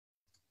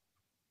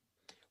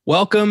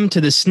Welcome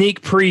to the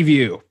sneak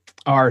preview,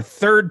 our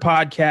third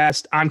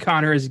podcast. I'm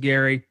Connor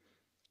Eyzaguirre.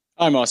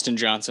 I'm Austin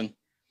Johnson.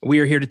 We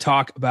are here to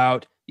talk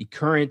about the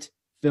current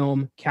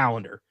film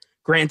calendar.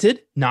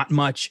 Granted, not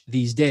much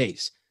these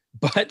days,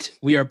 but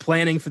we are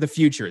planning for the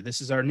future.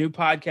 This is our new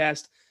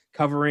podcast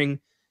covering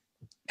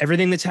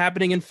everything that's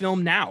happening in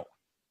film now.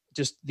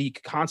 Just the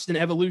constant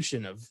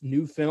evolution of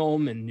new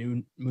film and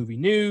new movie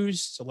news,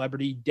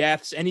 celebrity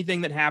deaths, anything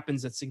that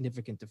happens that's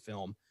significant to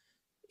film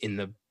in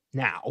the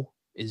now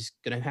is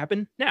going to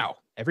happen now,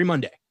 every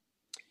Monday.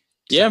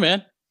 Yeah,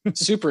 man.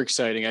 Super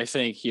exciting. I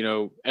think,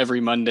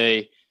 every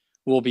Monday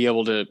we'll be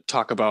able to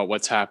talk about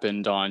what's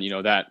happened on,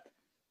 that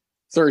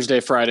Thursday,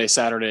 Friday,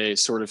 Saturday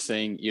sort of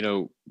thing,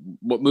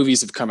 what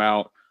movies have come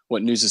out,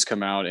 what news has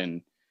come out.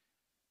 And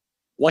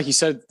like you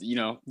said,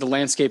 the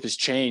landscape has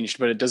changed,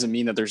 but it doesn't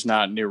mean that there's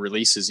not new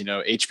releases.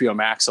 HBO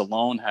Max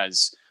alone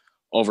has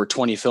over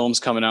 20 films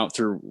coming out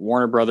through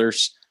Warner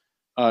Brothers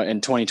in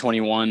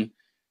 2021.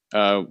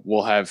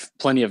 We'll have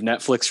plenty of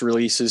Netflix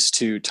releases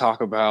to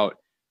talk about.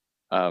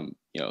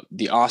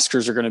 The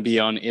Oscars are going to be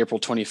on April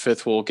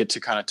 25th. We'll get to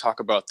kind of talk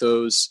about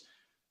those.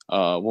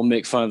 We'll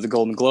make fun of the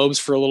Golden Globes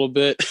for a little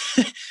bit.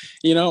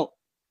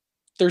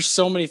 There's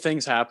so many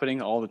things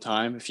happening all the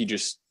time if you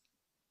just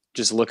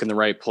look in the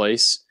right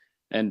place.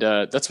 And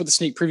that's what the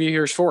sneak preview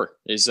here is for,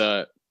 is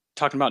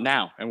talking about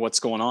now and what's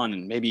going on,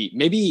 and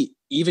maybe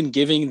even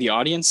giving the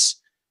audience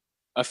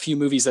a few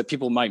movies that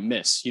people might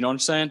miss. You know what I'm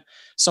saying?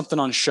 Something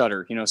on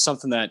Shudder,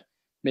 something that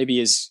maybe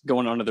is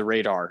going under the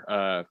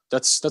radar.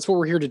 That's what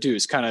we're here to do,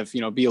 is kind of,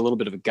 be a little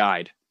bit of a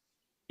guide.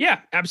 Yeah,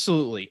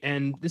 absolutely.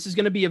 And this is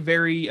going to be a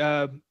very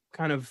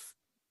kind of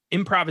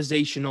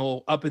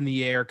improvisational, up in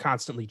the air,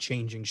 constantly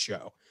changing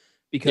show,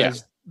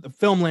 because the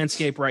film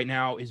landscape right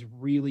now is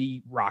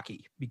really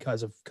rocky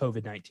because of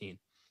COVID-19.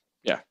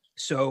 Yeah.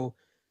 So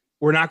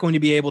we're not going to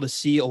be able to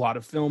see a lot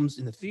of films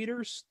in the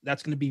theaters.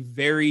 That's going to be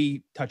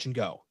very touch and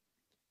go.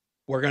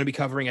 We're going to be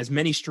covering as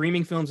many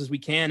streaming films as we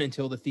can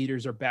until the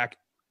theaters are back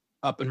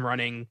up and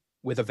running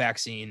with a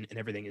vaccine and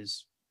everything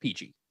is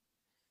peachy.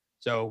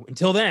 So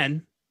until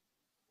then,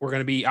 we're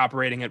going to be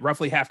operating at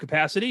roughly half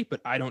capacity,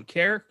 but I don't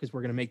care, because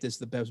we're going to make this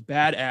the best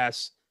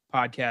badass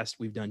podcast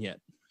we've done yet.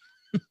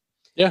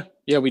 Yeah,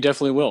 we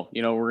definitely will.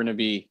 We're going to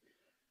be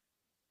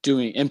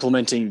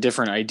implementing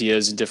different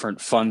ideas and different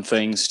fun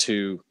things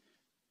to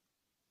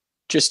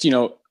just,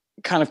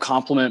 kind of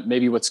complement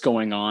maybe what's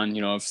going on.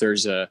 If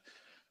there's a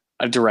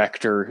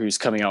director who's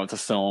coming out with a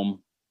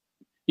film,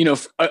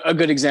 a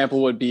good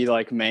example would be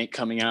like Mank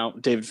coming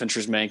out, David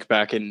Fincher's Mank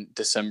back in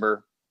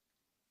December,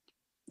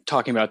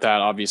 talking about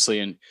that obviously.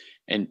 And,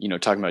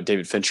 talking about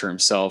David Fincher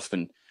himself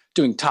and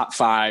doing top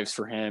fives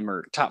for him,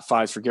 or top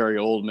fives for Gary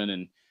Oldman,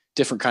 and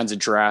different kinds of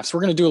drafts.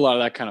 We're going to do a lot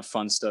of that kind of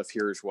fun stuff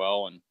here as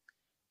well. And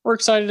we're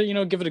excited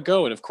to, give it a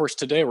go. And of course,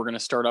 today we're going to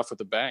start off with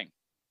a bang.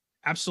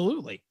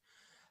 Absolutely.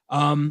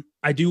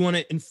 I do want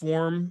to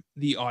inform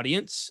the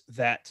audience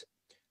that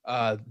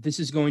this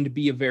is going to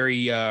be a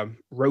very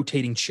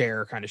rotating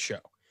chair kind of show.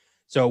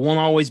 So it won't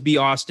always be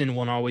Austin,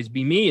 won't always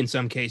be me. In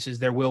some cases,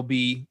 there will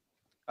be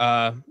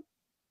a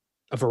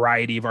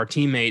variety of our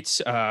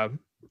teammates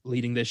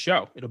leading this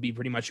show. It'll be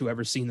pretty much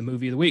whoever's seen the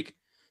movie of the week.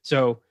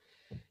 So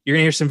you're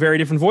going to hear some very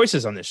different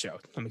voices on this show.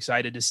 I'm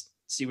excited to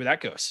see where that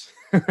goes.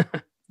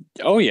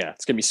 Oh, yeah.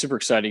 It's going to be super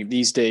exciting.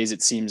 These days,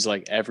 it seems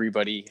like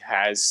everybody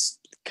has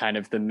kind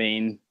of the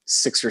main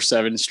 6 or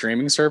 7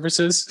 streaming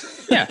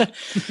services. Yeah.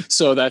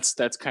 So that's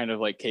kind of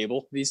like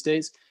cable these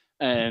days,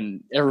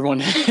 and everyone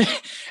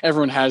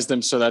has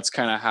them. So that's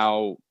kind of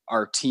how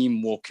our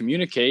team will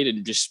communicate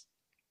and just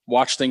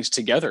watch things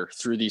together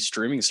through these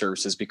streaming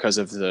services, because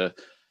of the,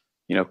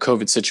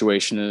 COVID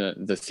situation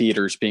and the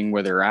theaters being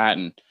where they're at.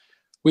 And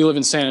we live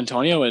in San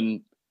Antonio, and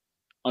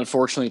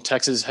unfortunately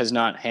Texas has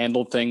not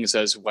handled things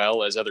as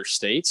well as other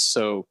states.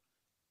 So,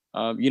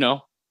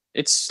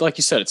 it's like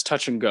you said, it's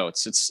touch and go.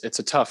 That's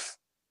a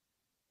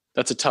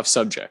tough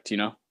subject,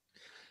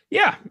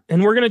 Yeah.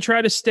 And we're going to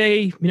try to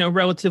stay,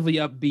 relatively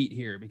upbeat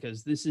here,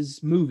 because this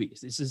is movies.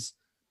 This is,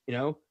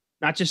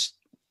 not just,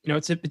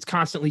 it's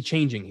constantly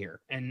changing here.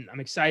 And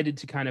I'm excited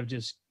to kind of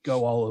just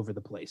go all over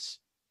the place.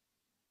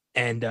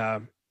 And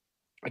I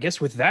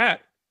guess with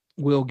that,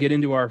 we'll get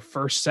into our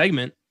first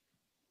segment,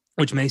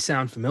 which may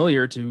sound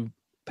familiar to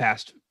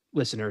past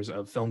listeners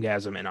of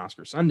Filmgazm and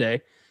Oscar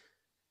Sunday.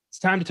 It's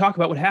time to talk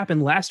about what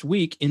happened last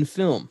week in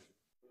film.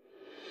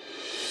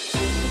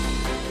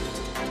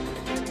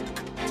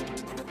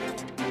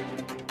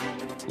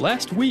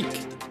 Last week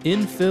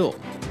in film.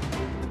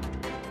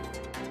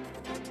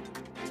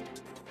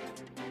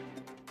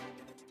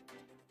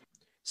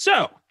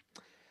 So,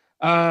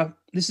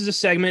 this is a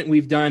segment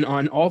we've done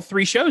on all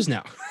 3 shows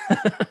now.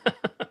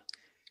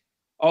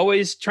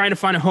 Always trying to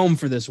find a home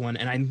for this one,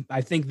 and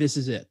I think this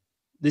is it.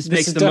 This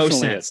makes the most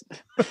sense.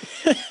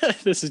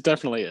 This is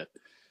definitely it.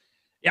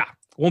 Yeah,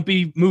 won't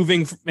be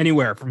moving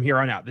anywhere from here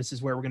on out. This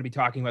is where we're going to be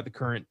talking about the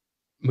current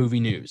movie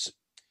news.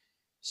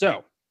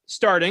 So,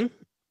 starting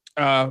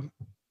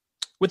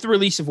with the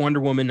release of Wonder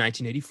Woman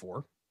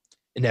 1984,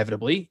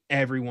 inevitably,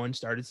 everyone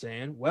started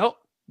saying, well,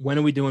 when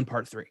are we doing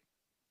part 3?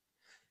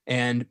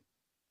 And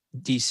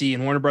DC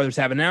and Warner Brothers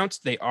have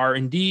announced they are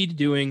indeed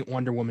doing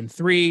Wonder Woman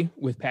 3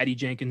 with Patty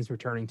Jenkins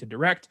returning to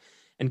direct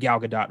and Gal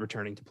Gadot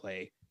returning to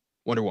play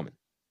Wonder Woman.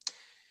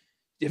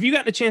 Have you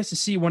gotten a chance to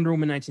see Wonder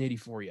Woman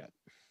 1984 yet?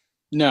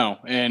 No,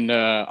 and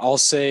I'll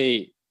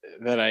say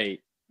that I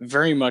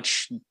very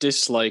much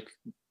dislike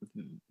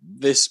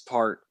this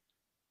part.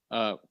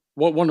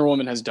 What Wonder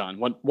Woman has done,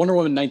 what Wonder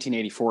Woman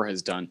 1984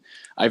 has done,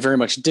 I very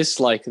much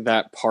dislike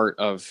that part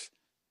of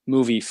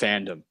movie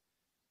fandom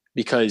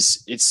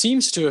because it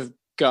seems to have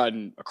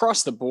gotten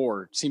across the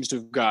board, it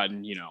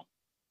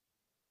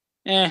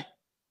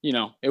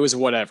was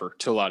whatever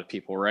to a lot of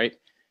people, right?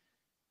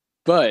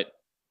 But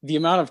the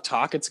amount of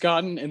talk it's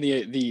gotten and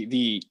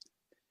the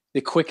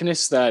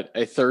quickness that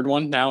a third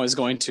one now is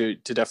going to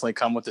definitely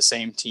come with the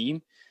same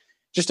team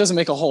just doesn't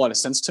make a whole lot of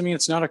sense to me.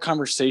 It's not a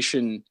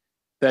conversation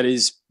that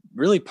is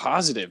really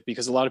positive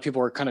because a lot of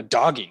people are kind of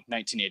dogging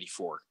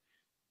 1984.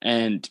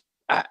 And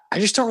I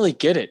just don't really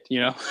get it,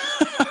 I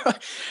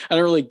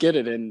don't really get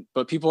it.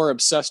 But people are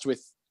obsessed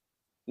with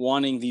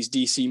wanting these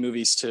DC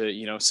movies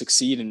to,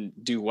 succeed and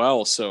do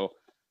well. So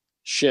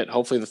shit,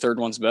 hopefully the third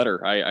one's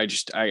better. I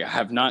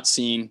have not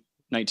seen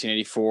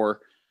 1984.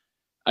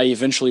 I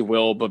eventually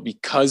will, but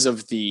because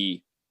of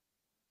the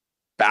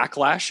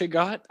backlash it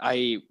got,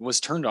 I was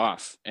turned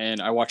off and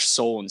I watched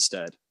Soul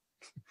instead.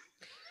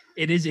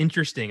 It is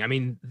interesting. I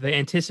mean, the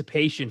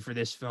anticipation for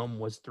this film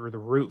was through the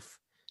roof.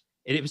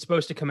 It was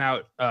supposed to come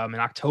out in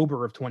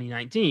October of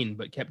 2019,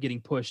 but kept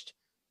getting pushed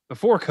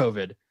before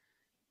COVID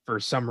for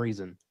some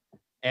reason.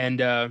 And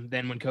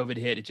then when COVID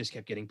hit, it just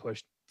kept getting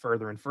pushed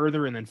further and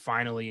further. And then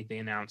finally they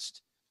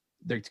announced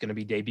that it's going to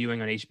be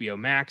debuting on HBO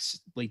Max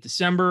late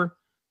December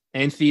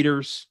and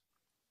theaters.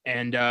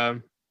 And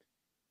what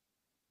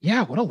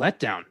a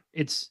letdown.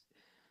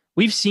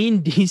 We've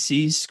seen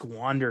DC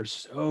squander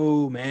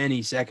so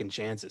many second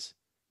chances.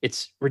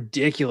 It's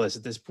ridiculous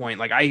at this point.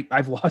 Like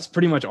I've lost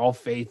pretty much all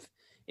faith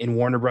in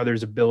Warner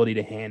Brothers' ability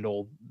to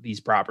handle these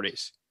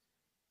properties.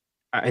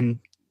 And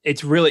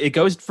it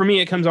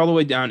comes all the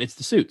way down. It's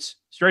the suits,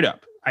 straight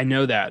up. I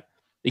know that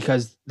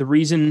because the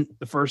reason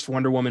the first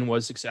Wonder Woman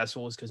was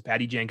successful is because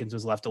Patty Jenkins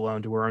was left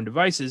alone to her own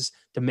devices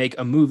to make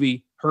a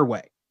movie her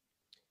way.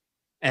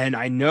 And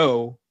I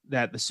know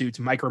that the suits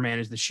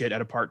micromanaged the shit out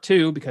of part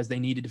 2 because they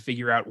needed to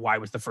figure out why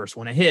was the first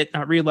one a hit,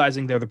 not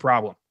realizing they're the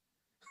problem.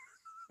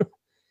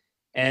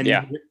 And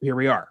here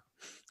we are.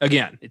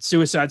 Again, it's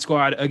Suicide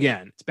Squad.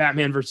 Again, it's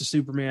Batman versus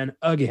Superman.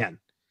 Again.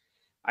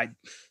 I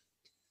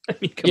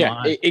mean, come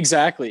on.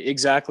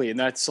 Exactly. And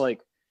that's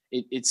like,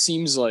 it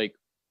seems like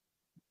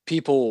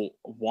people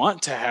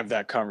want to have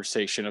that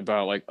conversation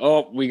about like,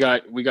 oh, we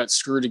got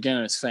screwed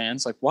again as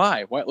fans. Like,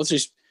 why? Let's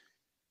just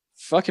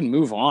fucking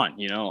move on.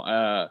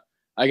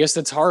 I guess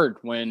that's hard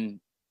when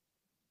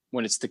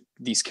it's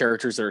these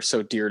characters that are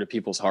so dear to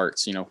people's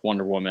hearts,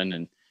 Wonder Woman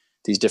and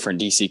these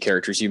different DC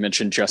characters. You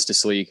mentioned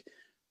Justice League,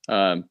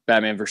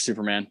 Batman versus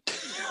Superman.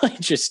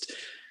 Just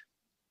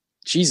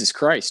Jesus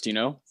Christ,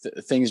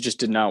 things just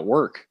did not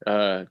work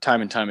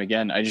time and time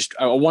again.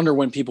 I wonder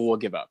when people will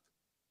give up.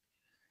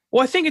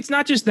 Well, I think it's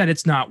not just that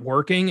it's not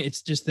working.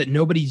 It's just that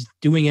nobody's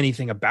doing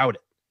anything about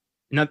it.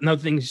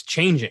 Nothing's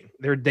changing.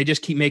 They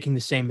just keep making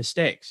the same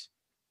mistakes.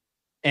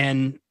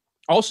 And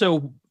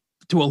also,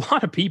 to a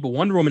lot of people,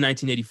 Wonder Woman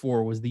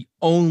 1984 was the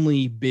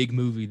only big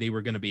movie they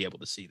were going to be able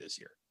to see this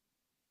year.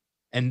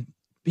 And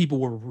people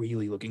were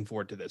really looking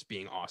forward to this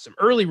being awesome.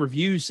 Early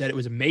reviews said it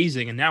was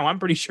amazing, and now I'm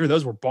pretty sure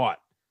those were bought.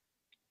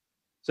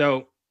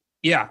 So,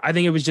 yeah, I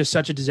think it was just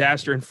such a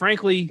disaster. And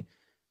frankly,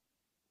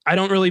 I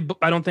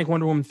don't think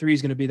Wonder Woman 3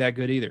 is going to be that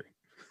good either.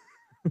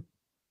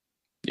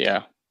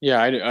 Yeah.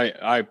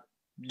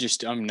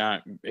 I'm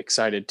not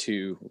excited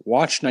to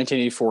watch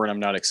 1984, and I'm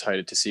not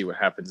excited to see what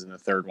happens in the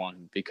third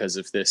one because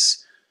of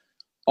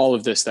all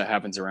of this that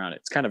happens around it.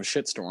 It's kind of a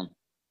shitstorm.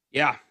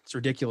 Yeah, it's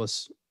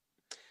ridiculous.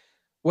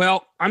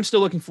 Well, I'm still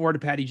looking forward to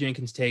Patty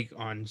Jenkins' take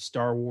on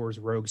Star Wars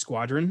Rogue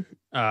Squadron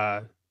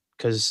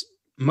because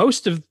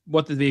most of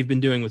what they've been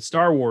doing with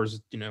Star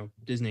Wars,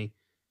 Disney,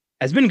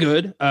 has been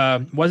good.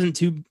 Wasn't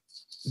too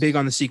big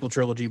on the sequel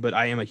trilogy, but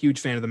I am a huge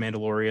fan of The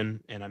Mandalorian,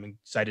 and I'm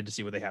excited to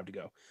see what they have to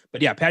go.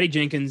 But yeah, Patty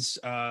Jenkins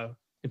can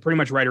pretty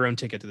much write her own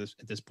ticket to this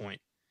at this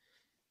point.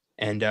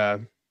 And I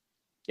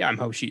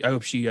hope she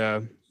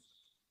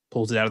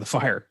pulls it out of the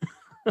fire.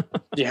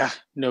 Yeah,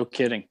 no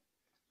kidding.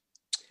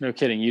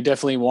 You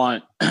definitely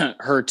want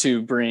her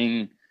to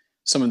bring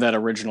some of that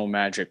original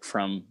magic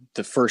from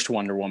the first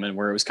Wonder Woman,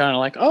 where it was kind of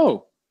like,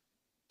 oh,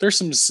 there's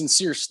some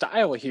sincere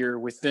style here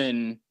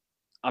within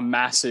a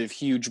massive,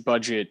 huge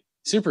budget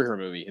superhero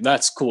movie. And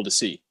that's cool to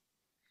see.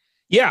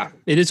 Yeah,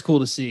 it is cool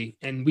to see.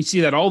 And we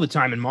see that all the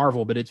time in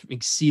Marvel, but it's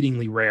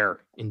exceedingly rare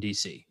in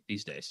DC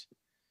these days.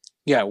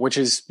 Yeah, which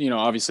is,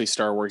 obviously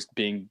Star Wars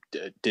being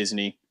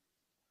Disney.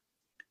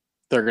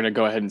 They're going to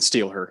go ahead and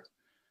steal her.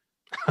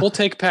 We'll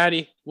take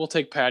Patty,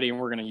 and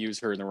we're going to use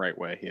her in the right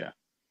way. Yeah.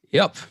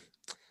 Yep.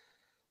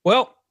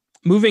 Well,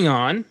 moving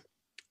on.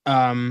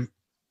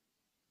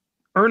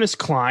 Ernest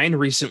Cline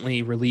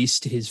recently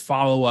released his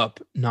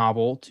follow-up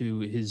novel to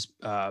his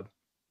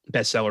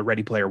bestseller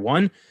Ready Player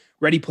One.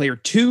 Ready Player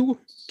Two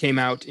came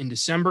out in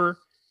December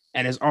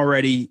and is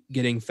already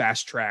getting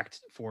fast-tracked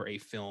for a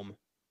film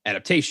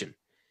adaptation.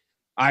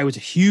 I was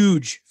a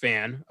huge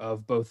fan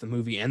of both the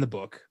movie and the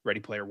book, Ready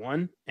Player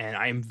One, and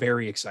I am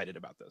very excited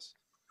about this.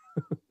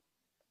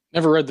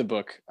 Never read the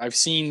book. I've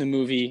seen the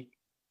movie.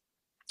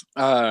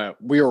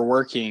 We were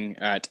working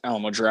at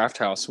Alamo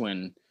Drafthouse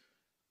when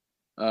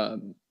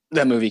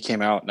that movie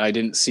came out, and I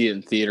didn't see it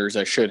in theaters.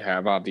 I should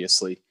have,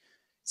 obviously.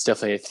 It's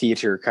definitely a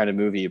theater kind of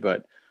movie,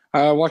 but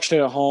I watched it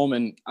at home,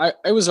 and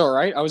it was all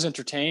right. I was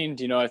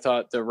entertained. I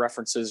thought the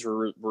references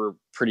were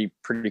pretty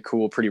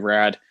cool, pretty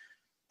rad,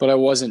 but I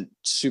wasn't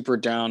super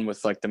down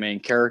with like the main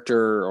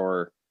character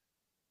or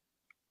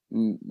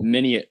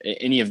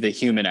any of the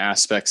human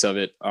aspects of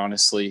it,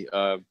 honestly.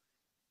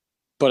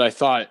 But I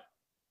thought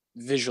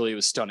visually it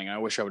was stunning. I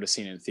wish I would have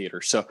seen it in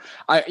theater. So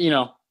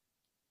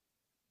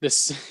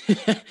this,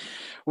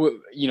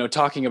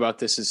 talking about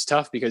this is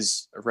tough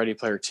because Ready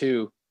Player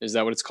Two, is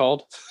that what it's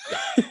called?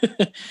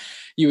 Yeah.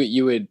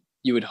 you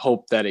would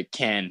hope that it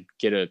can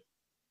get a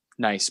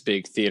nice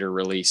big theater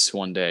release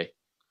one day.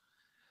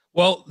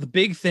 Well, the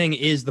big thing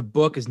is the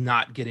book is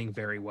not getting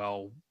very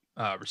well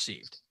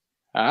received.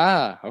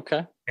 Ah,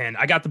 okay. And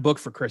I got the book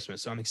for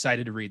Christmas, so I'm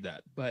excited to read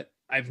that, but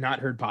I've not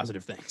heard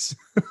positive things.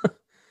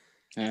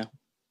 Yeah.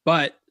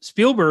 But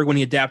Spielberg, when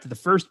he adapted the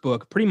first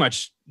book, pretty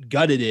much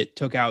gutted it,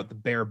 took out the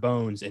bare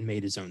bones, and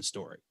made his own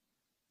story.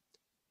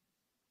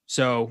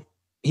 So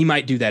he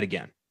might do that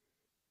again.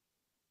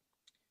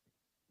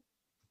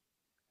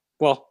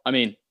 Well, I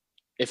mean,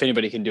 if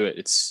anybody can do it,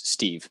 it's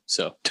Steve.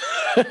 So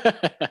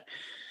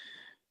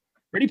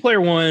Ready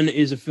Player One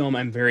is a film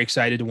I'm very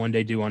excited to one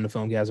day do on the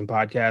Filmgazm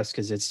podcast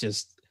because it's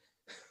just,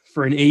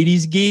 for an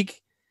 80s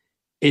geek,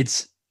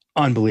 it's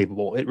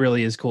unbelievable. It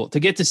really is cool to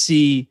get to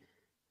see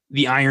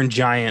the Iron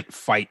Giant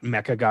fight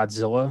Mecha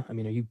Godzilla. I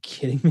mean, are you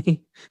kidding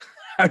me?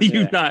 How do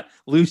you not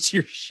lose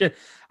your shit?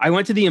 I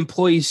went to the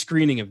employee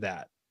screening of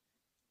that,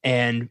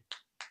 and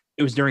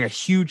it was during a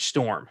huge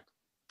storm,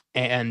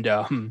 and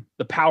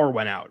the power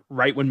went out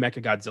right when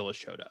Mecha Godzilla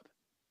showed up.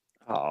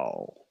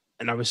 Oh.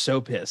 And I was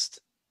so pissed.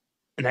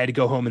 And I had to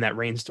go home in that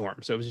rainstorm.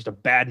 So it was just a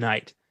bad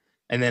night.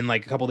 And then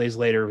like a couple days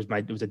later, it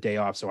was a day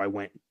off. So I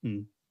went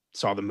and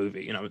saw the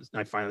movie, and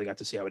I finally got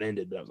to see how it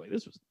ended, but I was like,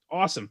 this was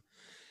awesome.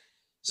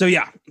 So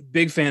yeah,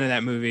 big fan of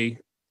that movie.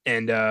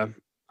 And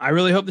I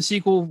really hope the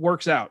sequel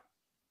works out.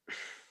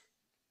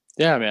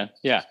 Yeah, man.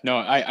 Yeah, no,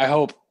 I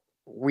hope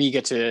we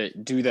get to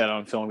do that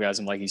on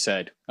Filmgazm, like you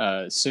said,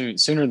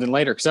 sooner than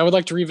later. Cause I would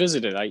like to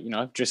revisit it.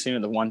 I've just seen it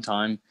the one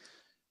time.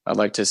 I'd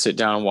like to sit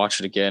down and watch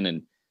it again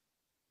and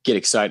get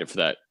excited for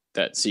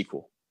that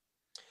sequel.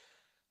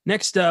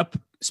 Next up,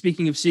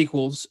 speaking of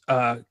sequels,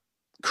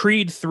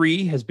 Creed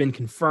 3 has been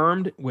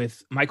confirmed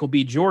with Michael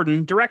B.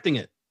 Jordan directing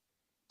it.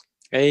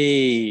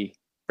 Hey.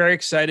 Very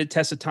excited.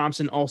 Tessa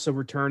Thompson also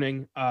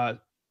returning.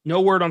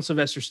 No word on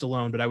Sylvester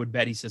Stallone, but I would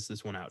bet he sits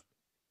this one out.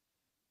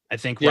 I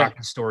think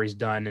Rocky's story's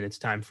done, and it's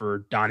time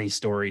for Donnie's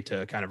story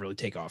to kind of really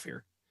take off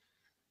here.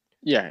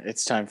 Yeah,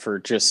 it's time for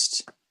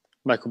just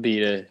Michael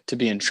B. to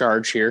be in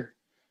charge here.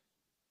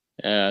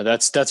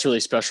 That's really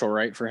special,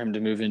 right? For him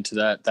to move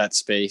into that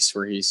space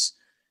where he's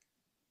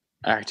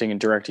acting and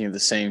directing at the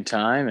same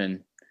time.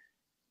 And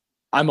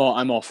I'm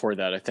all for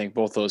that. I think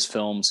both those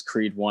films,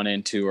 Creed 1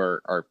 and 2,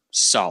 are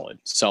solid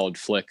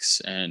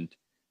flicks. And,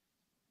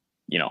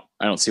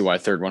 I don't see why a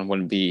third one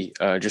wouldn't be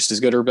just as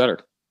good or better.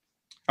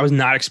 I was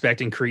not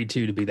expecting Creed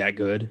 2 to be that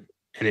good,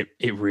 and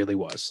it really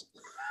was.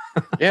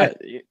 Yeah,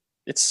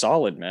 it's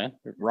solid, man.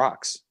 It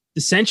rocks.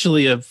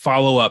 Essentially a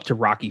follow-up to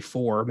Rocky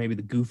 4, maybe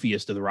the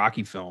goofiest of the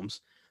Rocky films,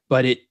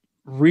 but it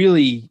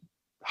really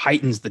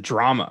heightens the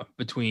drama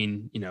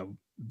between,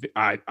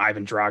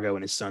 Ivan Drago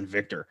and his son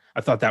Victor.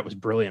 I thought that was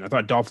brilliant. I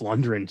thought Dolph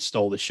Lundgren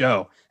stole the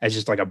show as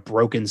just like a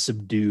broken,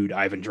 subdued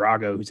Ivan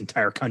Drago whose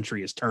entire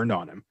country has turned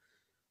on him.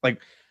 Like,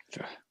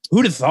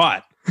 who'd have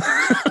thought?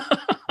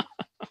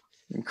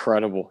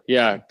 Incredible.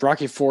 Yeah,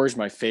 Rocky 4 is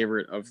my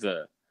favorite of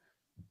that,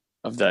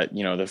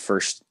 the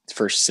first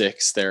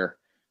six there.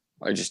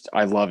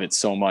 I love it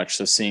so much.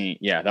 So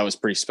that was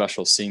pretty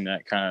special seeing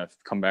that kind of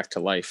come back to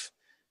life.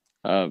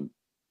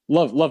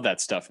 Love that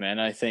stuff, man.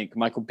 I think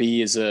Michael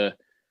B is a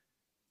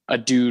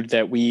dude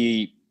that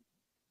we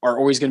are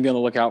always going to be on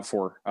the lookout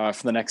for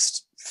the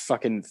next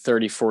fucking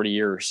 30, 40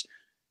 years.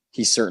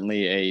 He's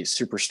certainly a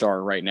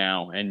superstar right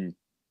now. And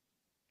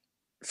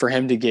for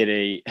him to get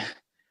a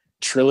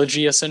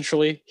trilogy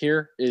essentially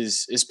here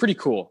is pretty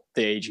cool.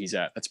 The age he's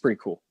at. That's pretty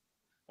cool.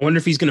 I wonder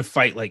if he's going to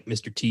fight like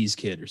Mr. T's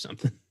kid or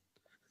something.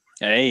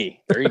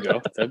 Hey, there you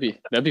go. That'd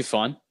be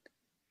fun.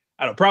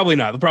 I don't, probably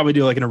not. They'll probably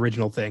do like an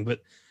original thing,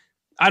 but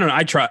I don't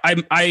know.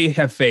 I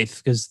have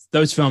faith because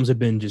those films have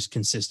been just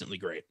consistently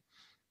great.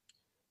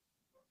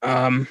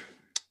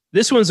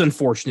 This one's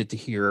unfortunate to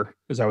hear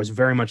because I was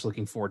very much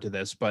looking forward to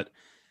this, but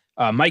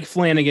Mike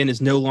Flanagan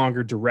is no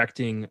longer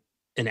directing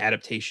an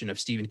adaptation of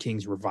Stephen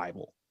King's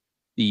Revival.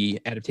 The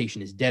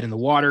adaptation is dead in the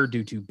water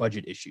due to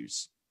budget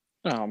issues.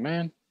 Oh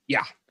man.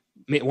 Yeah.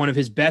 One of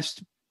his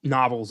best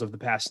novels of the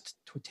past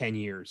 10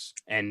 years.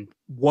 And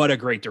what a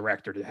great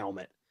director to helm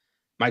it.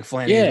 Mike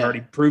Flanagan's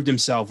already proved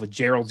himself with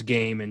Gerald's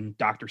Game and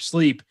Dr.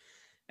 Sleep.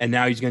 And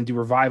now he's going to do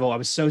Revival. I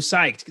was so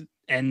psyched.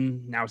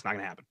 And now it's not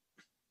going to happen.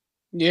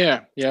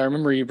 Yeah. I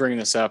remember you bringing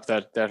this up.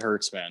 That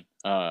hurts, man.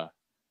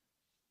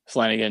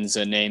 Flanagan's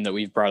a name that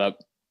we've brought up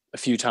a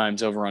few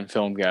times over on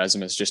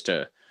Filmgazm. Is just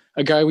a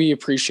guy we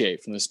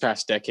appreciate from this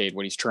past decade,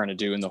 what he's trying to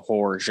do in the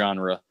horror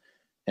genre.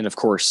 And of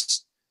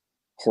course,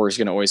 horror is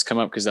going to always come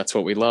up because that's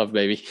what we love,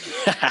 baby.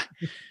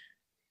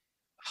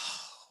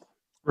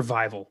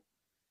 Revival.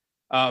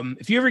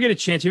 If you ever get a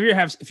chance, if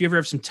you ever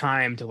have some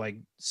time to like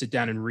sit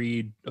down and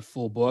read a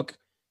full book,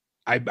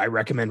 I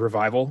recommend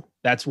Revival.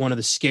 That's one of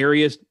the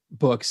scariest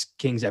books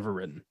King's ever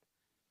written.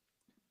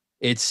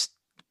 It's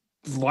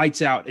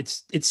lights out.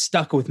 It's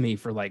stuck with me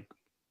for like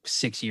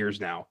 6 years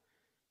now.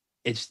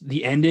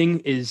 The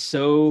ending is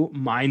so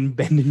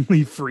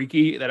mind-bendingly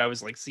freaky that I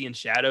was like seeing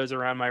shadows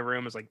around my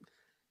room. It's like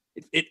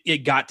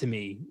it got to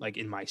me like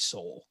in my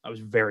soul. I was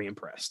very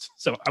impressed.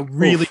 So I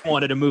really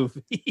wanted a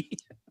movie.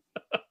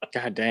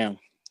 God damn.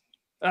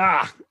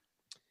 I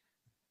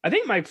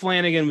think Mike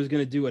Flanagan was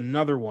going to do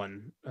another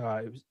one.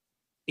 It was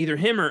either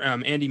him or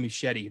Andy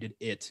Muschietti who did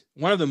it.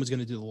 One of them was going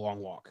to do The Long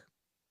Walk,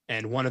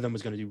 and one of them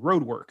was going to do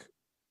Road Work,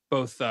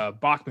 both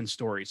Bachman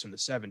stories from the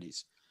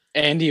 70s.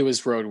 Andy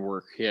was Road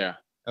Work, yeah.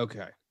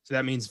 Okay, so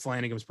that means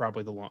Flanagan was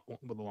probably the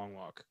Long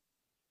Walk.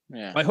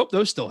 Yeah, I hope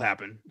those still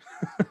happen.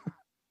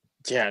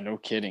 Yeah, no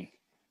kidding.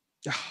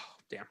 Oh,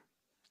 damn.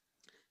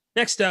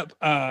 Next up,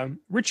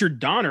 Richard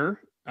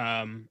Donner,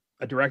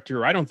 a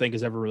director I don't think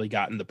has ever really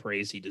gotten the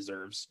praise he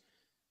deserves.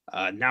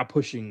 Now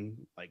pushing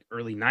like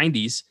early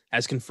 90s,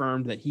 has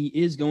confirmed that he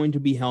is going to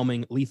be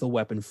helming Lethal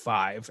Weapon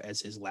 5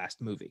 as his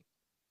last movie.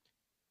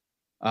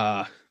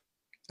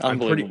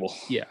 Unbelievable.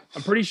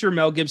 I'm pretty sure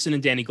Mel Gibson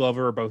and Danny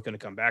Glover are both going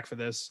to come back for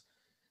this.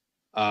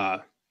 I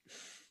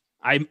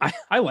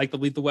like the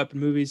Lethal Weapon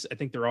movies. I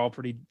think they're all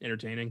pretty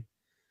entertaining.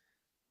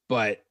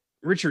 But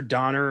Richard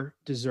Donner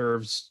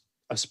deserves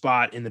a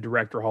spot in the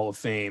Director Hall of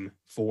Fame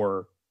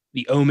for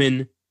The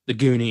Omen, The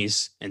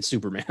Goonies, and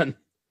Superman.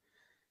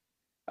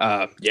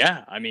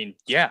 Yeah, I mean,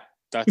 yeah,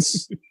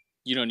 that's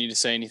you don't need to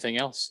say anything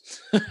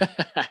else.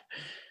 Have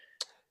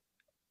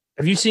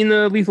you seen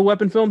the Lethal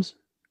Weapon films?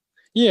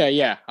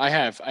 Yeah, I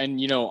have. And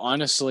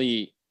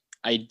honestly,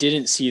 I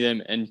didn't see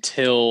them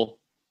until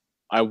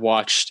I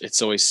watched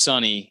It's Always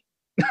Sunny,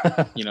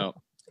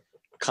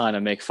 kind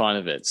of make fun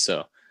of it.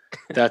 So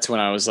that's when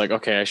I was like,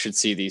 okay, I should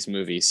see these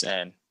movies,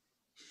 and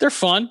they're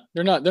fun.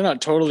 They're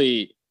not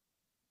totally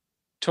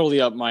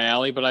up my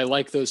alley, but I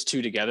like those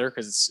two together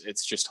because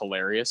it's just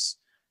hilarious.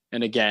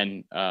 And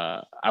again,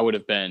 I would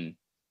have been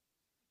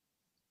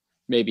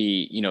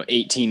maybe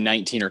 18,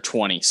 19, or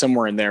 20,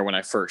 somewhere in there when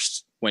I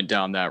first went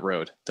down that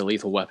road, the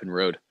Lethal Weapon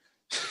road.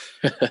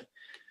 Have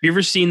you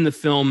ever seen the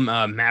film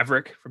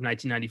Maverick from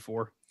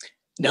 1994?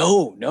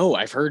 No,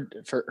 I've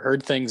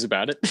heard things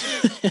about it.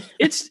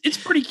 It's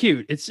pretty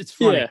cute. It's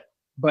funny. Yeah.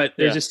 But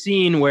there's a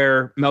scene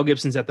where Mel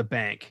Gibson's at the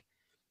bank,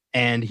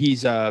 and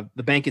he's the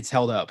bank gets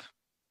held up,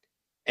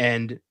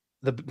 and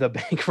the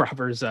bank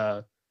robber's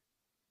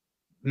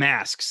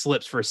mask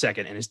slips for a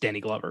second, and it's Danny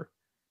Glover.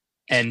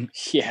 And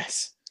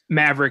yes,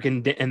 Maverick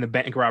and the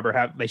bank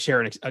robber they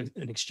share an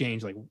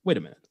exchange. Like, wait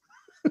a minute.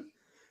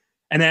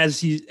 And as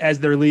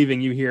they're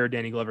leaving, you hear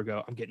Danny Glover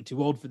go, "I'm getting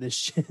too old for this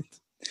shit."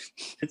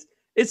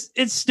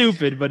 It's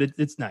stupid, but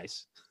it's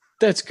nice.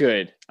 That's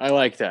good. I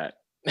like that.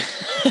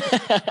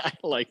 I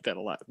like that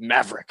a lot.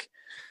 Maverick.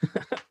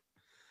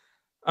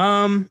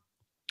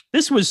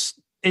 This was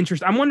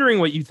interesting. I'm wondering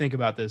what you think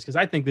about this, because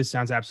I think this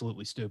sounds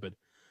absolutely stupid.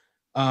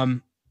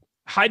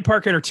 Hyde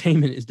Park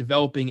Entertainment is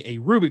developing a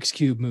Rubik's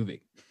Cube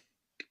movie.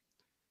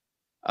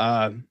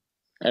 Not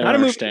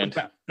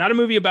a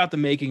movie about the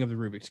making of the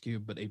Rubik's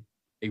Cube, but a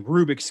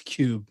Rubik's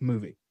Cube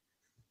movie.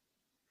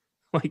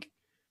 Like,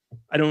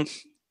 I don't.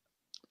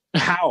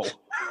 How?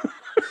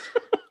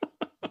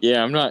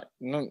 Yeah, I'm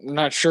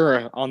not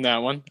sure on that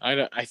one.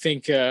 I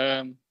think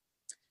I'll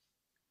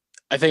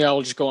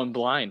just go in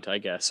blind, I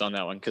guess, on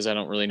that one, because I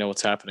don't really know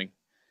what's happening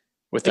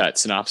with that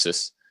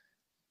synopsis.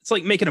 It's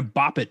like making a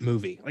Bop It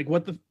movie. Like,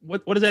 what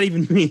does that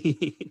even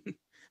mean?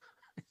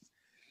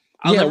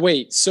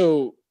 Wait.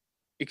 So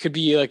it could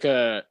be like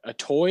a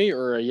toy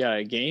or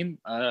a game.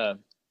 And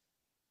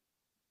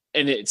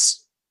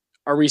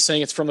are we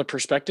saying it's from the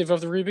perspective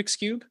of the Rubik's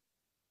Cube?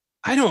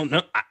 I don't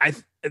know. I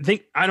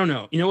think I don't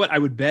know. You know what? I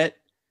bet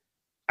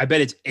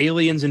it's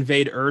aliens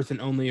invade Earth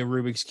and only a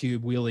Rubik's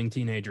Cube wielding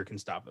teenager can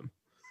stop them.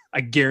 I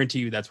guarantee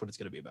you that's what it's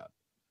going to be about.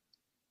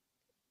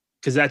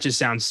 Because that just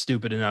sounds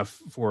stupid enough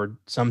for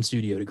some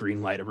studio to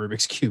greenlight a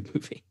Rubik's Cube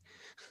movie.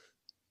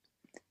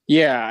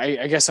 Yeah,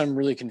 I guess I'm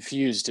really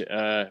confused.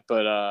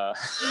 But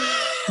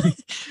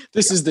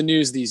this is the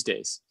news these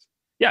days.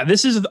 Yeah,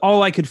 this is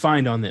all I could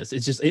find on this.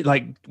 It's just, it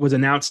was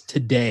announced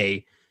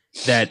today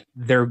that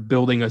they're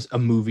building a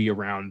movie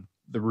around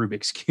the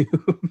Rubik's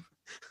Cube.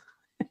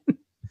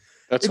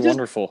 That's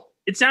wonderful.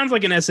 It sounds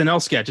like an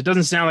SNL sketch. It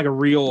doesn't sound like a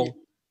real.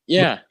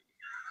 Yeah.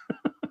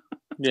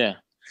 Yeah.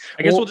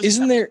 I guess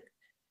isn't there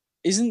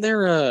isn't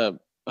there a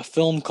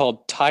film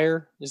called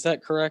Tire? Is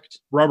that correct?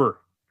 Rubber.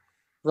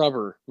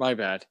 Rubber. My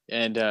bad.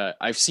 And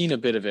I've seen a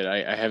bit of it.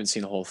 I haven't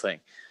seen the whole thing.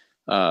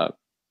 Uh,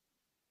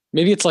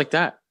 maybe it's like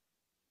that.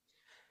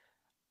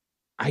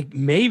 I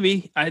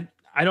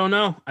don't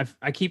know.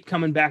 I keep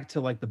coming back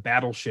to like the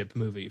Battleship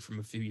movie from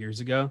a few years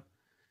ago,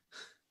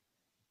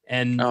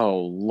 and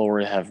Oh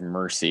Lord, have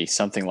mercy.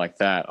 Something like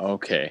that.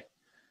 Okay.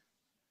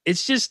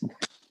 it's just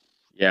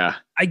Yeah.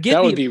 I get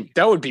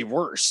That would be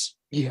worse.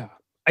 yeah.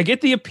 I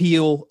get the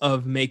appeal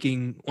of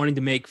wanting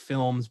to make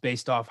films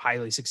based off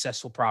highly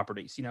successful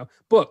properties,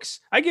 books.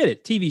 I get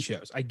it. TV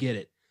shows. I get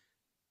it.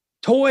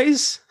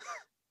 Toys,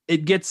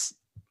 it gets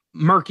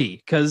murky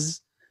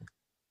because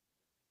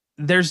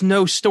there's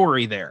no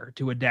story there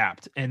to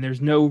adapt and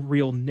there's no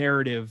real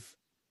narrative.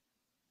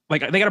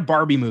 Like they got a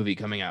Barbie movie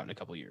coming out in a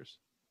couple years.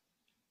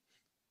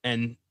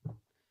 And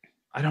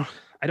I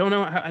don't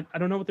know. I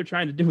don't know what they're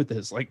trying to do with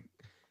this. Like,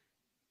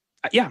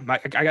 yeah,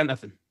 I got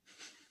nothing.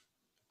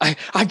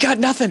 I got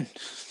nothing.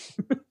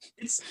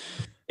 It's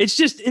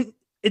just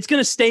it's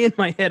gonna stay in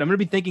my head. I'm gonna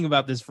be thinking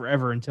about this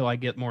forever until I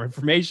get more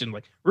information.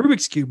 Like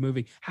Rubik's Cube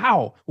movie,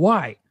 how,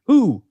 why,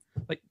 who?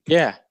 Like,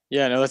 yeah,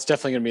 no, that's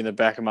definitely gonna be in the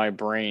back of my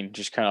brain,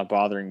 just kind of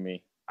bothering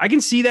me. I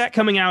can see that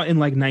coming out in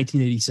like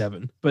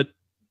 1987, but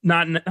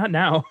not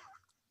now.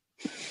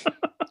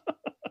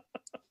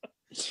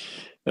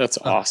 That's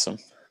awesome.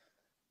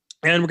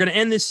 And we're gonna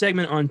end this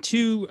segment on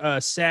two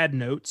sad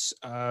notes.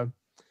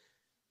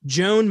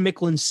 Joan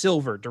Micklin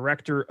Silver,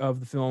 director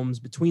of the films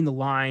Between the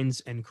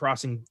Lines and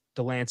Crossing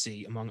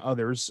Delancey, among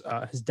others,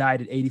 has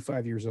died at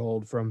 85 years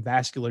old from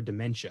vascular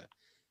dementia.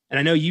 And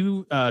I know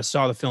you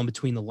saw the film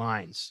Between the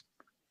Lines.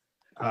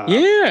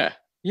 Yeah.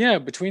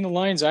 Between the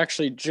Lines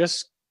actually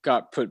just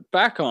got put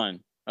back on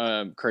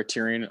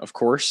Criterion, of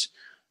course,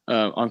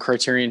 on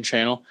Criterion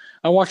Channel.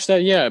 I watched that,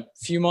 a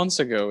few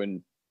months ago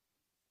and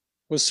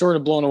was sort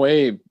of blown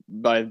away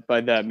by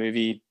that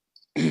movie.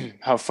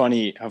 how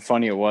funny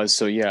it was.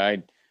 So yeah,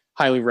 I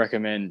highly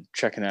recommend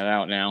checking that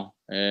out now.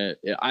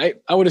 I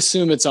would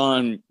assume it's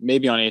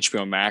maybe on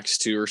HBO Max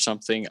too or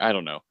something. I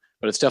don't know,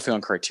 but it's definitely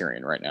on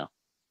Criterion right now.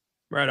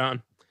 Right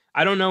on.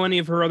 I don't know any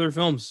of her other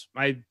films.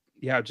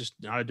 Just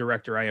not a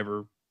director I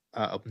ever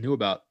knew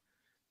about.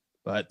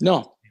 But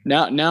no,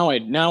 now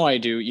I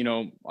do.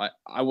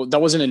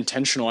 That wasn't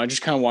intentional. I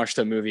just kind of watched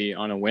that movie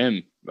on a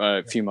whim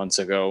a few months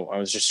ago. I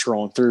was just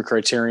scrolling through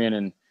Criterion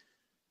and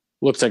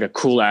looked like a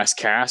cool ass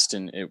cast,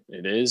 and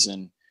it is,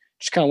 and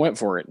just kind of went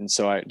for it. And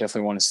so I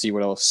definitely want to see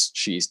what else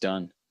she's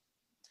done.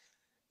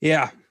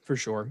 Yeah, for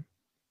sure.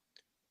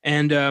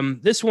 And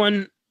this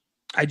one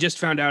I just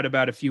found out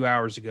about a few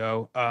hours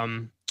ago.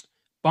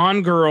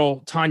 Bond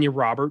girl Tanya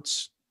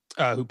Roberts,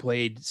 who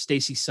played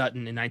Stacey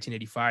Sutton in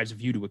 1985's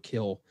View to a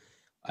Kill,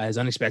 has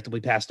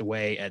unexpectedly passed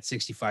away at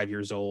 65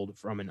 years old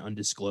from an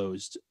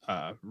undisclosed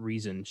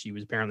reason. She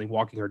was apparently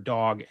walking her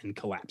dog and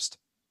collapsed.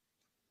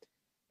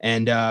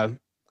 And A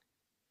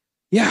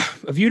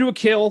View to a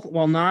Kill,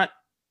 while not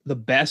the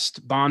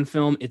best Bond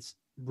film, it's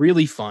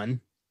really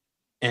fun.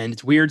 And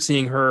it's weird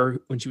seeing her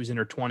when she was in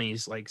her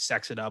 20s, like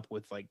sex it up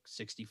with like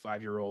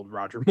 65-year-old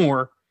Roger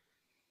Moore.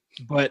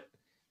 But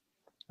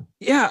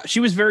yeah,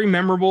 she was very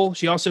memorable.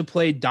 She also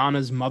played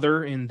Donna's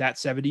mother in That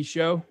 70s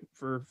Show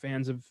for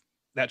fans of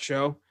that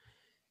show.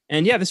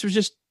 And yeah, this was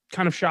just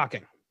kind of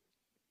shocking.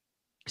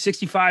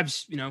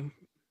 65's,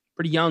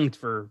 pretty young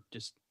for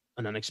just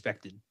an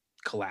unexpected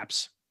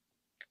collapse.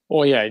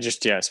 Well, yeah,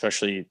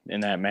 especially in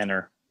that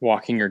manner,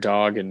 walking your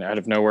dog and out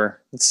of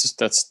nowhere.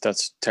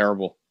 That's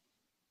terrible.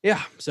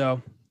 Yeah,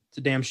 so it's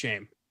a damn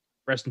shame.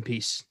 Rest in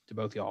peace to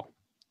both y'all.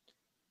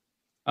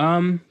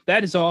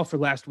 That is all for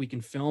Last Week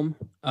in Film.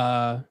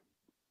 I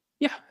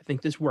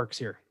think this works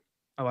here.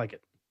 I like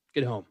it.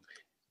 Get home.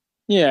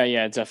 Yeah,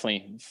 it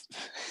definitely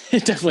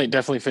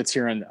fits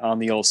here on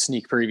the old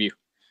sneak preview.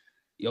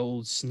 The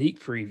old sneak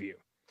preview.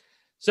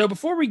 So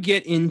before we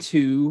get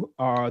into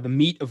the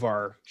meat of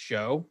our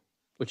show,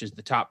 which is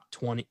the top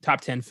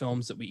 10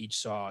 films that we each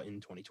saw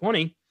in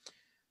 2020,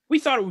 we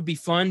thought it would be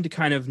fun to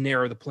kind of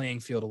narrow the playing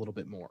field a little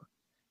bit more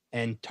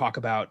and talk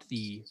about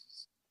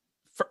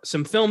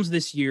some films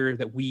this year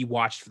that we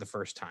watched for the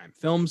first time.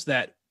 Films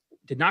that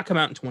did not come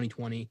out in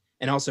 2020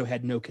 and also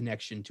had no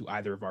connection to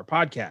either of our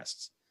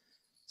podcasts.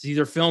 So these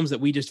are films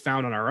that we just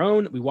found on our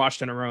own, we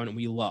watched on our own, and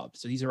we loved.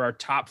 So these are our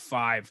top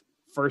 5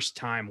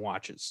 first-time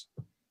watches.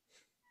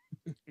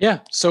 Yeah,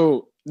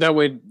 so that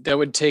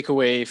would take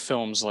away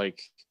films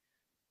like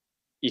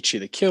Ichi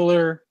the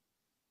Killer,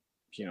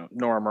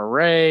 Norma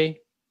Ray.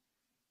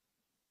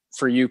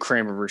 For you,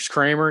 Kramer vs.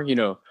 Kramer,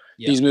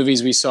 these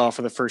movies we saw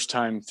for the first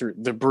time through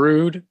The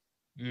Brood.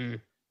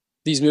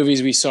 These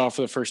movies we saw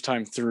for the first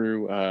time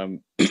through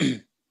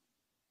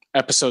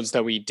episodes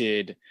that we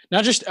did,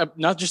 not just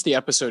the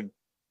episode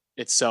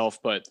itself,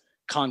 but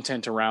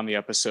content around the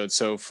episode.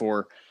 So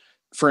for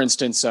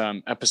instance,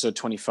 episode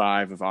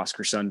 25 of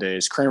Oscar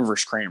Sundays, Kramer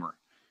vs. Kramer,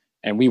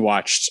 and we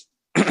watched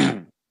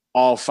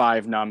all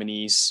 5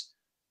 nominees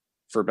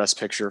for Best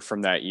Picture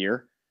from that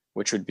year,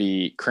 which would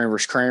be Kramer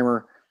vs.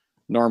 Kramer,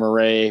 Norma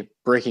Ray,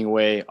 Breaking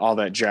Away, all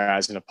that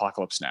jazz, and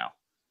Apocalypse Now.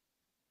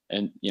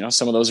 And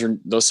some of those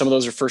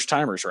are first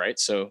timers, right?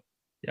 So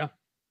yeah,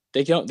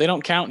 they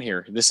don't count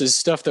here. This is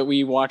stuff that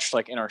we watched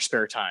like in our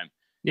spare time.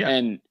 Yeah.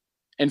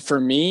 And for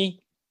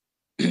me,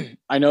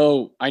 I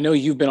know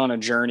you've been on a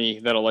journey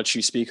that I'll let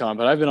you speak on,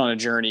 but I've been on a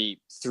journey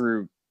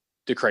through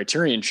the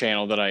Criterion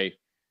channel that I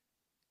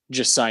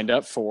just signed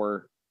up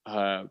for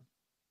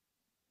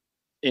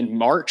in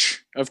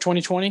March of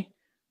 2020.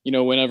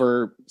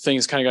 Whenever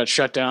things kind of got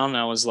shut down,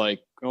 I was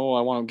like, oh,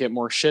 I want to get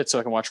more shit so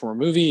I can watch more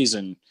movies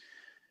and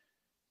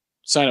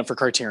sign up for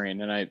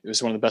Criterion. And it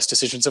was one of the best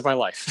decisions of my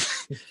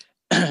life.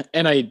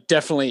 And it's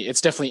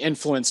definitely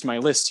influenced my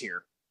list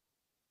here.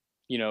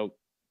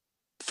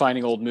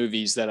 Finding old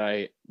movies that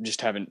I just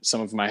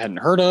some of them I hadn't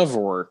heard of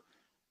or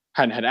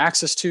hadn't had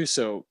access to.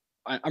 So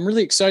I'm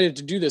really excited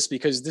to do this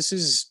because this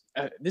is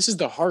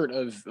the heart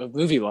of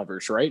movie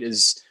lovers, right?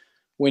 Is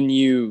when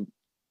you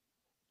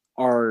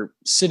are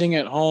sitting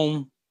at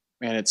home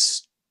and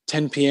it's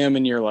 10 p.m.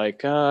 and you're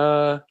like,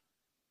 I'm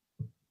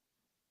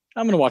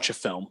going to watch a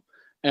film,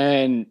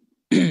 and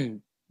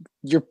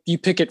you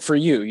pick it for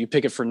you. You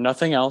pick it for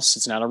nothing else.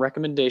 It's not a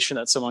recommendation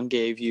that someone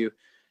gave you.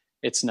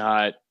 It's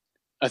not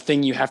a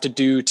thing you have to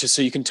do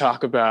so you can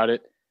talk about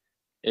it.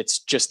 It's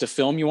just a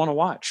film you want to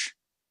watch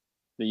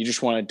that you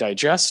just want to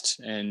digest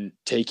and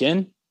take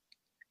in.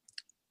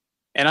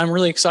 And I'm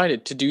really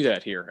excited to do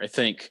that here. I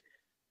think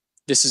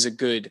this is a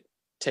good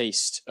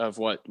taste of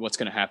what's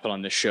going to happen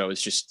on this show. Is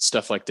just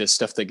stuff like this,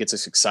 stuff that gets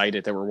us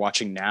excited that we're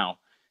watching now,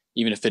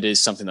 even if it is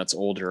something that's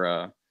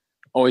older.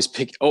 Always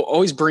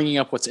bringing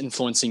up what's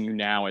influencing you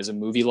now as a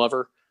movie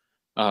lover.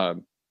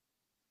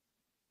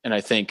 And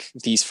I think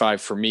these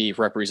 5 for me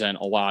represent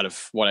a lot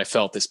of what I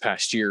felt this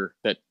past year,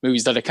 that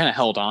movies that I kind of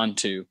held on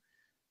to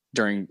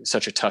during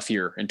such a tough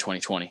year in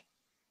 2020.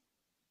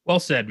 Well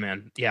said,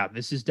 man. Yeah,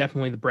 this is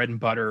definitely the bread and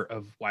butter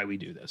of why we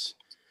do this.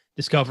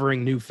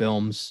 Discovering new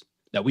films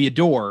that we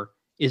adore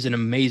is an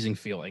amazing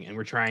feeling, and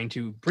we're trying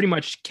to pretty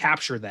much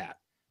capture that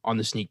on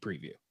the sneak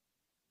preview.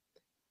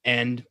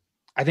 And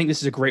I think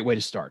this is a great way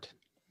to start.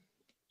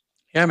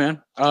 Yeah,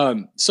 man.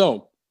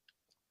 So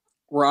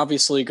we're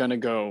obviously going to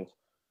go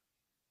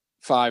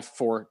 5,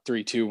 4,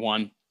 3, 2,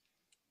 1.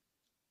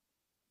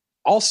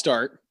 I'll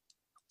start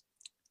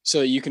so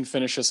that you can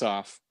finish us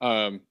off.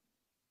 And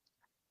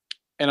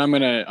I'm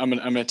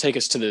gonna take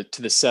us to the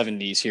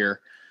 70s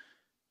here.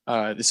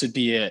 This would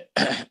be an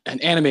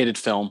animated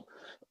film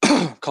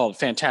called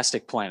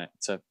Fantastic Planet.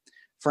 It's a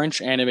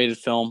French animated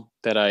film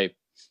that I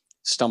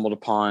stumbled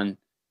upon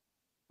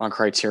on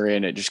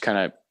Criterion. It just kind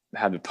of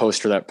had the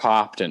poster that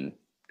popped and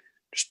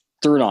just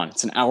threw it on.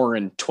 It's an hour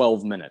and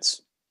 12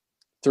 minutes.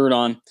 Threw it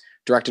on.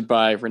 Directed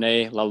by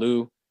René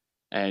Laloux,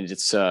 and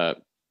it's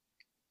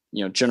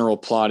general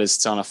plot is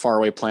it's on a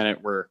faraway planet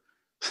where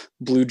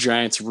blue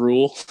giants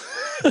rule.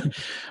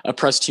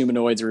 Oppressed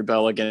humanoids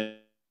rebel against.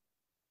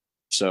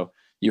 So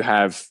you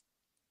have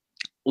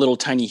little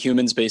tiny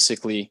humans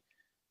basically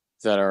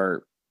that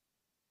are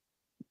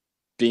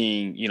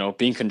being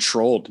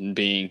controlled and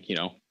being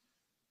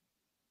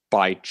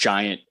by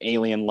giant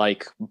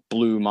alien-like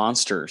blue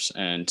monsters.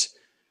 And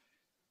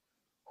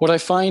what I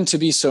find to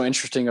be so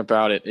interesting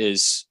about it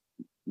is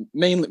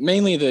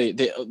mainly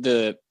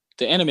the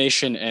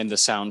animation and the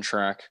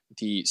soundtrack.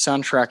 The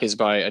soundtrack is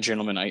by a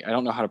gentleman. I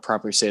don't know how to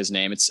properly say his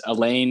name. It's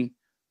Alain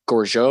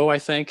Gourgeot, I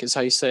think is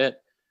how you say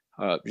it.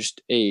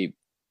 Just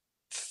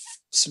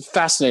some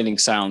fascinating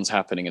sounds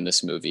happening in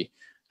this movie.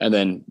 And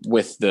then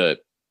with the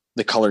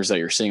colors that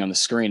you're seeing on the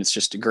screen, it's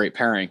just a great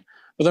pairing.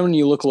 But then when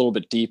you look a little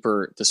bit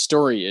deeper, the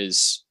story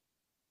is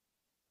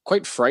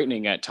quite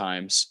frightening at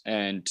times.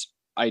 And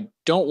I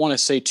don't want to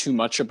say too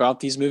much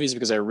about these movies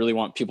because I really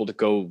want people to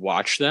go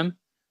watch them.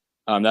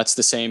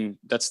 That's how I'm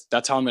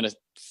going to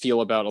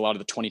feel about a lot of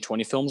the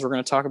 2020 films we're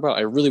going to talk about.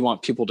 I really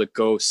want people to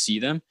go see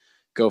them,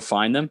 go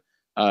find them.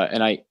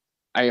 And I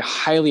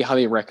highly,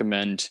 highly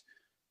recommend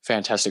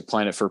Fantastic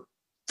Planet for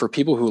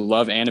people who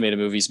love animated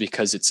movies,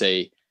 because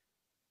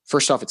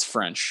first off, it's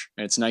French,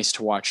 and it's nice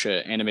to watch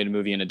an animated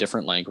movie in a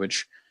different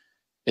language.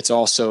 It's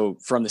also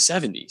from the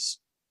 70s.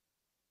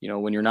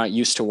 When you're not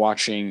used to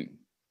watching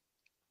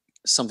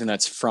something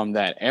that's from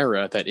that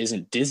era that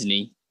isn't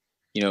Disney,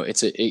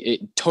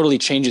 it totally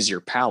changes your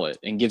palette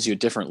and gives you a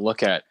different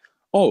look at,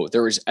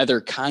 there was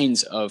other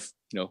kinds of,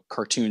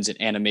 cartoons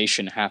and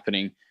animation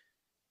happening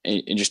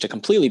in just a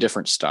completely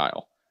different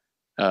style.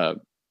 I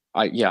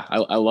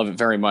love it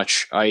very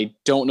much. I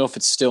don't know if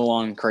it's still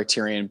on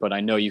Criterion, but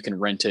I know you can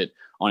rent it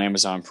on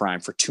Amazon Prime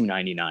for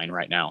 $2.99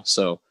 right now.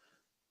 So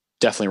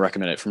definitely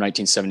recommend it. From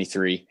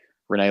 1973,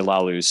 René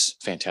Laloux's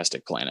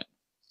Fantastic Planet.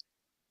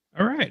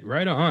 All right,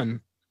 right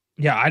on.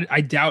 Yeah,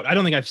 I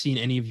don't think I've seen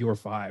any of your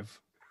 5.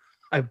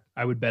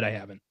 I would bet I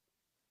haven't.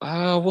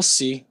 We'll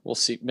see.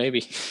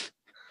 Maybe.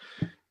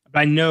 But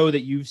I know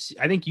that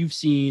I think you've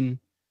seen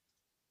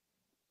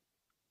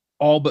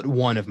all but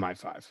one of my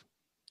 5.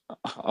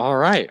 All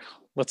right,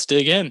 let's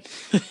dig in.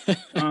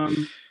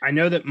 I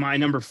know that my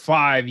number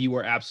 5 you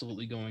are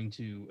absolutely going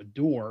to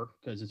adore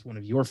because it's one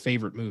of your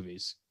favorite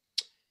movies.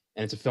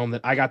 and it's a film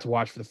that I got to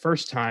watch for the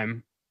first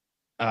time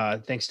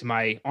thanks to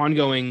my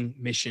ongoing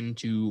mission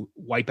to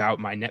wipe out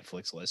my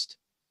Netflix list.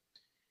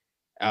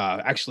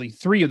 Actually,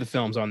 3 of the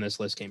films on this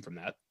list came from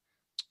that.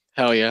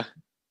 Hell yeah.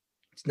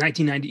 It's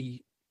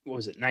 1990. What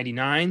was it?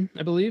 99,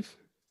 I believe.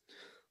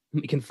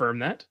 Let me confirm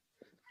that.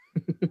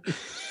 My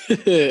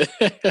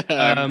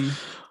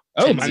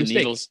mistake.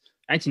 Needles.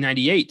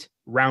 1998,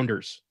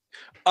 Rounders.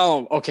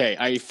 Oh, okay.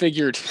 I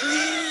figured.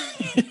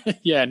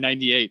 Yeah,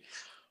 98.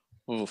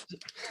 Oof.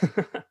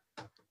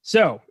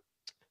 So,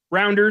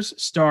 Rounders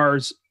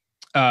stars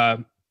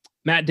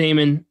Matt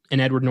Damon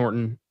and Edward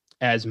Norton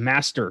as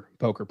master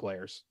poker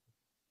players.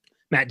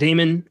 Matt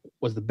Damon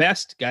was the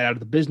best, got out of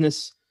the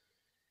business.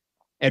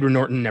 Edward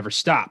Norton never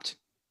stopped,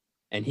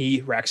 and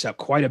he racks up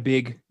quite a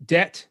big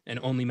debt, and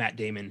only Matt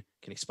Damon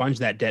can expunge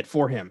that debt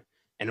for him.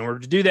 In order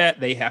to do that,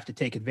 they have to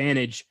take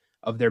advantage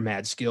of their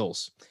mad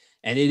skills.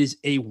 And it is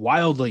a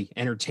wildly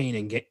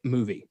entertaining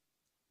movie.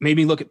 Made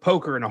me look at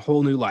poker in a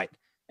whole new light.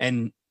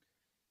 And,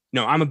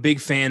 I'm a big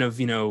fan of,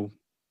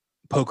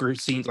 poker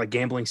scenes, like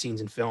gambling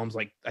scenes in films.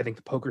 Like, I think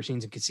the poker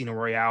scenes in Casino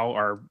Royale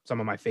are some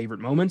of my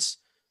favorite moments.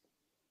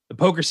 The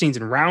poker scenes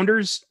in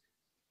Rounders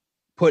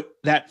put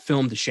that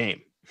film to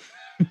shame.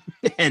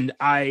 And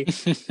I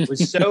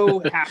was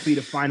so happy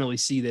to finally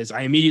see this.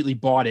 I immediately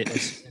bought it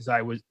as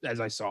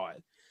I saw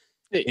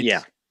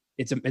it.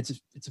 It's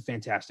a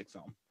fantastic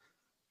film.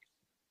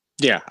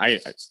 Yeah, I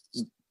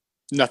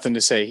nothing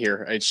to say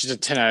here. It's just a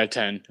 10 out of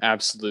 10.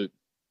 Absolute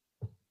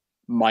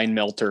mind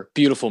melter.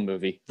 Beautiful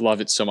movie.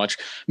 Love it so much.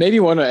 Maybe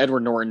one of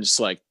Edward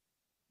Norton's like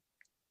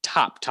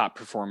top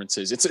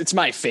performances. It's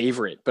my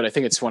favorite, but I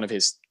think it's one of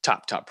his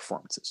top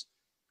performances.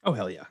 Oh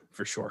hell yeah,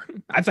 for sure.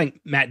 I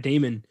think Matt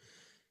Damon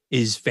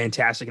is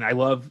fantastic, and I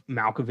love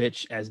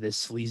Malkovich as this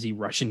sleazy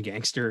Russian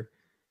gangster.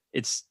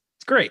 It's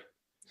great.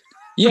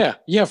 Yeah,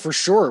 for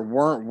sure.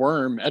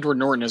 Worm. Edward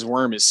Norton as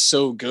Worm is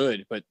so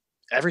good, but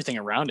everything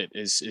around it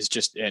is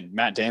just, and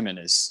Matt Damon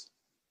is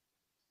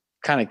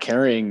kind of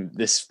carrying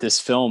this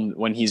film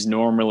when he's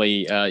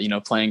normally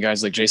playing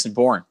guys like Jason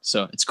Bourne.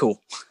 So it's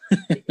cool.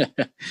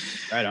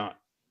 Right on.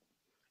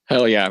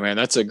 Hell yeah, man.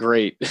 That's a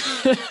great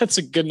that's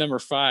a good number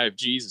 5.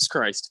 Jesus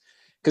Christ.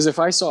 Because if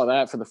I saw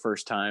that for the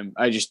first time,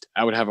 I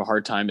would have a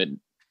hard time at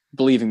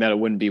believing that it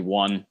wouldn't be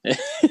 1.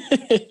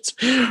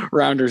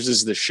 Rounders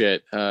is the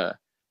shit. Would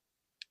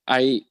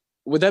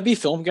that be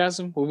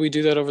Filmgazm? Would we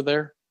do that over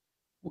there?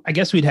 I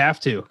guess we'd have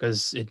to,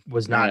 because it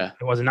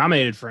wasn't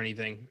nominated for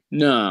anything.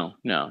 No.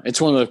 It's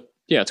one of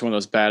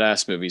those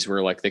badass movies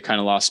where like they kind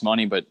of lost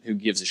money, but who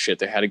gives a shit?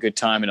 They had a good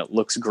time and it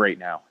looks great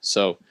now.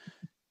 So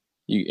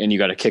you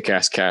got a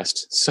kick-ass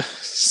cast.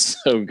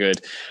 So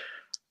good.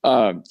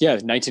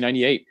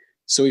 1998.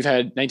 So we've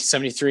had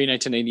 1973,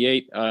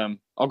 1988.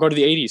 I'll go to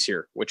the 80s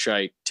here, which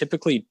I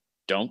typically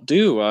don't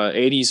do.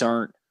 80s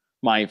aren't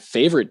my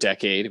favorite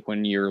decade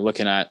when you're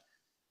looking at,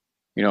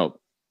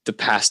 the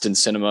past in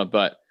cinema.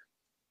 But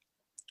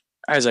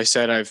as I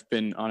said, I've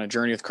been on a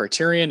journey with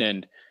Criterion,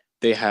 and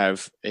they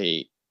have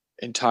a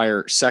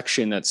entire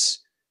section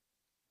that's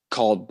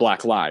called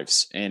Black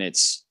Lives, and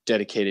it's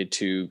dedicated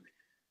to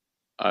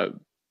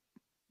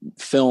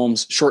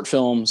films, short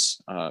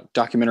films,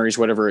 documentaries,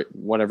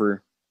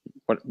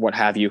 what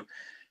have you,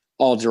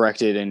 all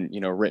directed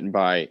and written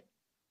by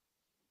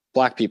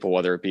Black people,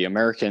 whether it be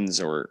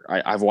Americans or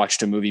I've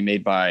watched a movie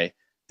made by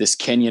this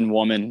Kenyan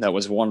woman that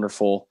was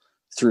wonderful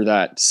through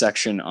that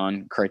section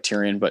on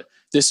Criterion. But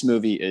this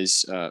movie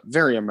is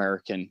very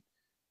American,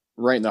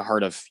 right in the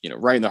heart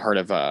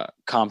of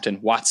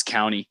Compton, Watts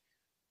County.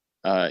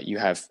 You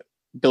have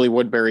Billy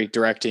Woodbury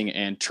directing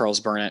and Charles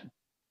Burnett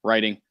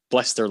writing.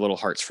 Bless Their Little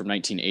Hearts from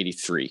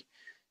 1983,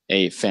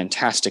 a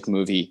fantastic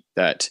movie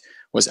that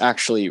was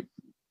actually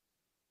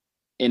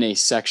in a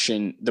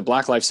section, the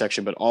Black Lives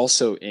section, but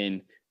also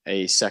in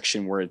a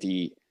section where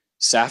the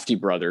Safdie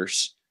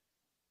brothers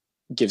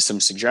give some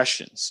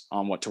suggestions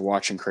on what to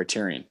watch in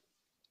Criterion.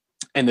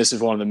 And this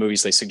is one of the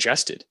movies they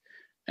suggested.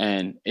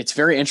 And it's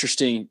very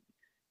interesting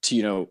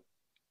to,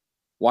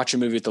 watch a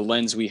movie with the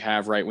lens we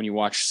have, right? When you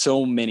watch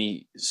so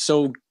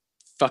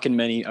fucking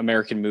many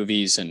American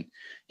movies and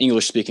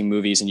English speaking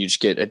movies, and you just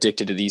get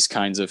addicted to these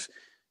kinds of,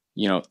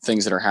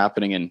 things that are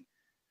happening. And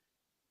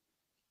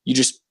you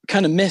just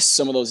kind of miss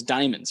some of those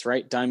diamonds,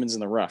 right? Diamonds in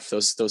the rough,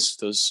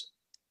 those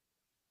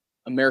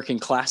American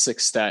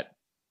classics that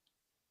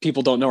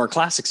people don't know are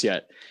classics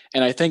yet.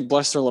 And I think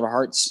Bless Their Little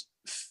Hearts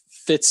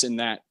fits in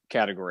that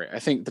category. I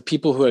think the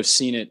people who have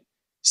seen it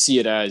see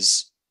it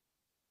as,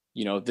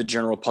 the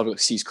general public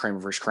sees Kramer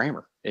versus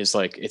Kramer. Is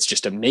like, it's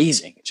just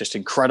amazing. It's just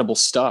incredible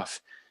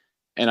stuff.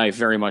 And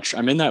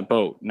I'm in that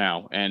boat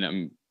now.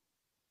 And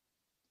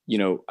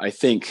I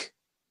think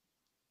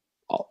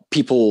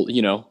people,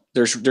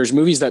 there's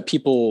movies that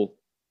people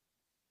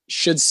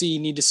should see,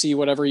 need to see,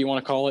 whatever you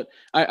want to call it.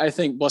 I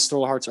think Bless Their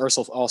Little Hearts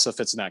also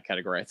fits in that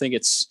category. I think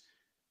it's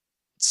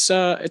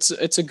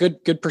a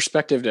good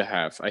perspective to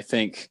have. I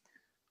think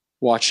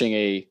watching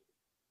a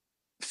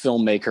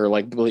filmmaker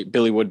like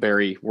Billy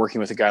Woodbury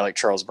working with a guy like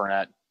Charles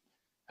Burnett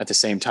at the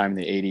same time in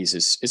the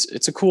 80s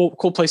it's a cool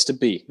place to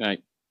be. And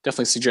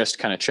definitely suggest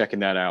kind of checking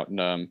that out.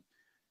 And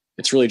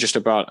it's really just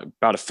about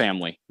a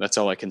family. That's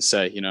all I can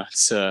say.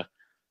 It's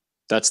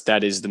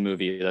that is the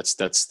movie. That's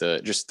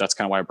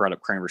kind of why I brought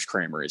up Kramer's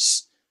Kramer.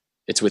 Is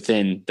it's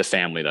within the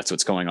family. That's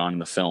what's going on in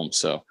the film.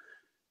 So,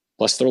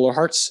 Bless the Little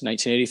Hearts,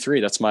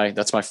 1983.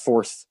 That's my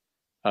fourth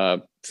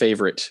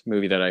favorite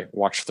movie that I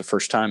watched for the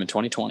first time in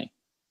 2020.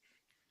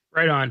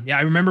 Right on. Yeah,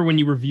 I remember when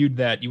you reviewed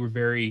that, you were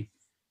very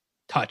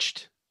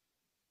touched.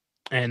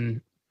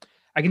 And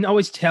I can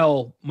always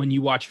tell when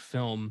you watch a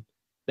film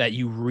that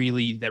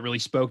really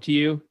spoke to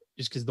you,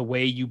 just because the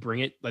way you bring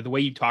it, like the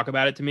way you talk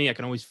about it to me, I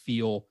can always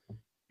feel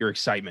your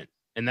excitement.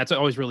 And that's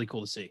always really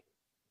cool to see.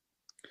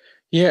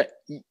 Yeah,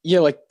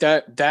 like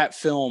that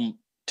film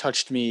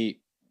touched me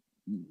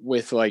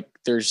with, like,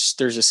 there's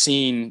a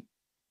scene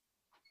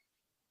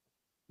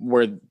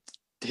where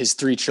his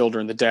three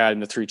children, the dad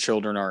and the three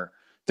children,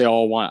 they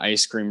all want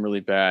ice cream really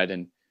bad.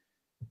 And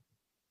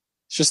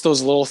it's just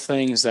those little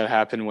things that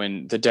happen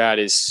when the dad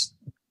is,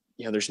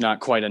 there's not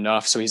quite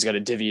enough. So he's got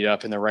to divvy it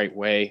up in the right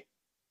way,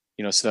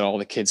 so that all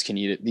the kids can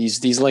eat it.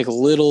 These like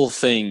little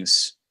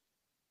things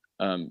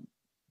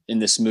in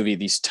this movie,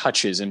 these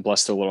touches in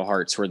Bless the Little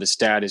Hearts, where this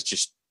dad is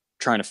just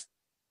trying to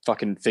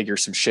fucking figure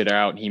some shit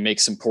out. And he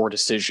makes some poor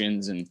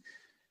decisions, and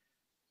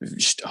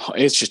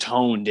it's just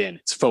honed in.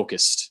 It's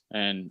focused.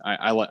 And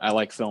I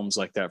like films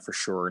like that for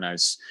sure. And I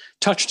was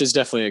touched is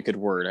definitely a good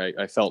word.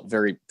 I felt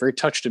very, very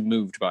touched and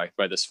moved by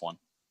this one.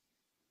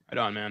 Right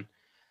on, man.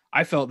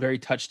 I felt very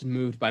touched and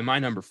moved by my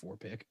number 4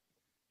 pick.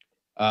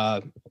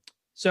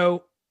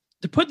 So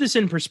to put this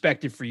in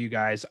perspective for you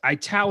guys, I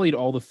tallied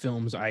all the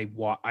films I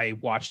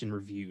watched and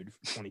reviewed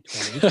for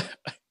 2020.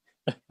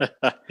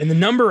 And the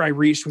number I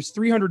reached was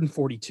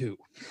 342.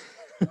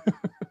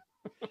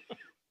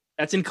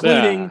 That's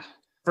including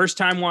first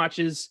time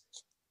watches,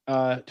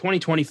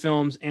 2020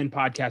 films, and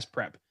podcast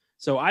prep.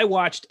 So I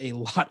watched a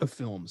lot of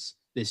films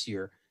this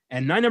year.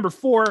 And my number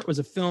 4 was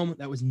a film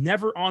that was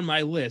never on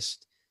my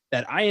list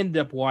that I ended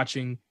up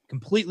watching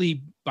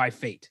completely by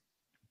fate.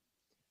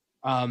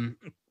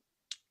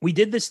 We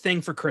did this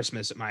thing for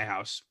Christmas at my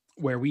house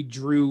where we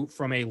drew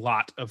from a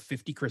lot of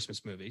 50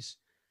 Christmas movies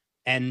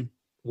and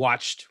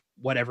watched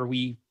whatever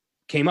we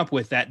came up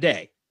with that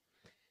day.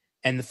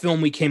 And the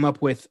film we came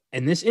up with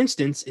in this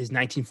instance is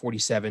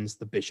 1947's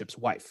The Bishop's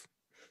Wife.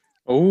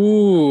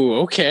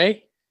 Oh,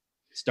 okay.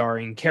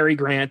 Starring Cary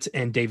Grant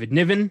and David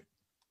Niven.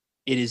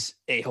 It is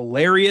a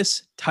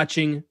hilarious,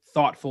 touching,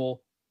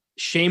 thoughtful,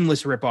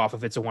 shameless ripoff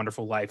of It's a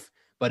Wonderful Life,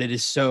 but it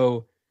is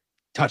so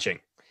touching.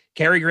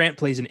 Cary Grant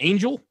plays an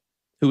angel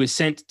who is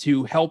sent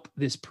to help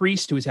this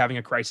priest who is having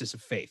a crisis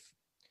of faith.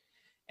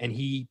 And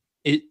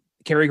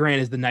Cary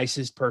Grant is the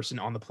nicest person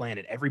on the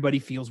planet. Everybody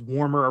feels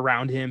warmer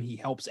around him. He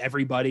helps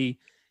everybody.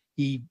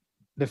 He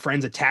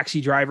befriends a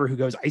taxi driver who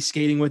goes ice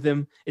skating with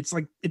him. It's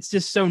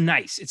just so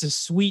nice. It's a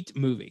sweet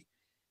movie.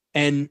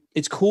 And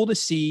it's cool to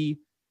see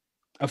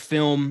a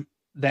film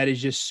that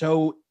is just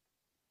so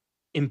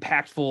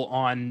impactful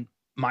on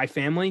my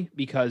family,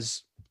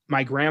 because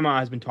my grandma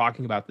has been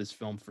talking about this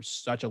film for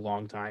such a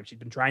long time. She's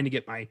been trying to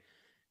get my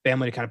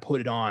family to kind of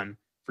put it on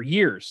for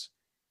years.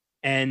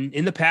 And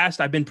in the past,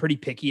 I've been pretty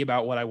picky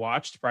about what I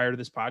watched prior to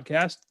this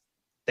podcast.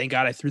 Thank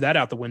God I threw that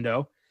out the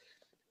window.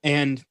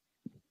 And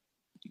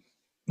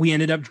we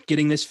ended up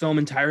getting this film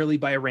entirely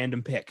by a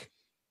random pick.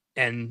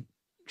 And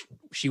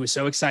she was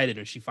so excited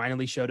when she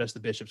finally showed us The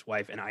Bishop's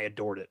Wife, and I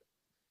adored it.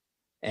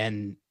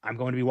 And I'm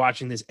going to be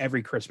watching this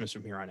every Christmas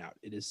from here on out.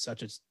 It is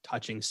such a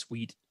touching,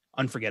 sweet,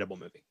 unforgettable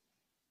movie.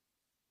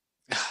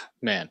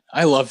 Man,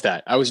 I love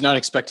that. I was not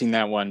expecting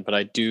that one, but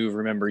I do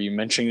remember you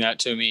mentioning that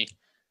to me.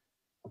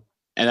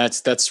 And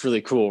that's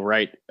really cool,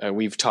 right?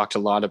 We've talked a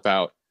lot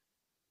about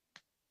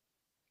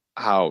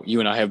how you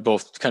and I have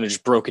both kind of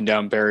just broken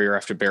down barrier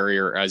after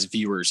barrier as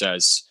viewers,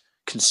 as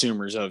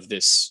consumers of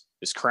this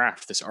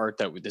craft, this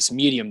art, this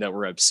medium that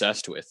we're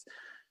obsessed with.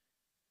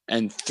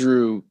 And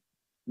through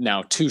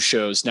now 2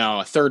 shows, now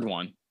a third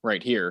one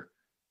right here,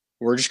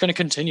 we're just going to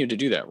continue to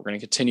do that. We're going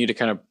to continue to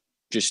kind of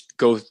just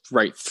go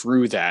right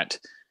through that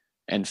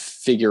and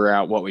figure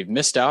out what we've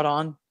missed out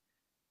on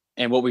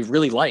and what we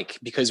really like.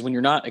 Because when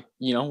you're not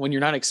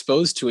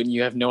exposed to it and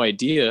you have no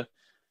idea,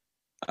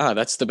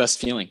 that's the best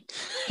feeling.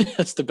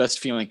 That's the best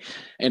feeling.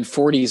 And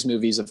 40s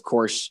movies, of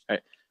course,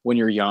 when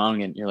you're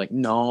young and you're like,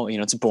 no,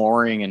 it's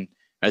boring. And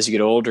as you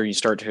get older, you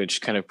start to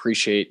just kind of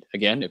appreciate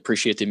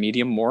the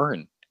medium more.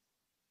 And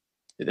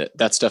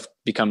that stuff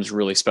becomes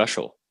really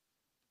special.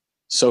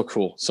 So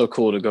cool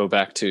to go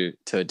back to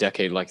a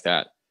decade like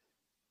that.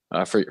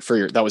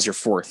 That was your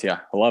 4th. Yeah,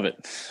 I love it.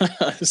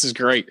 This is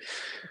great.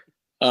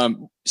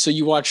 So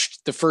you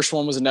watched, the first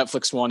one was a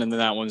Netflix one, and then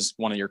that one's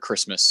one of your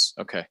Christmas.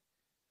 Okay.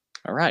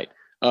 All right.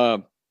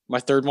 My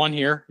third one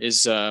here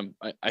is, I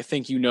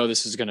think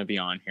this is going to be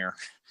on here.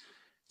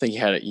 I think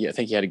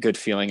you had a good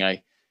feeling.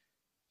 I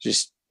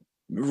just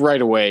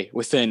right away,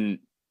 within,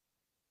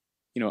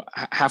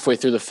 halfway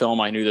through the film,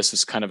 I knew this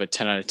was kind of a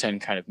 10 out of 10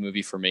 kind of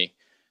movie for me.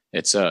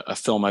 It's a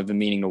film I've been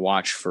meaning to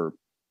watch for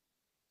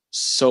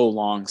so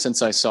long,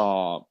 since I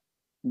saw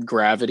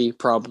Gravity,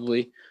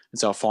 probably.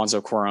 It's Alfonso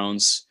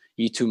Cuarón's,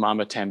 Y Tu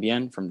Mama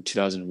Tambien from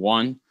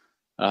 2001.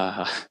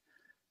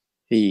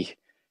 It's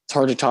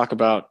hard to talk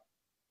about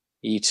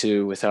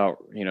E2 without,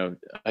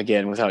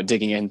 without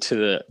digging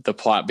into the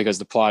plot, because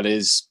the plot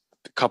is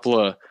a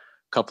couple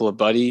of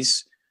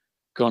buddies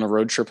go on a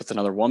road trip with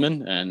another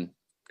woman, and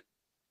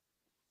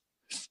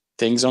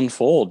things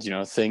unfold.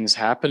 Things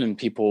happen, and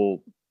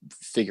people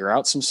figure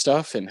out some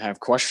stuff and have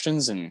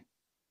questions, and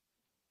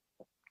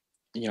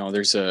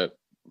there's a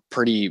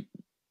pretty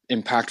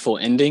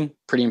impactful ending,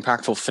 pretty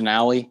impactful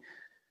finale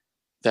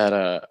that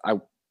I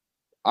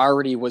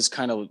already was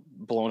kind of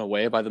blown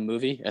away by the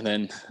movie, and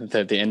then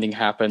the ending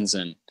happens.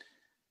 And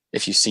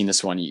if you've seen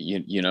this one,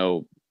 you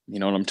know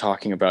what I'm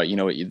talking about.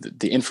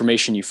 The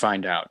information you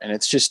find out, and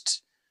it's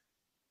just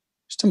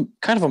a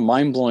kind of a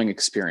mind-blowing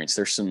experience.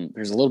 There's a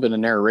little bit of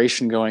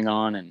narration going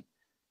on, and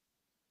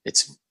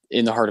it's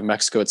in the heart of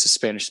Mexico. It's a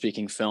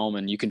Spanish-speaking film,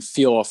 and you can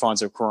feel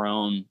Alfonso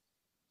Cuarón.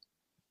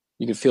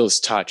 You can feel his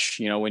touch,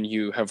 when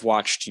you have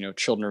watched,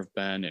 Children of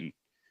Ben and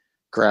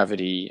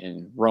Gravity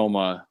and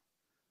Roma,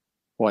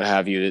 what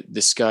have you.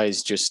 This guy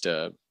is just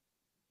a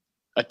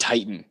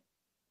titan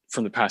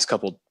from the past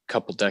couple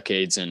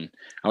decades, and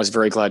I was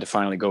very glad to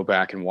finally go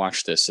back and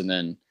watch this. And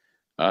then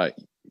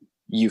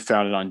you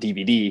found it on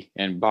DVD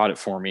and bought it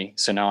for me,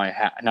 so now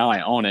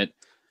I own it,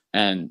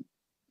 and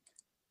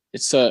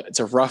it's a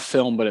rough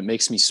film, but it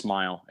makes me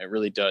smile. It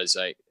really does.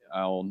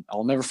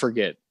 I'll never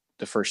forget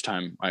the first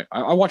time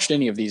I watched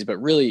any of these,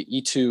 but really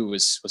E2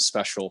 was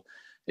special.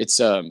 It's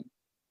I'll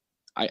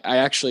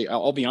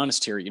be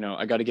honest here,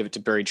 I got to give it to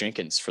Barry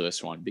Jenkins for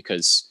this one,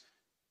 because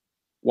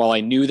while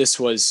I knew this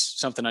was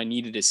something I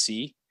needed to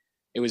see,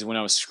 it was when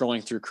I was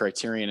scrolling through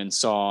Criterion and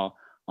saw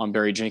on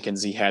Barry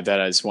Jenkins, he had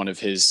that as one of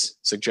his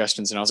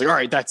suggestions, and I was like, all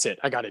right, that's it.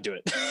 I got to do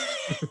it.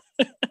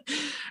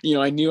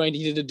 I knew I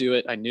needed to do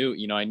it. I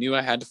knew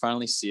I had to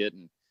finally see it,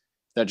 and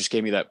that just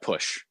gave me that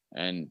push,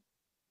 and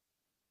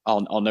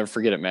I'll never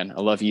forget it, man.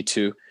 I love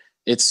E2.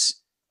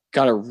 It's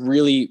got a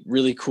really,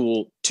 really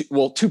cool,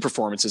 two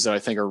performances that I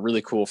think are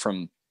really cool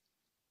from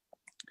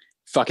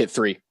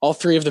three. All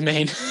three of the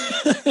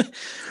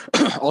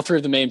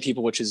main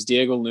people, which is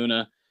Diego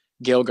Luna,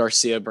 Gael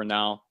Garcia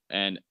Bernal,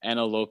 and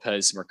Ana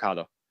Lopez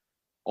Mercado.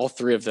 All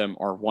three of them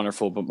are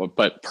wonderful,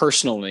 but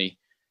personally,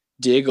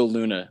 Diego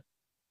Luna,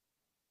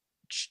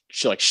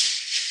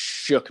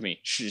 shook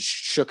me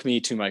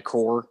to my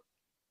core,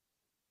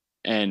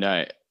 and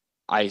I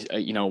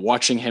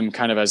watching him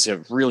kind of as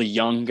a really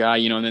young guy,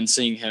 and then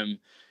seeing him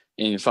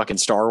in fucking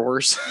Star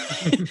Wars,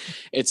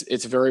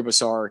 it's very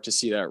bizarre to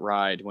see that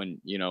ride when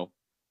you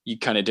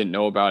kind of didn't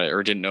know about it,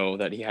 or didn't know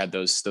that he had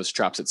those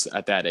chops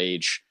at that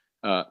age.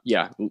 Y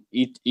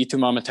Tu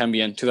Mama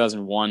Tambien,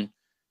 2001.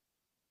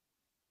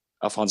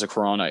 Alfonso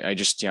Cuarón. I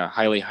just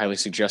highly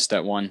suggest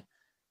that one.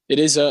 It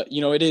is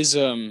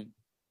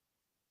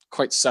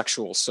quite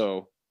sexual,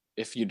 so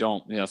if you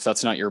don't, if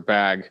that's not your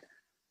bag,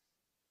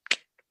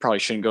 probably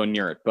shouldn't go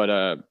near it.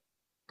 But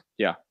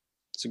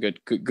it's a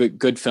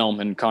good film,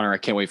 and Connor, I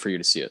can't wait for you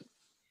to see it.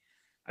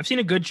 I've seen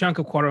a good chunk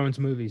of Cuarón's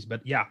movies,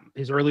 but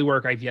his early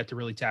work I've yet to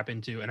really tap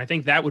into, and I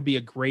think that would be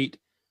a great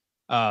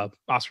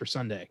Oscar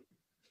Sunday.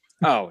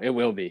 Oh, it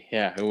will be.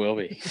 Yeah, it will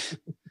be.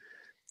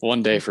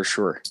 One day for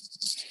sure.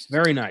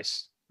 Very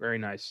nice. Very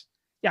nice.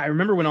 Yeah, I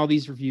remember when all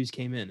these reviews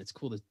came in. It's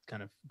cool to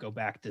kind of go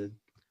back to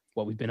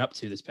what we've been up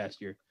to this past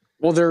year.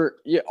 Well,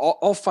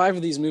 all five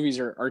of these movies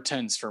are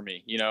 10s for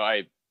me.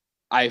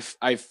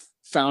 I've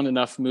found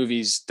enough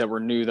movies that were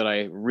new that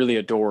I really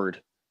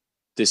adored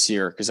this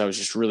year, because I was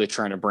just really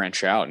trying to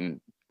branch out, and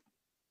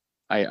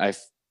I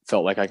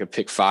felt like I could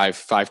pick five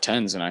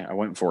 10s, and I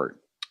went for it.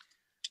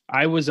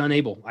 I was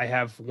unable. I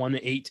have 1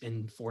 8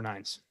 and 4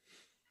 9s.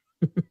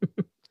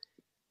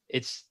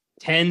 It's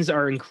 10s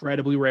are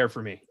incredibly rare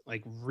for me.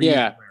 Like really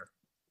rare.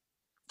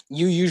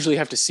 You usually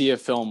have to see a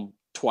film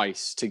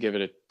twice to give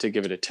it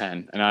a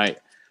 10, and I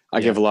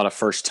give a lot of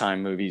first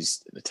time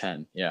movies a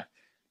 10. Yeah,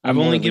 I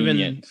only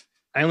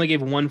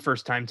gave one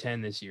first time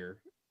 10 this year,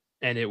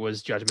 and it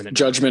was Judgment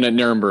at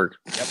Nuremberg.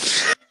 Yep.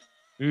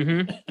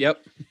 Mm-hmm.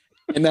 Yep.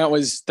 And that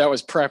was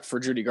prep for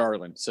Judy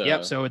Garland. So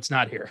yep. So it's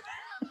not here.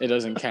 It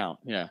doesn't count.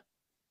 Yeah.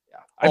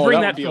 I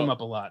bring that film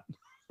up a lot.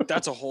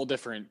 That's a whole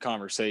different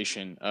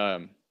conversation.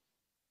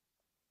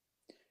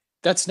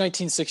 That's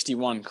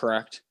 1961,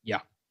 correct? Yeah.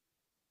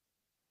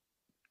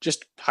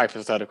 Just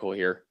hypothetical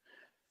here.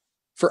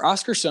 For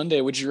Oscar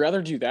Sunday, would you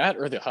rather do that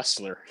or The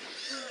Hustler?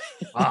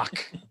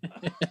 Fuck.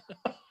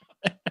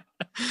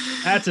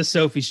 That's a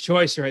Sophie's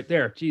choice right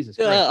there. Jesus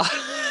Christ.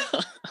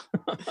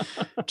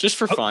 Just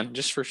for fun,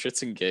 just for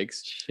shits and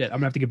gigs. Shit, I'm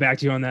gonna have to get back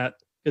to you on that,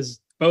 because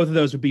both of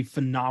those would be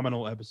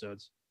phenomenal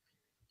episodes.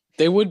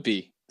 They would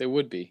be.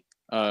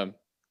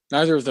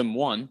 Neither of them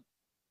won,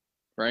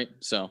 right?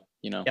 So,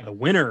 Yeah, the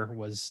winner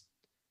was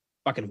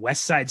fucking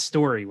West Side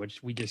Story,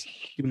 which we just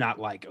do not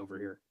like over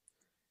here.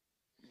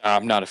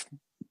 I'm not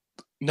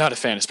a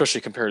fan,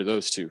 especially compared to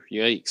those two.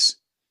 Yikes.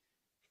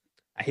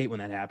 I hate when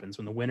that happens,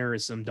 when the winner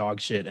is some dog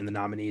shit and the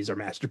nominees are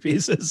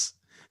masterpieces.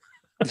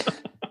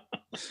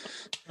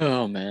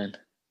 Oh, man.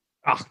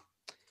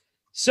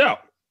 So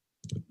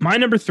My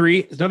number 3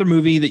 is another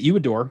movie that you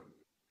adore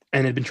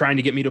and had been trying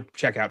to get me to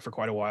check out for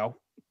quite a while.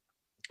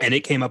 And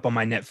it came up on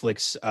my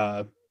Netflix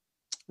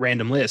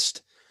random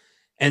list.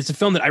 And it's a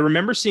film that I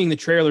remember seeing the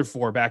trailer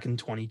for back in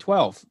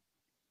 2012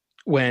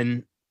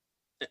 when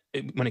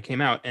it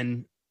came out.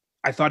 And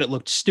I thought it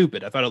looked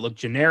stupid. I thought it looked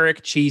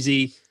generic,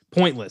 cheesy,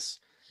 pointless.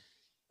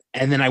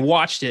 And then I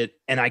watched it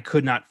and I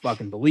could not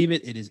fucking believe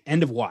it. It is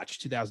End of Watch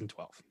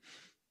 2012.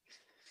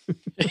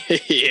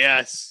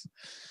 Yes.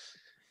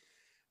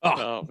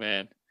 Oh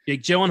man.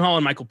 Jake Gyllenhaal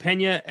and Michael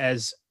Pena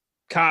as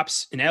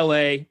cops in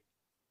LA,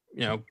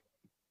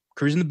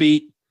 cruising the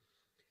beat,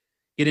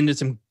 get into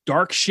some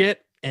dark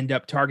shit, end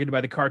up targeted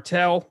by the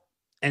cartel,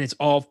 and it's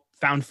all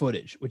found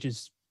footage, which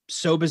is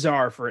so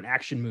bizarre for an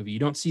action movie. You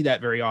don't see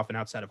that very often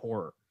outside of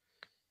horror.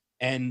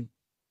 And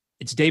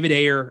it's David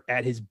Ayer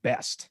at his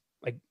best.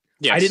 Like,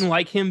 yes. I didn't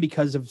like him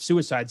because of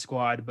Suicide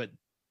Squad, but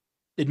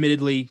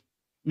admittedly,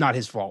 not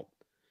his fault.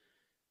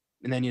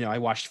 And then, I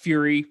watched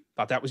Fury,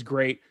 thought that was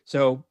great.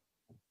 So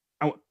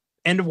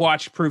End of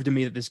Watch proved to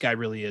me that this guy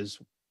really is,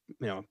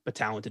 a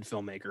talented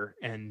filmmaker.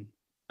 And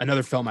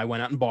another film I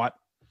went out and bought.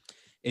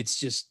 It's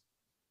just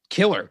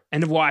killer.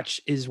 End of Watch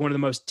is one of the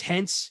most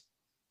tense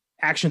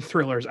action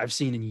thrillers I've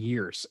seen in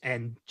years.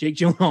 And Jake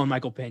Gyllenhaal and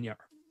Michael Pena are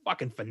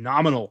fucking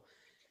phenomenal.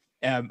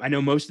 I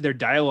know most of their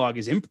dialogue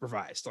is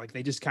improvised. Like,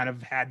 they just kind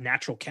of had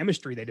natural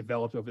chemistry they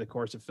developed over the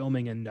course of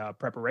filming and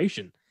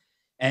preparation.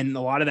 And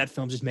a lot of that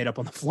film's just made up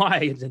on the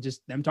fly and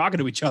just them talking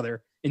to each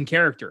other in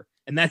character.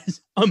 And that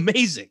is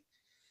amazing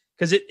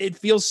because it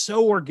feels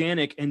so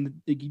organic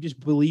and you just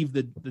believe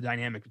the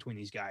dynamic between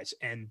these guys.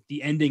 And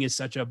the ending is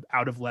such a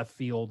out of left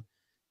field,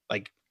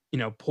 like,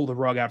 pull the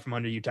rug out from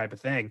under you type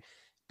of thing,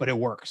 but it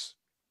works.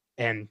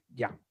 And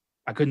yeah,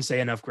 I couldn't say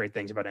enough great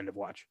things about End of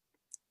Watch.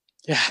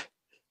 Yeah.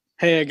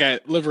 Hey, I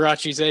got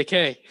Liberace's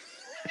AK.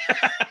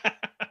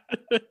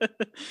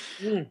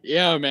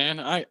 Yeah,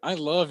 man. I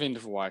love End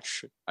of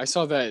Watch. I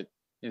saw that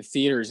in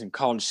theaters in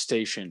College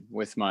Station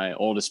with my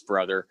oldest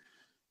brother,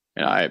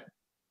 and I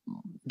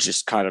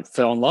just kind of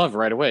fell in love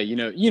right away. You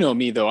know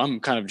me though.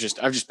 I've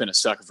just been a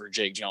sucker for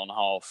Jake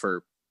Gyllenhaal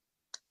for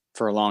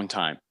a long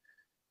time.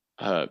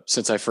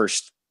 Since I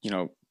first,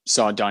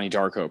 saw Donnie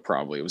Darko,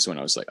 probably it was when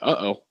I was like,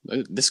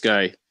 this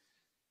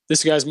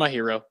guy's my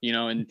hero,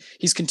 and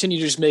he's continued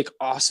to just make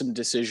awesome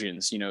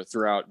decisions,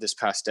 throughout this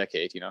past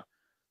decade,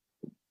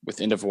 with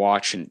End of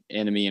Watch and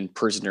Enemy and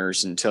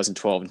Prisoners in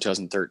 2012 and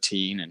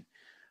 2013 and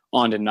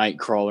on to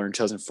Nightcrawler in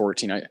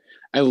 2014.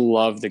 I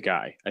love the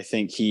guy. I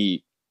think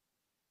he,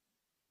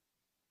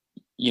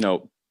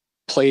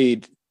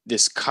 played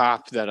this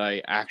cop that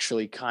I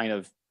actually kind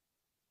of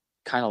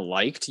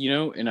liked,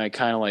 and I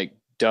kind of like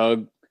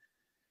dug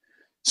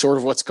sort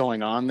of what's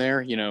going on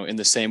there, in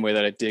the same way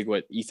that I dig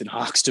what Ethan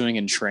Hawke's doing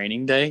in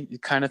Training Day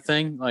kind of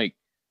thing. Like,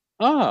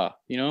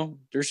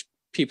 there's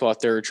people out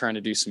there trying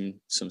to do some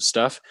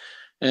stuff.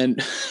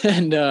 And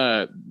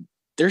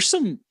there's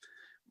some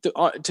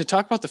to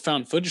talk about the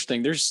found footage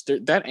thing. There's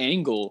that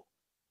angle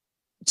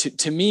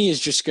to me is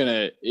just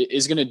gonna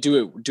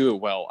do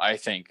it well. I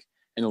think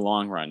in the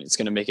long run, it's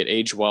gonna make it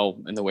age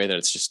well in the way that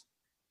it's just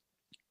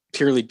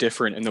purely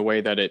different in the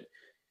way that it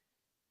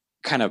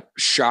kind of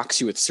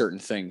shocks you with certain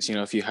things.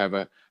 If you have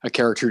a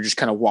character who just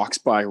kind of walks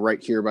by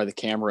right here by the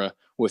camera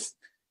with,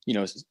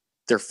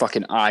 their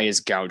fucking eye is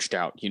gouged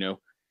out,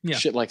 yeah.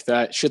 Shit like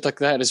that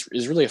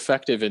is really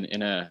effective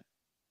in a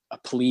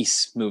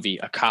police movie,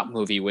 a cop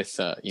movie with,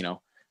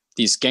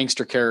 these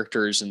gangster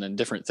characters and then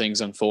different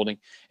things unfolding.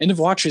 End of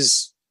Watch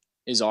is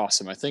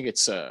awesome. I think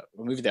it's a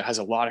movie that has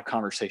a lot of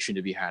conversation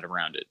to be had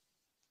around it.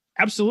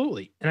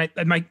 Absolutely. And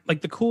I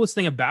like the coolest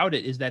thing about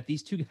it is that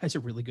these two guys are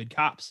really good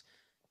cops.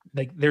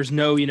 Like, there's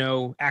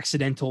no,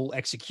 accidental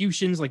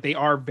executions. Like, they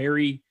are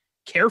very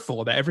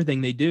careful about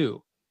everything they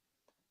do.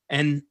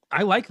 And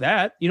I like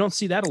that. You don't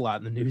see that a lot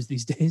in the news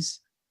these days.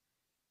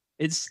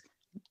 It's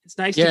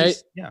nice to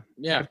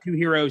have two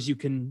heroes you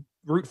can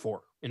root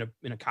for in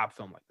a cop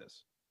film like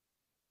this.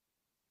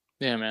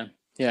 Yeah, man.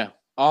 Yeah.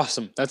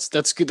 Awesome. That's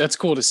good. That's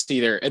cool to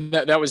see there. And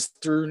that was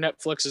through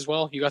Netflix as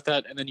well. You got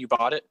that and then you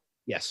bought it?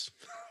 Yes.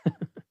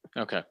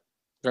 Okay.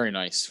 Very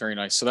nice. Very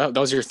nice. So that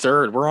was your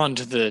third. We're on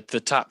to the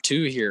top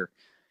two here.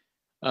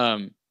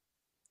 I'm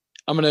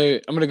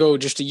gonna go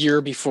just a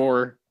year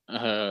before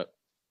End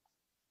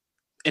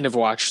of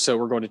Watch. So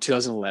we're going to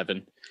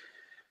 2011.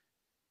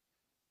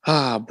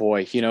 Ah,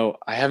 boy.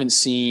 I haven't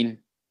seen.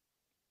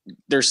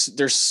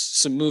 There's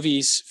some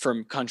movies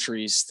from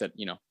countries that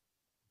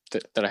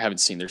that I haven't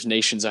seen. There's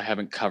nations I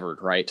haven't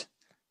covered, right?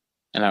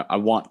 And I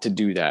want to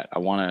do that. I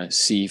want to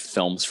see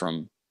films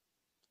from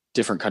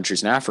different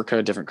countries in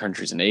Africa, different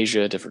countries in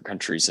Asia, different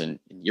countries in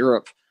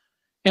Europe.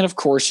 And of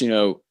course, seen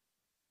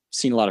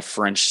a lot of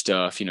French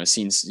stuff,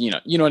 scenes, you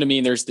know what I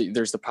mean? There's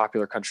the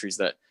popular countries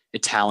that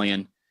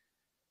Italian,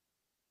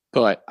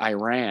 but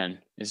Iran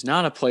is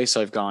not a place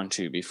I've gone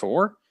to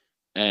before.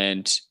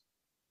 And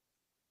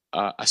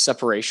A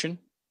Separation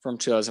from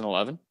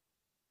 2011.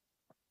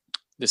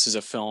 This is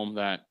a film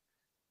that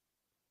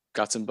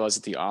got some buzz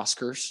at the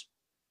Oscars,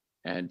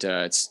 and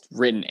it's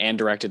written and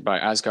directed by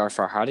Asghar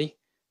Farhadi.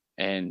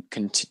 and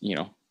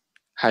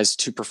has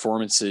two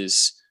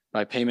performances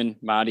by Payman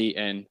Mahdi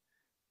and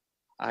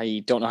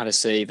I don't know how to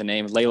say the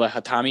name, Layla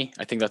Hatami.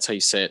 I think that's how you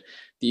say it.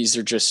 These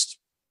are just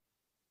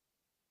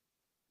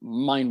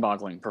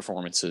mind-boggling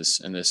performances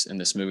in this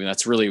movie. And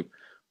that's really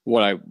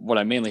what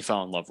I mainly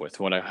fell in love with.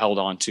 What I held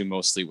on to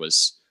mostly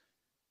was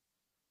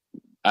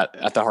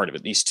at the heart of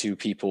it, these two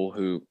people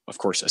who, of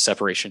course, a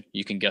separation.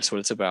 You can guess what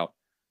it's about.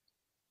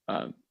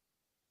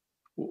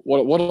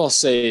 What I'll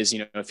say is,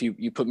 if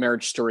you put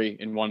Marriage Story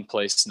in one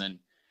place and then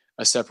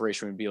a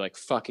separation would be like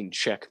fucking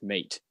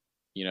checkmate.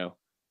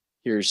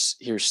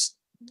 Here's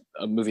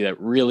a movie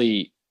that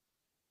really,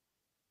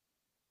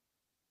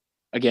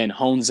 again,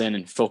 hones in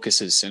and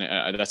focuses, and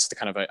that's the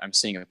kind of I'm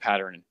seeing a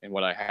pattern in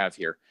what I have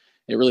here.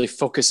 It really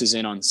focuses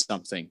in on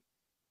something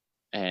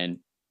and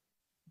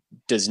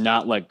does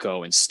not let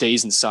go and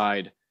stays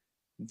inside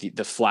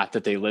the flat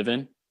that they live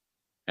in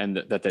and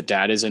that the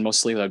dad is in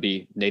mostly. That'd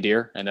be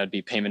Nadir, and that'd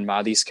be Payman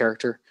Mahdi's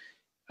character.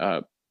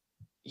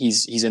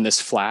 He's in this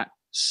flat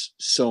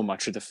so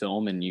much of the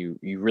film, and you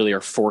really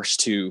are forced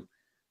to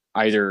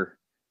either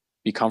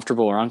be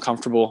comfortable or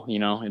uncomfortable.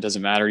 It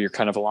doesn't matter. You're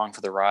kind of along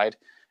for the ride,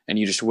 and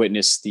you just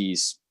witness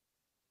these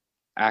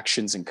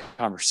actions and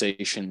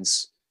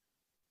conversations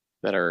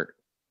that are,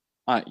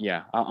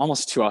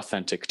 almost too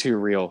authentic, too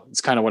real.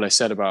 It's kind of what I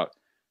said about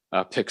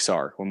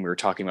Pixar when we were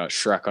talking about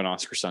Shrek on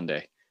Oscar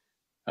Sunday.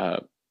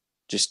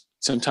 Just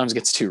sometimes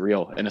gets too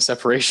real. And A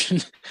Separation,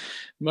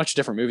 much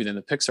different movie than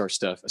the Pixar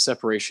stuff. A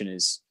Separation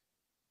is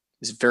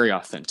very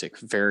authentic,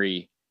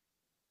 very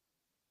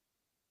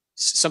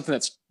something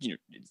that's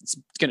it's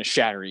going to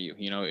shatter you.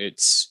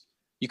 It's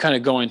you kind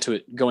of go into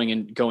it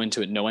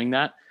knowing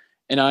that.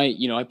 And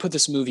I put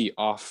this movie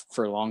off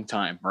for a long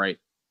time, right?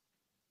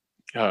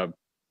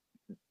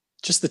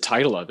 Just the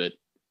title of it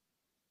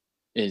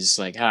is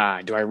like,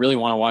 do I really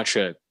want to watch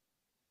a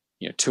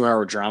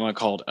 2-hour drama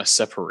called A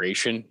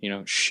Separation?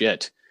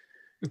 Shit.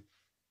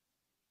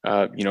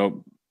 About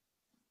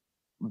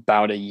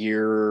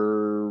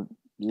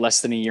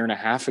less than a year and a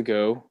half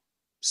ago,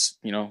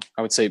 I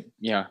would say,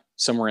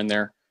 somewhere in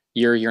there,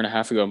 year and a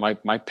half ago,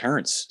 my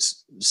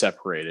parents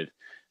separated.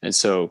 And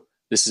so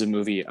this is a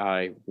movie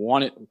I've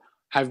wanted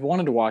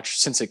to watch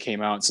since it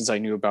came out, since I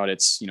knew about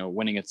its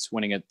winning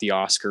at the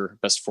Oscar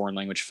Best Foreign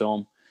Language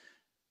Film.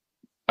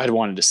 I'd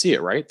wanted to see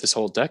it, right, this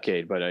whole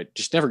decade, but I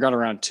just never got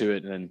around to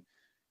it. And then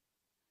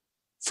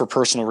for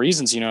personal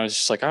reasons, I was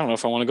just like, I don't know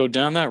if I want to go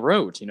down that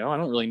road. I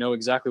don't really know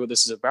exactly what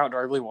this is about. Do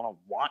I really want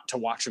to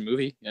watch a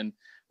movie?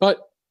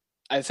 But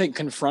I think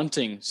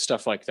confronting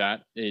stuff like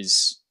that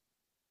is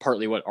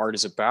partly what art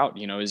is about.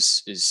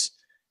 Is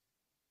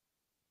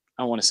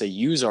I don't want to say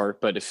use art,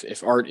 but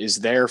if art is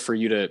there for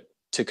you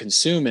to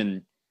consume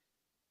and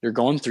you're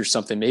going through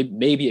something,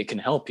 maybe it can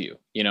help you.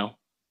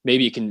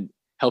 Maybe it can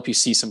help you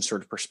see some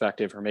sort of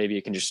perspective, or maybe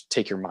it can just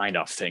take your mind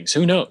off things.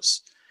 Who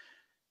knows?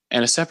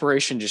 And A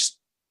Separation, just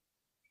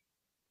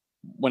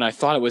when I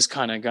thought it was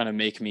kind of gonna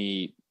make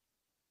me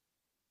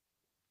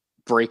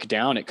break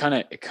down,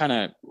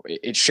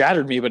 it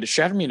shattered me, but it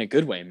shattered me in a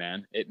good way,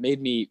 man. It made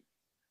me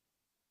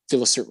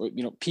feel a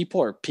certain,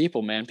 people are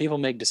people, man. People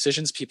make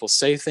decisions, people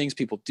say things,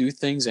 people do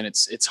things, and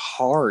it's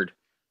hard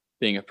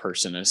being a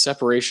person. And A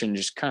Separation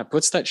just kind of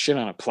puts that shit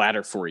on a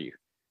platter for you.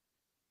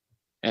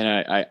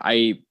 And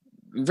I'm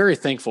very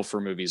thankful for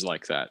movies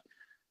like that.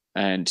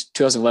 And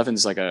 2011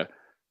 is like a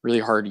really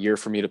hard year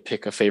for me to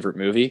pick a favorite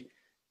movie,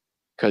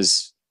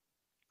 because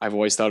I've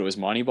always thought it was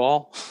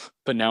Moneyball,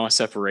 but now A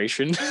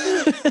Separation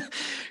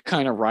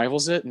kind of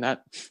rivals it, and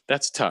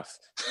that's tough.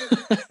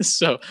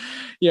 So,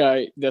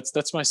 yeah,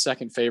 that's my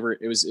second favorite.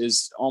 It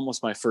is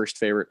almost my first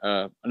favorite.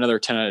 Another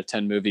 10 out of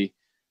 10 movie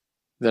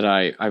that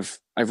I've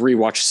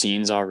rewatched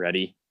scenes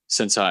already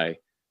since I've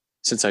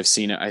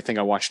seen it. I think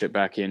I watched it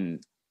back in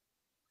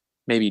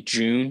maybe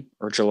June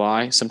or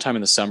July, sometime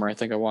in the summer. I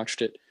think I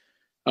watched it.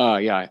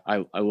 I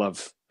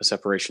love A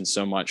Separation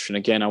so much, and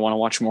again, I want to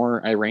watch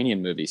more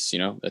Iranian movies.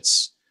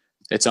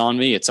 It's on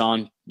me. It's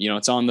on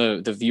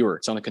the viewer.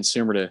 It's on the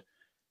consumer to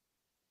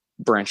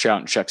branch out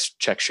and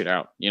check shit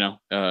out.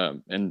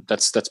 And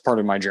that's part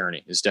of my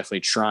journey, is definitely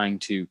trying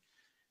to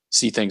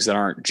see things that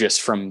aren't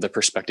just from the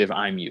perspective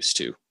I'm used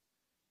to.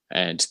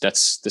 And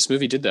this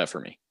movie did that for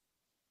me.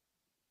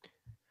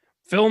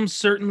 Films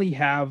certainly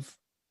have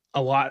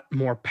a lot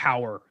more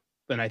power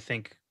than I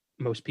think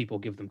most people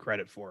give them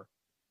credit for.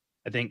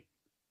 I think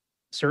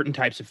certain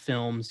types of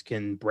films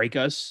can break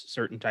us.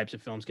 Certain types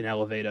of films can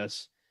elevate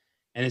us.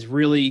 And it's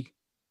really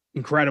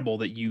incredible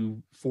that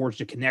you forged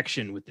a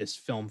connection with this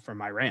film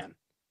from Iran.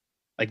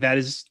 Like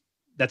that's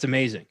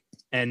amazing.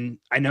 And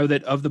I know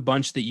that of the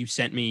bunch that you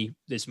sent me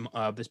this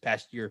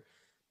past year,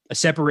 A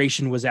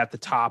Separation was at the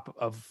top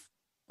of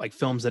like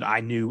films that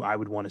I knew I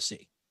would want to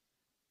see.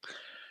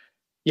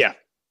 Yeah.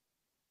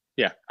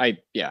 I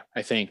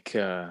think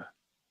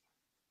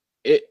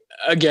it,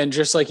 again,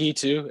 just like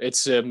E2,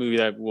 it's a movie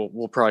that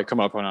will probably come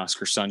up on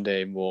Oscar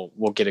Sunday, and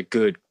we'll get a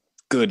good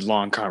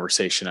long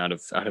conversation out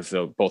of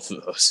both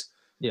of those.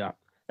 Yeah.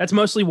 That's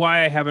mostly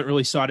why I haven't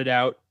really sought it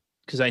out,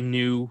 because I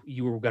knew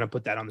you were going to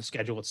put that on the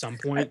schedule at some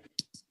point.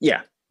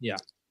 Yeah. Yeah.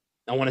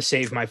 I want to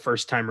save my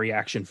first time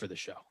reaction for the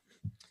show.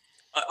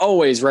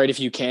 Always, right? If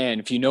you can,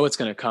 if you know it's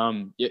going to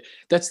come.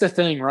 That's the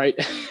thing, right?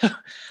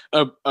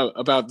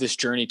 About this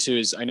journey too,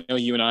 is I know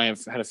you and I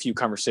have had a few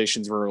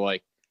conversations where we're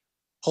like,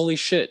 holy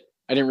shit,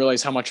 I didn't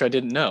realize how much I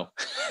didn't know.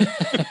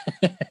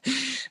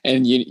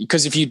 And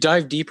because if you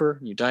dive deeper,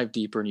 and you dive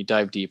deeper and you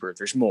dive deeper,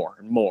 there's more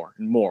and more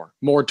and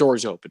more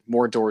doors open,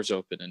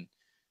 and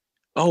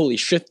holy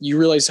shit, you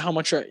realize how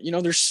much,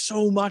 there's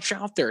so much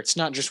out there. It's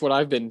not just what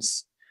I've been,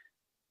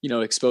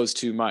 exposed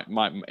to my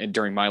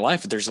during my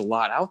life, but there's a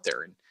lot out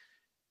there. And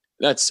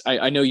that's,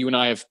 I know you and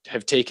I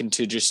have taken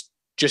to just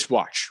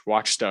watch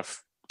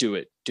stuff, do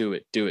it.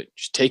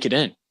 Just take it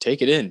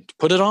in,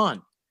 put it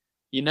on.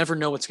 You never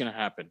know what's going to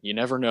happen. You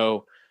never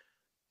know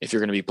if you're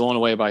going to be blown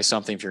away by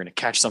something, if you're going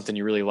to catch something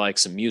you really like,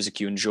 some music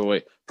you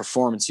enjoy,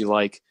 performance you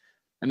like.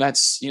 And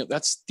that's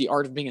the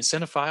art of being a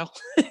cinephile.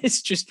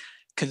 It's just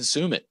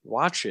consume it,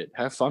 watch it,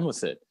 have fun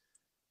with it.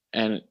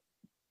 And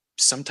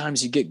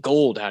sometimes you get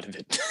gold out of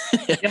it.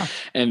 Yeah.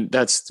 And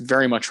that's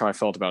very much how I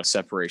felt about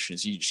Separation,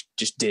 is you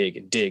just dig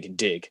and dig and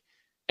dig.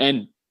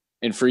 And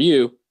for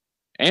you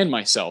and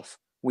myself,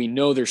 we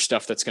know there's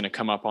stuff that's going to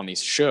come up on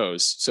these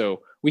shows,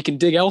 so we can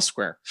dig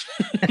elsewhere.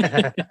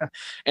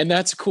 And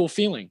that's a cool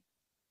feeling.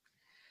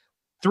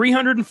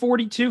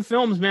 342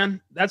 films, man.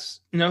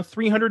 That's,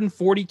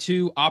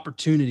 342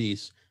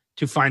 opportunities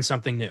to find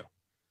something new.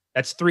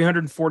 That's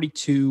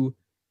 342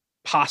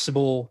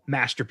 possible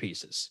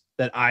masterpieces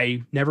that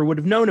I never would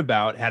have known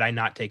about had I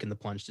not taken the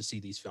plunge to see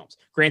these films.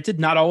 Granted,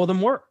 not all of them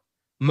were.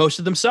 Most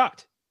of them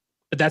sucked.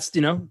 But that's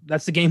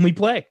the game we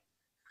play.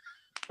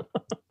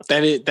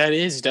 That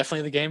is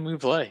definitely the game we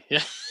play.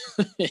 Yeah.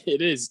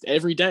 It is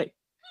every day.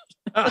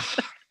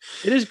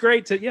 It is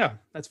great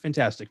that's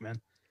fantastic,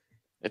 man.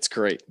 It's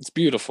great. It's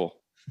beautiful.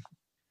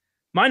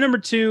 My number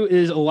 2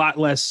 is a lot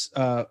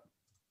more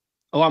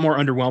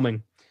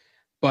underwhelming,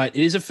 but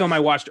it is a film I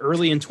watched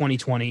early in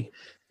 2020.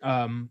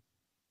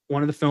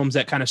 One of the films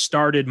that kind of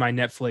started my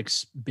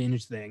Netflix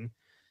binge thing.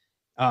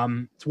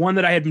 It's one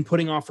that I had been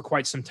putting off for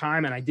quite some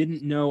time, and I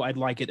didn't know I'd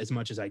like it as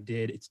much as I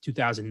did. It's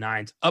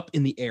 2009's Up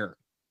in the Air.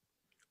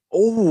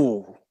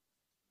 Oh,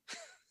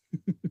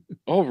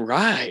 all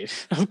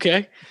right.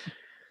 Okay.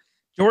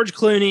 George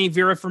Clooney,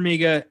 Vera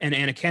Farmiga, and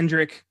Anna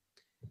Kendrick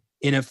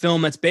in a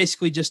film that's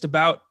basically just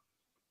about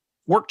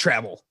work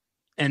travel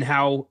and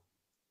how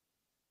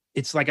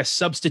it's like a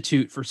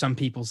substitute for some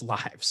people's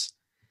lives.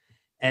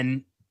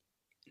 And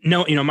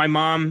my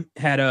mom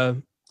had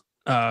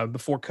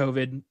before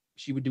COVID,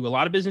 she would do a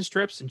lot of business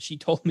trips, and she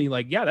told me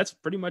that's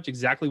pretty much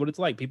exactly what it's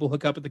like. People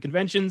hook up at the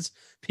conventions,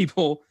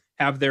 people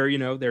have their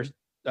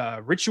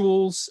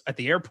rituals at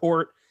the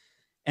airport.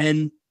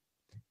 And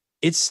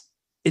it's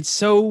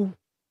so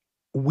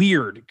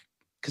weird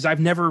because I've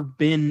never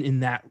been in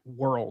that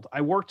world.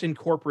 I worked in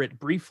corporate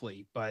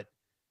briefly, but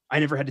I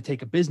never had to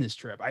take a business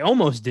trip. I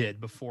almost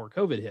did before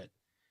COVID hit.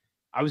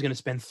 I was going to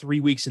spend 3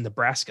 weeks in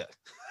Nebraska.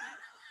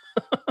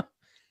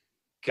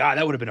 God,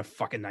 that would have been a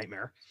fucking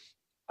nightmare.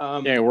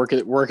 Work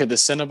at the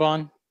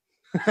Cinnabon.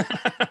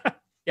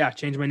 Yeah,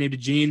 change my name to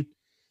Gene.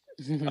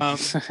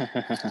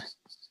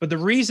 But the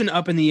reason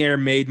Up in the Air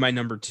made my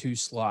number 2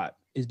 slot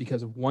is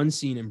because of one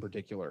scene in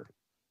particular.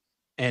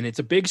 And it's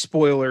a big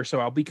spoiler, so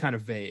I'll be kind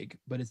of vague.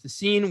 But it's the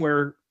scene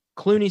where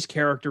Clooney's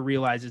character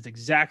realizes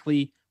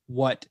exactly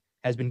what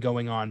has been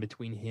going on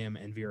between him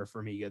and Vera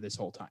Farmiga this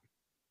whole time.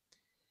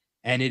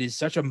 And it is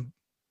such a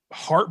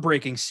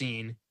heartbreaking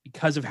scene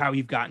because of how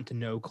you've gotten to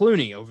know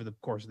Clooney over the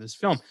course of this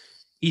film.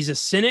 He's a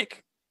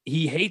cynic.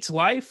 He hates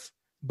life,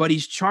 but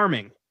he's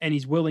charming and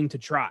he's willing to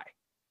try.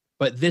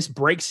 But this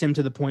breaks him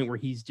to the point where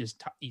he's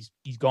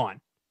gone.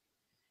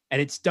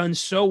 And it's done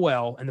so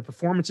well, and the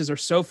performances are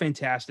so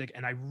fantastic.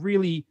 And I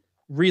really,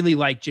 really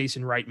like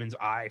Jason Reitman's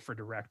eye for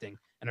directing,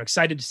 and I'm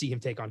excited to see him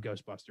take on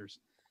Ghostbusters.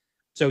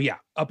 So yeah,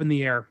 Up in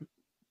the Air,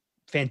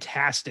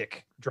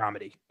 fantastic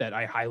dramedy that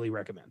I highly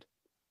recommend.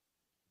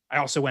 I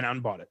also went out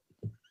and bought it.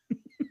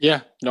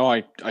 Yeah, no,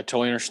 I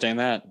totally understand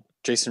that.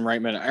 Jason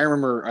Reitman. I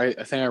remember,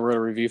 I think I wrote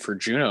a review for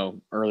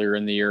Juno earlier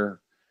in the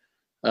year.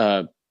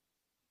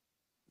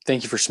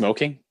 Thank You for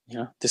Smoking.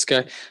 This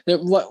guy,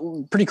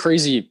 pretty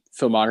crazy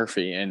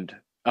filmography, and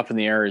Up in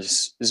the Air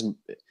is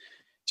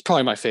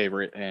probably my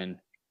favorite. And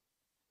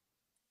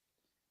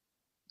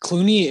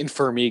Clooney and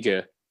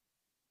Farmiga,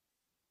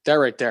 that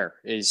right there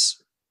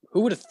is,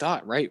 who would have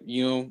thought, right?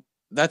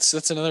 That's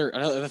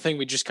another thing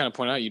we just kind of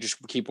point out. You just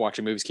keep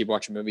watching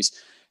movies,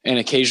 and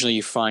occasionally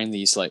you find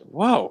these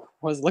whoa,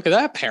 look at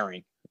that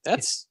pairing.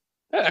 That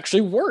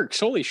actually works.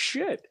 Holy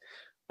shit.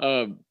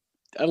 I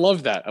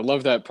love that. I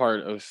love that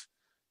part of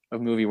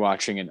movie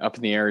watching, and Up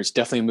in the Air is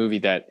definitely a movie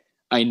that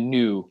I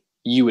knew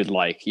you would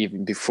like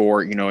even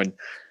before, and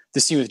the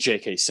scene with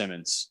J.K.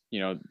 Simmons,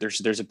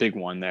 there's a big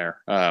one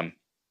there.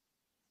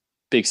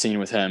 Big scene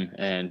with him,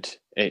 and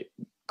it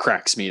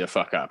cracks me the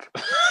fuck up.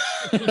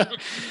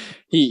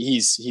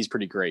 He's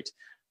pretty great.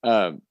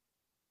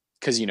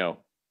 Cause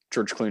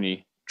George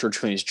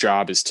Clooney's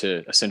job is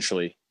to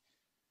essentially,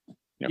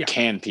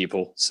 can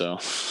people. So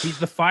he's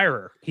the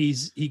firer.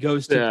 He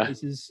goes to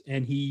places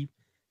and he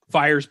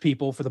fires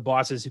people for the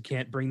bosses who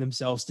can't bring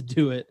themselves to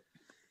do it.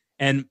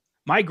 And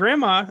my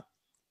grandma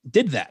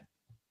did that.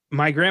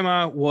 My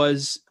grandma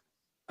was,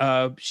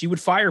 she would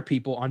fire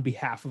people on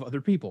behalf of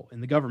other people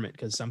in the government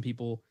because some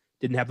people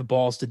didn't have the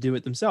balls to do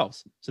it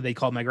themselves. So they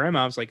called my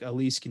grandma. I was like,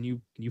 Elise, can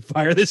you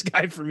fire this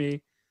guy for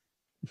me?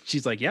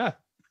 She's like, yeah.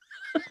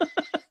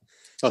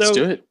 Let's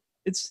do it.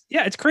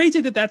 It's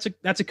crazy that's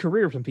a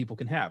career some people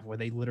can have where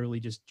they literally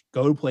just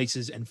go to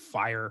places and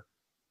fire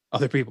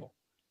other people.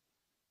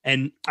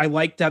 And I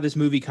liked how this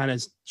movie kind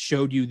of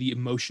showed you the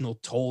emotional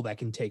toll that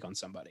can take on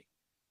somebody.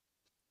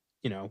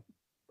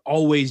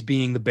 Always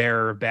being the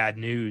bearer of bad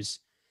news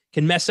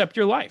can mess up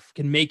your life,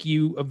 can make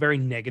you a very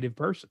negative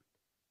person.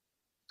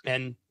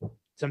 And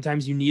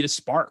sometimes you need a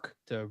spark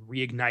to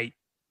reignite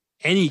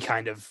any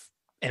kind of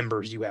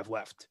embers you have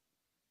left.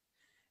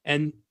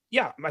 And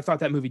yeah, I thought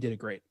that movie did it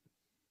great.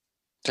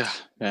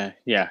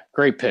 Yeah,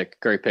 great pick.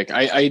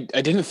 I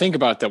didn't think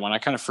about that one. I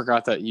kind of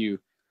forgot that you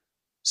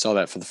saw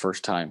that for the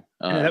first time.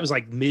 And that was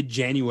like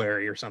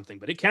mid-January or something,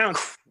 but it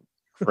counts.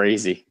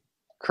 Crazy.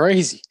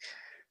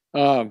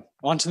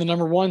 On to the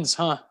number ones,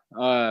 huh?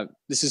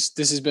 This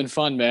has been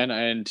fun, man.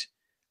 And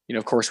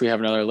of course we have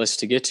another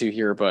list to get to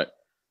here, but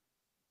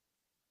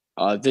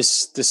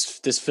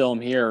this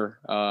film here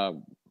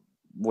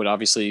would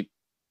obviously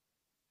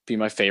be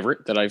my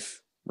favorite that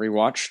I've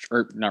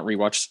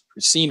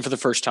seen for the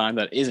first time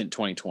that isn't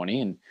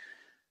 2020, and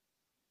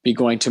be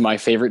going to my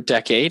favorite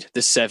decade, the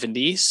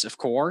 70s, of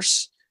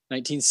course,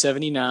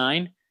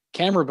 1979,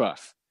 Camera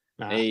Buff,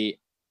 a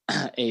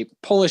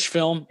Polish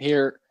film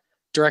here,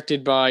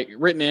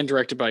 written and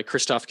directed by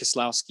Krzysztof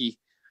Kieslowski,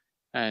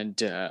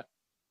 and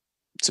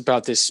it's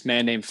about this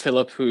man named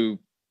Philip who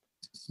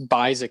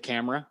buys a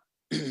camera,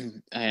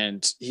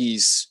 and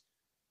he's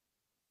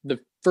the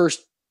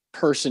first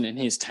person in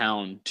his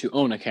town to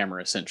own a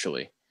camera,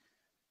 essentially.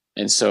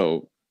 And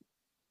so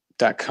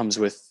that comes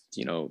with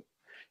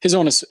his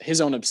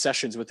own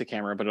obsessions with the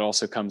camera, but it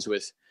also comes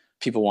with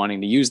people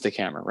wanting to use the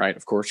camera, right?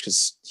 Of course,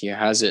 because he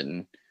has it,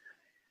 and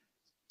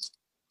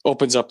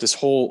opens up this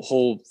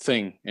whole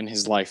thing in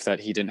his life that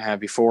he didn't have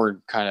before,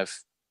 and kind of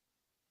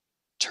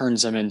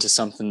turns him into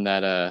something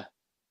that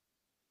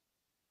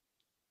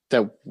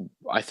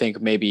I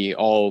think maybe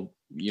all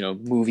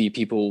movie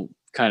people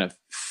kind of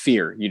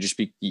fear. You just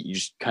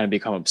kind of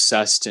become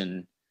obsessed,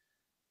 and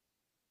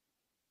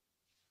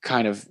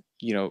kind of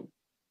you're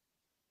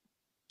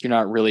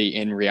not really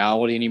in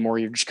reality anymore.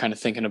 You're just kind of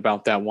thinking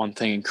about that one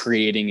thing and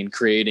creating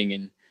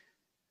and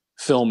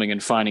filming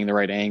and finding the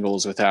right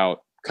angles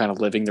without kind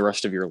of living the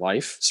rest of your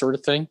life, sort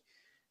of thing.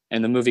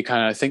 And the movie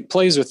kind of, I think,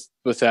 plays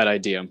with that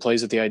idea, and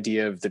plays with the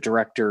idea of the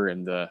director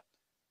and the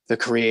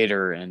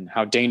creator, and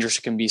how dangerous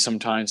it can be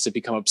sometimes to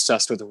become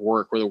obsessed with the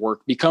work, where the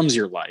work becomes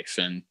your life.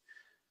 And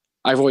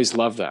I've always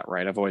loved that,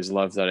 right? I've always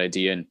loved that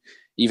idea. And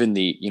even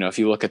if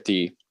you look at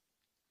the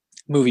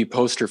movie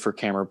poster for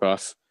Camera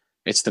Buff,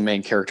 it's the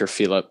main character,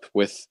 Philip,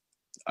 with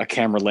a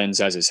camera lens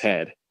as his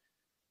head.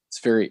 It's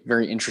very,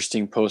 very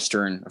interesting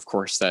poster. And of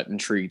course that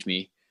intrigued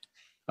me.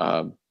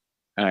 And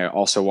I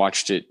also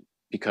watched it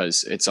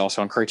because it's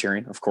also on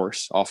Criterion. Of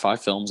course, all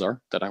 5 films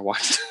are that I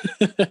watched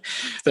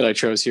that I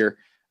chose here.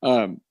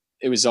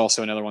 It was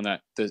also another one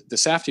that the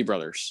Safdie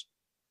brothers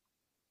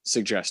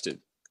suggested,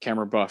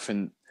 Camera Buff,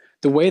 and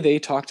the way they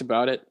talked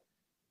about it,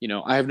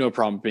 I have no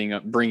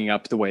problem bringing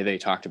up the way they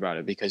talked about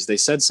it, because they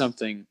said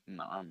something.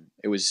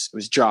 It was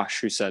Josh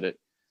who said it,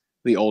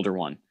 the older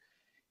one.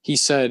 He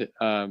said,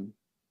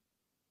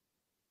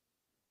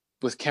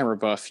 with Camera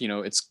Buff,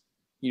 it's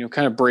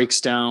kind of breaks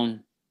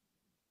down,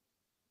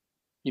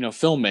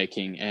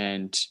 filmmaking,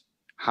 and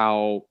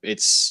how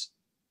it's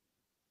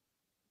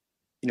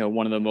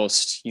one of the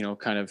most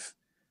kind of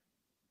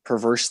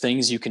perverse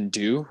things you can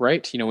do,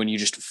 right? When you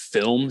just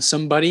film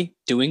somebody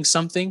doing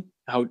something,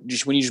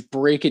 when you just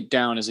break it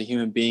down as a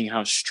human being,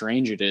 how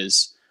strange it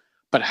is,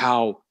 but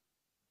how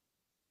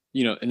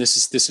and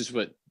this is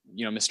what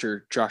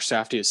Mr. Josh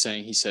Safdie is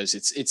saying. He says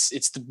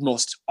it's the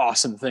most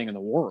awesome thing in the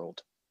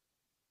world,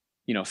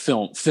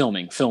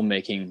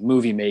 filmmaking,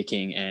 movie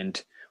making,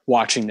 and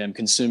watching them,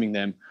 consuming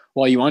them,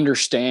 while you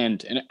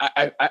understand. And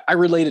I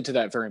related to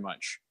that very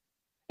much.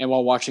 And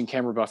while watching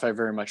Camera Buff, I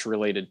very much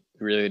related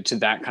to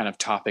that kind of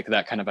topic,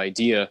 that kind of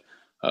idea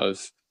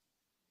of,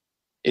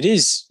 it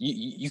is,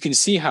 you can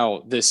see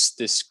how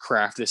this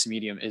craft, this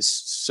medium, is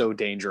so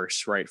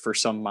dangerous, right? For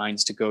some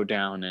minds to go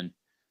down, and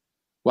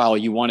while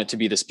you want it to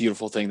be this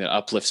beautiful thing that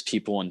uplifts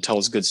people and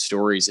tells good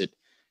stories, it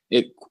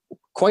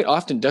quite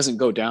often doesn't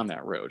go down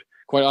that road.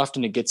 Quite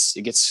often it gets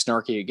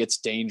snarky, it gets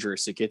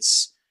dangerous, it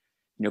gets,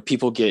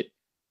 people get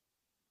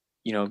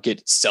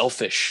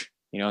selfish,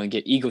 and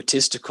get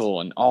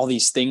egotistical, and all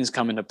these things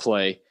come into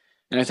play.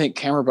 And I think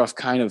Camera Buff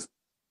kind of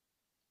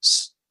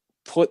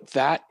put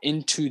that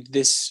into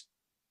this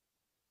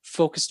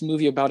focused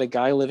movie about a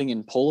guy living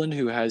in Poland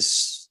who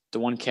has the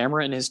one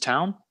camera in his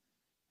town,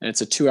 and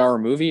it's a 2-hour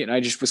movie. And I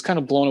just was kind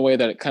of blown away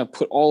that it kind of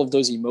put all of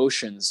those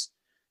emotions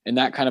and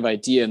that kind of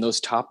idea and those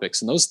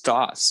topics and those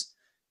thoughts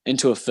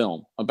into a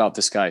film about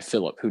this guy,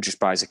 Philip, who just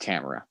buys a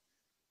camera.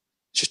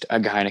 It's just a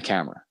guy and a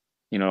camera.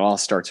 You know, it all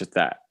starts with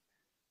that.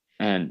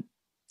 And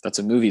that's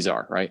what movies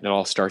are, right? It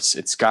all starts,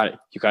 you got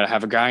to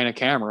have a guy and a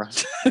camera.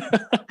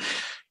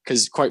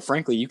 Because quite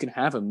frankly, you can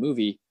have a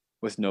movie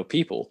with no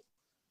people,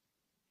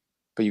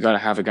 but you got to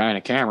have a guy and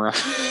a camera.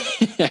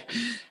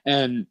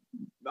 And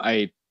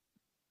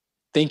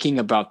thinking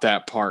about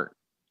that part,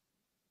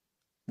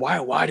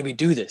 why do we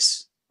do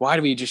this? Why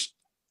do we just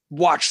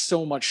watch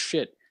so much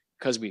shit?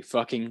 Because we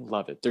fucking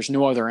love it. There's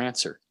no other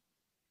answer.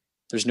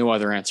 There's no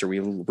other answer. We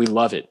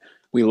love it.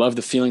 We love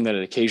the feeling that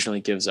it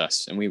occasionally gives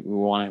us, and we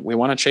want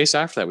to chase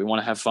after that. We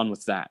want to have fun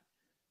with that.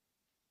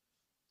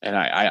 And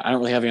I don't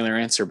really have any other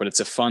answer, but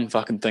it's a fun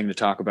fucking thing to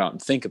talk about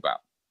and think about.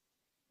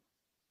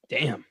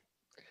 Damn.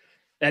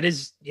 That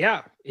is,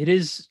 yeah, it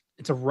is.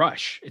 It's a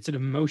rush. It's an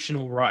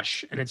emotional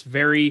rush, and it's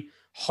very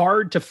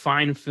hard to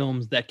find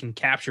films that can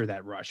capture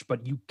that rush,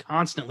 but you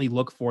constantly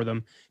look for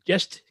them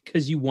just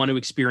because you want to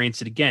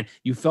experience it again.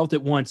 You felt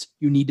it once,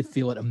 you need to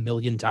feel it a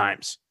million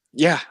times.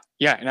 Yeah.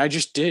 And I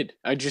just did.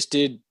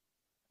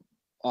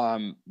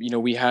 You know,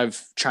 we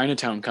have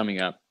Chinatown coming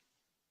up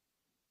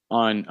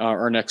on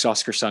our next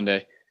Oscar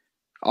Sunday.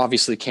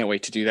 Obviously can't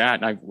wait to do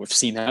that. And I've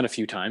seen that a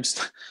few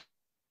times.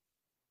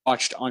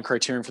 Watched on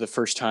Criterion for the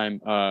first time,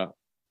 A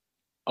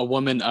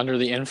Woman Under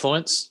the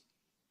Influence,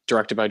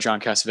 directed by John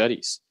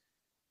Cassavetes.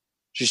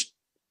 Just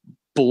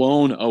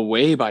blown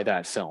away by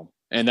that film.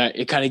 And that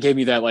it kind of gave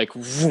me that like,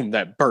 vroom,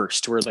 that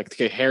burst where like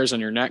the hairs on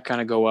your neck kind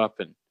of go up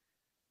and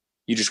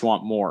you just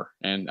want more.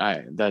 And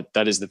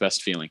that is the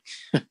best feeling.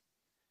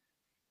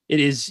 It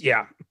is,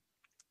 yeah.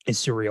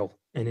 It's surreal.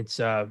 And it's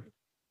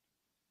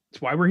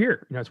why we're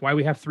here. You know, it's why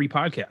we have 3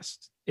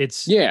 podcasts.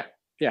 It's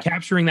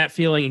capturing that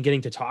feeling and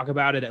getting to talk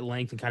about it at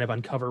length and kind of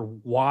uncover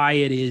why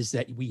it is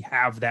that we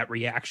have that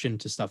reaction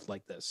to stuff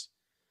like this.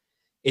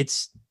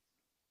 It's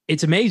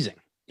amazing.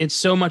 It's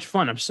so much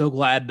fun. I'm so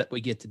glad that we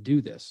get to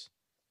do this.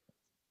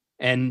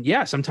 And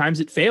yeah,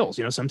 sometimes it fails.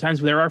 You know, sometimes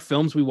there are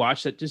films we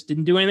watch that just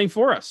didn't do anything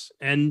for us.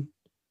 And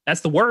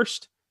that's the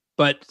worst,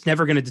 but it's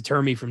never going to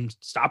deter me from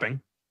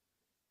stopping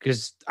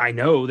because I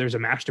know there's a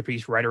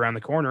masterpiece right around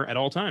the corner at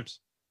all times.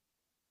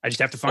 I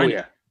just have to find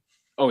it.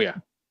 Oh yeah.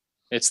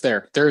 It's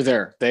there. They're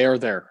there. They are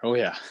there. Oh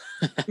yeah.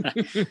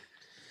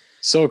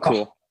 So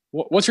cool.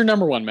 What's your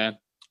number one, man?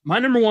 My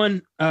number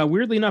one,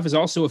 weirdly enough, is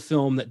also a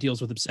film that deals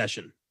with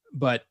obsession,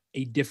 but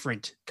a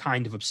different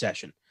kind of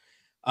obsession.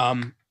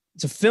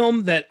 It's a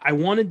film that I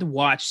wanted to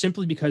watch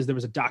simply because there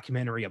was a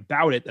documentary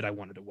about it that I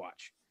wanted to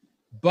watch.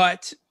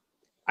 But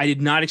I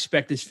did not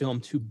expect this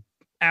film to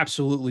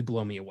absolutely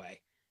blow me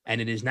away. And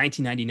it is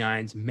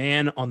 1999's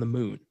Man on the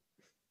Moon.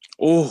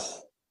 Oh,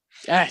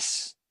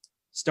 yes.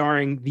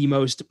 Starring the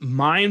most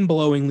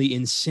mind-blowingly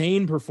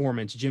insane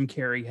performance Jim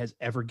Carrey has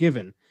ever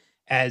given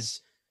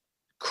as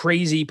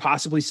crazy,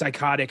 possibly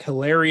psychotic,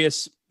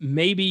 hilarious,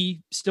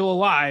 maybe still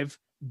alive,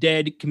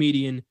 dead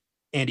comedian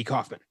Andy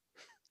Kaufman,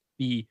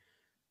 the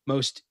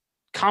most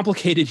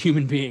complicated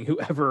human being who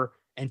ever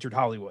entered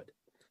Hollywood.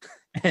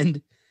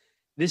 And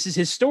this is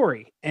his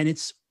story, and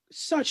it's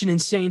such an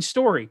insane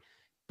story.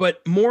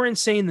 But more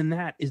insane than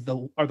that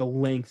are the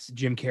lengths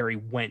Jim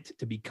Carrey went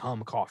to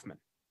become Kaufman.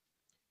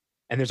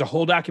 And there's a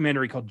whole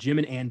documentary called Jim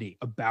and Andy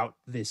about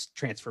this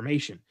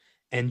transformation.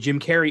 And Jim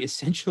Carrey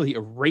essentially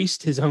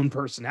erased his own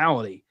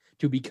personality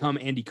to become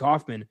Andy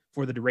Kaufman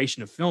for the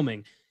duration of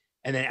filming.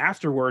 And then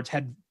afterwards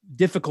had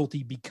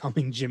difficulty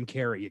becoming Jim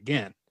Carrey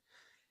again.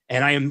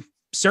 And I am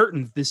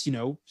certain this,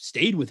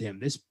 stayed with him.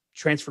 This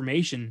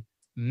transformation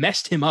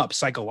messed him up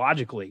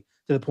psychologically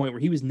to the point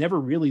where he was never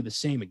really the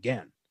same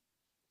again.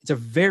 It's a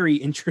very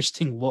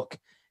interesting look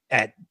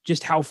at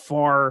just how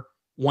far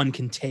one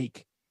can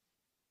take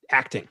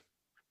acting.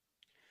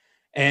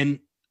 And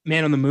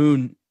Man on the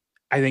Moon,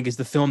 I think, is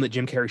the film that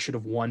Jim Carrey should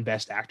have won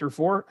Best Actor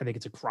for. I think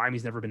it's a crime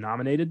he's never been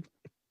nominated.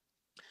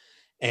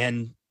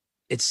 And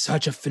it's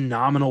such a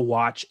phenomenal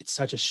watch. It's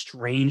such a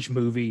strange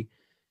movie.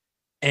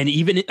 And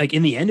even like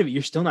in the end of it,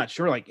 you're still not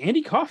sure. Like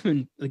Andy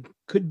Kaufman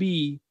could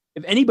be,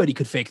 if anybody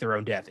could fake their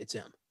own death, it's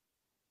him.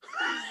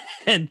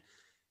 And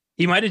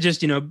he might have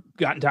just,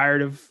 gotten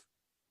tired of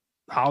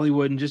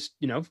Hollywood and just,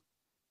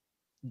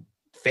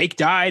 fake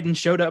died and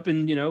showed up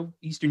in,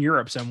 Eastern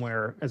Europe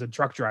somewhere as a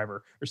truck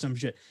driver or some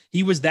shit.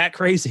 He was that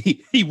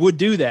crazy. He would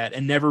do that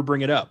and never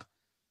bring it up.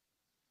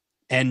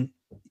 And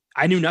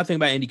I knew nothing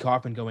about Andy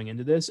Kaufman going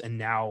into this. And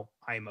now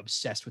I am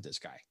obsessed with this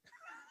guy.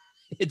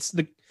 It's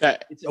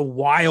a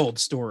wild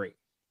story.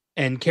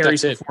 And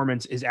Carrey's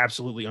performance is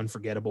absolutely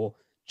unforgettable.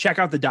 Check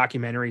out the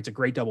documentary. It's a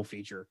great double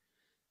feature.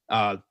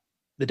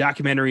 The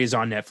documentary is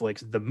on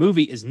Netflix. The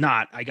movie is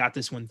not. I got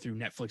this one through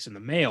Netflix in the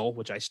mail,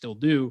 which I still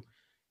do.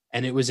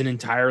 And it was an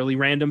entirely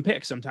random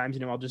pick. Sometimes,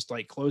 I'll just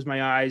close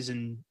my eyes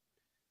and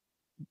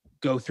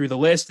go through the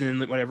list.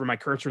 And then whatever my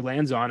cursor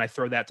lands on, I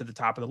throw that to the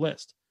top of the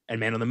list. And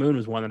Man on the Moon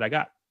was one that I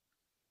got.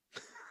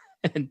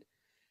 And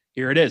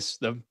here it is.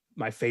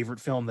 My favorite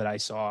film that I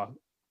saw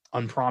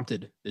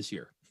unprompted this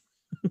year.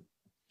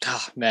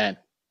 Oh, man.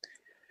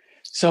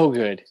 So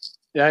good.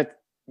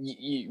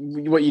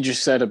 What you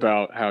just said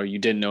about how you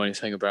didn't know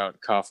anything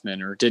about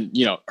Kaufman or didn't,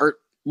 or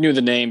knew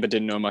the name, but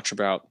didn't know much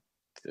about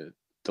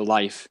the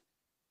life.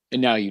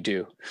 And now you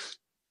do.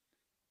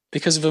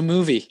 Because of a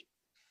movie.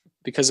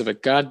 Because of a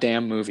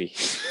goddamn movie.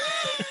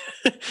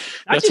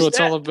 That's what it's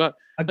all about.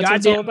 A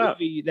goddamn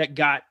movie that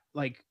got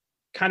like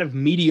kind of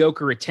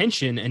mediocre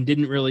attention and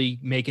didn't really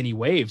make any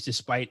waves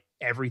despite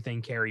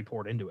everything Carrie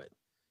poured into it.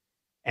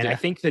 And I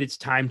think that it's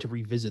time to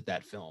revisit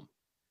that film.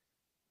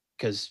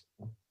 Because,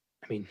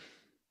 I mean,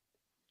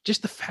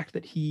 just the fact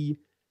that he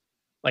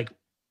like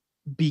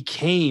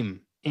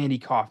became Andy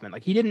Kaufman.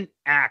 Like he didn't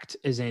act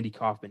as Andy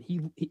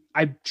Kaufman.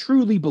 I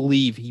truly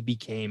believe he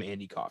became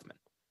Andy Kaufman.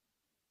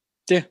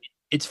 Yeah.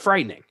 It's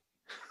frightening.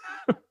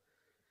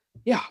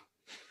 Yeah.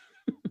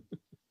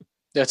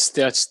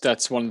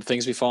 That's one of the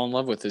things we fall in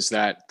love with is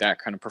that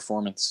kind of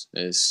performance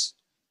is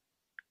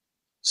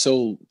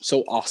so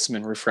awesome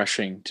and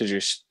refreshing to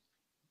just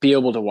be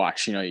able to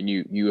watch. You know,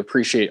 you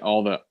appreciate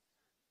all the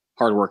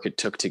hard work it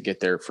took to get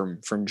there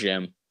from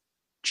Jim.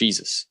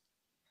 Jesus.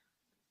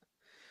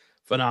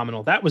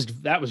 Phenomenal. That was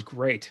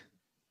great.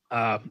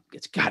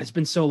 It's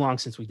been so long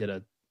since we did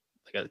a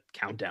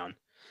countdown.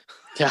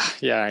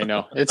 Yeah, I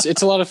know.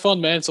 It's a lot of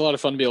fun, man. It's a lot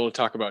of fun to be able to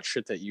talk about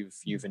shit that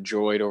you've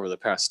enjoyed over the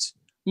past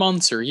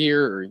months or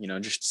year, or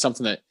just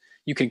something that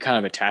you can kind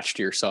of attach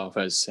to yourself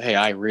as, hey,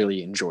 I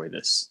really enjoy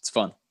this. It's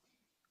fun.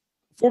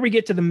 Before we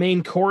get to the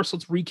main course,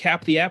 let's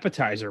recap the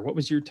appetizer. What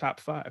was your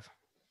top 5?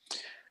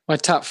 My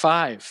top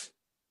 5,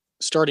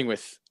 starting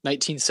with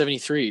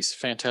 1973's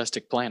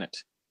Fantastic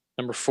Planet.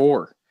 Number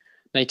 4,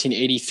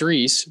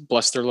 1983's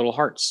Bless Their Little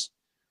Hearts.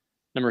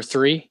 Number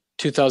 3,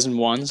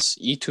 2001's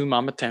Y Tu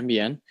Mama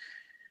Tambien.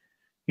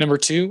 Number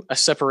 2, A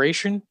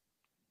Separation.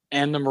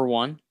 And number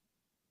 1,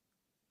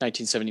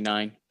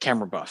 1979,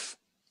 Camera Buff.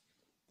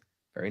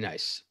 Very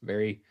nice.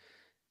 Very,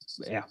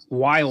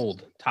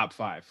 wild top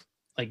 5.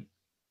 Like,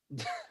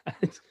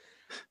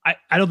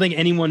 I don't think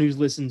anyone who's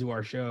listened to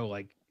our show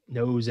like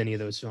knows any of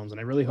those films,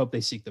 and I really hope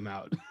they seek them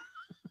out.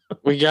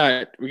 we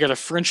got a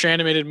French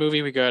animated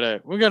movie. We got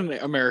an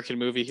American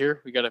movie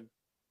here. We got a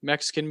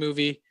Mexican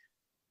movie,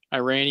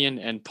 Iranian,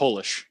 and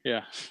Polish.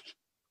 Yeah.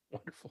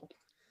 Wonderful.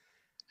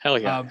 Hell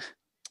yeah.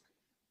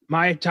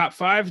 My top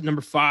 5,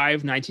 number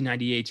 5,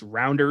 1998's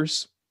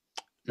Rounders.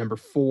 Number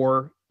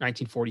 4,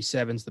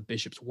 1947's The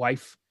Bishop's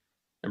Wife.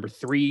 Number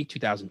 3,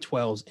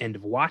 2012's End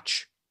of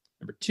Watch.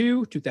 Number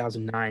 2,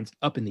 2009's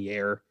Up in the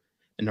Air.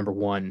 And number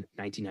 1,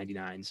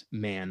 1999's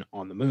Man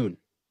on the Moon.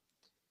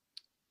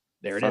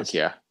 There it is.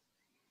 Yeah.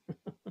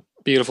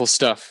 Beautiful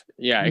stuff.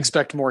 Yeah,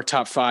 expect more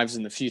top 5s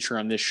in the future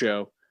on this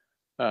show.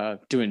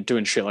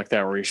 Doing shit like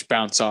that where you just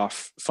bounce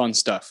off fun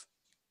stuff.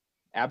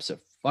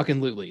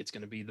 Absolutely. It's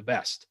going to be the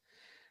best.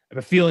 I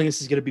have a feeling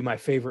this is going to be my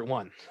favorite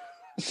one.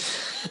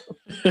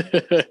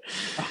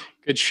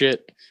 Good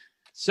shit.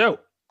 So,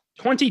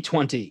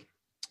 2020,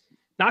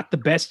 not the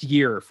best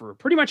year for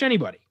pretty much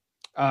anybody.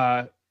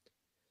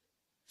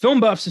 Film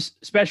buffs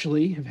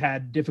especially have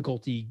had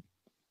difficulty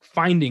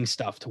finding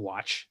stuff to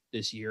watch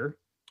this year,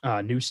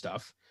 new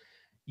stuff.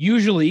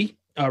 Usually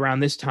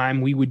around this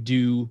time, we would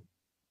do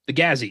the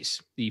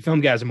Gazzies, the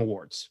Filmgazm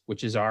Awards,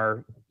 which is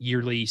our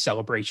yearly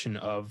celebration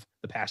of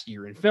the past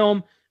year in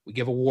film. We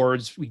give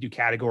awards, we do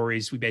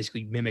categories. We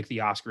basically mimic the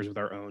Oscars with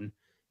our own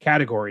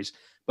categories.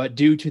 But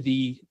due to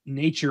the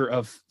nature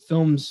of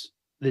films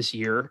this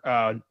year,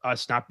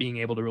 us not being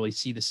able to really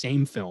see the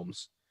same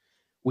films,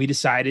 we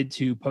decided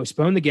to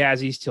postpone the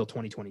Gazzies till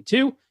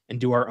 2022 and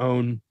do our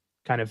own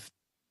kind of,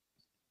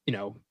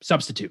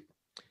 substitute.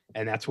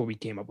 And that's where we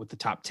came up with the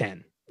top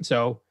 10.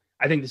 So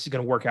I think this is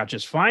going to work out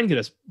just fine. Give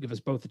us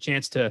both a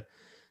chance to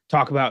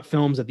talk about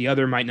films that the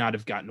other might not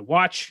have gotten to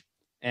watch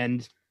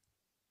and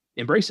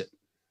embrace it.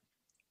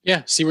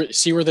 Yeah, see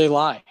where they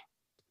lie.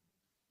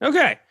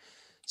 Okay,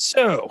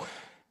 so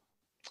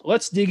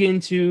let's dig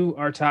into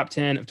our top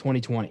 10 of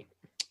 2020.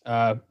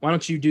 Why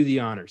don't you do the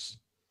honors?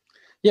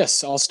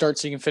 Yes, I'll start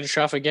so you can finish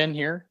off again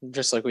here,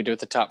 just like we do with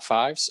the top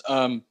 5s.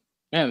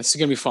 Man, this is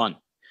going to be fun.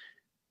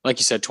 Like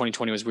you said,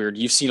 2020 was weird.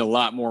 You've seen a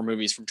lot more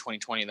movies from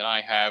 2020 than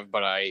I have,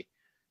 but I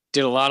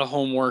did a lot of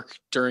homework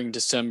during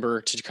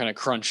December to kind of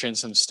crunch in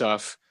some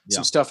stuff.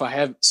 Yeah. Some stuff I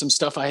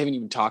haven't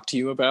even talked to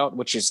you about,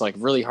 which is like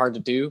really hard to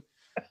do.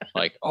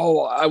 Like,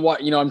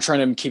 I'm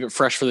trying to keep it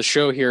fresh for the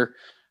show here.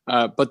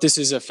 But this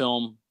is a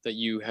film that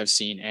you have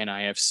seen and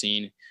I have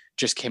seen,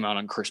 just came out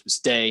on Christmas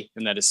Day,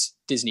 and that is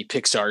Disney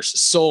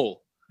Pixar's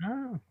Soul.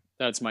 Oh.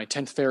 That's my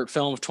 10th favorite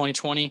film of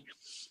 2020.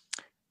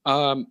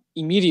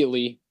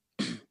 Immediately,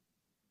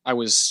 I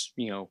was,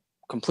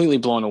 completely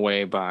blown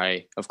away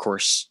by, of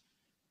course,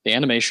 the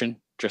animation,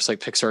 just like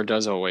Pixar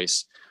does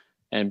always,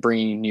 and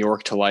bringing New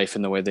York to life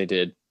in the way they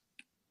did.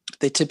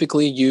 They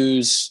typically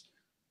use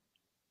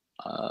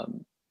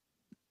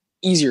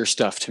easier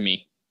stuff to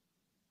me.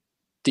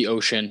 The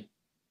ocean,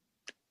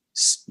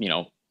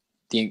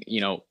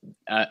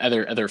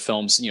 other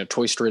films,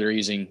 Toy Story, they're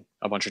using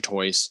a bunch of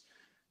toys.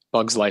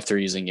 Bugs Life, they're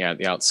using,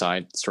 the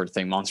outside sort of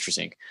thing, Monsters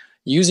Inc.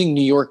 Using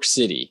New York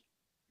City,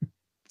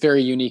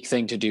 very unique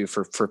thing to do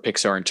for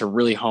Pixar and to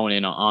really hone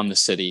in on the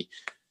city.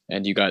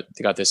 And you got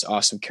this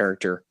awesome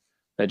character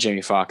that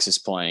Jamie Foxx is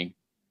playing,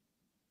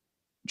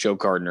 Joe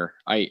Gardner.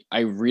 I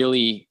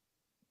really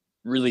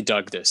really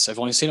dug this. I've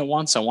only seen it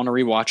once. I want to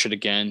rewatch it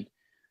again.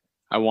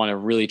 I want to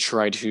really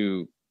try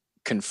to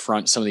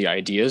confront some of the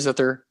ideas that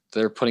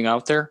they're putting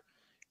out there,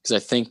 because I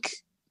think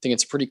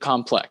it's pretty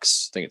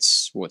complex. I think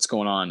it's what's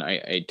going on.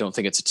 I don't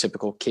think it's a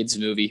typical kids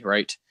movie,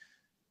 right?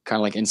 Kind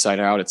of like Inside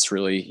Out. It's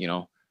really,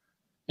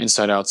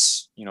 Inside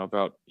Out's,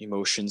 about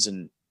emotions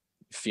and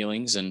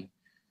feelings, and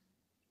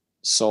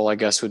Soul, I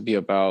guess, would be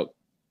about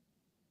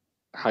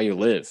how you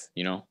live,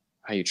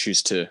 how you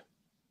choose to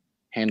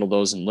handle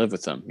those and live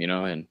with them,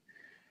 and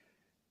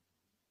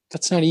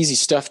that's not easy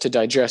stuff to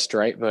digest,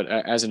 right? But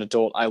as an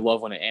adult, I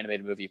love when an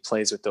animated movie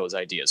plays with those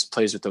ideas,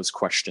 plays with those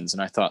questions.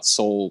 And I thought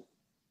Soul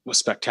was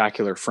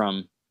spectacular,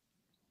 from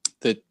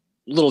the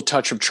little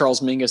touch of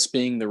Charles Mingus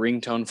being the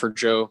ringtone for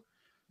Joe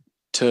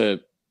to,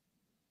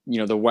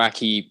 the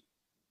wacky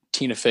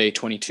Tina Fey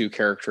 22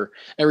 character.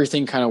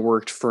 Everything kind of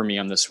worked for me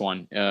on this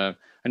one. I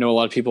know a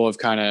lot of people have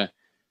kind of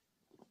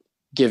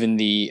given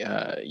the,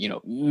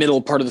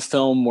 middle part of the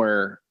film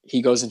where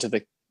he goes into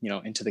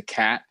the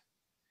cat.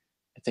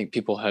 I think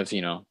people have,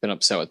 been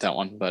upset with that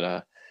one,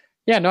 but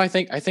I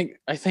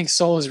think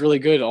Soul is really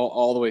good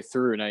all the way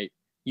through. And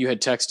you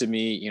had texted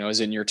me,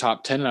 is in your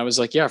top 10, and I was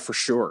like, yeah, for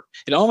sure.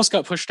 It almost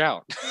got pushed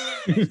out,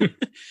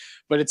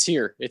 but it's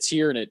here,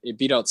 and it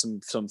beat out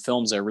some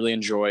films I really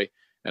enjoy,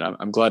 and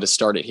I'm glad to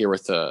start it here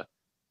with a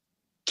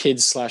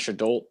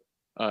kids/adult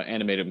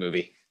animated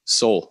movie,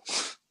 Soul.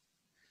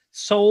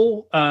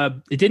 Soul,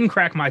 it didn't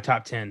crack my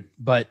top 10,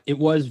 but it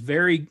was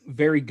very,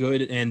 very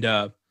good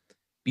and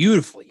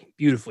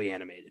beautifully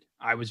animated.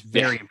 I was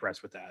very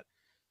impressed with that.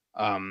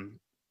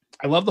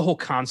 I love the whole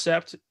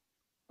concept,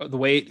 the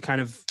way it kind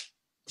of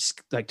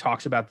like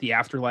talks about the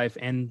afterlife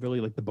and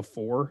really like the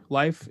before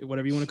life,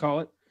 whatever you want to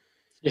call it.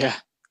 Yeah,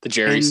 the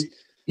Jerrys.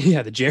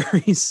 The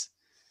Jerrys.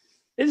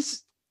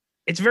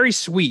 It's very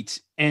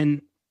sweet,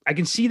 and I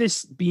can see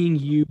this being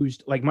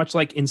used like much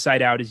like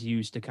Inside Out is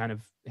used to kind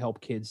of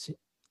help kids,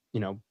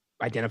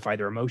 identify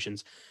their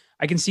emotions.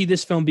 I can see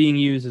this film being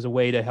used as a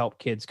way to help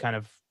kids kind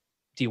of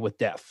deal with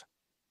death.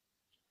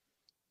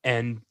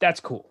 And that's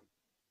cool.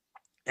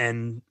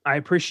 And I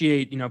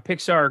appreciate,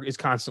 Pixar is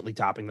constantly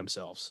topping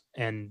themselves,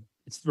 and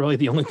it's really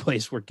the only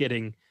place we're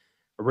getting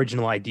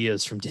original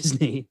ideas from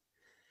Disney.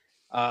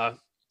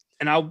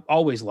 And I'll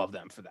always love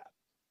them for that.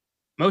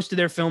 Most of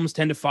their films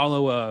tend to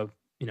follow a,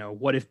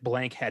 what if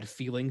blank had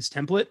feelings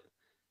template.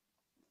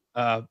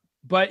 But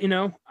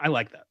I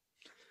like that.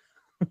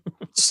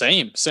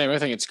 Same. I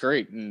think it's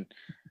great. And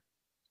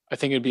I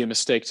think it'd be a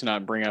mistake to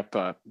not bring up,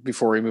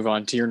 before we move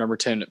on to your number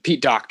 10,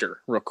 Pete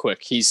Docter, real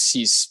quick.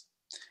 He's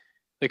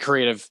the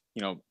creative,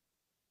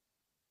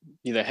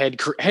 the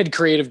head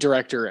creative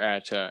director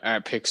at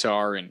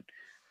Pixar, and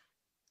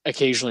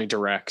occasionally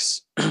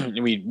directs.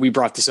 we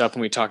brought this up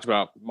when we talked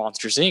about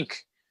Monsters Inc.,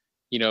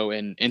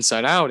 and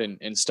Inside Out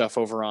and stuff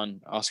over on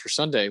Oscar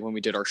Sunday when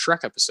we did our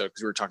Shrek episode,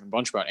 because we were talking a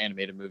bunch about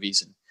animated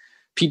movies. And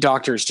Pete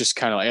Docter is just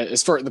kind of like,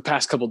 as far as the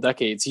past couple of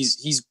decades,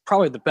 he's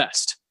probably the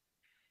best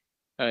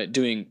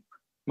doing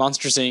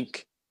Monsters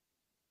Inc.,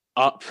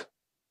 Up,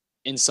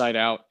 Inside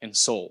Out, and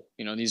Soul.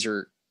 These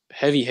are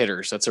heavy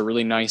hitters. That's a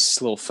really nice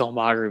little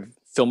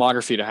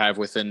filmography to have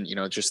within,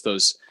 just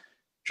those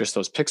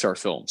Pixar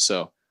films.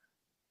 So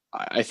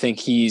I think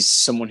he's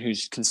someone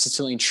who's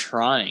consistently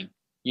trying,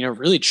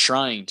 really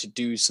trying to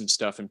do some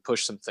stuff and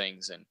push some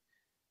things. And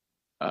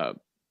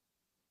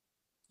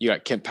you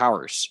got Kent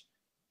Powers.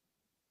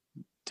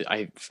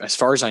 As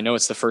far as I know,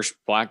 it's the first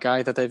Black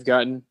guy that they've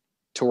gotten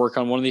to work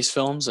on one of these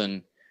films,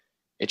 and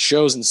it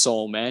shows in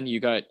Soul, man. You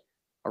got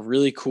a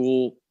really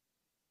cool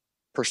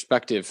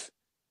perspective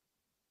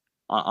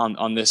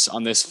on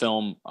this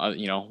film,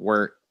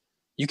 where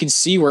you can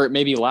see where it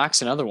maybe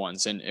lacks in other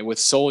ones. And with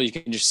Soul, you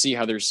can just see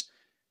how there's,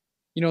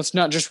 it's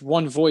not just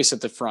one voice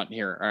at the front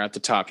here or at the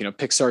top.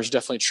 Pixar is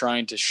definitely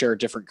trying to share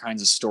different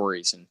kinds of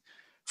stories. And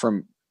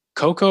from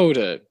Coco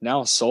to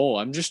now Soul,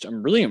 I'm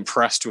really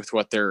impressed with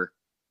what they're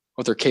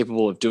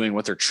capable of doing,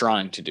 what they're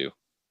trying to do.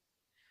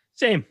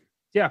 Same.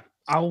 Yeah.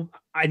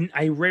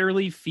 I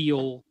rarely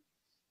feel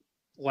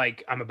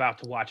like I'm about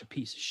to watch a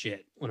piece of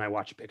shit when I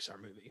watch a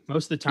Pixar movie.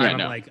 Most of the time,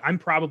 I'm like, I'm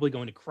probably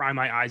going to cry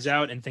my eyes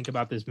out and think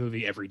about this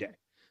movie every day.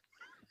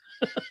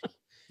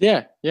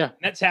 Yeah. And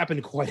that's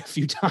happened quite a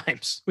few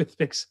times with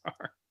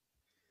Pixar.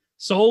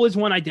 Soul is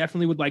one I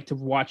definitely would like to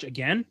watch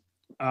again.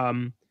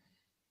 It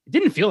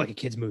didn't feel like a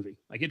kid's movie.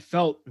 Like, it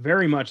felt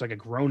very much like a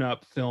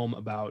grown-up film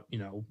about,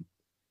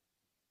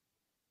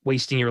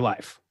 wasting your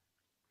life.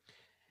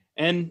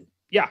 And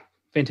yeah,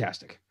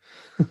 fantastic.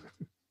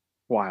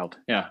 Wild.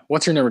 Yeah.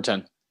 What's your number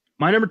 10?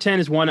 My number 10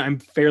 is one I'm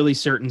fairly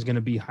certain is going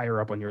to be higher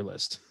up on your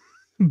list.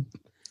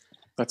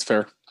 That's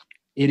fair.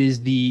 It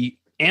is the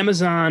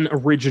Amazon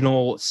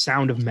original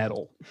Sound of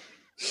Metal.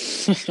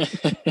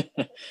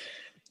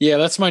 Yeah,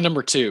 that's my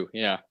number 2.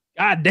 Yeah.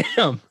 God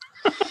damn.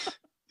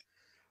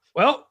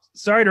 Well,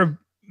 sorry to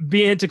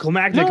be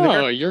anticlimactic.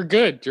 No, you're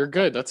good. You're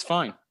good. That's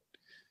fine.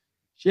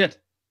 Shit.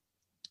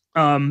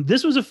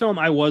 This was a film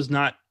I was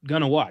not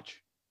gonna watch.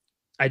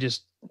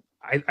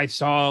 I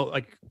saw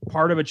like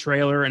part of a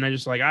trailer, and I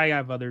just like, I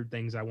have other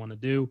things I want to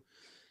do.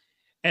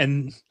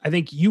 And I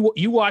think you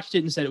watched it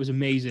and said it was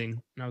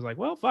amazing. And I was like,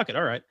 well, fuck it.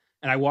 All right.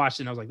 And I watched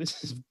it and I was like,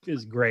 this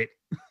is great.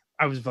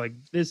 I was like,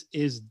 this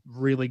is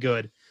really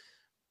good.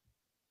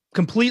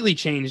 Completely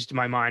changed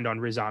my mind on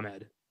Riz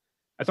Ahmed.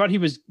 I thought he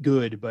was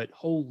good, but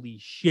holy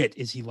shit,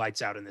 is he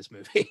lights out in this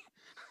movie.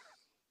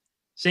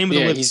 Same with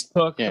Olivia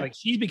Cook. Yeah. Like,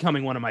 she's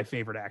becoming one of my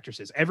favorite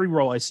actresses. Every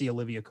role I see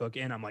Olivia Cook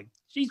in, I'm like,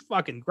 she's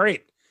fucking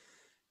great.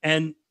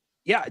 And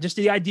yeah, just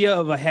the idea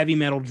of a heavy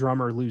metal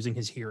drummer losing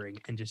his hearing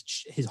and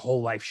just his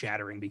whole life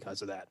shattering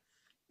because of that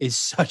is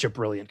such a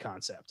brilliant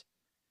concept.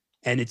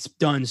 And it's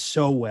done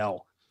so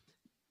well.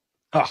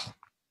 Oh,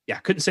 yeah,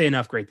 couldn't say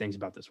enough great things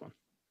about this one.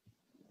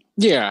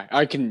 Yeah,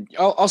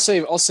 I'll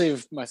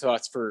save my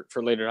thoughts for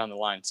later down the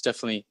line. It's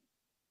definitely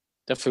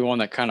one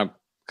that kind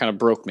of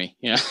broke me.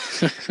 Yeah.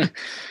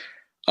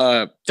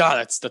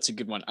 That's a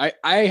good one.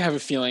 I have a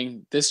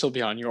feeling this will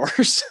be on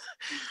yours.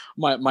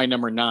 my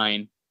number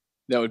 9,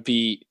 that would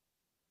be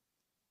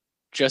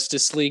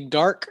Justice League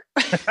Dark.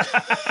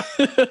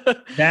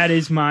 That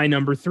is my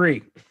number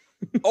 3.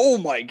 Oh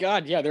my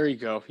God. Yeah, there you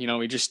go.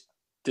 We just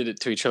did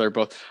it to each other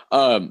both.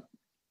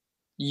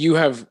 You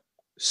have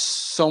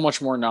so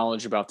much more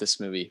knowledge about this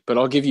movie, but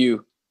I'll give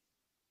you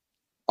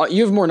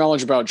have more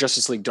knowledge about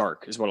Justice League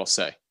Dark is what I'll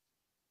say.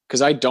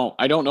 Cause I don't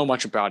know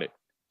much about it.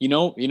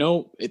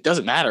 It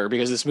doesn't matter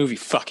because this movie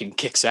fucking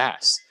kicks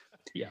ass.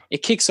 Yeah.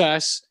 It kicks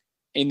ass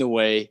in the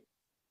way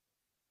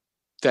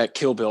that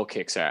Kill Bill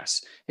kicks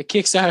ass. It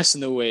kicks ass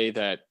in the way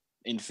that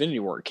Infinity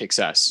War kicks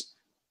ass.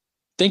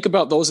 Think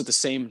about those at the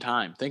same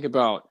time. Think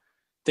about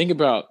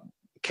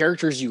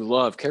characters you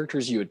love,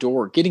 characters you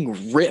adore,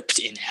 getting ripped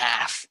in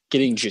half,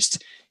 getting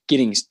just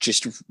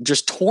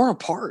torn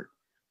apart.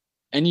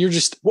 And you're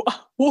just,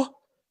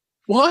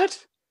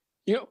 what?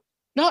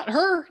 Not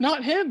her,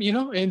 not him,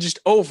 and just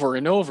over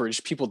and over,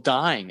 just people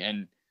dying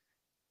and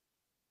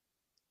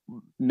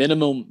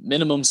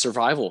minimum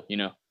survival,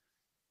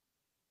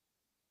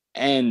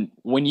 And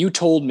when you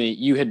told me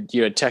you had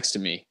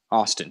texted me,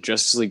 Austin,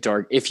 Justice League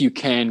Dark, if you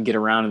can get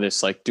around to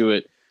this, like, do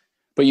it.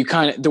 But you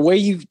kind of, the way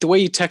you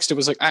texted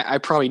was like, I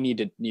probably need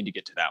to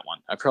get to that one.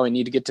 I probably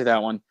need to get to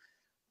that one.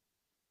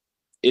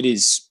 It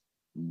is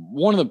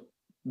one of the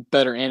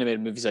better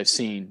animated movies I've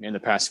seen in the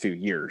past few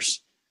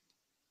years,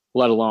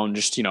 let alone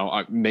just,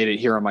 I made it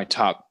here on my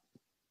top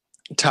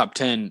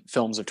 10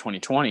 films of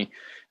 2020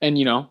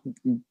 and,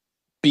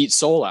 beat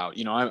Soul out.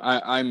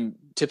 I'm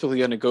typically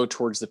going to go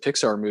towards the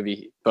Pixar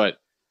movie, but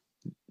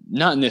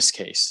not in this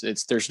case.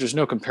 There's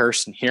no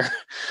comparison here.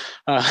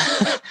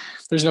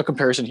 There's no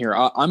comparison here.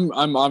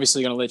 I'm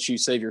obviously going to let you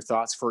save your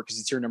thoughts for it because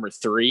it's your number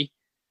 3.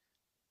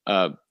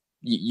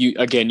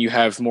 You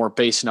have more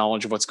base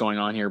knowledge of what's going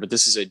on here, but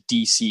this is a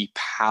DC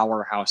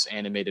powerhouse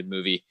animated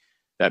movie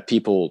that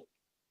people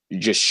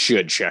just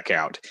should check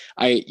out.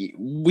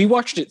 We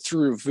watched it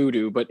through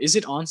Vudu, but is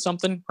it on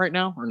something right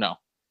now or no?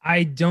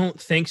 I don't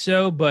think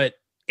so, but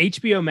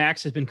HBO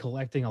Max has been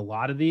collecting a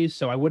lot of these,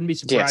 so I wouldn't be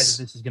surprised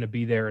if this is going to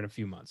be there in a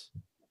few months.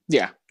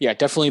 Yeah,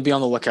 definitely be on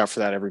the lookout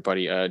for that,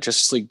 everybody.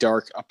 Justice League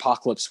Dark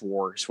Apocalypse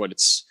War is what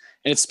it's,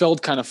 and it's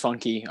spelled kind of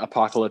funky,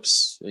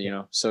 Apocalypse,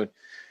 so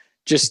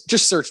just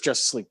search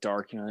Justice League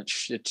Dark,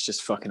 it's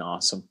just fucking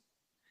awesome.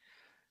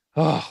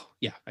 Oh,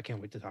 yeah, I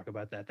can't wait to talk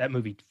about that. That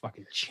movie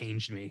fucking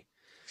changed me.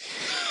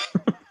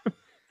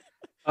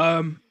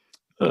 My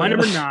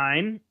number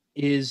 9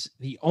 is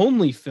the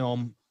only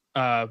film,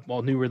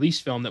 new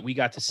release film that we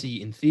got to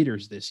see in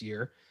theaters this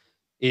year,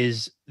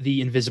 is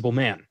The Invisible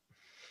Man.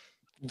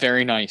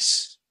 Very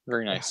nice.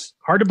 Very nice.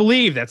 Hard to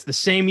believe that's the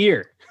same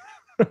year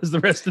as the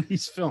rest of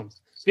these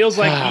films. Feels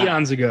like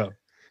eons ago.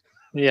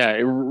 Yeah,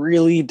 it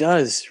really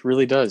does.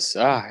 Really does.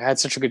 I had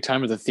such a good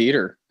time at the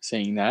theater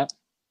seeing that.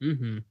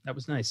 Mm-hmm. That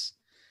was nice.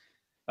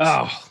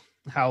 Oh,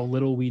 how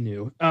little we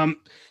knew.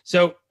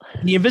 So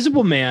The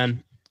Invisible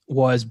Man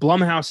was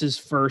Blumhouse's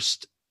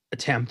first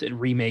attempt at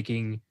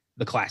remaking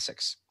the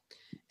classics.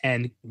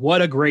 And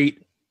what a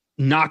great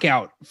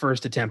knockout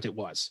first attempt it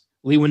was.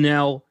 Lee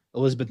Winnell,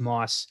 Elizabeth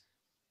Moss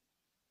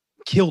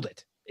killed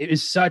it. It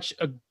is such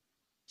a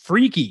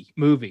freaky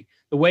movie.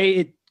 The way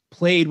it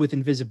played with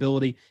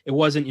invisibility, it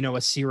wasn't,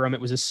 a serum, it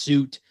was a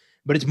suit,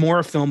 but it's more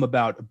a film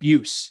about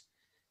abuse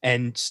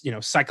and,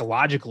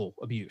 psychological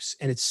abuse.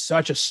 And it's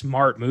such a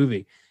smart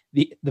movie.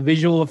 The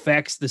visual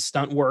effects, the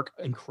stunt work,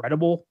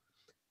 incredible.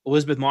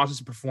 Elizabeth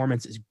Moss's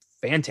performance is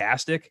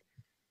fantastic.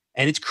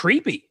 And it's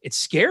creepy. It's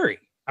scary.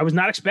 I was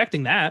not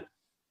expecting that.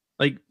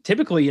 Like,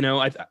 typically,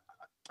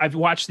 I've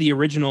watched the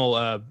original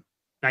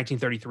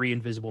 1933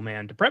 Invisible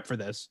Man to prep for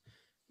this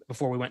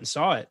before we went and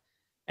saw it.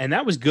 And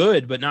that was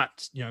good, but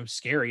not,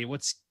 scary.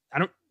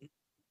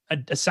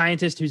 A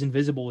scientist who's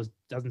invisible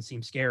doesn't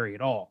seem scary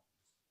at all.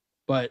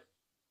 But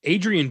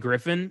Adrian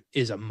Griffin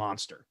is a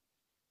monster.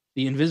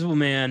 The Invisible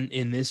Man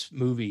in this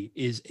movie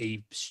is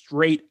a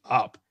straight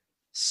up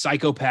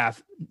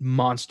psychopath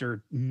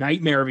monster,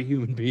 nightmare of a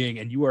human being,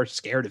 and you are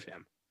scared of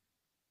him.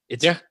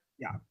 It's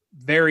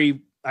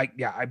very, I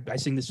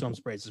sing this film's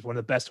praise. It's one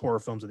of the best horror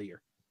films of the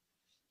year.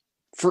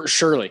 For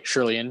surely,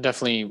 and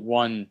definitely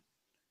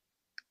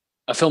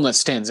a film that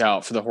stands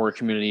out for the horror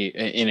community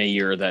in a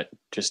year that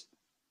just,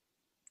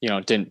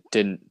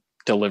 didn't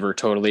deliver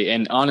totally.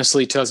 And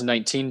honestly,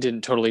 2019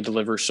 didn't totally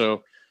deliver.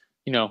 So,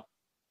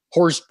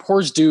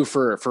 horror's due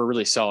for a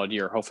really solid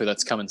year. Hopefully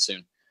that's coming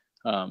soon.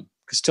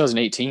 Because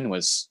 2018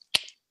 was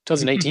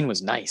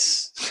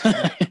nice.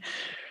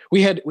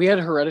 we had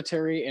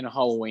Hereditary and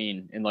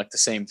Halloween in like the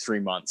same 3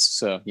 months.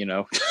 So,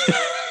 it's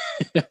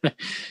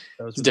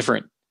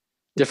different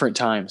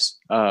times.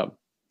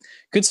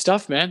 Good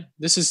stuff, man.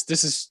 This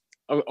is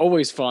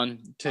always fun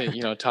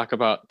to, talk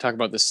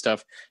about this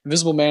stuff.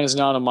 Invisible Man is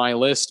not on my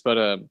list,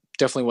 but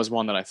definitely was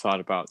one that I thought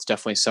about. It's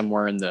definitely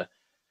somewhere in the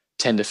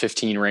 10 to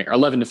 15 range, or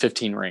 11 to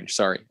 15 range.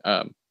 Sorry.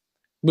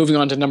 Moving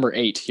on to number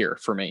 8 here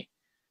for me.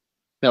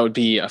 That would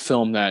be a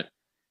film that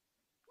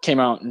came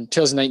out in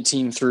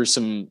 2019 through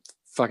some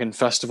fucking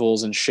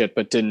festivals and shit,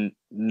 but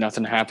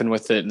nothing happened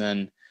with it. And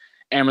then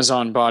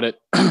Amazon bought it.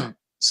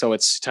 So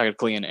it's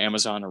technically an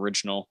Amazon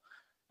original.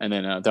 And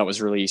then that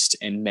was released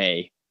in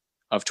May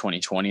of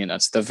 2020. And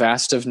that's The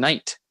Vast of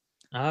Night.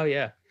 Oh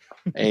yeah.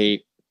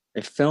 a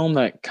film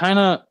that kind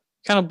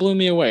of blew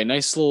me away.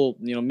 Nice little,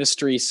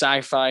 mystery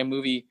sci-fi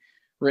movie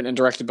written and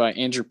directed by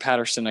Andrew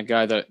Patterson, a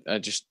guy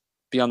that just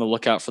be on the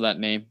lookout for that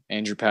name,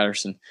 Andrew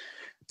Patterson.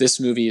 This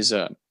movie is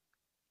it's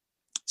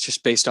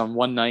just based on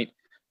one night.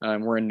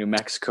 We're in New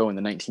Mexico in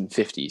the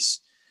 1950s,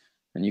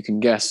 and you can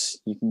guess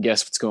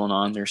what's going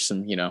on. There's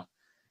some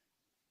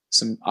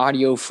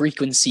audio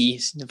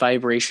frequencies,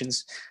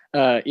 vibrations.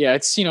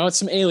 It's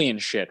some alien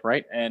shit,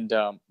 right? And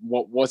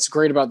what's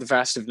great about The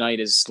Vast of Night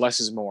is less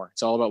is more.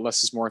 It's all about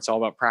less is more. It's all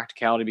about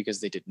practicality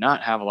because they did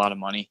not have a lot of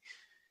money.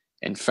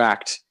 In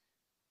fact,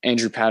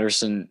 Andrew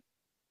Patterson,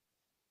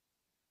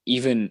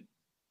 even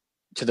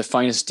to the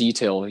finest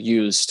detail,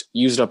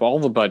 used up all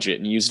the budget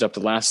and used up the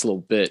last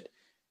little bit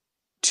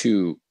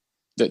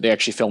they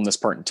actually filmed this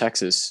part in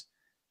Texas.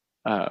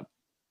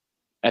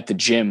 At the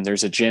gym,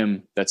 there's a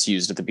gym that's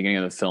used at the beginning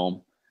of the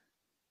film.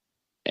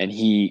 And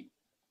in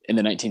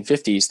the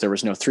 1950s, there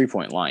was no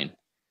 3-point line.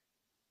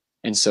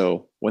 And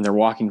so when they're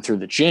walking through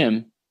the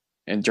gym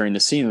and during the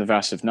scene of The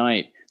Vast of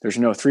Night, there's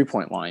no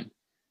 3-point line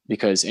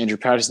because Andrew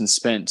Patterson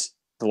spent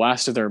the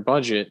last of their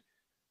budget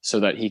so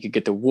that he could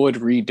get the wood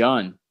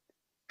redone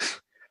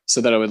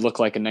so that it would look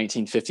like a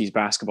 1950s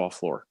basketball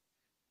floor.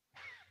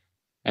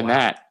 And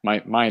wow.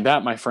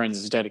 My friends,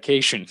 is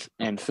dedication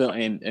and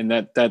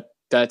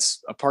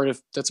that's a part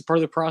of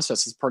the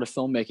process. It's part of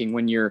filmmaking.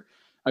 When you're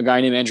a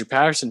guy named Andrew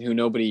Patterson who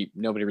nobody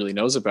really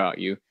knows about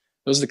you,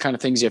 those are the kind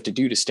of things you have to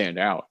do to stand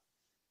out.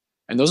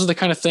 And those are the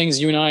kind of things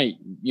you and I,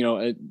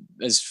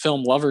 as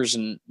film lovers,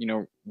 and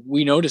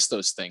we notice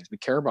those things. We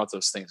care about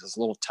those things, those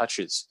little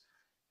touches.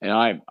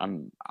 And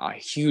I'm a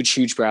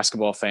huge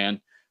basketball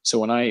fan. So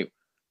when I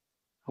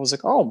was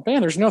like, oh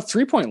man, there's no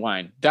 3-point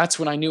line. That's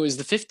when I knew it was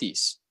the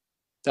 50s.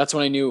 That's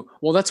when I knew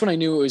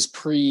it was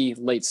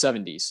pre-late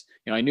 70s.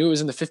 I knew it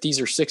was in the 50s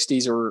or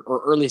 60s or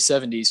early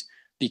 70s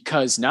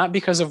not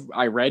because of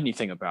I read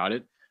anything about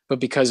it, but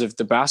because of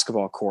the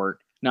basketball court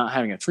not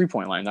having a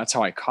 3-point line. That's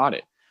how I caught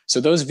it. So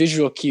those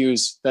visual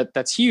cues,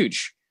 that's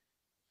huge.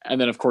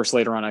 And then of course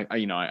later on,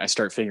 I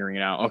start figuring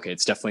it out. Okay,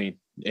 it's definitely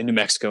in New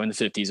Mexico in the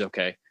 50s.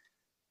 Okay,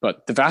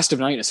 but The Vast of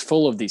Night is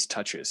full of these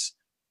touches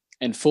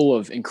and full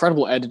of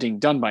incredible editing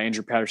done by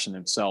Andrew Patterson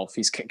himself.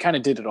 He's kind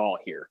of did it all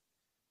here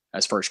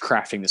as far as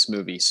crafting this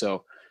movie.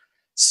 So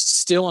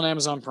still on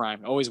Amazon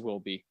Prime, always will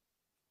be.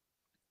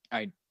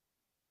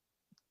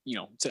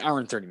 It's an hour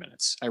and 30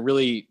 minutes. I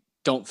really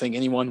don't think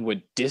anyone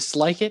would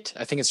dislike it.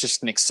 I think it's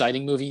just an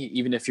exciting movie,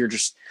 even if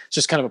it's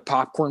just kind of a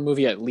popcorn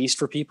movie, at least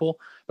for people.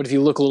 But if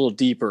you look a little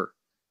deeper,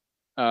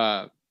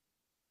 and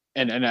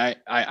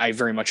I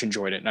very much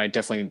enjoyed it. And I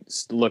definitely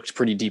looked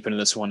pretty deep into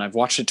this one. I've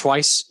watched it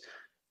twice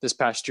this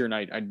past year, and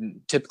I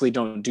typically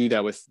don't do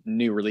that with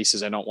new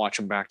releases. I don't watch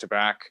them back to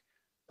back.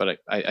 But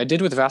I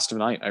did with Vast of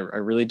Night. I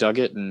really dug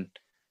it, and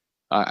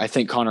I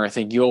think Connor,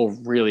 you'll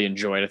really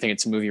enjoy it. I think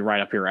it's a movie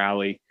right up your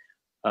alley,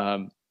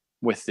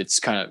 with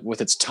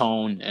its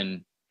tone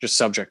and just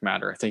subject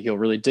matter. I think you'll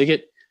really dig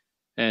it,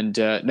 and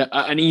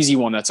an easy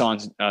one that's on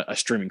a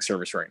streaming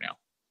service right now.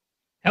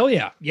 Hell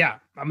yeah,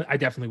 I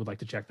definitely would like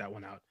to check that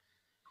one out.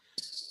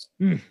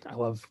 I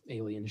love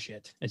alien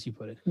shit, as you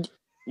put it.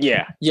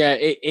 Yeah,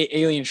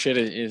 alien shit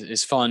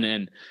is fun,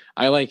 and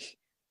I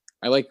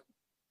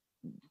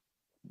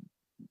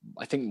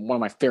think one of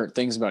my favorite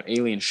things about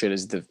alien shit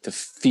is the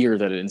fear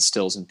that it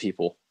instills in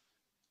people.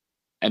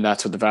 And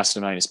that's what The Vast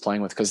of Night is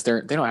playing with, because they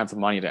don't have the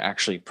money to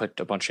actually put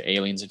a bunch of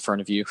aliens in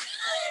front of you.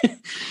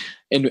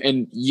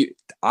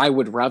 I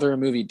would rather a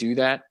movie do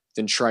that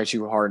than try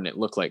too hard and it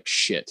look like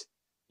shit.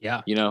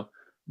 Yeah.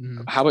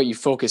 How about you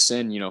focus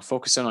in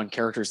on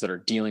characters that are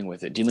dealing with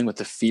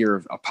the fear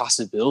of a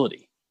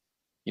possibility.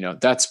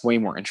 That's way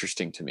more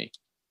interesting to me.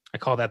 I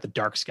call that the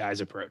Dark Skies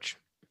approach.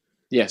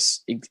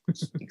 Yes,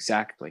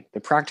 exactly.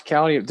 The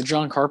practicality of the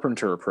John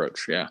Carpenter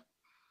approach. Yeah.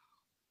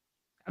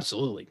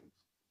 Absolutely.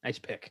 Nice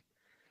pick.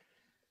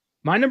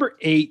 My number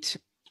 8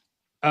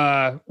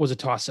 was a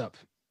toss-up.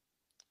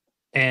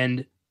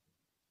 And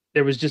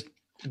there was just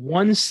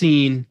one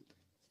scene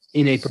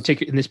in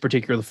this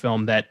particular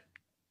film that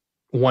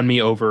won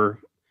me over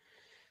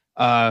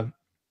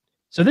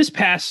So this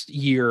past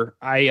year,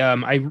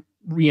 I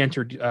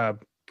re-entered.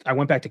 I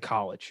went back to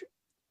college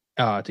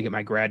to get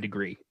my grad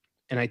degree,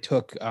 and I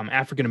took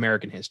African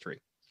American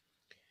history.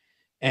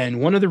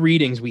 And one of the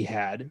readings we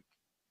had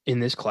in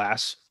this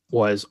class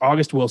was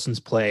August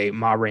Wilson's play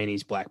Ma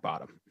Rainey's Black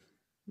Bottom.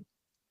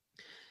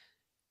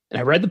 And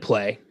I read the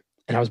play,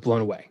 and I was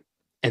blown away.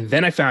 And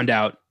then I found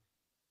out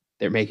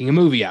they're making a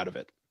movie out of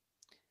it.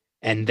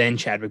 And then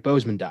Chadwick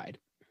Boseman died.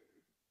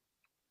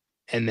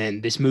 And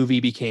then this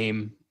movie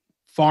became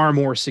far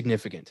more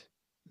significant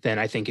than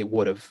I think it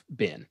would have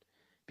been,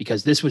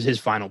 because this was his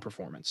final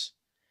performance.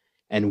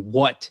 And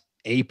what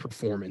a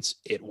performance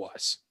it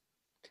was.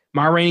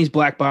 Ma Rainey's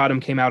Black Bottom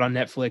came out on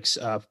Netflix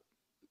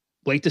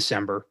late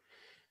December,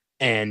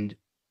 and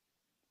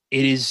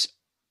it is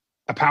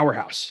a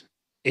powerhouse.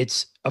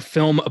 It's a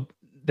film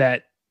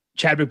that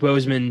Chadwick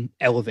Boseman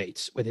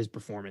elevates with his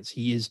performance.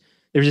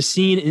 There's a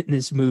scene in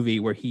this movie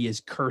where he is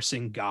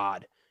cursing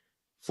God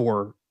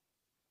for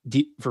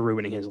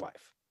ruining his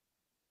life.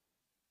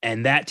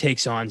 And that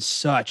takes on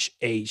such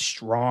a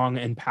strong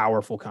and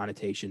powerful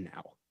connotation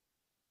now,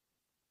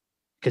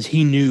 because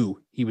he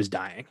knew he was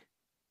dying.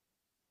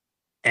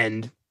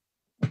 And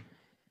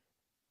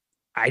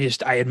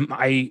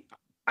I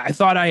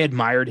thought I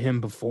admired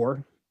him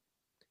before.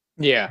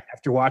 Yeah.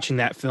 After watching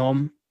that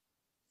film,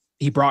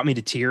 he brought me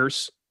to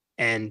tears,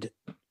 and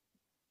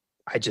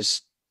I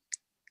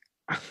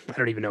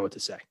don't even know what to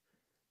say.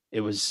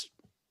 It was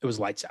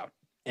lights out,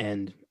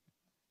 and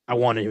I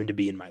wanted him to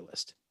be in my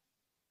list.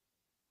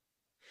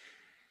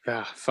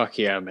 Fuck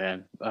yeah,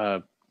 man.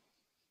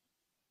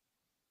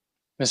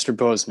 Mr.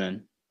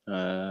 Boseman,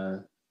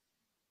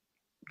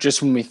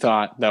 just when we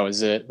thought that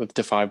was it with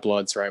Defy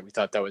Bloods, right? We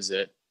thought that was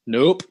it.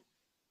 Nope.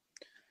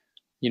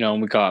 We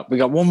got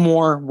one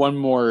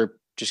more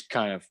just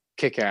kind of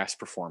kick-ass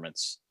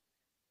performance.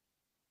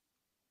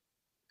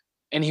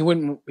 And he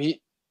wouldn't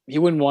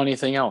want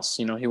anything else.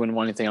 He wouldn't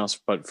want anything else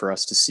but for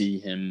us to see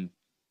him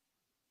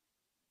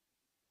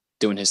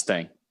doing his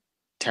thing,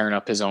 tearing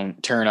up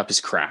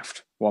his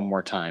craft one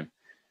more time.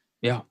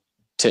 Yeah.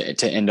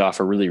 To end off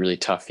a really, really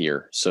tough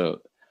year.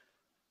 So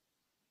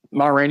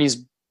Ma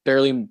Rainey's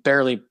barely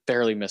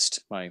missed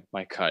my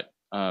cut.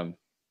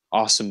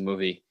 Awesome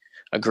movie.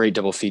 A great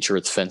double feature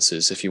with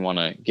Fences if you want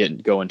to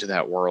go into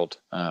that world.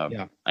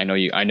 Yeah. I know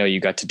you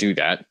got to do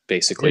that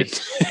basically.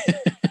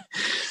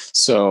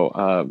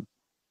 So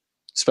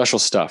special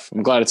stuff.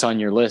 I'm glad it's on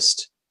your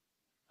list.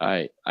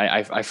 I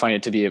find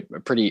it to be a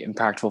pretty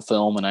impactful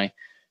film, and I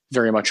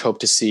very much hope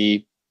to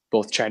see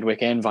both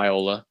Chadwick and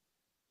Viola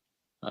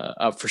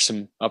up for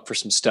some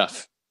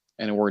stuff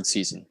in award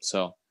season.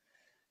 So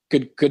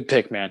good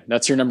pick, man.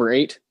 That's your number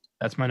 8.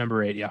 That's my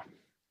number 8. Yeah,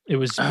 it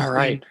was all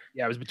right.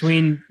 Yeah, it was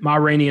between Ma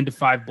Rainey and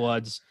Defy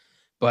Bloods,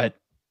 but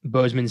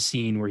Boseman's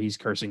scene where he's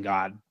cursing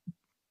God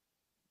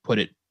put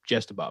it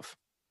just above.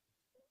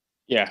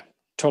 Yeah,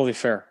 totally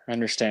fair. I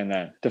understand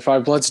that. Defy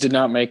Bloods did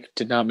not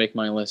make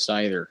my list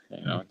either.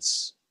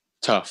 It's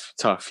tough.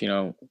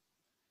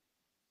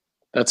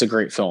 That's a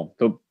great film.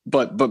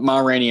 But Ma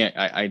Rainey,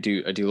 I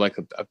do like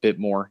a bit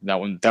more.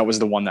 That was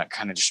the one that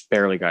kind of just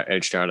barely got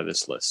edged out of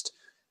this list.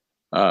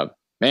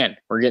 Man,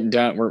 we're getting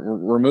down.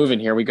 We're moving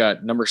here. We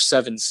got number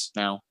 7s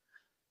now.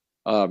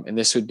 And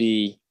this would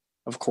be,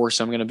 of course,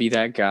 I'm going to be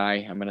that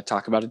guy. I'm going to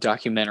talk about a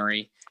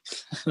documentary.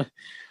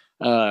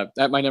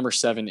 At my number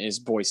 7 is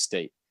Boys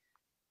State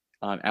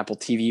on Apple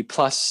TV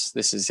Plus.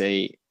 This is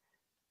a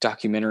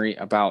documentary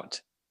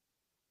about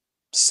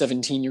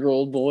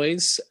 17-year-old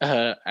boys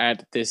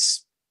at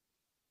this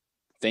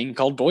thing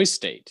called Boys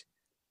State,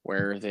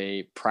 where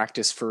they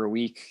practice for a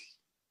week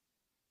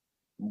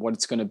what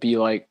it's going to be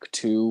like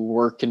to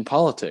work in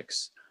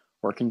politics,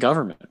 work in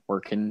government,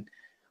 work in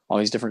all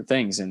these different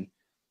things. And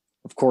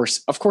of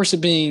course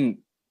it being,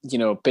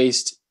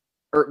 based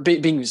or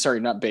being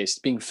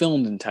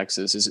filmed in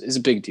Texas is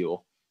a big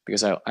deal,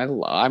 because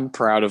I'm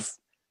proud of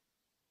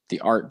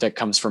the art that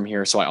comes from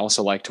here. So I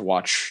also like to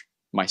watch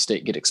my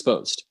state get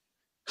exposed.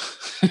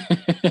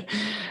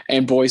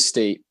 And Boys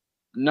State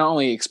not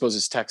only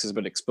exposes Texas,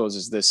 but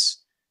exposes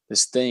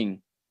this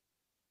thing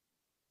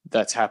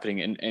that's happening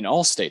in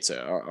all states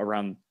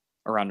around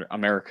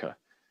America.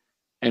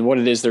 And what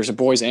it is, there's a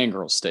boys and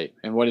girls state.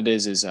 And what it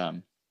is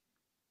in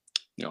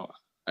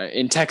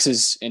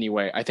Texas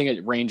anyway, I think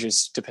it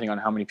ranges depending on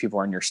how many people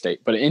are in your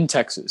state. But in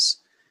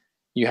Texas,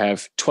 you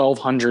have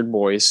 1,200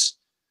 boys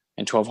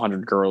and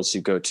 1,200 girls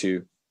who go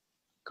to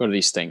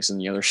these things.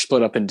 And, they're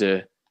split up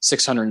into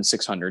 600 and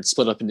 600,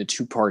 split up into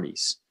 2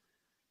 parties.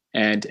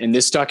 And in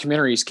this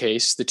documentary's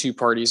case, the 2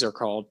 parties are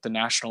called the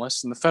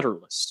Nationalists and the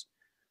Federalists.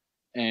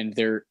 And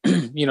they're,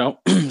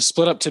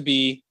 split up to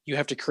be, you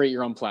have to create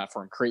your own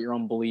platform, create your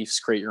own beliefs,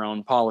 create your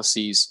own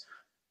policies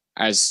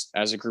as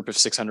a group of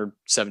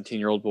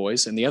 617-year-old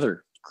boys, and the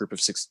other group of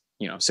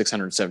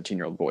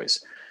 617-year-old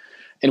boys.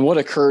 And what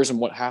occurs and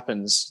what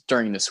happens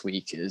during this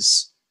week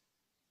is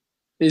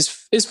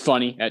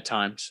funny at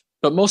times,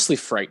 but mostly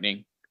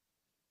frightening.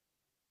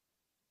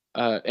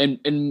 And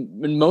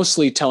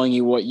mostly telling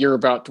you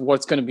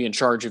what's going to be in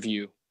charge of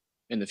you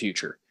in the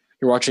future.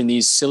 You're watching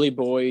these silly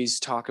boys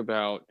talk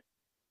about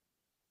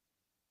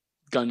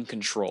gun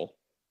control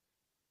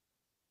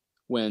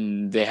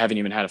when they haven't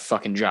even had a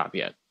fucking job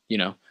yet.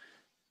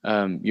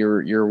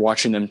 You're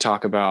watching them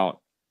talk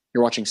about.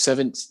 You're watching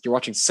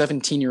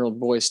 17-year-old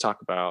boys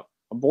talk about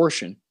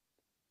abortion.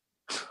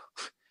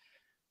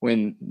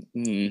 When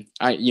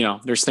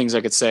there's things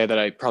I could say that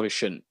I probably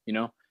shouldn't.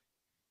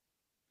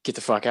 Get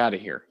the fuck out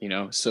of here.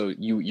 So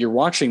you're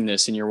watching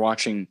this and you're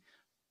watching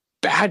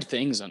bad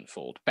things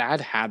unfold,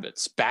 bad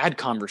habits, bad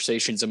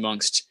conversations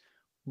amongst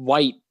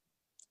white,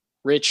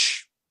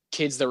 rich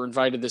kids that were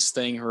invited to this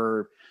thing who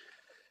are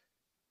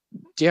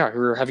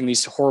having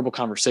these horrible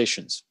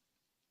conversations.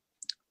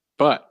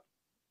 But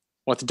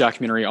what the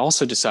documentary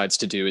also decides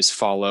to do is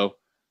follow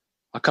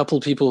a couple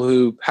of people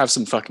who have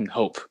some fucking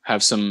hope,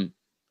 have some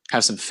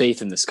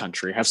faith in this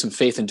country, have some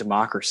faith in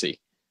democracy.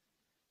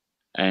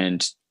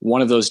 And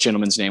one of those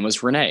gentlemen's name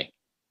was Rene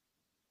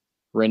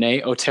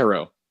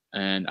Otero.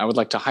 And I would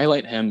like to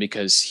highlight him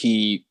because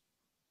he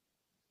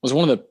was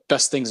one of the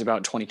best things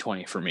about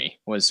 2020 for me,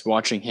 was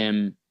watching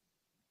him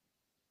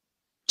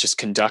just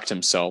conduct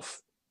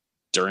himself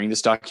during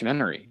this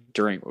documentary,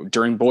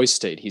 during Boys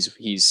State.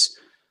 He's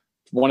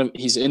in one of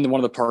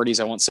the parties.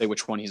 I won't say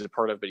which one he's a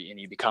part of, but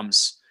he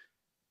becomes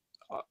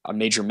a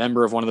major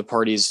member of one of the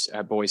parties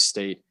at Boys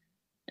State.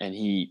 And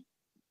he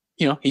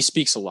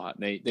speaks a lot.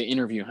 They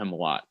interview him a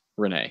lot,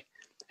 Rene.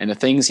 And the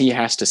things he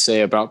has to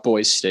say about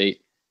Boys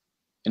State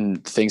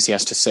and the things he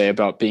has to say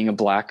about being a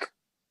black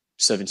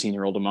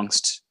 17-year-old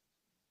amongst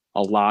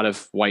a lot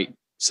of white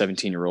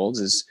 17-year-olds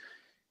is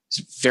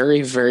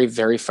very, very,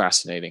 very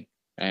fascinating.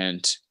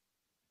 And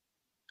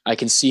I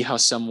can see how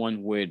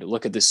someone would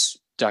look at this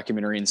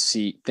documentary and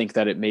think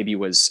that it maybe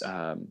was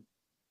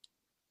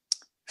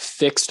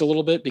fixed a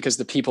little bit because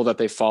the people that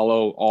they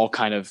follow all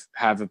kind of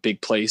have a big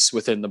place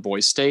within the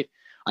Boys State.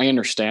 I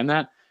understand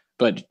that.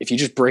 But if you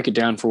just break it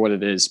down for what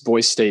it is,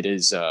 Boys State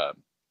is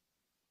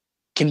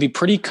can be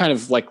pretty kind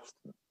of like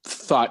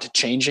thought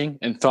changing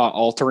and thought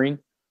altering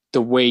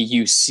the way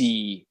you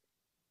see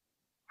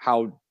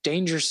how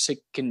dangerous it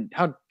can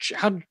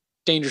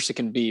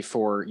be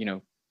for,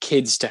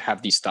 kids to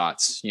have these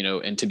thoughts,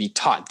 and to be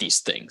taught these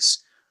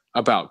things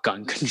about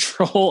gun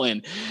control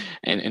and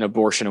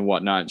abortion and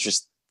whatnot.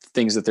 Just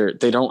things that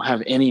they don't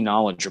have any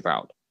knowledge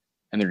about,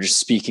 and they're just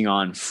speaking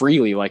on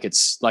freely like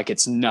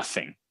it's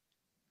nothing.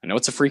 I know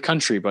it's a free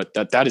country, but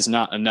that is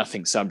not a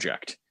nothing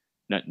subject.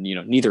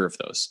 Neither of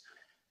those.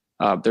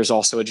 There's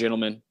also a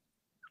gentleman,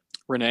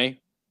 Rene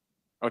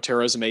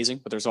Otero is amazing,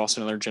 but there's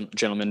also another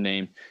gentleman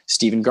named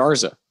Steven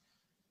Garza,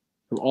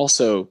 who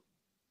also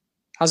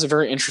has a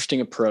very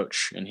interesting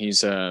approach. And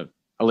he's a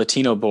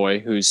Latino boy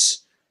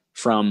who's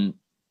from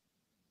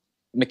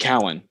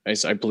McAllen,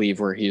 I believe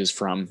where he is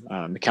from,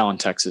 McAllen,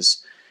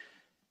 Texas.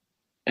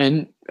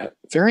 And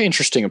very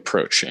interesting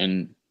approach,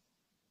 and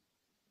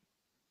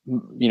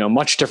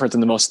much different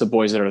than most of the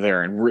boys that are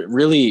there, and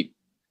really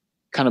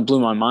kind of blew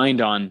my mind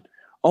on,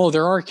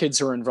 there are kids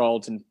who are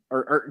involved in,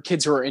 or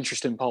kids who are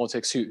interested in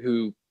politics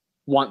who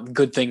want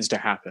good things to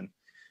happen.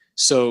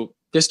 So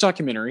this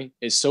documentary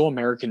is so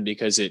American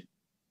because it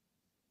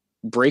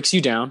breaks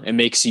you down and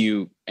makes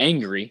you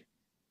angry.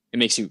 It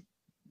makes you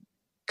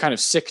kind of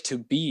sick to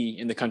be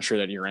in the country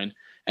that you're in.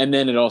 And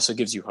then it also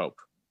gives you hope.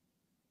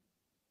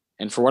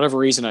 And for whatever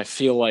reason, I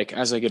feel like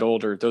as I get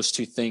older, those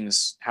two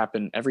things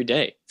happen every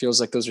day. It feels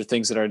like those are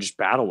things that I just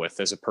battle with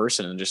as a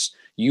person, and just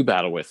you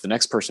battle with, the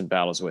next person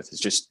battles with. It's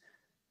just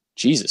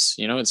Jesus,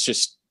 it's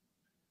just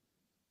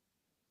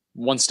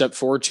one step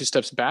forward, two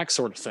steps back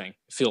sort of thing,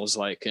 it feels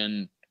like.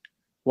 And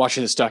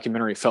watching this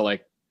documentary felt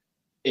like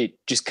it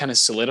just kind of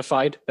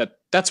solidified that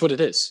that's what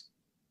it is.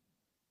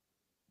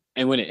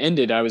 And when it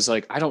ended, I was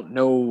like, I don't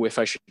know if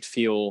I should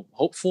feel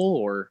hopeful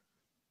or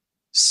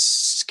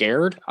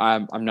scared.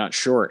 I'm not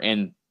sure.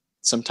 And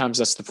sometimes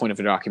that's the point of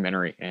a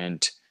documentary.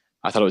 And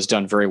I thought it was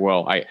done very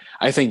well.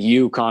 I think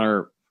you,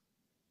 Connor,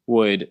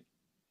 would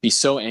be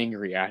so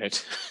angry at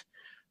it,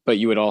 but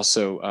you would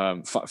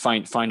also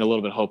find a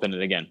little bit of hope in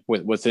it again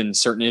within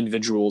certain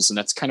individuals. And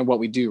that's kind of what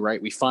we do,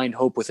 right? We find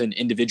hope within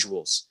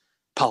individuals,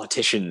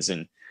 politicians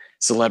and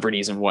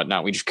celebrities and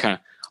whatnot. We just kind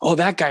of,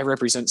 that guy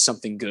represents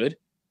something good.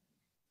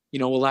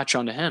 We'll latch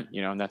on to him,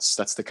 and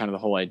that's the kind of the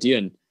whole idea.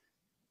 And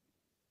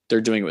they're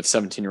doing it with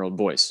 17-year-old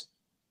boys,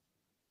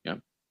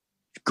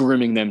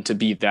 grooming them to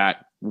be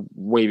that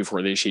way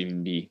before they should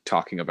even be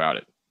talking about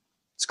it.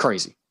 It's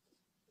crazy.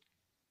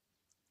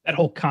 That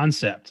whole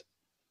concept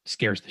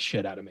scares the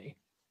shit out of me.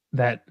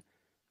 That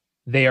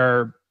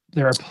there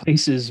are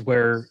places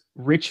where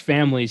rich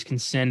families can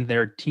send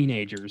their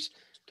teenagers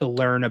to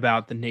learn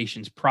about the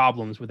nation's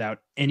problems without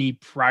any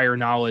prior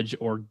knowledge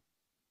or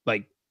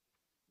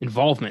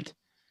involvement.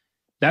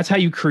 That's how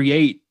you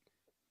create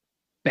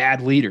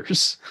bad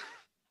leaders.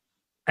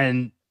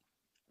 And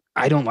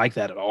I don't like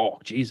that at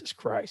all. Jesus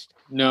Christ.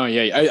 No,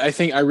 yeah.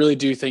 I really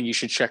do think you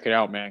should check it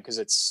out, man. Because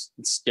it's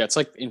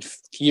like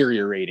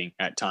infuriating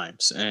at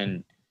times.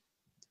 And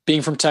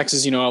being from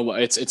Texas,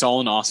 it's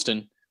all in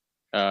Austin.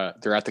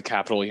 They're at the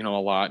Capitol,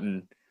 a lot.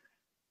 And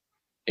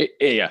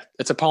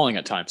it's appalling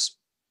at times.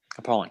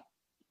 Appalling.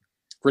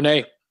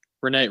 Renee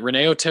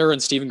Otero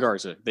and Steven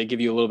Garza. They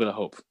give you a little bit of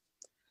hope.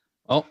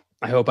 Well,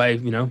 I hope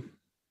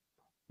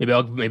maybe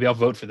I'll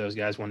vote for those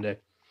guys one day.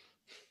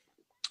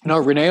 No,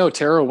 Renee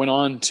Otero went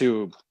on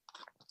to,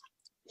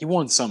 he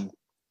won some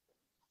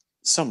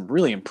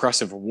really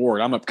impressive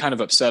award. I'm kind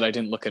of upset I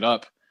didn't look it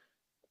up.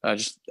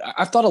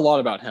 I've thought a lot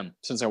about him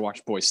since I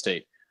watched Boys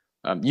State.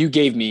 You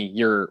gave me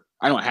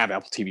I don't have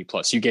Apple TV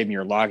Plus. You gave me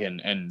your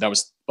login, and that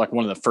was like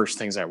one of the first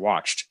things I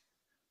watched.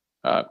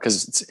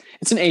 Because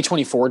it's an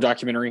A24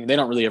 documentary. They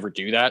don't really ever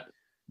do that.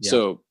 Yeah.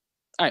 So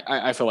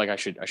I feel like I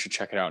should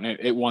check it out. And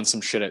it won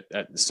some shit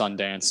at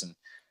Sundance, and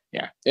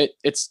yeah,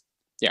 it's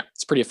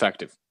pretty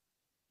effective.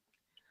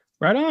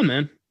 Right on,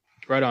 man.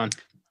 Right on.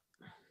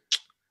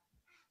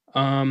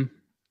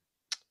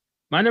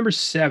 My number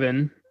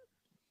 7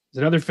 is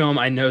another film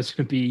I know is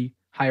going to be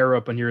higher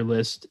up on your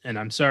list, and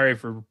I'm sorry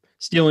for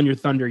stealing your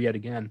thunder yet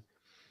again.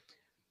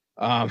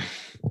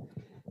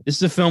 This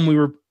is a film we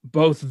were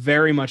both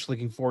very much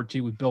looking forward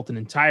to. We built an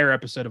entire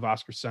episode of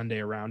Oscar Sunday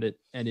around it,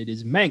 and it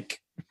is Mank.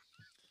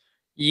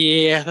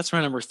 Yeah, that's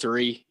my number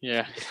 3.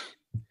 Yeah.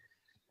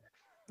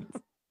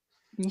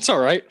 It's all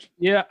right.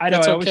 Yeah, I know.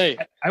 It's okay.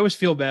 I always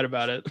feel bad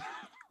about it.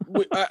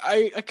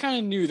 I kind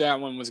of knew that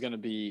one was going to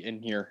be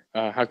in here.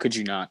 How could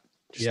you not?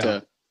 Just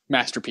a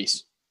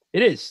masterpiece.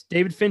 It is.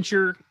 David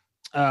Fincher,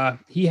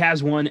 he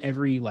has one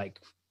every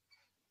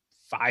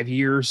 5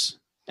 years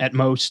at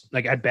most,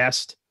 at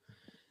best.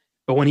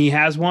 But when he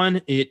has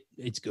one,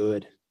 it's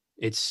good.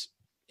 It's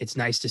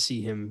nice to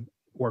see him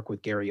work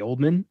with Gary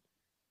Oldman,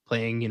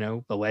 playing,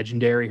 the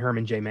legendary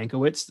Herman J.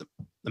 Mankiewicz,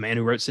 the man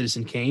who wrote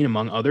Citizen Kane,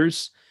 among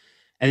others.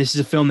 And this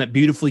is a film that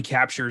beautifully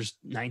captures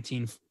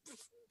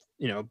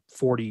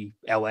 1940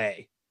 LA,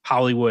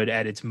 Hollywood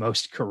at its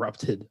most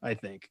corrupted, I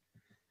think.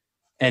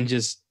 And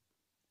just,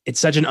 it's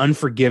such an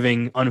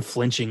unforgiving,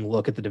 unflinching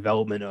look at the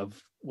development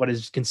of what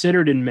is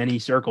considered in many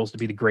circles to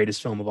be the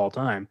greatest film of all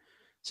time,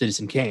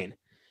 Citizen Kane.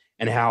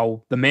 And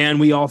how the man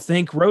we all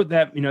think wrote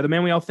that, the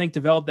man we all think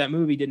developed that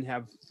movie didn't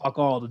have fuck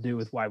all to do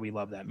with why we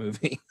love that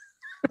movie.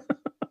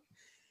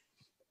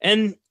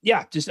 And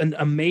yeah, just an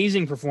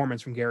amazing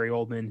performance from Gary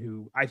Oldman,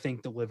 who I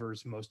think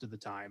delivers most of the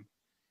time.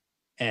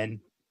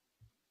 And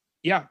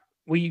yeah,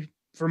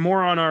 for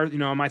more on our,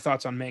 my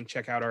thoughts on Mank,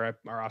 check out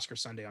our Oscar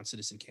Sunday on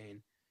Citizen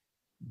Kane.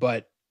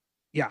 But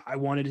yeah, I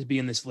wanted to be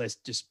in this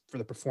list just for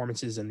the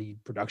performances and the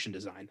production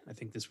design. I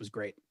think this was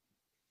great.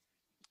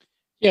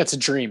 Yeah, it's a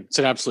dream. It's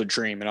an absolute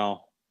dream. And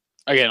I'll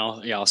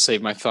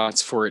save my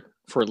thoughts for it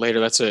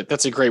later. That's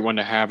a great one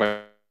to have.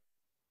 I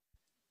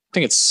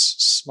think it's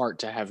smart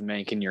to have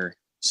Mank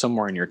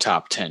somewhere in your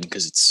top 10,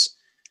 because it's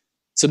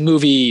a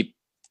movie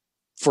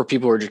for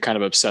people who are just kind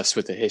of obsessed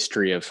with the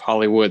history of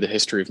Hollywood, the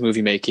history of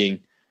movie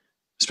making,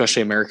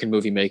 especially American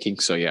movie making.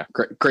 So yeah,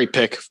 great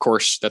pick. Of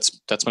course, that's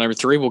my number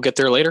 3. We'll get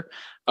there later.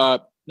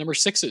 Number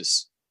 6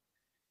 is,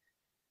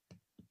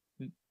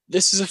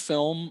 this is a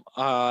film.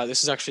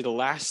 This is actually the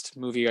last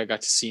movie I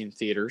got to see in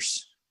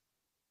theaters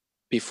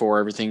before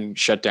everything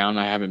shut down.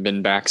 I haven't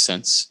been back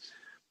since.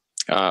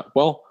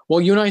 Well,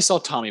 you and I saw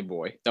Tommy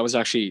Boy. That was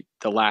actually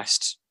the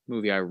last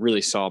movie I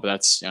really saw, but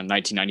that's a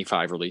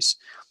 1995 release.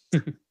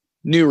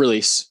 New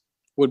release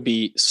would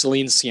be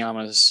Celine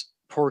Sciamma's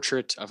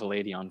Portrait of a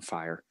Lady on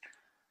Fire.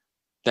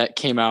 That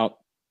came out,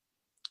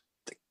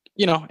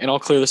 and I'll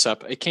clear this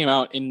up. It came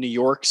out in New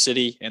York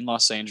City and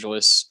Los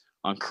Angeles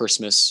on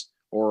Christmas,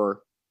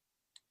 or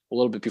a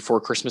little bit before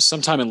Christmas,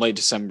 sometime in late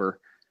December.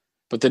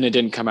 But then it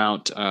didn't come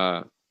out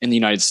in the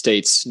United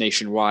States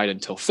nationwide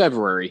until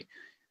February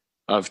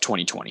of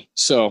 2020.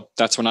 So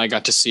that's when I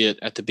got to see it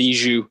at the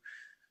Bijou.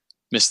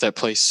 Missed that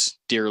place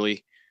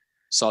dearly.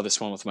 Saw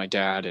this one with my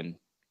dad, and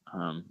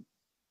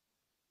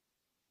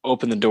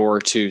opened the door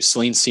to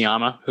Celine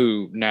Sciamma,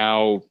 who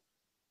now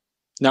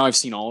I've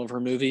seen all of her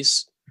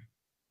movies: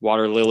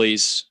 Water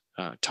Lilies,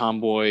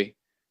 Tomboy,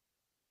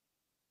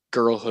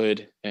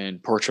 Girlhood,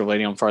 and Portrait of a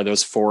Lady on Fire.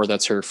 Those 4,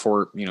 that's her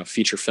 4,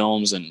 feature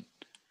films, and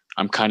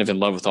I'm kind of in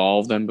love with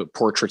all of them. But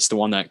Portrait's the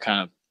one that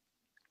kind of,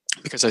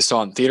 because I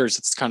saw it in theaters,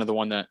 it's kind of the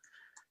one that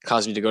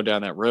caused me to go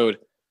down that road.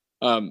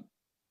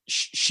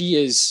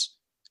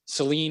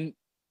 Celine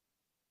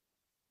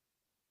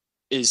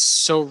is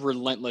so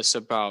relentless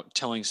about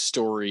telling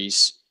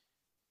stories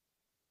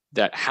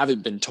that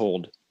haven't been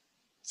told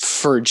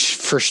for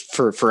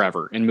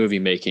forever in movie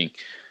making,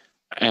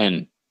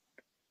 and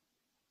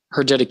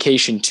her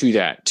dedication to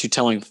that, to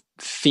telling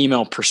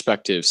female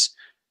perspectives,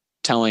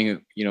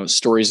 telling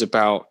stories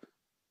about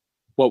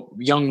what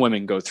young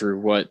women go through,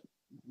 what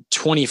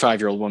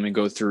 25-year-old women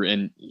go through,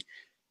 and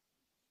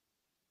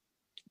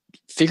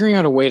figuring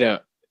out a way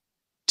to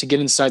get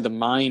inside the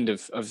mind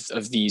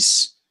of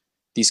these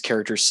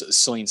characters.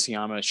 Celine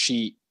Sciamma,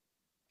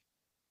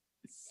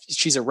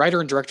 she's a writer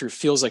and director who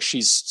feels like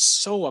she's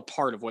so a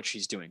part of what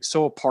she's doing,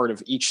 so a part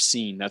of each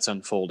scene that's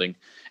unfolding,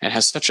 and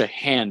has such a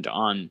hand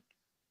on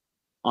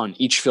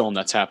each film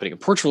that's happening. And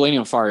Portrait of a Lady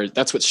on Fire,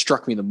 that's what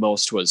struck me the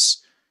most,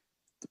 was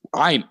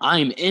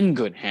I'm in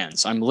good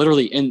hands. I'm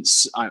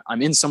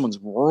in someone's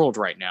world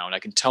right now, and I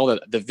can tell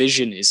that the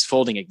vision is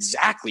folding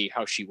exactly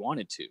how she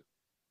wanted to.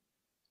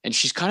 And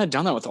she's kind of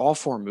done that with all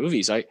 4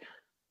 movies. I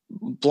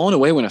blown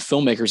away when a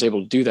filmmaker is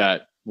able to do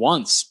that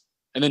once,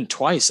 and then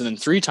twice, and then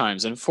 3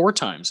 times, and 4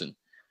 times, and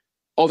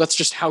that's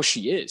just how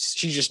she is.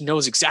 She just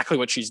knows exactly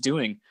what she's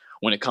doing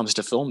when it comes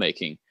to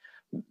filmmaking.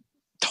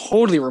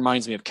 Totally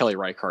reminds me of Kelly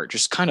Reichardt.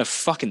 Just kind of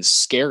fucking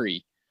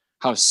scary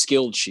how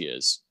skilled she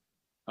is.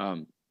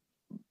 I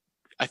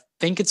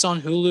think it's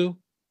on Hulu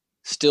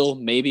still,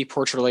 maybe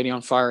Portrait of a Lady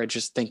on Fire. I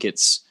just think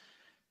it's,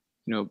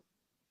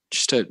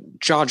 just a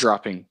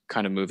jaw-dropping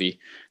kind of movie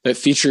that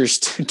features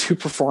 2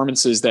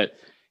 performances that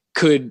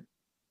could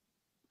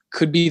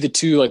be the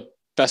 2 like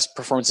best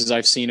performances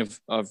I've seen of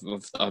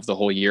the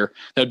whole year.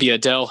 That'd be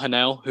Adele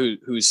Hanel,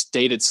 who's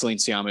dated Celine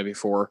Sciamma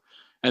before,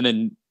 and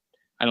then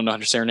I don't know how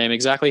to say her name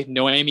exactly,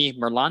 Noémie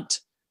Merlant.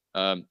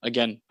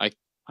 Again,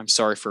 I'm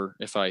sorry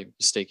if I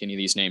mistake any of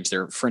these names.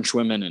 They're French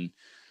women, and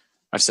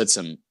I said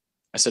some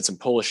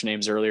Polish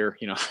names earlier.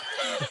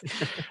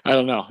 I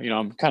don't know.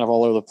 I'm kind of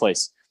all over the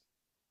place.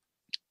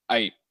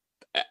 I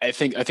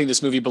think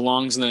this movie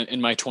belongs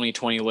in my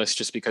 2020 list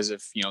just because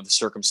of the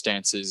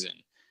circumstances, and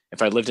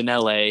if I lived in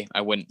LA,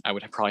 I would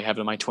probably have it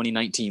on my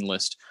 2019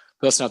 list.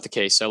 But that's not the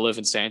case. I live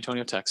in San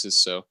Antonio,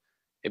 Texas, so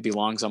it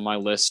belongs on my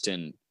list.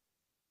 And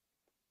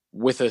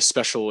with a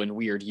special and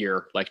weird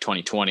year like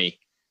 2020,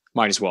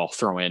 might as well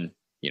throw in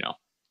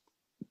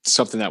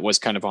something that was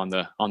kind of on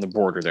the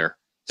border there.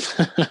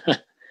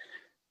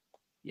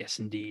 Yes,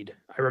 indeed.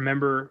 I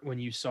remember when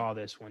you saw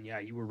this one. Yeah,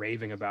 you were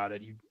raving about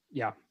it.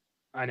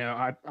 I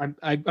know.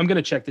 I'm going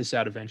to check this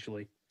out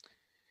eventually.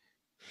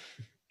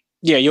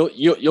 Yeah,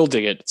 you'll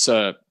dig it. It's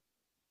a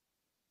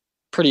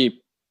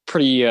pretty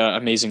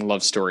amazing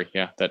love story.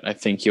 Yeah, that I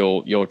think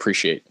you'll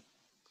appreciate.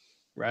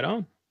 Right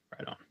on.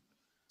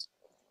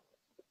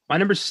 My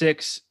number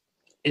 6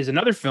 is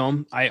another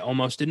film I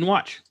almost didn't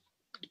watch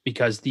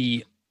because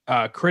the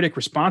critic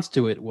response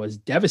to it was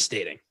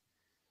devastating.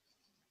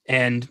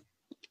 And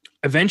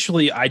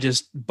eventually I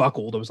just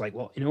buckled. I was like,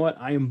 well, you know what?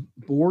 I am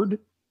bored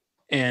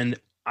and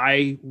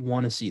I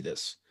want to see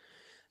this.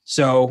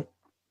 So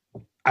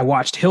I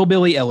watched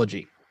Hillbilly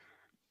Elegy.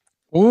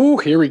 Ooh,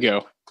 here we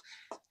go.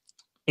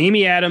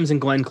 Amy Adams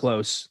and Glenn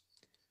Close.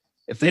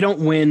 If they don't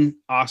win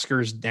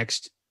Oscars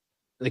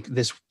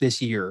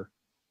this year,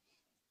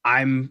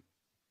 I'm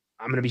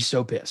going to be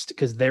so pissed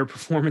because their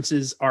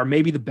performances are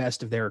maybe the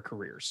best of their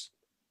careers.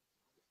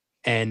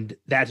 And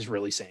that is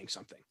really saying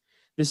something.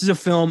 This is a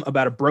film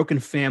about a broken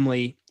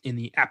family in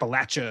the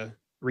Appalachia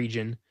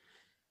region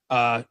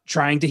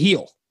trying to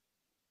heal.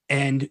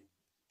 And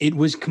it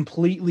was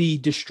completely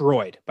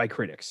destroyed by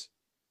critics.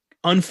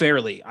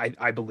 Unfairly,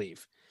 I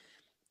believe.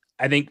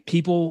 I think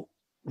people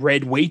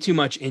read way too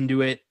much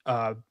into it,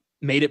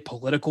 made it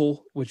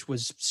political, which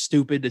was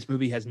stupid. This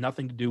movie has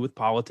nothing to do with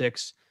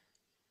politics.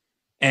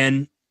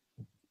 And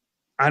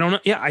I don't know.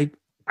 Yeah,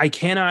 I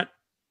cannot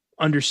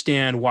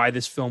understand why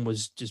this film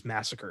was just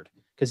massacred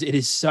because it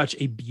is such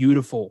a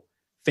beautiful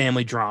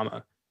family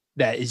drama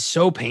that is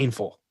so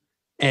painful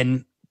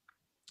and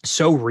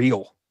so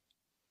real.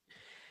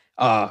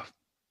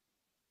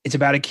 It's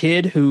about a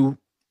kid who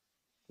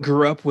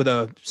grew up with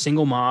a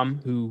single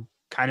mom who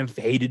kind of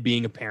hated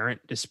being a parent,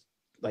 just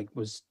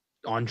was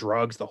on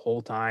drugs the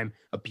whole time,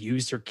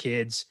 abused her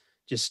kids,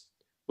 just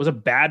was a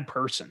bad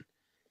person.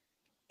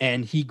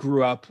 And he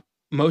grew up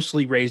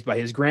mostly raised by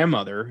his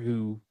grandmother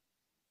who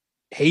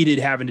hated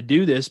having to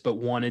do this, but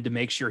wanted to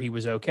make sure he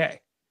was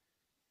okay.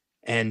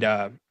 And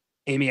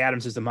Amy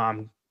Adams is the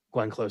mom.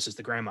 Glenn Close is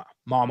the grandma,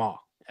 Mama,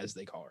 as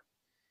they call her.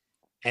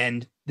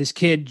 And this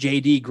kid,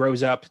 JD,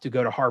 grows up to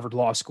go to Harvard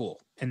Law School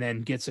and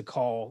then gets a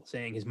call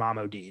saying his mom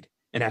OD'd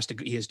and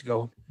he has to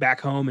go back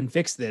home and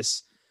fix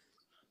this.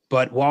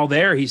 But while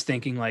there, he's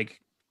thinking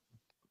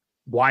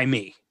why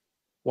me?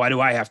 Why do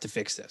I have to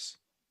fix this?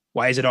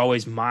 Why is it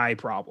always my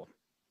problem?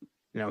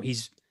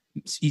 He's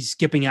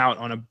skipping out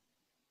on a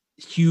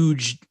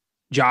huge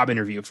job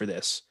interview for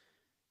this.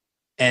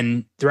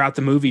 And throughout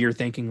the movie, you're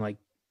thinking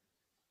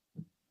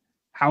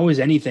how is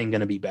anything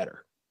going to be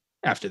better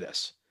after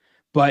this?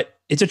 But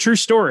it's a true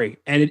story,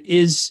 and it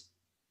is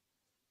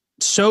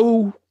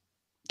so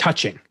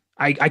touching.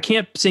 I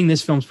can't sing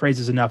this film's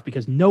praises enough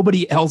because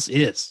nobody else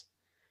is.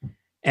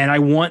 And I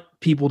want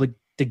people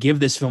to give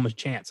this film a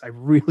chance. I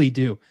really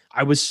do.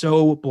 I was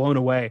so blown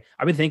away.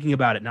 I've been thinking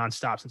about it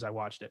nonstop since I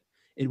watched it.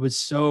 It was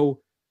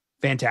so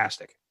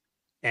fantastic.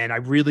 And I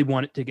really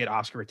want it to get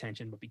Oscar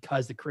attention, but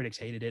because the critics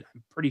hated it,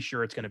 I'm pretty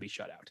sure it's going to be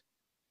shut out.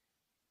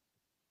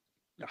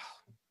 Ugh.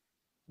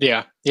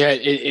 Yeah.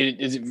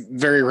 It's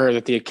very rare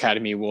that the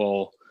Academy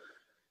will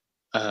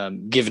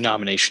give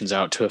nominations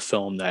out to a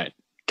film that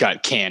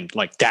got canned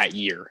that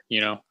year,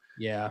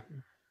 Yeah.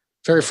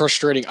 Very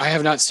frustrating. I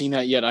have not seen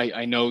that yet.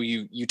 I know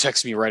you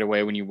texted me right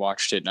away when you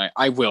watched it, and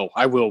I will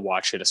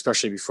watch it,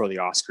 especially before the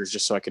Oscars,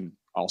 just so I can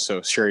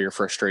also share your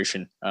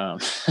frustration.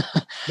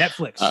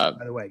 Netflix,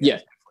 by the way. Yeah.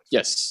 Netflix.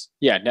 Yes.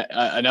 Yeah.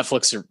 A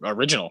Netflix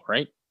original,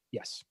 right?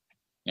 Yes.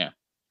 Yeah.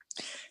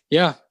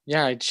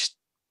 I just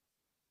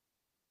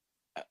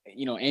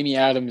Amy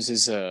Adams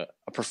is a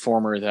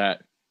performer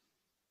that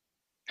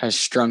has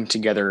strung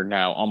together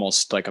now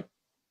almost like a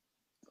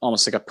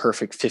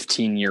perfect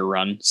 15-year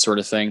run sort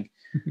of thing.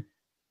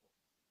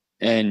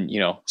 And,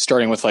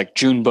 starting with like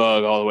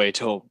Junebug all the way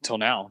till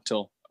now,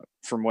 till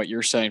from what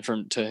you're saying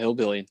to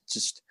Hillbilly,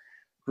 just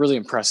really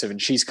impressive.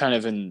 And she's kind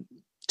of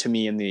to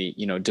me in the,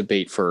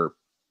 debate for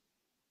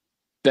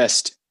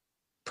best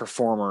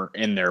performer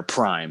in their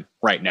prime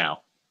right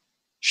now.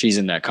 She's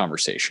in that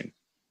conversation.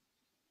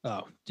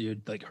 Oh,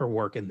 dude, like her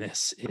work in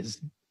this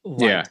is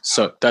yeah.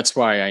 So that's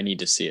why I need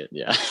to see it.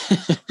 Yeah.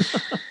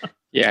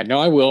 Yeah, no,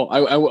 I will.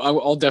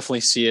 I'll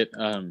definitely see it.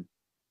 I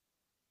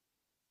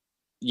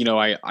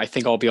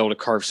think I'll be able to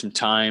carve some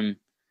time.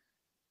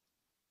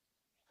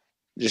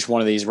 Just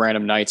one of these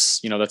random nights,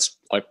 that's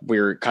like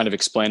we're kind of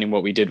explaining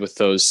what we did with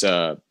those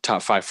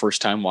top 5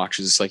 first time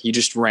watches. It's like you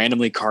just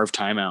randomly carve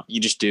time out.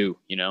 You just do,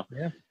 Yeah.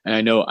 And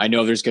I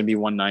know there's going to be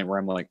one night where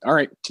I'm like, all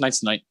right,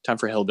 tonight's the night, time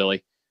for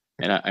Hillbilly,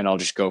 and I'll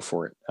just go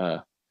for it.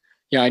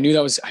 Yeah, I knew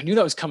that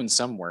was coming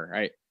somewhere.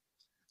 I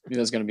knew that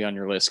was going to be on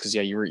your list because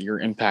you're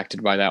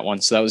impacted by that one.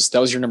 So that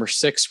was your number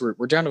 6.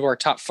 We're down to our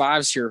top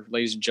 5s here,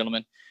 ladies and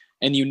gentlemen,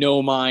 and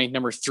my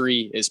number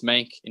 3 is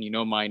Mank,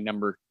 and my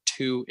number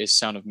 2 is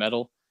Sound of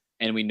Metal.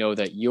 And we know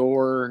that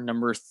your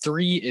number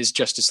 3 is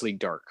Justice League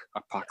Dark,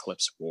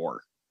 Apocalypse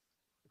War.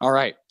 All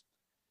right.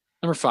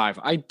 Number 5.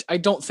 I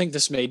don't think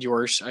this made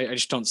yours. I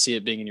just don't see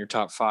it being in your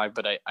top 5,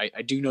 but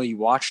I do know you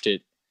watched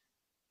it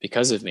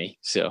because of me.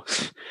 So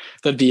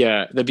that'd be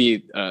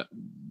the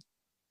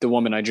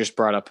woman I just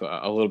brought up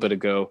a little bit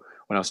ago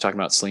when I was talking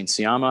about Celine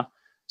Sciamma,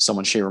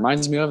 someone she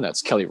reminds me of, and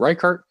that's Kelly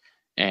Reichardt,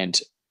 and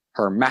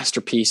her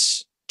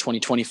masterpiece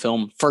 2020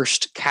 film,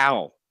 First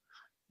Cow.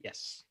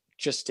 Yes.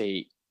 Just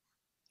a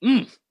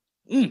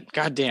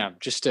goddamn,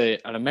 just an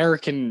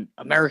American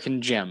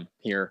gem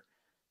here.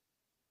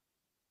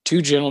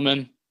 2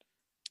 gentlemen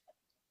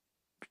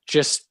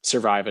just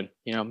surviving,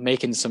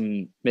 making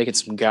some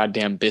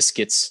goddamn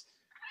biscuits,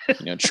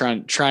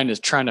 trying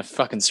to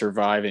fucking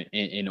survive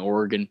in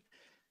Oregon.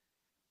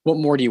 What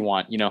more do you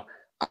want?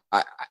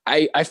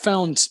 I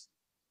found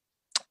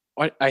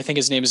what I think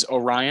his name is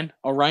Orion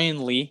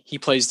Lee. He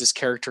plays this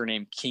character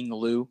named King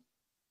Lou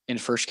in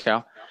First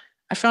Cow.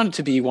 I found it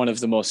to be one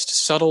of the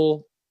most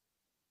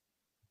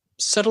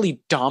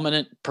subtly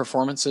dominant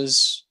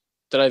performances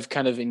that I've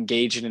kind of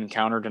engaged and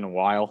encountered in a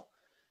while.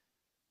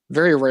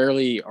 Very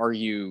rarely are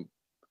you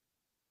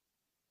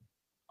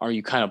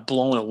kind of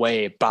blown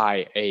away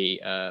by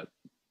a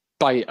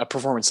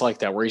performance like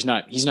that, where he's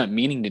not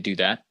meaning to do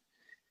that.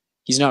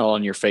 He's not all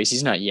in your face.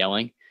 He's not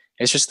yelling.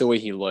 It's just the way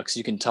he looks.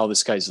 You can tell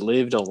this guy's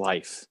lived a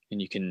life, and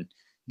you can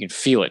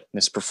feel it in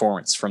this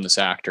performance from this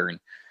actor. And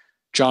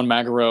John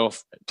Magaro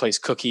plays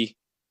Cookie.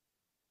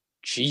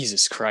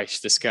 Jesus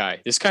Christ, this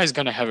guy's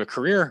going to have a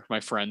career, my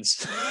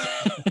friends.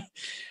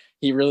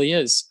 He really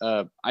is.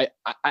 I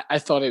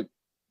thought it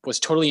was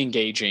totally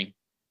engaging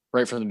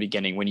right from the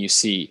beginning when you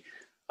see,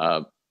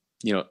 a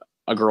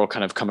girl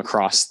kind of come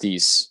across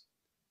these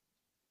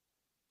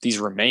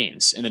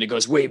remains, and then it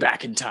goes way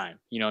back in time,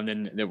 and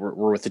then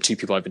we're with the 2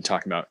 people I've been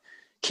talking about,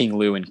 King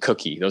Lou and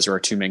Cookie. Those are our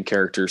 2 main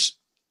characters.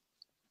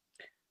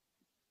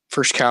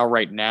 First Cow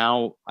right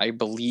now, I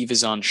believe,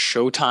 is on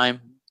Showtime.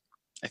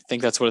 I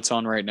think that's what it's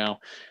on right now.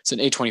 It's an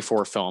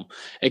A24 film.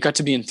 It got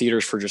to be in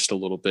theaters for just a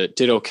little bit,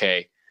 did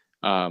okay.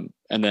 And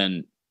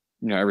then,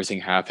 everything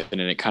happened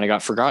and it kind of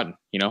got forgotten,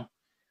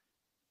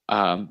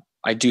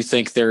 I do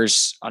think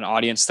there's an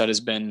audience that has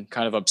been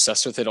kind of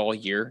obsessed with it all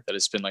year, that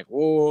has been like,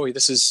 whoa,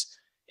 this is,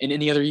 in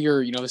any other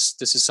year, this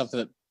is something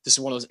that, this is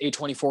one of those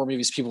A24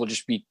 movies people will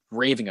just be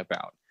raving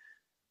about.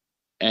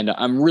 And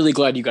I'm really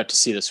glad you got to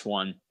see this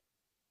one.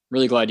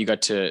 Really glad you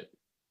got to,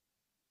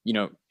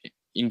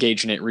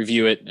 engage in it,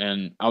 review it.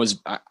 And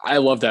I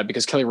love that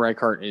because Kelly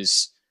Reichardt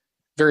is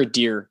very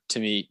dear to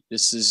me.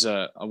 This is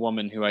a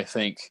woman who I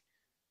think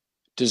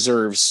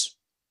deserves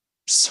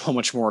so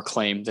much more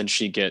acclaim than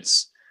she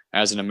gets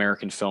as an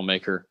American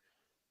filmmaker.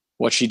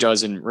 What she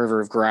does in River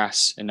of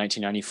Grass in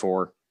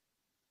 1994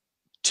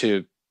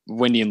 to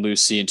Wendy and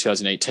Lucy in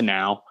 2008 to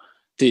now,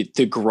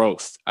 the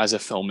growth as a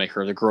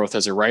filmmaker, the growth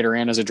as a writer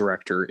and as a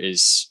director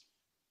is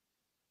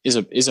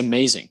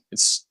amazing.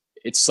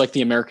 It's like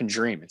the American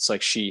dream. It's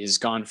like she has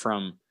gone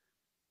from,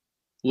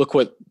 look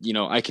what,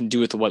 I can do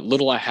with what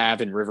little I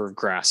have in River of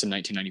Grass in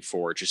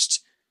 1994,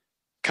 just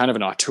kind of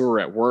an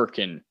auteur at work,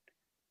 and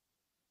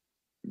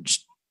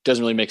just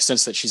doesn't really make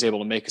sense that she's able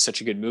to make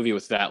such a good movie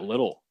with that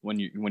little when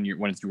you're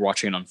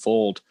watching it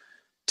unfold.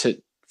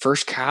 To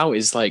First Cow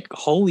is like,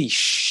 holy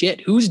shit,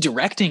 who's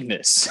directing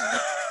this?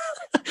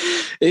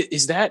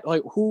 Is that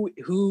like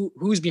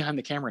who's behind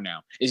the camera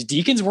now? Is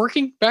Deakins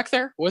working back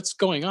there? What's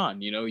going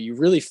on? You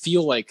really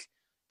feel like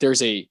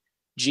there's a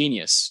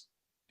genius,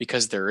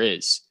 because there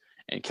is.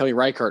 And Kelly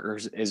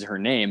Reichardt is her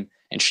name,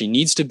 and she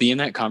needs to be in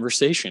that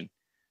conversation.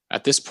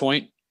 At this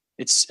point,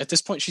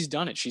 she's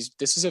done it.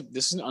 This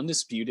is an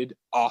undisputed,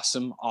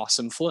 awesome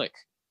flick.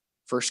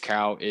 First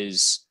Cow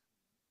is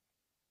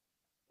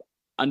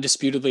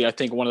undisputedly, I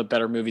think, one of the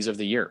better movies of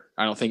the year.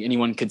 I don't think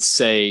anyone could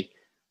say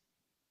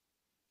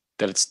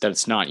that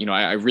it's not. You know,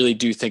 I really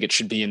do think it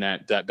should be in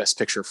that Best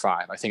Picture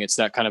 5. I think it's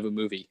that kind of a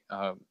movie,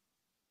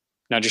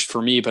 not just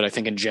for me, but I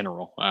think in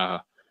general.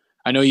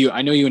 I know you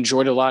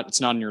enjoyed it a lot.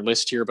 It's not on your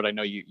list here, but I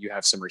know you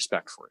have some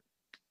respect for it.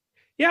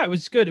 Yeah, it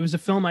was good. It was a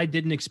film I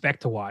didn't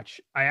expect to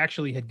watch. I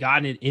actually had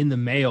gotten it in the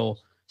mail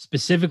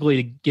specifically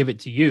to give it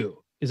to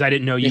you because I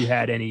didn't know you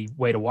had any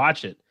way to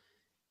watch it.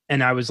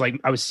 And I was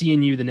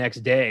seeing you the next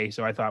day,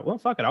 so I thought, well,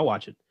 fuck it, I'll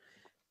watch it.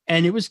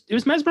 And it was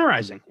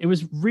mesmerizing. It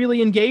was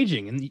really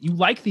engaging, and you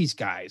like these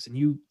guys,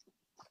 and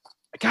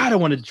God, I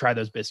wanted to try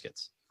those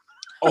biscuits.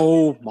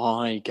 Oh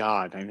my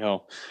God, I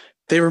know.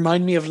 They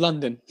remind me of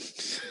London.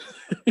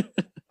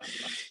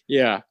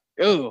 Yeah.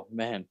 Oh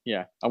man,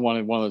 yeah. I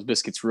wanted one of those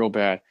biscuits real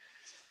bad.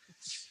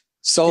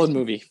 Solid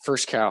movie,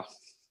 First Cow.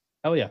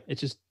 Oh yeah, it's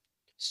just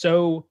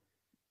so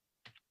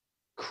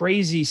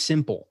crazy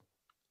simple.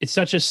 It's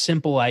such a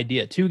simple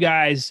idea. Two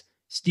guys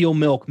steal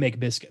milk, make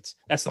biscuits.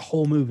 That's the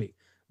whole movie.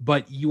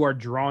 But you are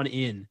drawn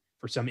in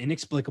for some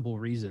inexplicable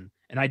reason.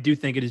 And I do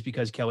think it is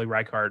because Kelly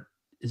Reichardt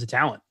is a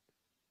talent.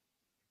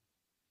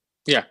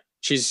 Yeah,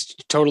 she's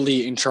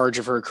totally in charge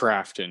of her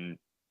craft. And,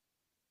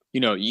 you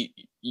know,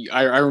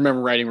 I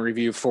remember writing a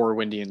review for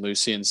Wendy and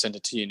Lucy and sent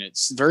it to you, and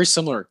it's very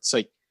similar. It's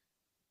like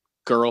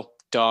girl,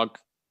 dog,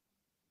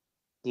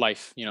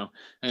 life, you know,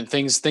 and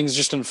things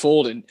just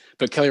unfold.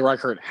 But Kelly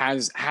Reichardt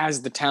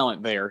has the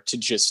talent there to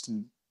just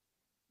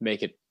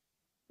make it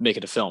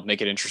a film,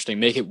 make it interesting,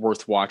 make it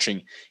worth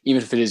watching,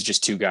 even if it is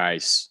just two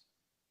guys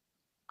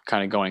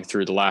kind of going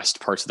through the last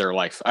parts of their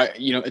life.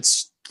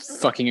 It's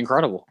fucking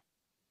incredible.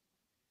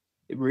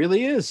 It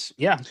really is.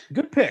 Yeah.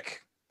 Good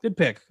pick. So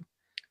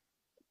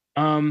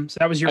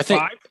that was your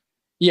 5?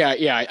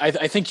 Yeah.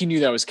 I think you knew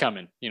that was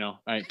coming. You know,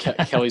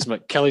 Kelly's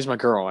my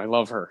girl. I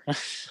love her.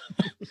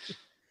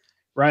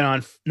 Right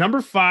on.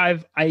 Number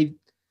 5. I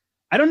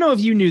don't know if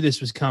you knew this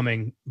was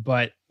coming,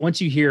 but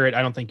once you hear it,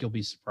 I don't think you'll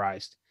be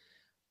surprised.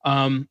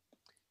 So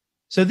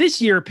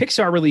this year,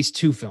 Pixar released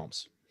 2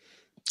 films.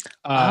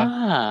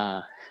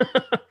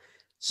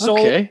 Soul,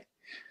 okay.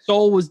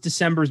 Soul was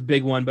December's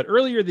big one, but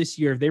earlier this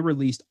year, they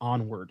released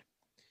Onward.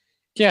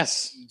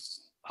 Yes.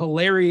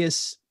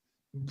 Hilarious,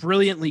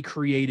 brilliantly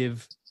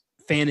creative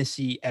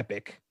fantasy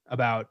epic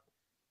about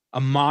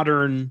a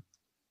modern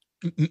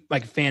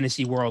like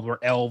fantasy world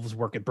where elves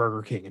work at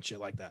Burger King and shit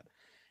like that.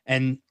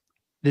 And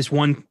this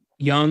one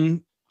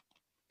young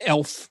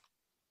elf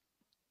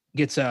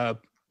gets a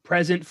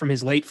present from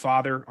his late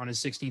father on his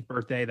 16th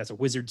birthday. That's a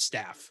wizard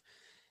staff.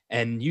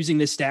 And using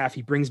this staff,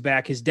 he brings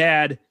back his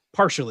dad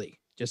partially,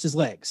 just his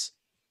legs.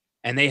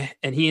 And he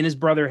and his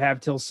brother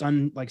have till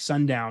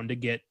sundown to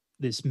get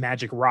this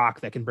magic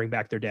rock that can bring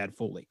back their dad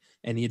fully.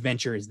 And the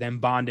adventure is them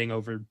bonding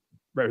over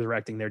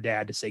resurrecting their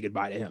dad to say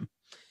goodbye to him.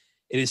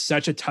 It is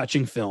such a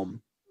touching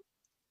film,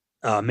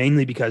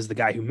 mainly because the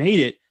guy who made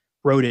it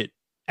wrote it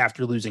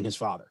after losing his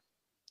father.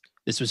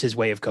 This was his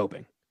way of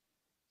coping.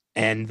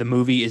 And the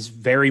movie is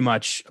very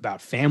much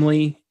about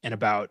family and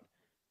about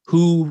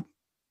who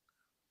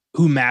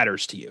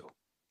matters to you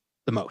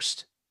the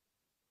most.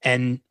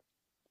 And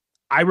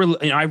I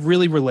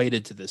really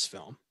related to this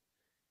film.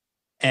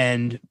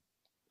 And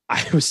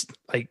I was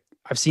like,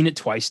 I've seen it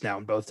twice now,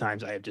 and both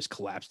times I have just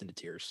collapsed into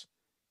tears.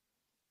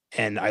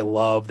 And I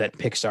love that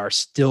Pixar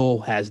still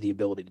has the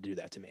ability to do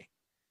that to me.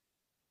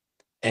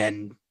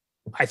 And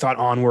I thought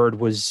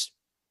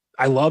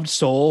I loved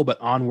Soul,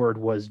 but Onward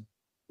was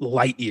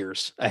light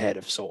years ahead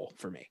of Soul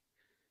for me,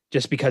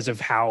 just because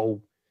of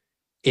how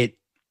it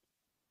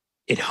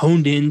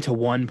honed into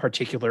one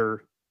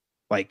particular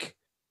like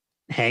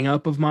hang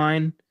up of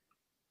mine,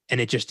 and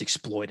it just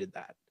exploited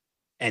that,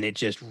 and it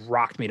just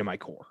rocked me to my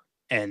core.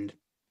 And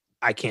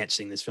I can't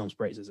sing this film's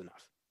praises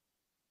enough.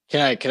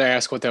 Can I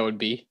ask what that would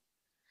be?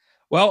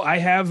 Well, I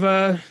have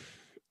a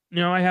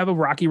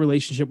rocky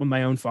relationship with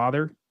my own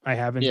father. I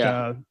haven't,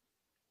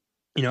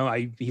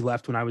 he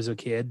left when I was a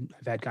kid.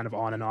 I've had kind of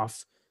on and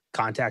off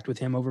contact with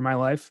him over my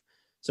life.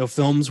 So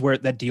films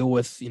that deal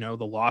with, the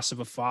loss of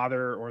a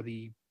father or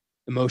the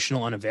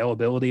emotional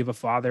unavailability of a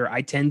father,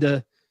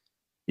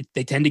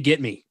 they tend to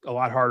get me a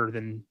lot harder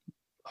than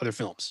other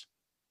films.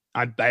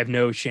 I have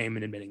no shame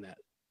in admitting that.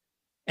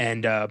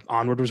 And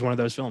Onward was one of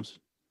those films.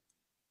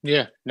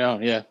 Yeah, no,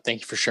 yeah.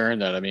 Thank you for sharing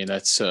that. I mean,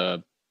 that's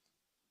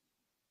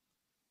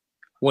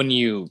when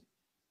you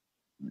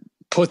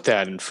put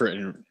that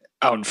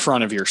out in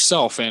front of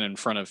yourself and in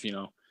front of,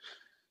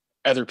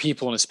 other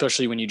people, and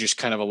especially when you just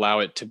kind of allow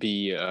it to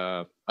be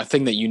a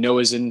thing that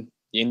is in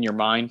your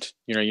mind.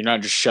 You're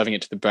not just shoving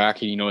it to the back,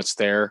 it's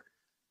there.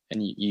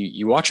 And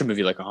you watch a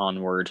movie like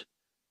Onward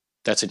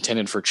that's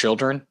intended for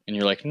children, and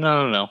you're like,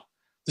 no.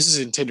 This is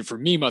intended for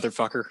me,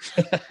 motherfucker.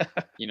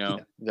 Yeah.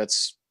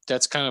 That's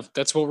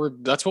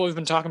what we've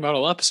been talking about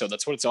all episode.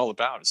 That's what it's all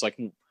about. It's like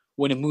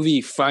when a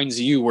movie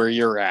finds you where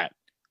you're at.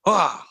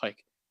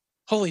 Like,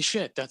 holy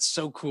shit, that's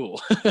so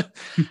cool.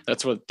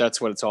 That's what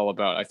it's all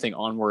about. I think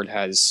Onward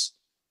has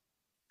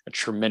a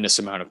tremendous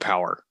amount of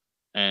power,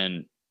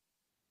 and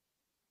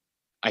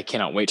I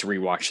cannot wait to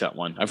rewatch that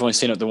one. I've only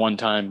seen it the one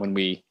time when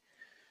we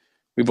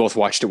both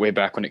watched it way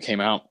back when it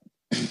came out.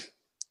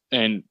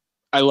 And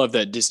I love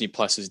that Disney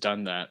Plus has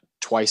done that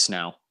twice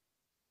now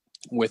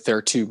with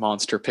their 2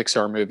 monster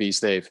Pixar movies.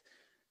 They've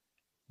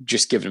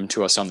just given them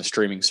to us on the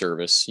streaming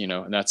service,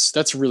 and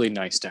that's really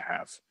nice to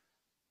have.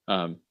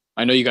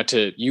 I know you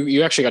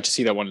actually got to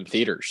see that one in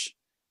theaters.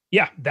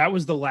 Yeah, that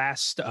was the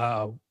last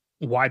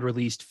wide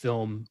released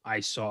film I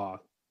saw,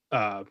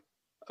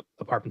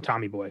 apart from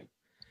Tommy Boy,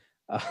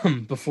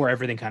 before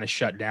everything kind of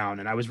shut down.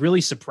 And I was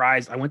really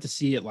surprised. I went to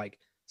see it like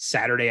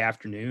Saturday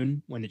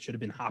afternoon when it should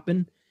have been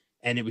hopping,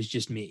 and it was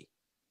just me.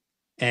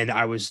 And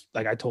I was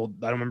like, I don't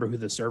remember who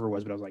the server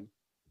was, but I was like,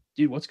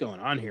 dude, what's going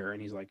on here?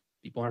 And he's like,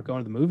 people aren't going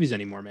to the movies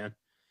anymore, man.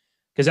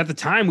 Because at the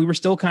time we were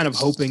still kind of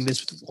hoping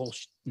this whole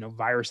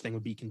virus thing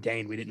would be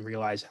contained. We didn't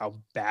realize how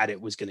bad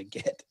it was going to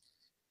get.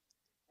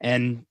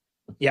 And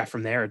yeah,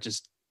 from there,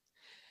 this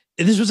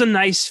was a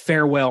nice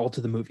farewell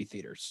to the movie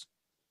theaters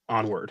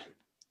onward.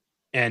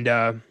 And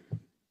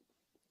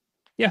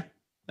yeah,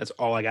 that's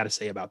all I got to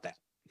say about that.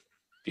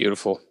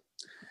 Beautiful.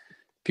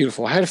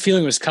 Beautiful. I had a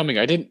feeling it was coming.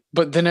 I didn't,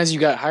 but then as you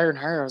got higher and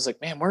higher, I was like,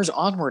 man, where's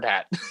Onward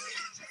at?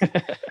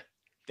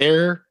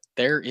 There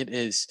it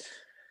is.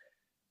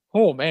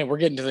 Oh man, we're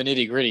getting to the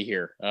nitty gritty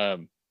here.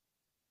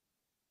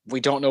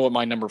 We don't know what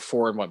my number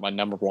 4 and what my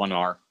number 1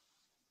 are.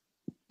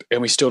 And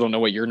we still don't know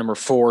what your number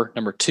 4,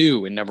 number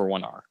 2, and number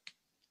 1 are.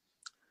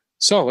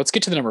 So let's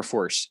get to the number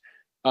 4s.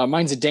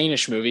 Mine's a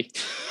Danish movie.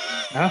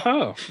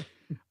 Oh.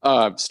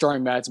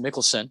 Starring Mads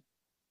Mikkelsen.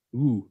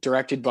 Ooh.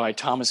 Directed by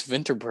Thomas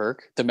Vinterberg,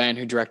 the man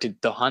who directed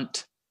The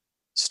Hunt,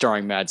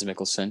 starring Mads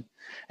Mikkelsen.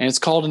 And it's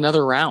called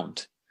Another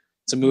Round.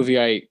 It's a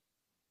movie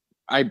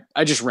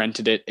I just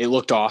rented it. It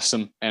looked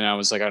awesome. And I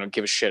was like, I don't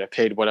give a shit. I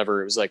paid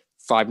whatever. It was like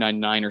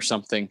 $5.99 or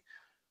something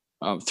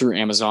through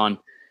Amazon.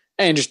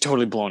 And just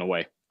totally blown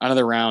away.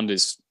 Another Round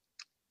is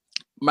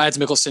Mads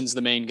Mikkelsen's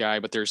the main guy,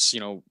 but there's,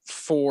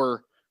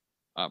 4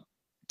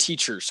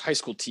 teachers, high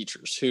school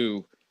teachers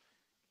who,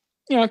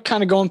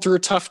 kind of going through a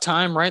tough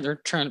time, right? They're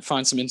trying to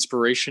find some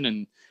inspiration,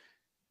 and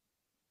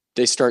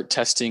they start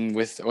testing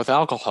with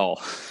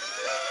alcohol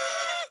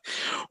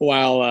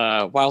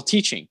while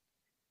teaching.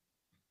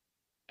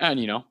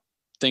 And,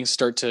 things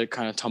start to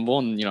kind of tumble,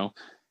 and,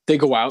 they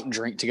go out and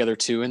drink together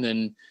too. And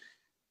then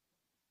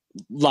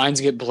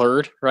lines get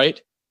blurred, right?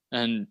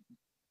 And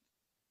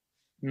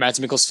Mads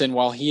Mikkelsen,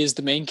 while he is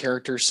the main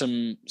character,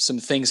 some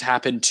things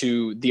happen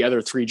to the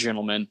other 3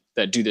 gentlemen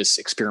that do this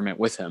experiment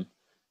with him,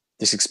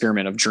 this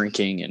experiment of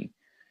drinking. And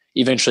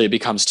eventually it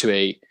becomes to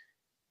a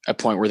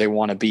point where they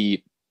want to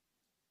be,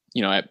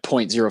 at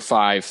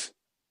 0.05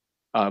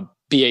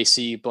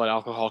 BAC, blood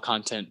alcohol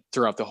content,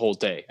 throughout the whole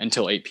day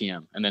until 8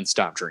 p.m. and then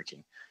stop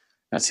drinking.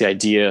 That's the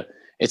idea.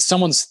 It's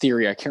someone's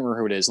theory. I can't remember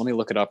who it is. Let me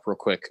look it up real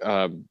quick.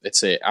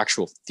 It's an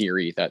actual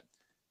theory that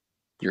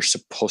you're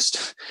supposed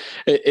to.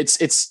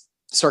 It's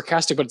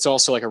sarcastic, but it's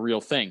also like a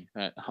real thing.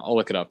 I'll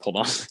look it up. Hold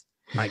on.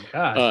 My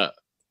God.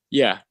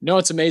 Yeah, no,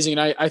 it's amazing.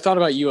 And I thought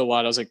about you a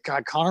lot. I was like,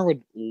 God, Connor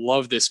would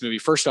love this movie.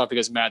 First off,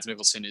 because Mads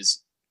Mikkelsen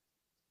is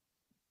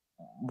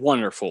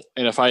wonderful.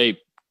 And if I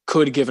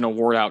could give an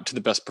award out to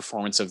the best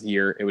performance of the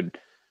year, it would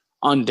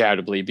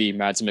undoubtedly be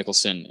Mads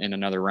Mikkelsen in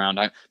Another Round.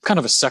 I'm kind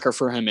of a sucker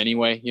for him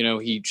anyway.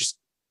 He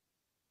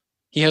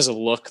has a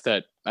look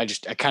that I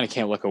kind of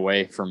can't look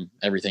away from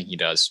everything he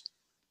does.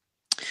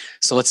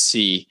 So let's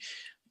see.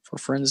 For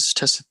friends,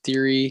 tested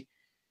theory,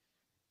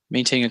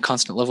 maintaining a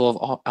constant level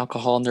of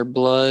alcohol in their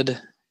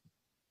blood.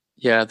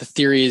 Yeah, the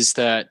theory is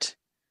that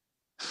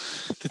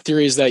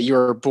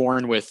you're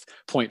born with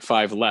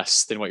 0.5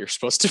 less than what you're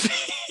supposed to be.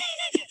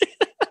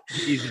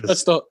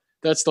 That's the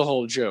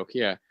whole joke.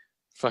 Yeah,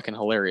 fucking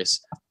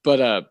hilarious.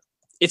 But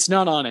it's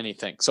not on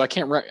anything, so I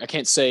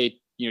can't say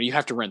you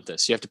have to rent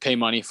this. You have to pay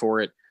money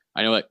for it.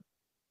 I know it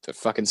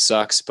fucking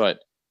sucks, but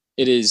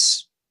it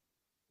is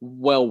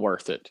well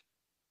worth it.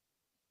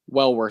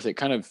 Well worth it.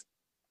 Kind of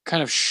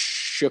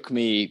shook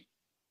me.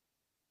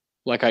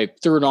 Like I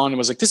threw it on and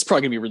was like, this is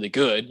probably gonna be really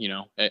good.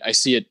 I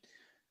see it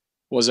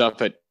was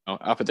up at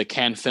the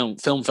Cannes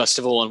Film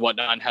Festival and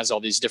whatnot, and has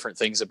all these different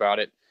things about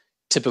it.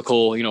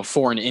 Typical,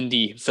 foreign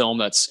indie film.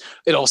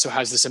 It also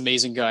has this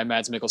amazing guy,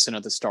 Mads Mikkelsen,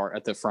 at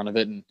the front of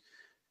it.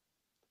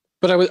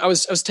 But I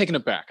was taken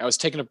aback. I was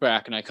taken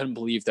aback, and I couldn't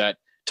believe that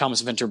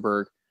Thomas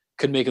Vinterberg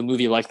could make a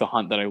movie like The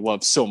Hunt that I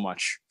love so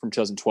much from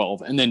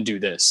 2012, and then do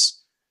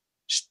this.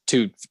 Just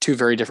two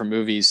very different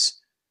movies.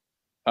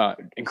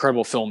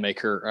 Incredible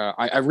filmmaker.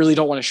 I really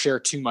don't want to share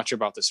too much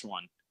about this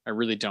one. I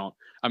really don't.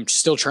 I'm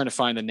still trying to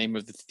find the name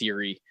of the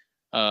theory.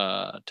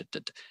 Here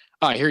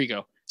you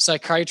go.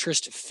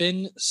 Psychiatrist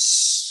Finn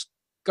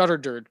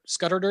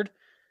Skutterderd,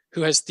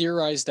 who has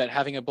theorized that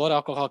having a blood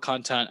alcohol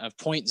content of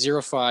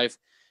 0.05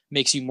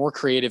 makes you more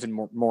creative and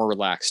more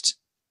relaxed.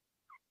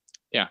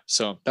 Yeah,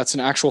 so that's an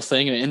actual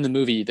thing, and in the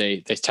movie they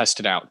test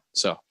it out.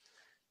 So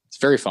it's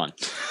very fun.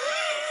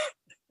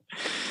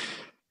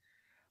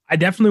 I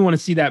definitely want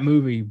to see that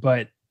movie,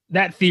 but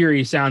that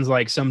theory sounds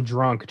like some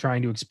drunk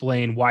trying to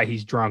explain why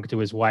he's drunk to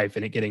his wife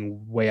and it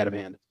getting way out of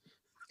hand.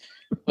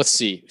 Let's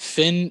see.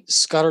 Finn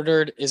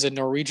Skårdard is a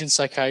Norwegian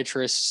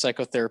psychiatrist,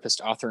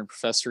 psychotherapist, author, and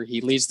professor.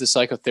 He leads the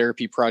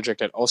psychotherapy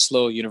project at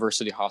Oslo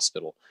University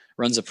Hospital,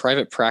 runs a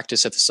private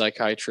practice at the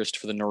psychiatrist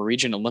for the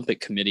Norwegian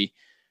Olympic Committee,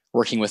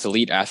 working with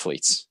elite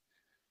athletes.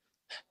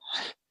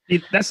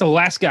 That's the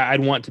last guy I'd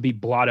want to be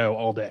Blotto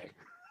all day.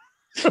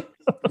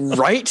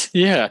 Right?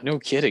 Yeah, no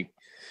kidding.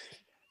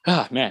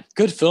 Ah, man,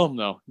 good film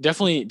though.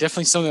 Definitely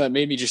something that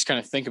made me just kind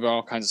of think about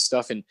all kinds of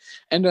stuff. And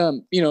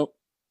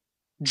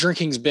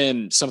drinking's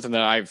been something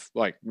that I've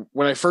like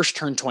when I first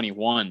turned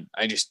 21,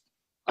 I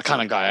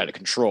kind of got out of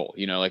control,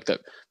 like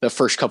the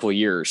first couple of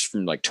years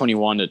from like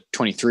 21 to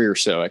 23 or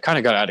so, I kind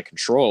of got out of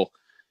control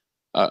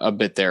a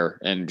bit there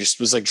and just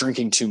was like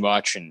drinking too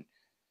much and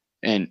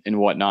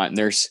whatnot. And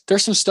there's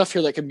some stuff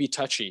here that can be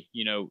touchy,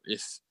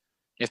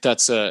 if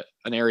that's an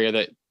area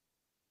that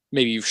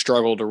maybe you've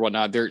struggled or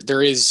whatnot.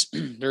 There's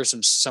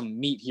some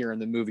meat here in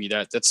the movie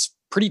that's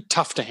pretty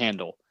tough to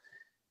handle.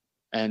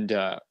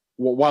 And,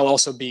 while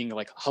also being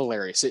like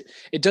hilarious.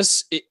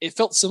 It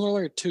felt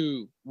similar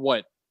to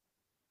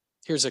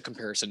here's a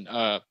comparison.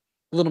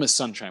 Little Miss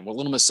Sunshine. What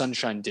Little Miss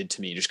Sunshine did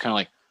to me, just kind of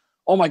like,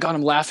 oh my God,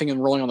 I'm laughing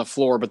and rolling on the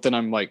floor. But then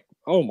I'm like,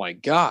 oh my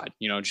God,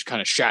 just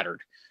kind of shattered.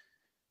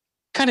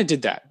 Kind of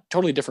did that.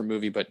 Totally different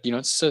movie, but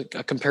it's a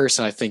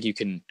comparison. I think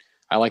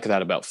I like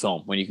that about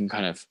film, when you can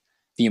kind of,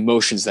 the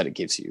emotions that it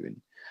gives you.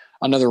 And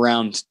Another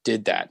Round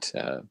did that.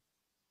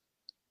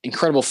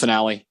 Incredible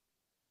finale.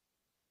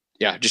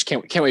 Yeah, just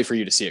can't wait for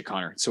you to see it,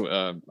 Connor. So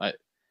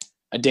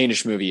a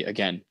Danish movie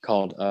again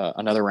called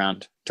Another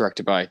Round,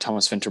 directed by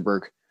Thomas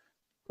Vinterberg,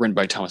 written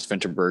by Thomas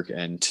Vinterberg,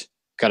 and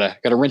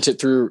gotta rent it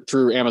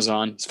through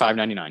Amazon. It's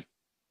 $5.99.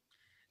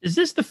 Is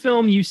this the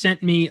film you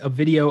sent me a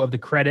video of the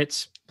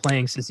credits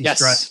playing Sissy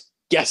Strut?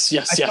 Yes.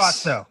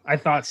 I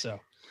thought so.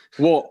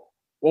 Well,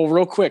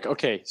 real quick.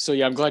 Okay, so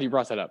yeah, I'm glad you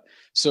brought that up.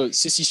 So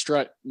Sissy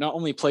Strut not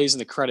only plays in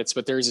the credits,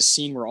 but there's a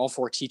scene where all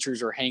four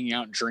teachers are hanging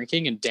out and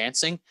drinking and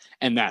dancing,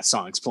 and that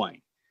song's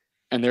playing.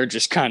 And they're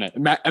just kind of,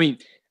 I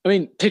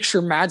mean,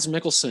 picture Mads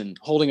Mikkelsen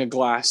holding a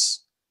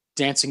glass,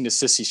 dancing to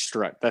Sissy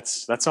Strut.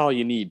 That's all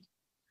you need.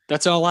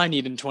 That's all I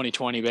need in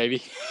 2020,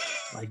 baby.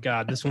 My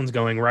God, this one's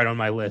going right on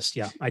my list.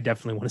 Yeah, I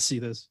definitely want to see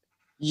this.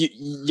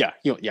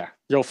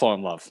 You'll fall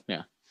in love.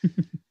 Yeah.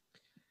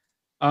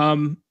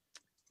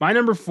 My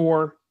number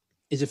 4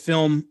 is a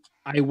film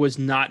I was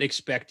not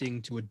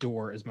expecting to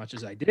adore as much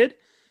as I did.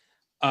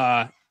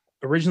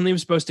 Originally, it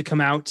was supposed to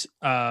come out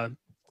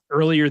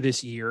earlier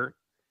this year.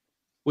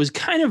 Was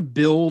kind of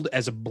billed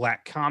as a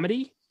black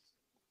comedy.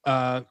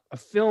 A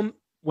film,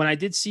 when I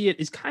did see it,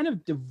 is kind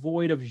of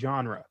devoid of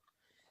genre.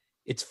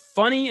 It's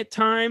funny at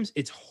times.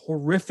 It's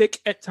horrific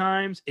at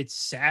times. It's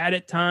sad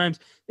at times.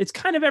 It's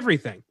kind of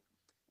everything.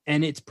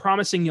 And it's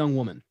Promising Young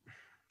Woman.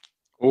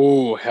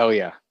 Oh, hell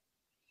yeah.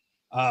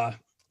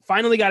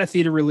 Finally got a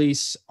theater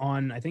release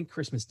on, I think,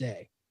 Christmas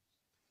Day.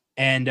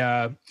 And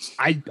I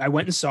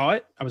went and saw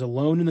it. I was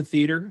alone in the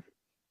theater.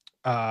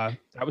 That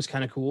was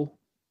kind of cool.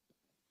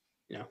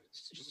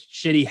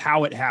 Shitty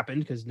how it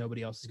happened because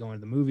nobody else is going to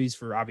the movies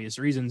for obvious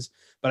reasons.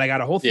 But I got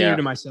a whole theater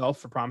to myself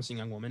for Promising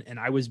Young Woman, and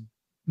I was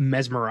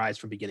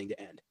mesmerized from beginning to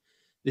end.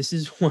 This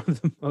is one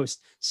of the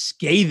most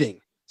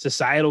scathing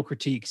societal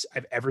critiques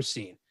I've ever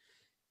seen.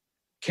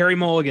 Carey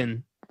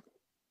Mulligan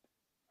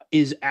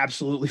is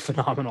absolutely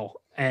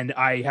phenomenal, and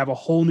I have a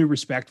whole new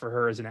respect for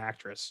her as an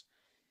actress.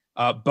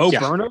 Bo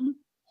Burnham,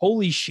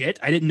 holy shit!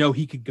 I didn't know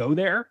he could go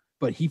there,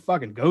 but he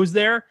fucking goes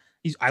there.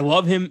 I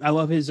love him. I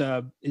love his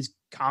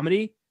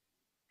comedy,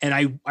 and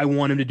I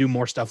want him to do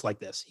more stuff like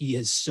this. He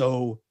is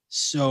so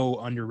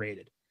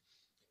underrated.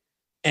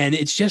 And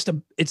it's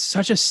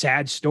such a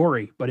sad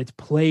story, but it's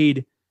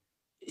played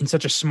in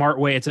such a smart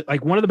way. It's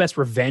like one of the best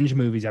revenge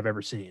movies I've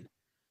ever seen.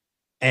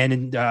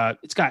 And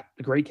it's got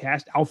a great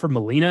cast. Alfred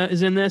Molina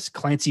is in this.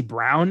 Clancy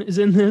Brown is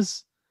in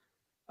this.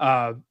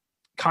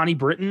 Connie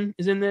Britton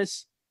is in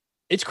this.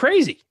 It's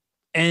crazy.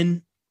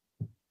 And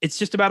it's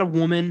just about a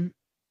woman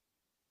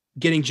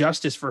getting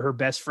justice for her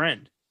best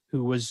friend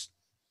who was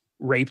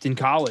raped in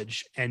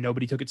college and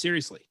nobody took it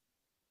seriously.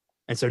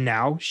 And so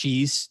now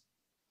she's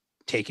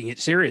taking it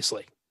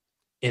seriously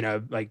in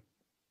a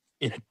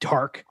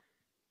dark,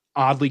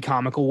 oddly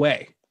comical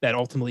way that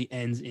ultimately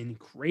ends in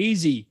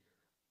crazy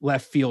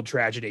left field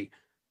tragedy,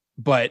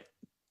 but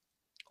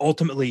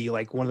ultimately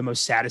like one of the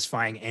most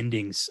satisfying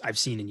endings I've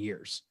seen in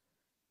years.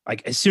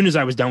 Like as soon as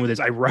I was done with this,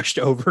 I rushed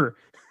over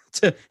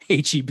to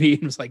HEB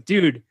and was like,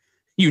 dude,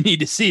 you need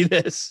to see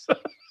this.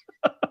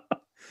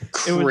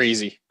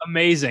 Crazy.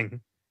 Amazing.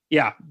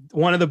 Yeah.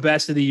 One of the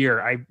best of the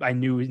year. I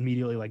knew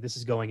immediately like this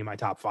is going in my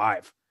top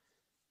 5.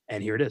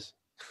 And here it is.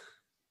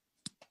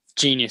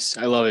 Genius.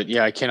 I love it.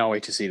 Yeah, I cannot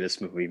wait to see this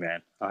movie,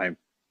 man.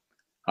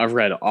 I've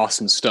read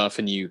awesome stuff,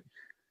 and you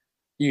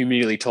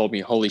immediately told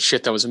me, holy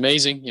shit, that was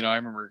amazing. I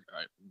remember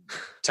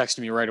texting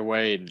me right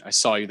away, and I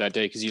saw you that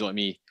day because you let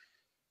me.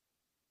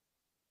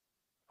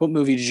 What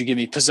movie did you give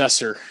me?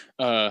 Possessor,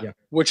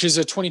 which is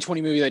a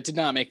 2020 movie that did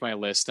not make my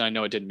list. I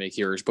know it didn't make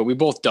yours, but we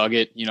both dug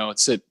it.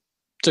 It's a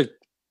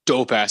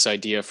dope ass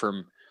idea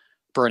from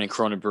Brandon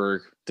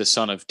Cronenberg, the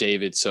son of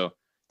David. So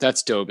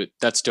That's dope.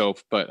 That's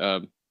dope.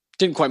 But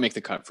didn't quite make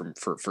the cut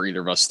for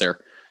either of us there.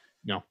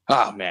 No.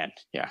 Oh man.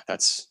 Yeah.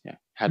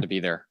 Had to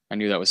be there. I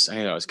knew that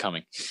was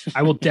coming.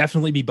 I will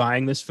definitely be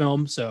buying this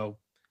film, so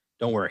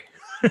don't worry.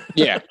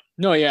 Yeah.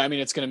 No, yeah. I mean,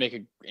 it's going to make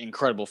an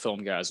incredible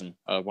Filmgazm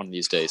one of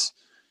these days.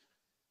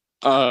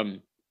 All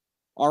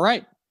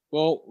right.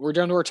 Well, we're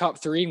down to our top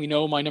three. We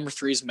know my number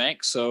 3 is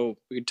Mank, so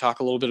we can talk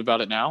a little bit about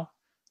it now,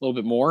 a little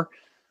bit more.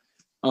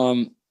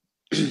 I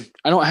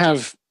don't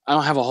have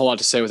a whole lot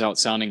to say without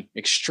sounding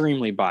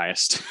extremely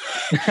biased.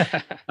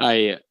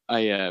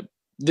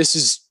 This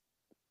is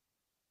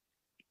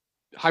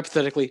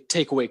hypothetically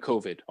take away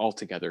COVID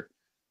altogether.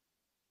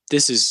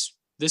 This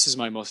is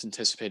my most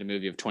anticipated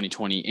movie of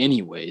 2020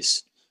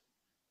 anyways,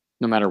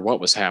 no matter what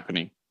was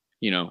happening,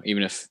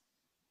 even if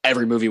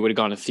every movie would have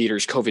gone to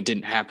theaters, COVID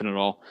didn't happen at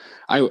all.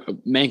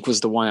 Mank was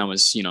the one I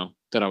was,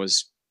 that I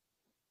was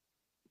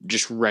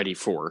just ready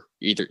for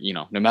either,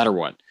 no matter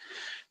what.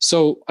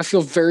 So I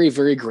feel very,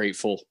 very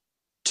grateful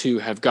to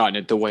have gotten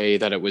it the way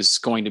that it was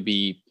going to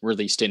be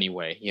released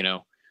anyway.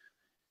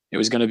 It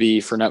was going to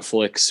be for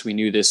Netflix. We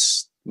knew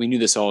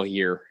this all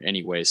year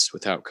anyways,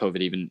 without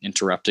COVID even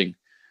interrupting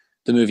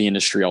the movie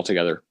industry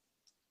altogether.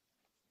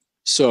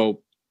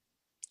 So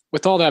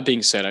with all that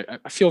being said,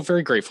 I feel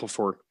very grateful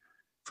for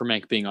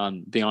Mank being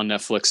on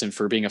Netflix and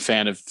for being a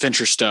fan of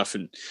Fincher stuff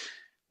and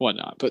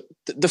whatnot. But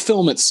the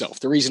film itself,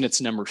 the reason it's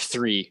number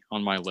 3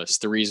 on my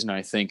list, the reason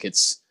I think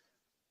it's,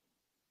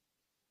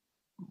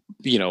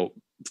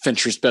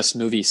 Fincher's best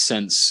movie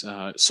since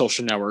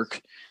Social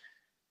Network,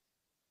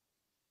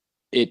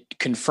 it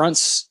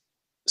confronts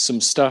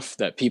some stuff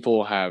that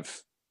people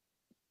have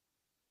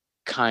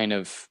kind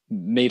of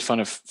made fun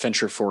of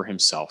Fincher for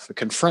himself. It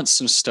confronts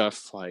some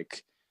stuff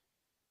like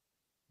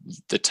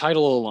the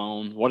title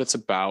alone, what it's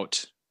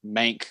about,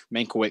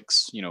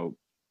 Mankiewicz,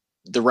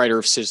 the writer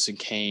of Citizen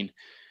Kane,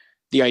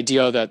 the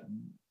idea that,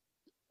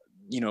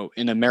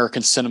 in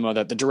American cinema,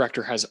 that the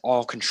director has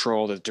all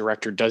control, that the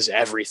director does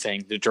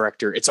everything.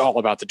 It's all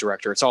about the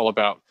director. It's all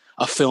about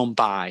a film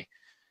by.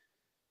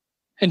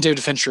 And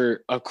David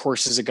Fincher, of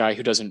course, is a guy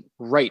who doesn't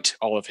write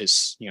all of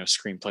his,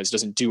 screenplays,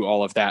 doesn't do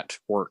all of that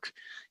work.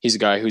 He's a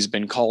guy who's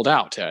been called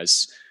out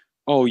as,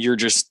 oh, you're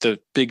just the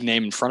big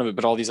name in front of it,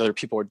 but all these other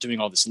people are doing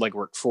all this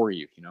legwork for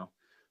you,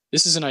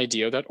 This is an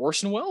idea that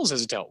Orson Welles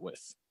has dealt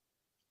with.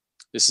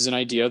 This is an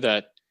idea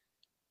that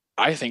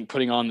I think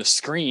putting on the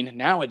screen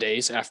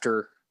nowadays,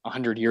 after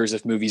 100 years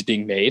of movies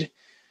being made,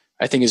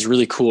 I think is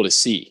really cool to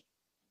see.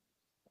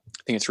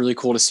 I think it's really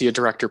cool to see a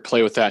director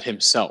play with that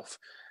himself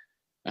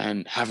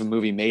and have a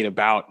movie made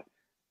about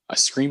a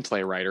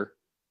screenplay writer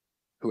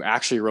who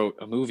actually wrote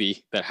a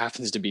movie that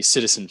happens to be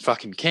Citizen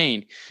fucking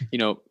Kane,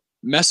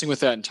 messing with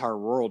that entire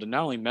world, and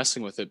not only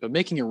messing with it, but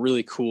making a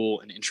really cool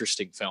and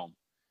interesting film.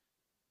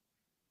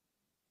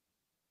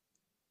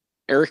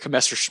 Eric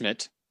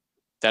Messerschmidt,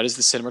 that is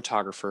the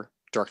cinematographer,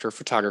 director of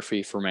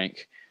photography for Mank.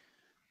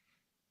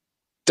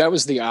 That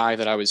was the eye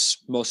that I was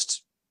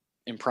most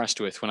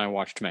impressed with when I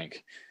watched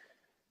Mank.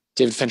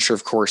 David Fincher,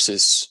 of course,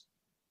 is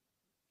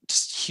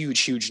just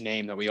huge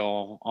name that we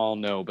all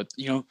know. But,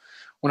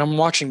 when I'm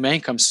watching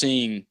Mank, I'm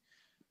seeing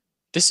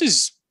this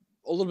is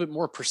a little bit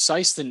more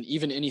precise than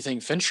even anything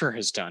Fincher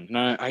has done. And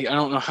I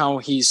don't know how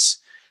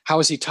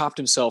has he topped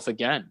himself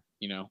again?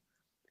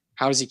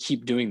 How does he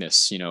keep doing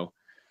this?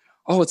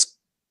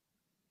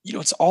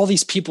 It's all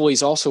these people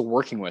he's also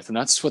working with. And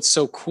that's what's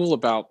so cool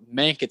about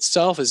Mank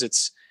itself, is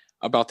it's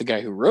about the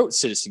guy who wrote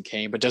Citizen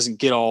Kane, but doesn't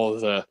get all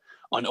the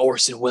on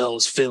Orson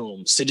Welles'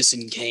 film,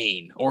 Citizen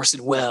Kane,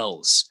 Orson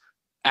Welles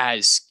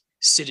as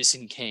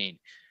Citizen Kane,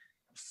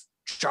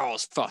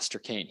 Charles Foster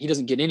Kane. He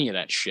doesn't get any of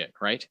that shit,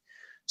 right?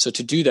 So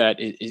to do that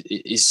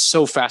is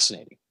so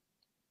fascinating.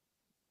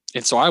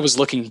 And so I was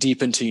looking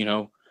deep into,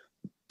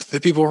 the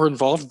people who were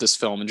involved with this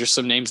film, and just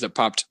some names that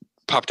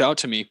popped out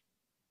to me.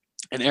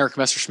 And Eric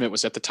Messerschmidt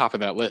was at the top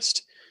of that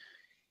list.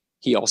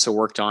 He also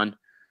worked on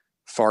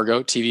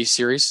Fargo TV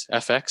series,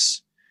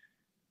 FX,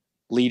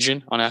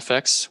 Legion on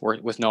FX,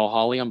 with Noah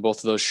Hawley on both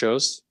of those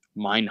shows,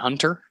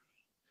 Mindhunter,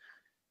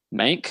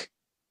 Mank,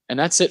 and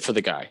that's it for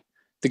the guy.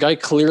 The guy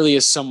clearly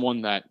is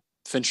someone that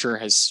Fincher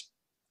has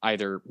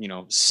either,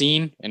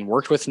 seen and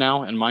worked with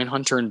now in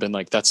Mindhunter and been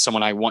like, that's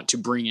someone I want to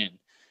bring in.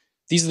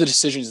 These are the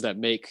decisions that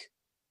make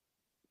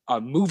a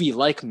movie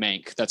like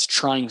Mank that's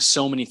trying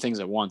so many things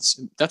at once.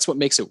 That's what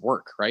makes it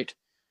work, right?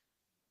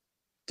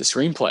 The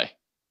screenplay,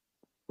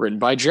 written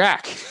by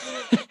Jack,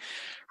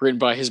 written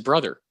by his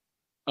brother.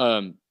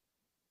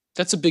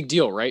 That's a big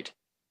deal, right?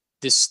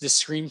 This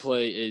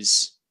screenplay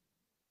is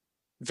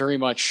very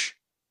much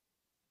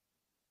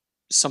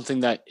something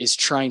that is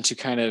trying to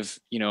kind of,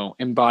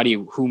 embody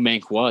who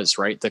Mank was,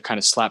 right? The kind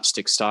of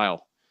slapstick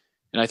style.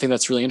 And I think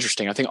that's really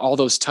interesting. I think all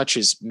those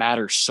touches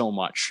matter so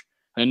much.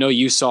 And I know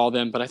you saw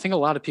them, but I think a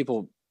lot of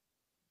people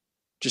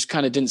just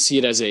kind of didn't see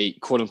it as a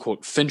quote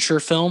unquote Fincher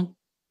film.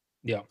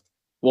 Yeah.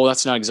 Well,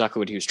 that's not exactly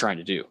what he was trying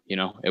to do.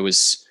 It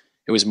was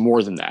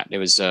more than that. It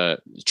was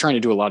trying to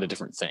do a lot of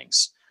different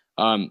things.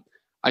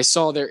 I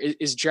saw there,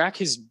 is Jack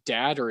his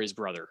dad or his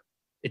brother?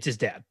 It's his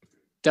dad.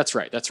 That's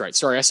right. That's right.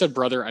 Sorry, I said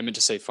brother. I meant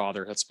to say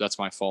father. That's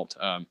my fault.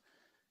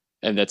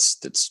 And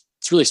it's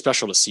really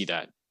special to see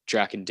that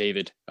Jack and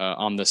David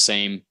on the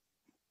same,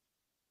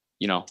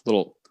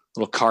 little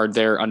card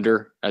there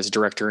under as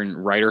director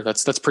and writer.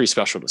 That's pretty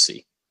special to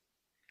see.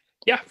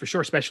 Yeah, for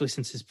sure. Especially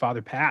since his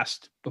father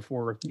passed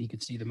before he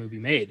could see the movie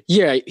made.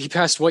 Yeah, he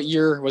passed. What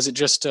year was it?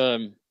 Just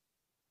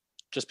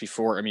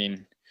before. I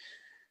mean,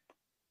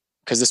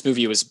 because this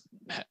movie was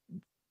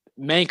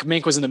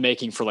Mank was in the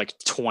making for like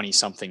 20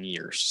 something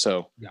years.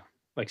 So yeah,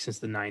 like since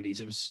the 90s,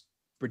 it was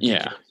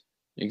ridiculous.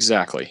 Yeah,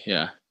 exactly.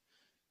 Yeah.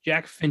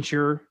 Jack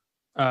Fincher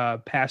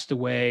passed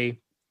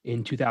away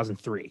in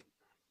 2003.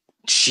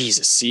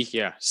 Jesus. See,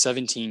 yeah,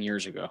 17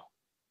 years ago.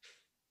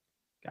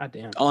 God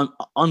damn.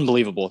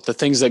 Unbelievable. The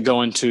things that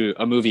go into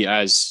a movie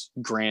as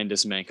grand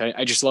as Mank.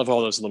 I just love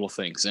all those little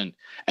things. And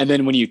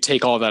then when you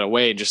take all that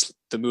away, just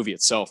the movie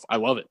itself, I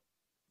love it.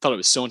 Thought it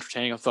was so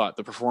entertaining. I thought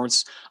the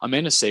performance,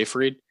 Amanda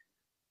Seyfried,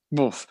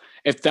 oof,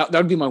 if that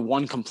would be my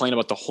one complaint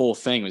about the whole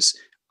thing, was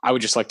I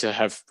would just like to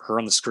have her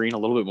on the screen a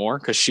little bit more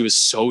because she was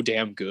so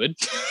damn good.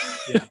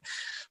 Yeah.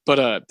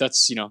 But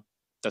that's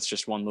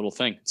just one little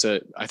thing.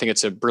 I think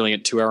it's a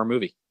brilliant 2-hour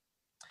movie.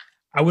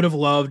 I would have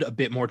loved a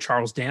bit more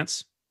Charles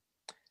Dance.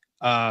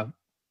 Yeah.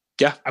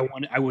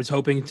 I was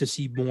hoping to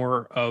see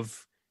more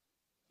of,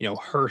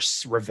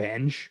 Hearst's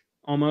revenge,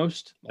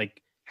 almost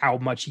like how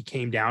much he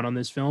came down on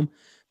this film.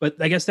 But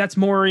I guess that's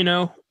more,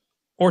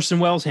 Orson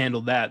Welles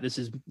handled that. This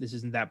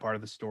isn't that part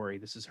of the story.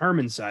 This is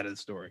Herman's side of the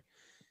story.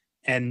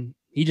 And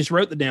he just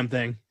wrote the damn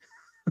thing.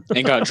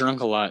 And got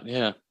drunk a lot.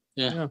 Yeah.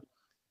 Yeah.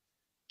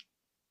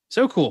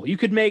 So cool. You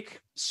could make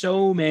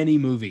so many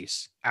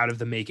movies out of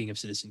the making of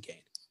Citizen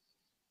Kane.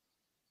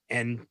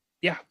 And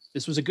yeah,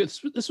 this was a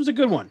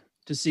good one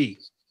to see.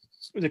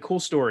 It was a cool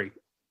story.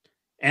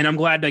 And I'm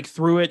glad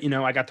through it,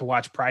 I got to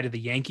watch Pride of the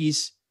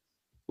Yankees,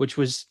 which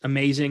was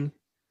amazing.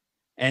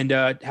 And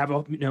have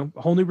a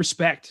whole new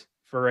respect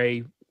for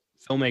a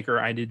filmmaker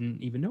I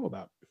didn't even know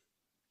about.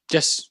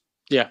 Yes.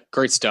 Yeah.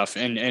 Great stuff.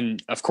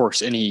 And of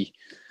course, any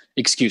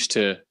excuse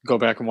to go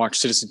back and watch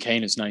Citizen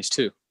Kane is nice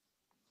too.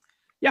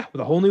 Yeah. With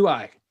a whole new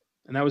eye.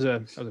 And that was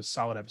a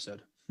solid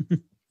episode.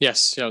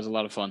 Yes. Yeah. It was a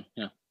lot of fun.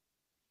 Yeah.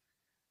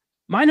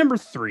 My number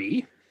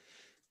 3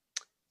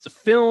 is a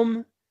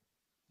film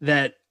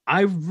that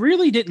I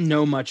really didn't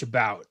know much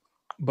about,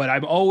 but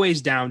I'm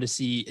always down to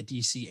see a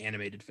DC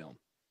animated film.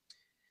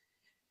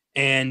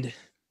 And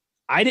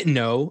I didn't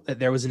know that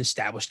there was an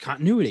established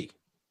continuity.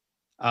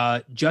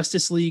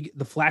 Justice League,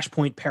 The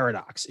Flashpoint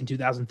Paradox in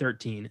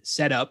 2013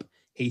 set up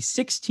a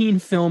 16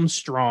 film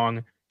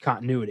strong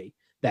continuity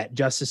that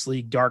Justice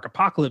League Dark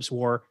Apocalypse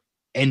War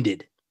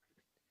ended.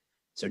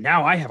 So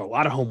now I have a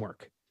lot of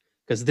homework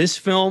because this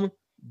film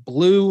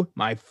blew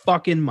my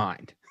fucking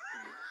mind.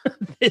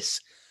 This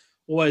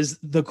was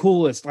the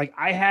coolest.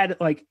 I had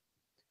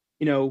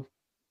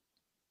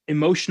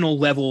emotional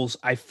levels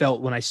I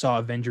felt when I saw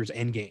Avengers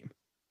Endgame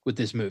with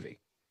this movie.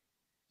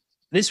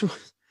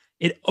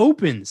 It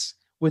opens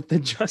with the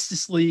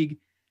Justice League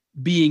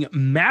being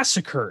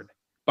massacred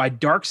by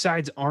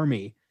Darkseid's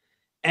army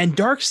and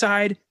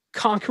Darkseid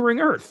conquering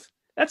Earth.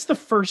 That's the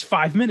first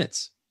 5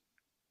 minutes.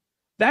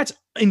 That's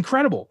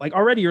incredible.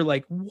 Already you're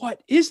like,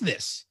 what is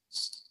this?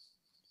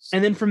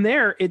 And then from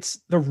there,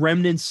 it's the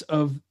remnants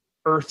of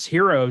Earth's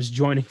heroes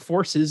joining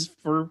forces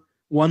for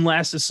one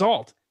last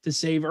assault to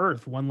save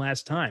Earth one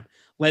last time,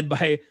 led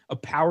by a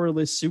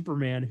powerless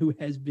Superman who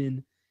has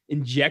been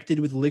injected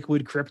with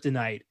liquid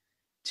kryptonite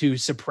to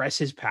suppress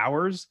his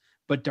powers,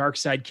 but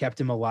Darkseid kept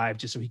him alive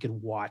just so he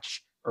could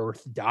watch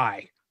Earth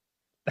die.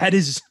 That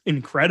is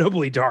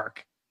incredibly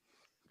dark.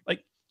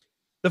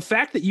 The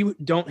fact that you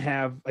don't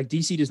have,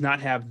 DC does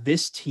not have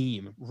this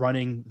team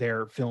running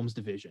their films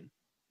division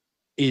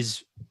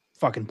is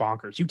fucking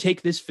bonkers. You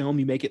take this film,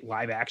 you make it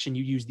live action,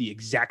 you use the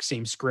exact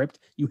same script,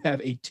 you have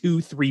a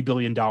 $2-3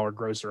 billion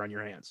grosser on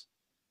your hands.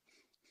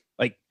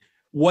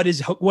 What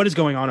is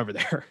going on over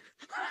there?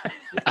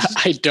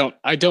 I don't know.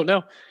 I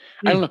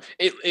don't know.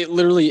 It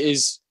literally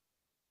is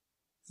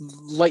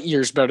light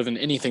years better than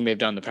anything they've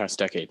done the past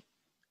decade.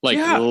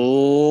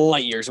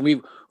 Light years.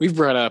 And we've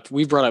brought up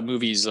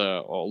movies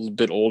a little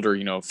bit older,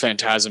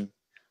 Phantasm,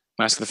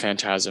 Mask of the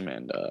Phantasm,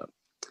 and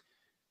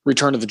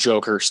Return of the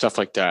Joker, stuff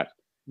like that.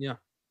 Yeah.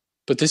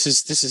 But this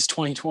is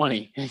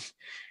 2020.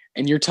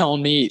 And you're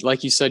telling me,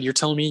 like you said,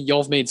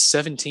 y'all have made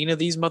 17 of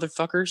these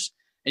motherfuckers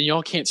and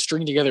y'all can't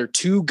string together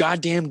 2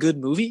 goddamn good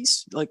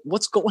movies?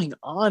 What's going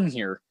on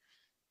here?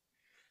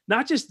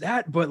 Not just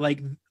that, but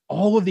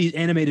all of these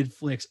animated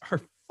flicks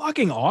are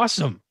fucking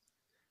awesome.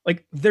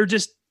 They're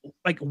just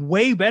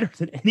way better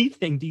than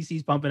anything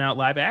DC's pumping out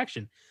live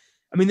action.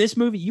 I mean, this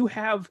movie, you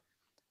have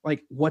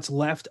what's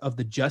left of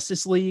the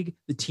Justice League,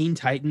 the Teen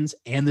Titans,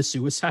 and the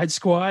Suicide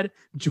Squad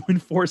join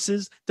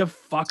forces to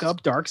fuck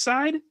up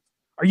Darkseid.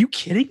 Are you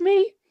kidding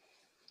me?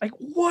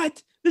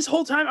 What? This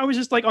whole time I was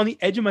just on the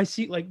edge of my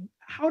seat.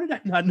 How did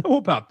I not know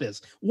about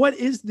this? What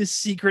is this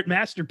secret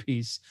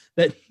masterpiece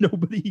that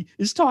nobody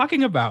is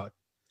talking about?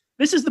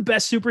 This is the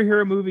best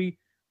superhero movie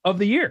of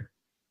the year.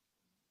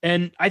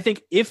 And I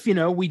think if,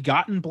 we'd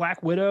gotten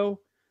Black Widow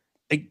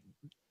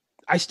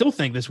I still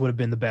think this would have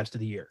been the best of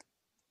the year.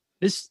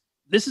 This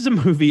is a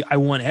movie I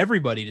want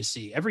everybody to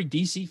see. Every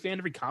DC fan,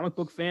 every comic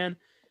book fan.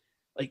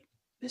 Like,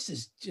 this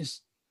is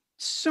just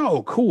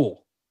so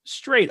cool.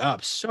 Straight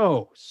up,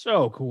 so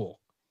cool.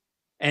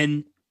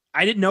 And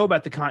I didn't know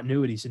about the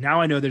continuity, so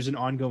now I know there's an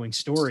ongoing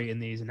story in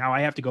these, and now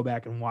I have to go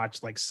back and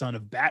watch like Son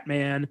of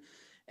Batman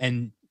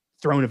and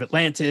Throne of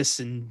Atlantis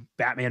and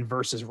Batman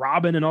versus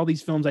Robin and all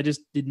these films I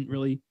just didn't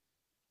really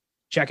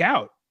check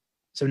out.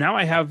 So now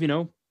I have,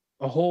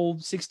 a whole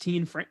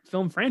 16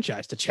 film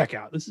franchise to check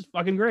out. This is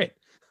fucking great.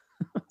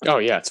 Oh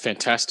yeah, it's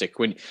fantastic.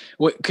 When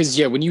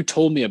you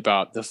told me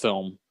about the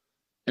film,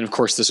 and of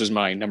course this was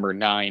my number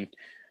 9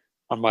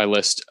 on my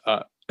list.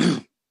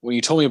 When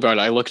you told me about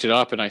it, I looked it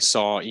up and I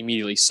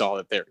immediately saw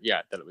that there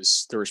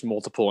was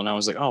multiple, and I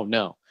was like, oh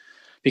no,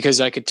 because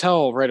I could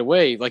tell right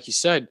away, like you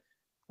said,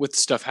 with the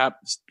stuff happening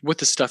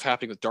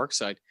with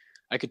Darkseid,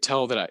 I could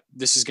tell that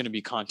this is going to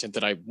be content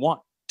that I want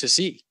to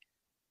see.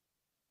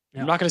 Yeah.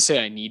 I'm not going to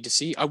say I need to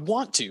see. I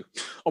want to.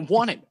 I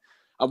want it.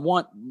 I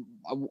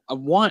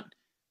want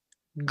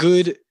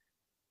good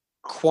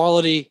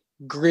quality,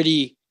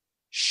 gritty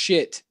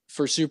shit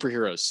for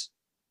superheroes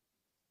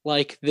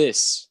like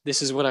this.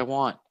 This is what I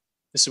want.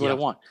 This is what I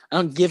want. I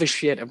don't give a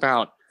shit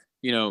about,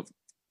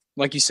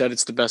 like you said,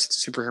 it's the best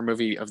superhero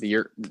movie of the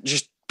year,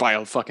 just by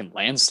a fucking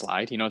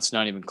landslide. It's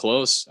not even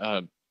close.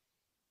 I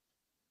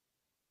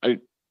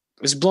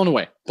was blown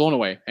away.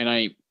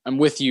 And I'm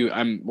with you.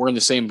 We're in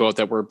the same boat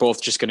that we're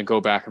both just going to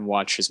go back and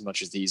watch as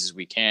much of these as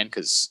we can,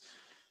 because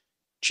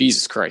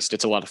Jesus Christ,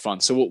 it's a lot of fun.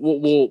 So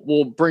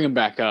we'll bring them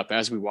back up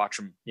as we watch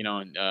them,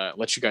 and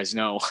let you guys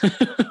know.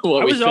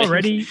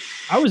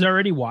 I was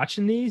already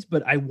watching these,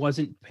 but I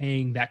wasn't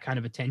paying that kind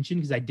of attention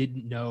because I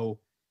didn't know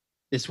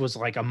this was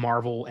like a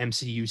Marvel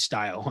MCU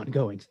style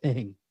ongoing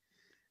thing.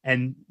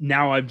 And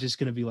now I'm just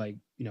going to be like,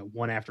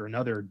 one after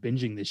another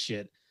binging this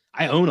shit.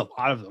 I own a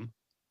lot of them.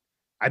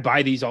 I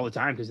buy these all the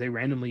time because they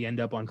randomly end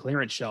up on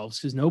clearance shelves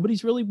because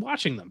nobody's really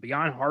watching them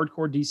beyond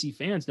hardcore DC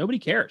fans. Nobody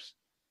cares.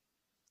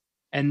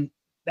 And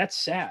that's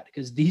sad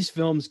because these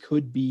films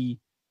could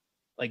be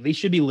like, they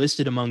should be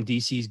listed among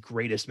DC's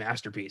greatest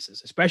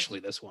masterpieces,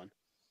 especially this one.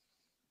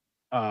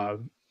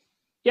 And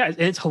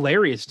it's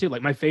hilarious too.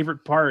 Like, my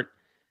favorite part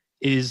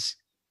is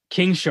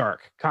King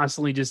Shark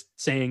constantly just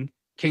saying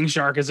King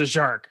Shark is a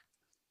shark.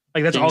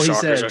 Like, that's King all he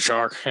says. Is a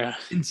shark. Yeah.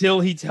 Until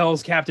he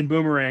tells Captain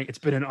Boomerang, "It's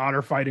been an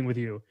honor fighting with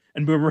you."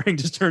 And Boomerang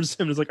just turns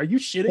to him and is like, "Are you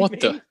shitting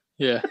me?"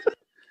 Yeah.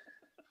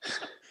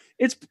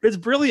 It's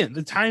brilliant.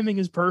 The timing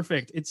is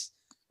perfect.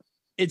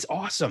 It's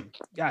awesome.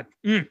 God.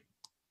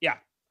 Yeah.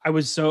 I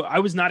was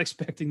not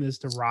expecting this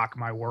to rock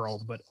my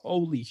world, but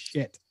holy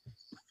shit.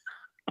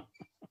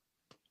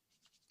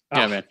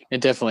 Yeah, man.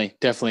 It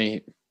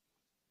definitely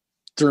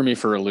threw me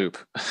for a loop.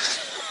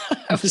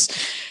 I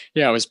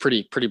was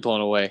pretty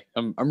blown away.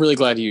 I'm really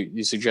glad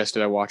you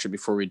suggested I watch it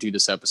before we do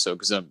this episode,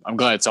 because I'm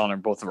glad it's on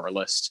both of our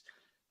lists.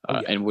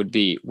 And would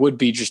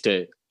be just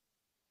a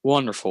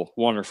wonderful,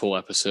 wonderful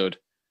episode,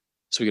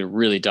 so we can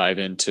really dive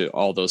into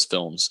all those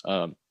films.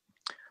 Oh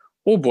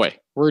boy,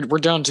 we're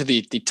down to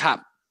the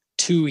top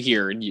 2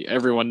 here, and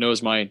everyone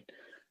knows my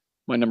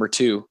number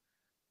 2.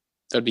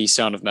 That'd be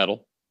Sound of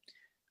Metal.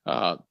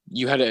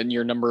 You had it in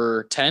your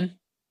number 10.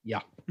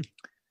 Yeah.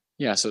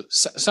 So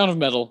Sound of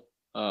Metal,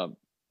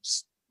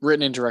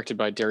 written and directed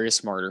by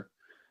Darius Marder.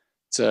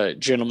 It's a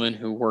gentleman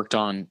who worked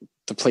on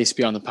The Place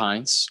Beyond the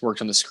Pines,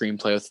 worked on the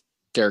screenplay with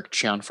Derek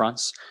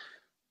Cianfrance,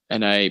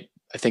 and I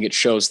think it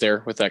shows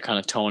there with that kind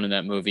of tone in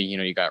that movie.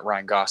 You got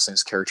Ryan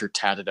Gosling's character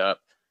tatted up,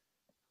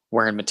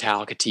 wearing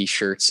Metallica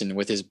t-shirts, and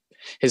with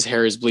his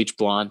hair is bleach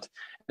blonde.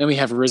 Then we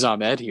have Riz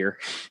Ahmed here,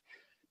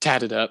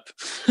 tatted up,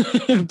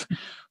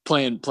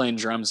 playing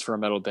drums for a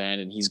metal band,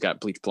 and he's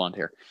got bleach blonde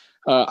hair.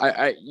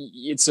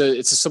 It's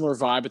a similar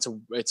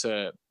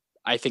vibe.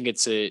 I think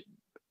it's a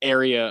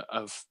area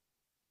of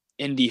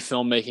indie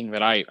filmmaking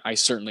that I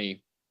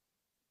certainly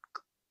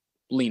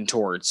lean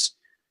towards.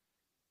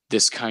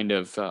 This kind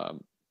of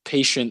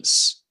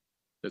patience,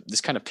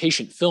 this kind of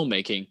patient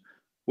filmmaking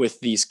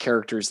with these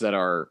characters that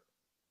are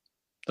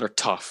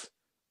tough,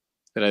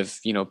 that have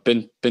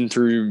been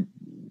through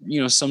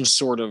some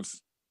sort of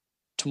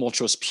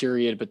tumultuous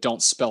period, but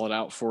don't spell it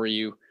out for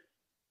you,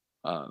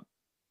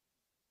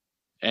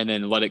 and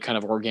then let it kind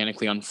of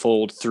organically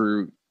unfold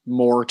through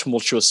more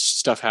tumultuous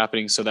stuff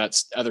happening, so that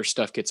other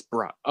stuff gets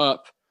brought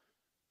up.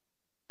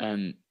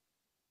 And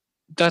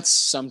that's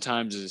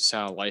sometimes is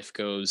how life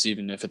goes.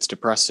 Even if it's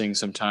depressing,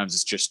 sometimes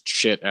it's just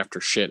shit after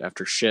shit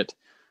after shit.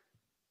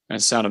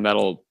 And Sound of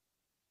Metal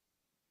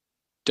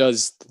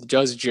does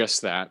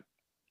just that,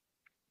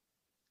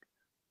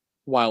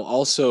 while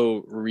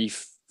also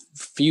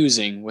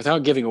refusing,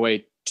 without giving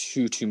away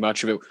too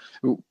much of it.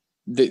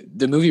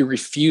 The movie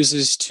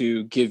refuses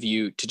to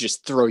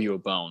just throw you a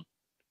bone.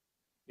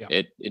 Yeah.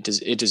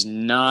 It does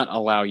not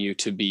allow you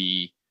to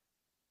be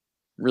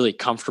really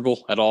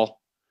comfortable at all.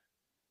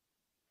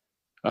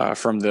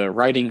 From the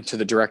writing to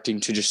the directing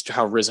to just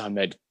how Riz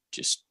Ahmed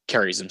just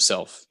carries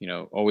himself,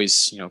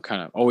 always,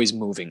 kind of always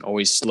moving,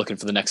 always looking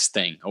for the next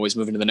thing, always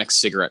moving to the next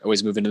cigarette,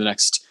 always moving to the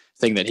next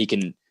thing that he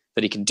can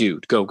do.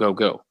 Go, go,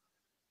 go.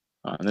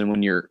 And then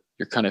when you're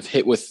kind of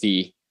hit with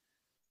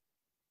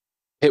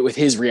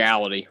his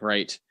reality,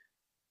 right?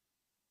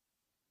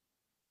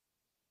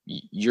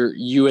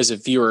 You as a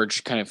viewer are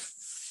just kind of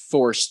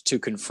forced to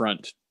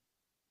confront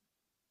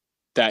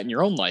that in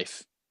your own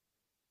life.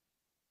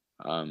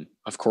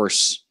 Of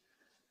course,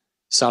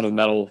 Sound of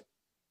Metal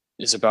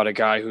is about a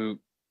guy who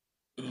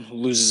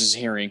loses his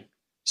hearing.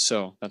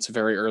 So that's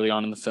very early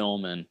on in the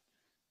film, and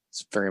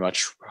it's very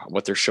much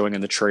what they're showing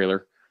in the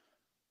trailer.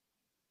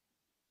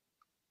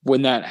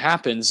 When that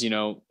happens,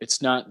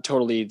 it's not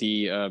totally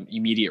the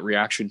immediate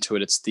reaction to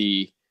it. It's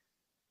the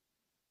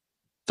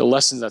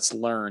lesson that's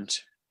learned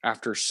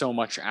after so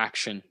much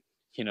action,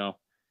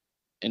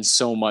 and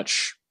so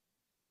much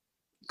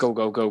go,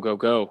 go, go, go,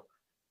 go.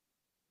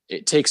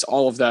 It takes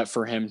all of that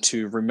for him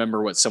to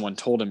remember what someone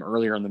told him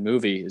earlier in the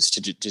movie, is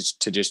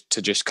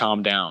to just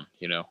calm down,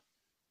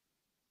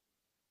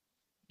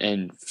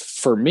 And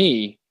for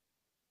me,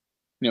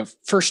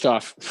 first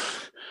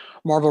off,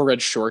 Marlboro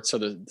Red Shorts are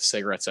the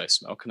cigarettes I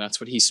smoke, and that's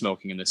what he's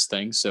smoking in this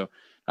thing. So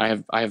I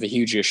have a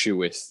huge issue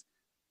with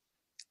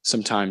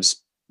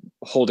sometimes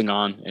holding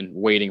on and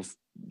waiting.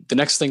 The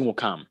next thing will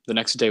come. The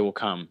next day will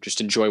come.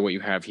 Just enjoy what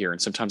you have here.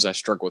 And sometimes I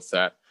struggle with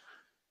that.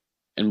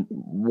 And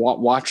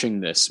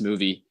watching this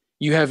movie,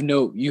 you have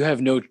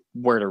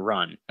nowhere to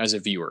run as a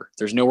viewer.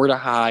 There's nowhere to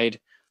hide.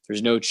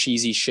 There's no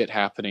cheesy shit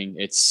happening.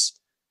 It's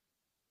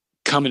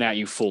coming at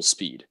you full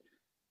speed.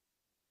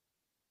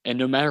 And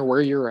no matter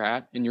where you're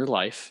at in your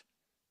life,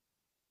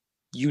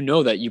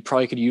 that you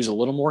probably could use a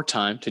little more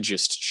time to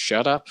just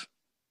shut up.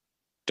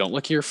 Don't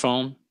look at your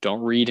phone.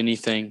 Don't read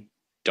anything.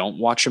 Don't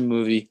watch a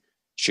movie.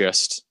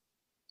 Just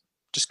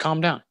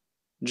calm down.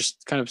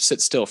 Just kind of sit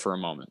still for a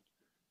moment.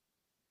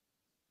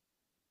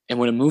 And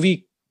when a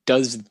movie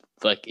does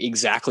like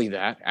exactly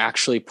that,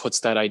 actually puts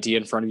that idea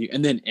in front of you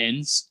and then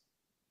ends,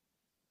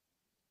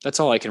 that's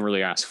all I can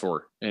really ask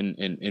for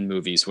in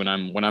movies. When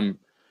I'm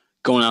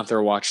going out there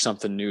to watch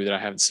something new that I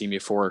haven't seen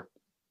before,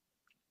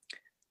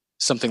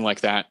 something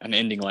like that, an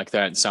ending like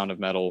that in Sound of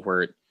Metal,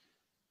 where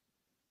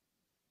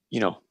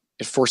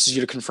it forces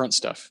you to confront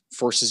stuff,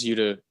 forces you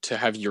to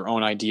have your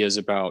own ideas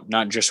about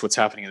not just what's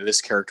happening to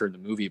this character in the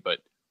movie, but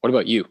what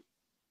about you?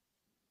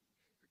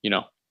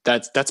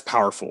 That's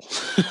powerful.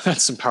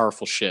 That's some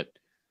powerful shit.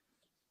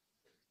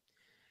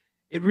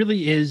 It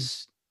really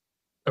is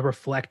a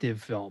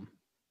reflective film.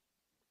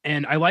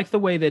 And I like the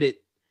way that it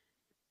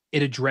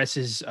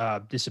addresses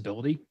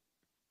disability,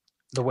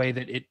 the way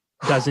that it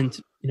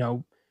doesn't,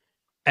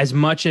 as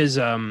much as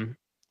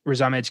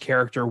Riz Ahmed's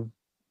character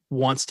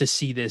wants to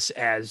see this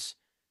as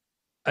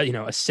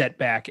a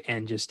setback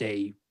and just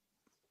a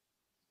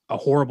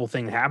horrible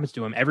thing that happens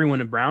to him.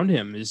 Everyone around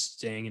him is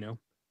saying,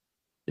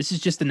 this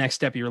is just the next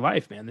step of your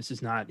life, man. This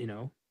is not,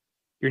 you're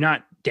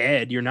not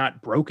dead. You're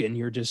not broken.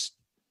 You're just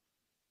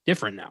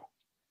different now.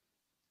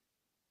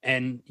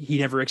 And he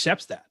never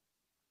accepts that.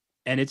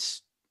 And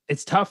it's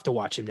tough to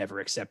watch him never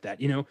accept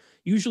that.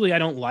 Usually I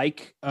don't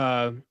like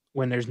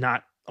when there's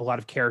not a lot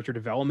of character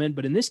development,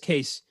 but in this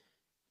case,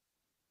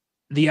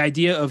 the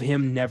idea of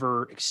him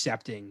never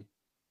accepting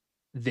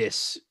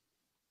this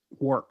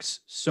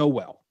works so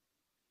well.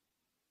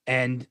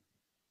 And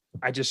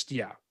I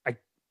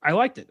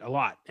liked it a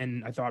lot.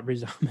 And I thought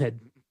Riz Ahmed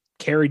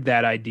carried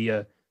that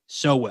idea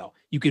so well.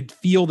 You could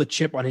feel the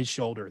chip on his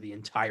shoulder the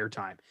entire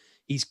time.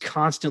 He's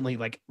constantly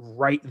like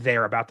right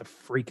there about to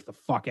freak the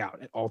fuck out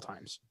at all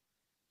times.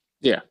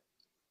 Yeah.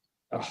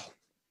 Oh.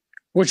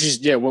 Which is,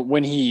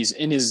 when he's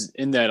in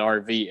that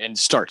RV and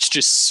starts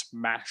just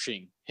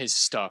smashing his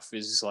stuff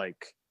is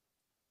like,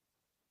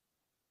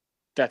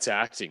 that's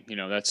acting,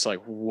 that's like,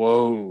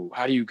 whoa,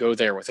 how do you go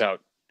there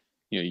without,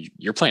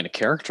 you're playing a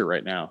character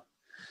right now.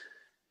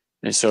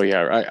 And so,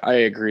 yeah, I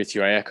agree with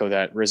you. I echo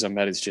that. Riz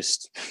Ahmed is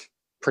just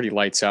pretty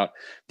lights out.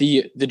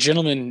 The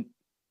gentleman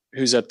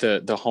who's at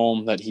the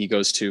home that he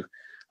goes to,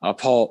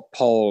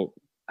 Paul,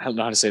 I don't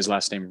know how to say his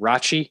last name,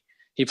 Rachi.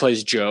 He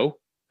plays Joe.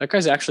 That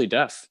guy's actually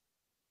deaf.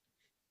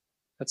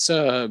 That's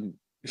an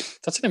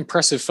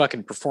impressive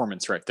fucking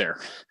performance right there.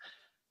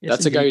 Yes,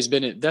 that's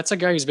indeed. That's a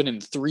guy who's been in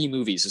 3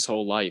 movies his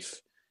whole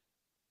life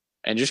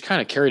and just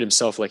kind of carried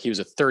himself like he was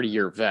a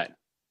 30-year vet.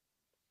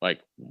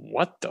 Like,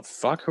 what the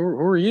fuck? Who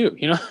are you?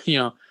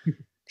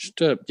 Just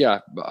a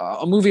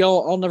movie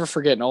I'll never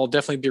forget, and I'll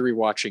definitely be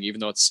rewatching, even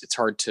though it's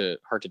hard to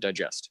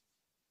digest.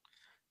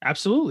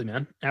 Absolutely,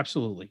 man.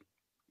 Absolutely.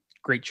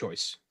 Great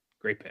choice.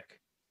 Great pick.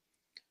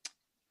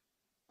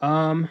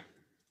 My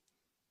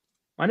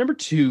number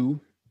 2,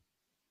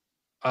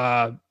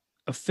 a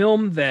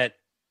film that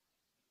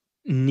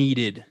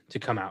needed to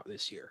come out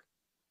this year.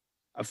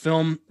 A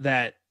film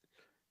that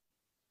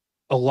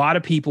a lot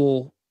of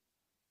people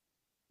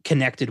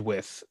connected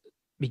with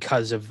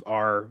because of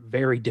our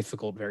very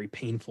difficult, very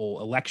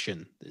painful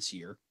election this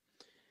year.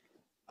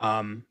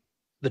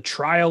 The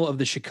Trial of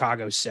the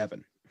Chicago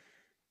 7.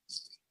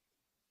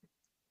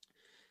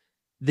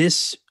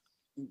 This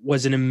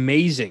was an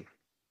amazing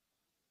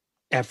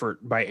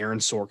effort by Aaron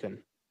Sorkin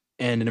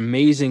and an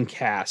amazing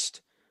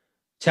cast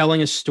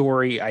telling a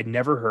story I'd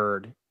never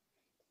heard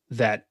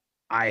that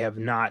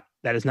that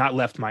has not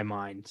left my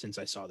mind since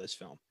I saw this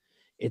film.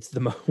 It's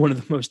one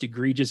of the most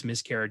egregious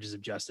miscarriages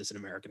of justice in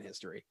American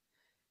history.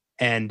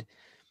 And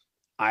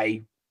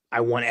I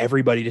want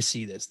everybody to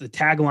see this. The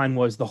tagline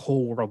was "The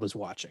whole world is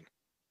watching."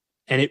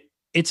 And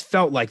it's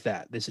felt like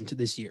that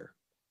this year.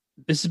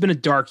 This has been a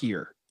dark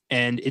year,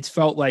 and it's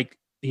felt like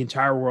the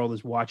entire world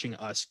is watching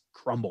us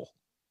crumble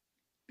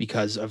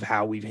because of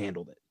how we've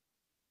handled it.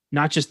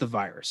 Not just the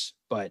virus,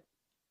 but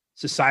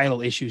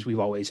societal issues we've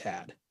always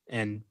had,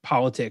 and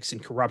politics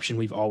and corruption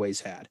we've always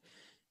had.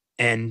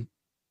 And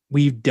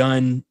we've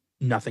done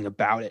nothing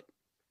about it.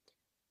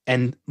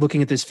 And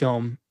looking at this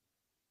film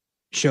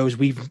shows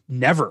we've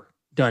never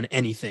done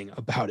anything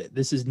about it.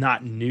 This is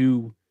not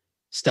new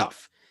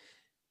stuff.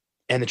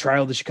 And the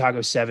Trial of the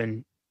Chicago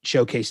 7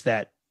 showcased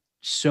that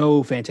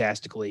so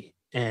fantastically.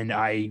 And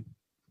I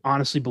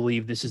honestly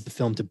believe this is the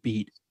film to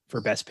beat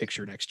for Best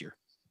Picture next year.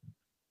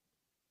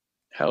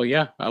 Hell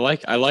yeah. I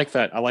like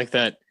that. I like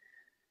that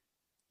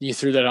you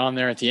threw that on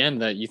there at the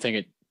end, that you think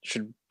it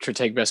should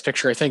take Best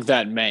Picture. I think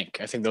that and Mank.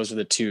 I think those are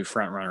the two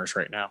front runners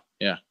right now.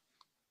 Yeah.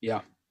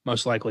 Yeah,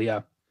 most likely.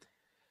 Yeah.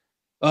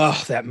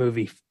 Oh, that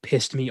movie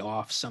pissed me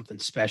off. Something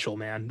special,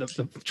 man.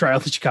 The Trial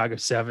of the Chicago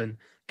 7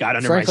 got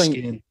under my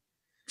skin.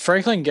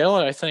 Franklin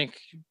Gillett, I think,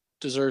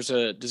 deserves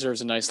a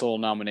nice little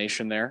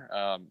nomination there.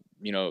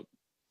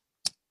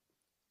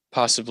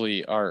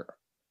 Possibly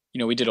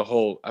we did a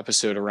whole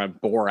episode around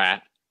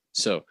Borat.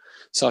 So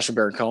Sacha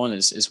Baron Cohen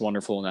is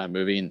wonderful in that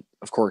movie. And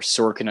of course,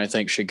 Sorkin, I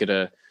think, should get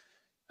a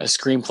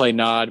screenplay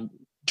nod.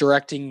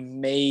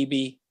 Directing,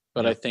 maybe,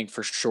 but I think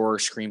for sure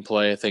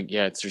screenplay. I think,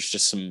 there's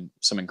just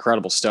some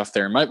incredible stuff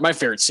there. My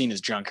favorite scene is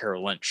John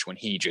Carroll Lynch when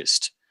he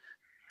just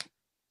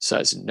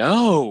says,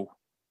 "No,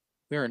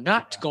 we are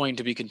not going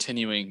to be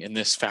continuing in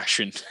this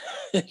fashion."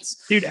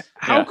 Dude,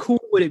 how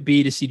cool would it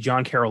be to see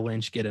John Carroll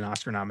Lynch get an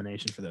Oscar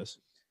nomination for this?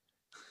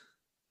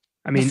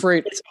 I mean,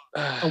 it's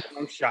a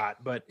long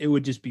shot, but it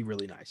would just be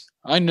really nice.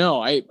 I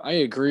know. I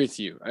agree with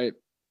you.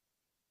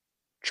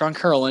 John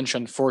Carroll Lynch,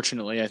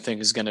 unfortunately, I think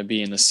is going to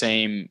be in the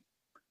same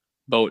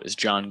boat as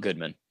John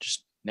Goodman.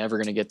 Just never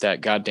going to get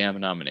that goddamn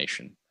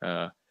nomination.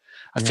 I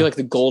feel like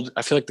the gold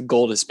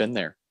has been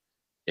there.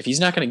 If he's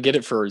not going to get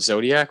it for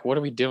Zodiac, what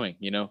are we doing?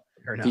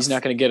 If he's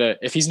not going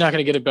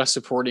to get a Best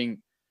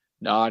Supporting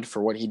nod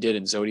for what he did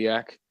in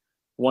Zodiac,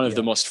 one of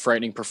the most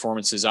frightening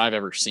performances I've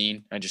ever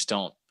seen.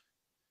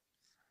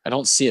 I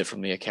don't see it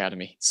from the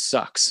Academy. It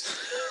sucks.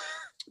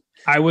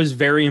 I was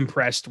very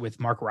impressed with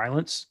Mark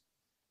Rylance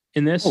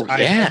in this. Oh,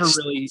 yes.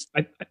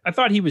 I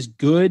thought he was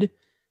good.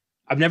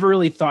 I've never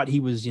really thought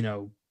he was,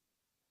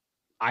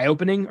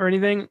 eye-opening or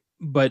anything,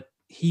 but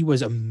he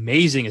was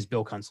amazing as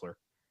Bill Kunstler.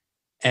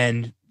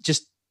 And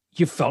just,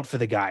 you felt for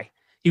the guy.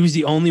 He was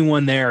the only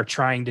one there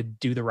trying to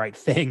do the right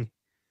thing.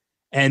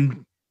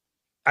 And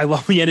I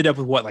love he ended up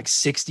with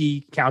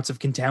 60 counts of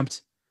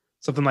contempt,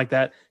 something like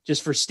that,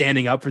 just for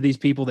standing up for these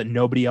people that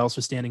nobody else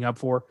was standing up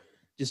for.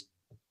 Just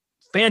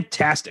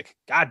fantastic.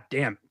 God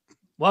damn.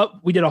 Well,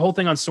 we did a whole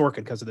thing on Sorkin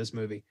because of this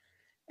movie,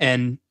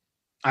 and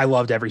I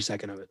loved every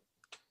second of it.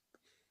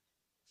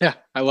 Yeah,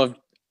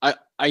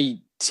 I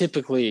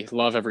typically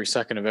love every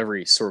second of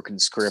every Sorkin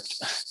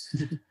script.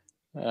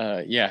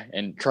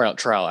 And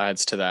Trial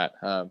adds to that.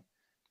 I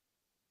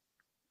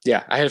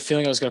had a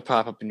feeling I was going to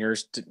pop up in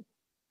yours.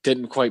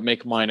 Didn't quite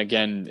make mine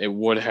again. It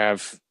would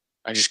have.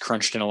 I just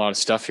crunched in a lot of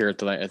stuff here at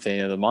the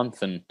end of the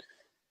month, and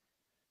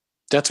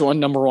that's what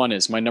number one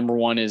is. My number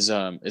one is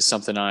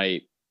something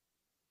I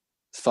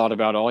thought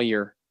about all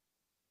year.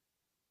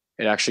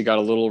 It actually got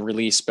a little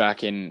release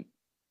back in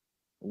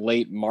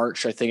late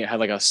March. I think it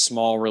had a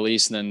small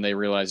release, and then they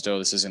realized,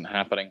 this isn't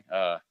happening.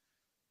 And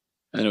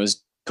it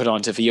was put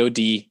onto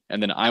VOD,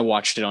 and then I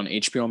watched it on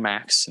HBO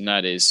Max, and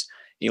that is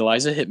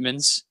Eliza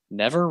Hittman's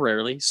Never,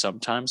 Rarely,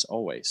 Sometimes,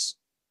 Always.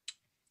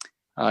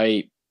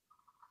 I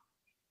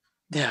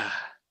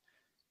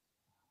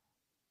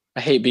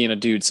hate being a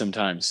dude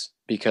sometimes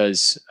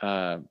because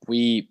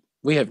we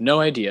have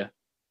no idea.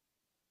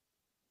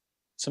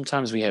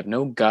 Sometimes we have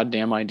no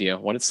goddamn idea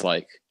what it's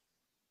like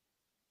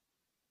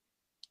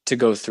to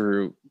go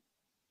through.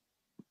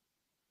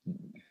 I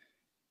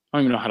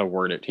don't even know how to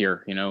word it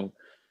here,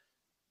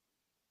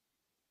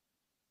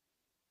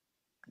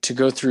 to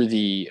go through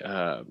the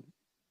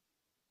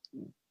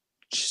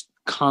just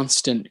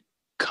constant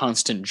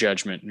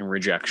judgment and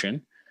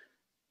rejection,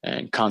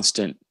 and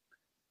constant,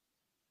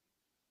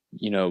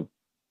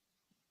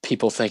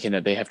 people thinking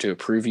that they have to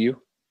approve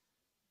you,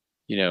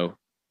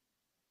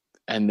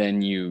 and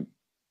then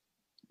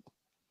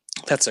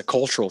that's a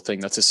cultural thing,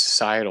 that's a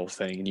societal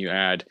thing, and you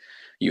add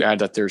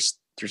that there's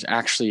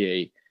actually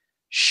a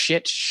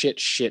shit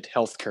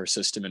healthcare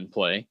system in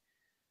play,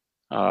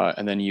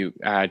 and then you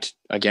add,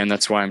 again,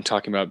 that's why I'm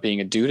talking about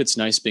being a dude. It's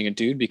nice being a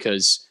dude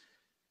because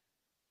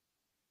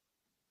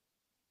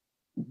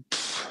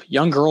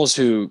young girls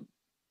who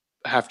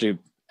have to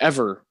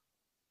ever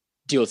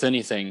deal with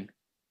anything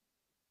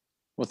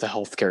with the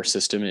healthcare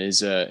system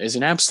is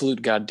an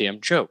absolute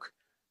goddamn joke.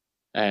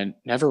 And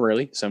Never,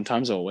 Rarely,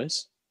 Sometimes,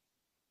 Always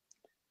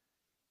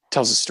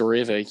tells a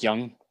story of a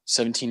young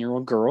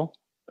 17-year-old girl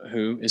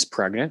who is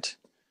pregnant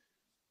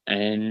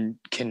and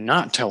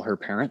cannot tell her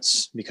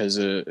parents because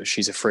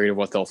she's afraid of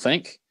what they'll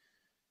think.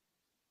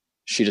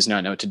 She does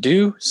not know what to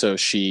do, so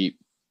she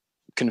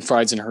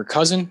confides in her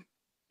cousin,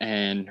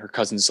 and her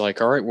cousin's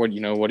like, all right, what do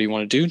you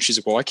want to do? And she's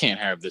like, well, I can't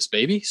have this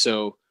baby.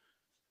 So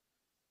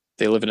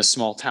they live in a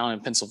small town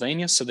in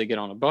Pennsylvania, so they get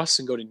on a bus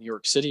and go to New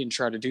York City and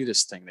try to do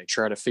this thing. They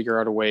try to figure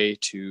out a way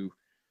to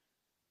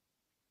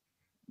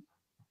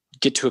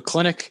get to a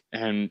clinic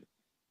and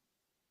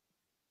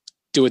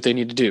do what they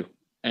need to do.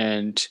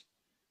 And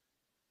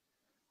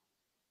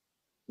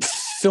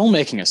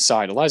filmmaking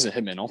aside, Eliza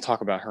Hittman, I'll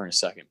talk about her in a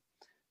second.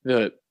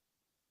 The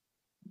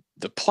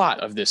plot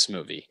of this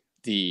movie,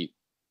 the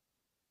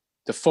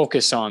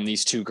focus on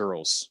these two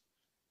girls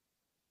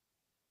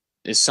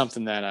is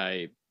something that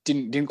I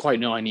didn't quite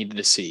know I needed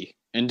to see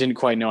and didn't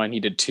quite know I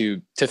needed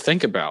to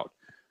think about.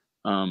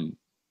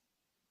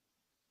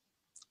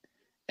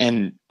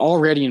 And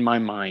already in my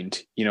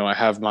mind, I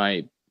have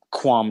my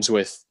qualms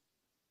with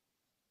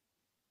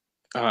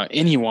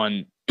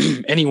anyone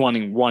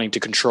wanting to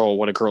control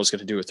what a girl's going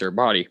to do with their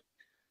body.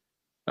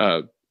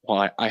 Well,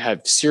 I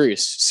have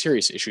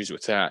serious issues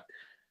with that.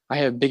 I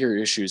have bigger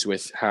issues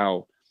with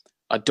how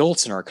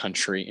adults in our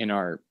country, in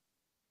our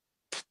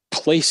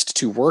placed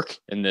to work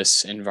in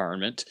this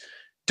environment,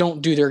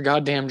 don't do their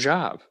goddamn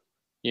job,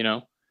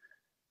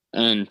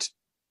 And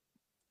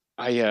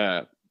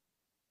I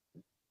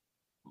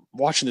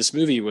watching this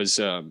movie was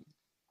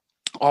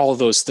all of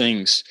those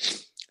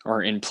things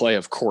are in play,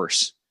 of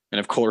course. And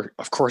of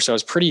course, I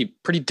was pretty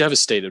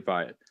devastated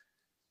by it.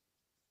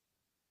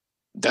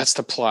 That's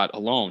the plot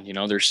alone.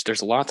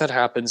 There's a lot that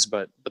happens,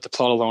 but the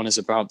plot alone is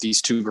about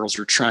these two girls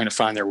who are trying to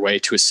find their way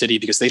to a city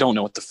because they don't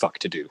know what the fuck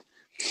to do.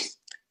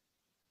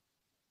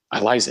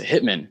 Eliza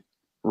Hittman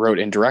wrote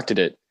and directed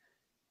it.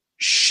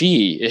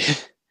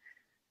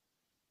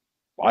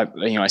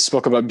 I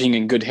spoke about being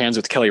in good hands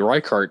with Kelly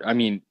Reichardt. I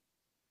mean,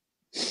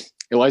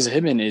 Eliza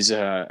Hittman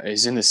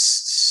is in the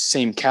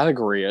same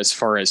category as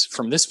far as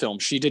from this film.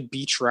 She did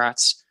Beach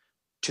Rats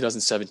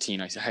 2017.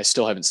 I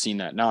still haven't seen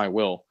that. Now I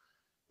will.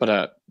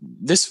 But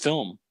this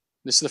film,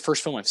 this is the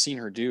first film I've seen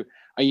her do.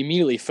 I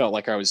immediately felt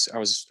like I was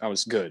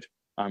good.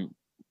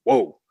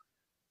 Whoa.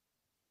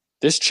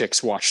 This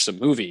chick's watched some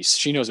movies.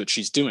 She knows what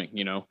she's doing,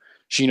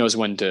 She knows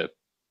when to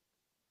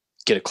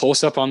get a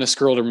close up on this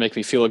girl to make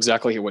me feel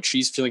exactly what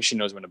she's feeling. She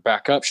knows when to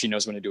back up. She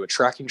knows when to do a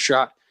tracking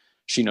shot.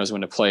 She knows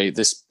when to play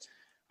this.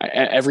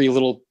 Every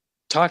little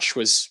touch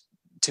was,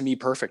 to me,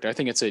 perfect. I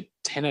think it's a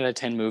 10 out of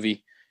 10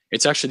 movie.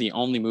 It's actually the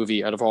only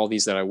movie out of all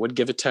these that I would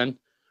give a 10.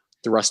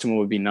 The rest of them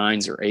would be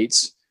 9s or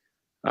 8s.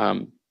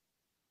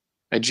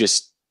 I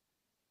just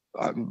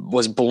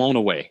was blown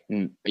away.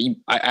 And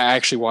I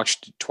actually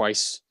watched it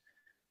twice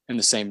in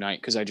the same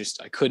night because I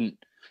couldn't.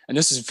 And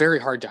this is very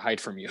hard to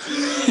hide from you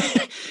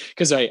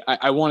because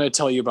I want to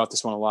tell you about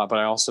this one a lot, but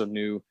I also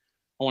knew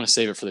I want to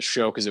save it for the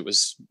show because it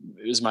was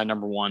my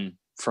number one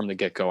from the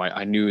get-go.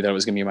 I knew that it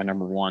was going to be my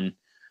number one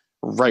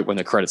right when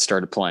the credits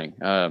started playing.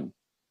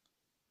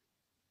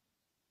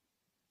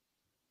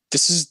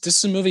 This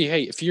is a movie.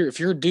 Hey, if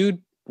you're a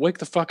dude, wake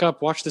the fuck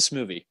up, watch this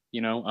movie.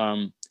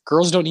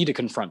 Girls don't need to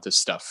confront this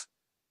stuff.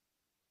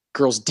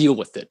 Girls deal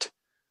with it.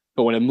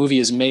 But when a movie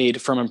is made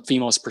from a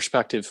female's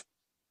perspective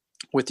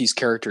with these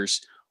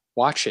characters,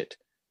 watch it.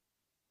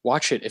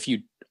 Watch it if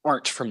you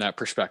aren't from that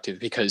perspective,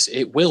 because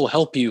it will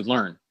help you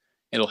learn.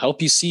 It'll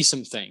help you see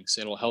some things.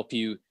 It'll help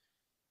you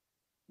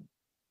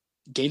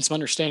gain some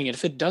understanding. And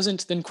if it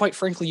doesn't, then quite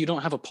frankly, you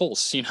don't have a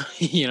pulse.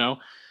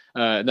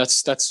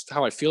 That's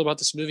how I feel about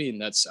this movie,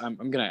 and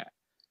I'm gonna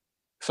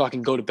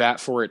fucking go to bat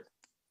for it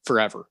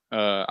forever.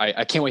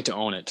 I can't wait to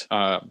own it,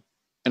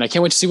 and I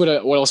can't wait to see what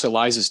else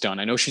Eliza's done.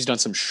 I know she's done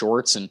some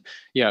shorts, and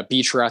yeah,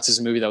 Beach Rats is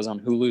a movie that was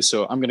on Hulu,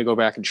 so I'm gonna go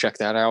back and check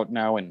that out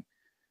now. And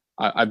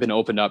I've been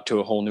opened up to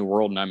a whole new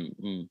world, and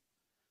I'm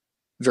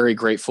very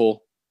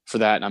grateful for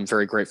that. And I'm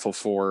very grateful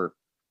for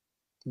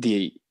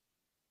the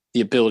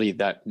ability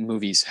that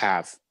movies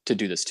have to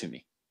do this to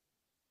me,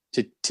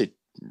 to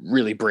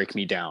really break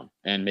me down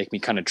and make me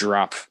kind of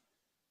drop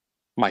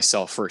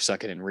myself for a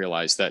second and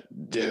realize that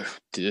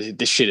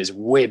this shit is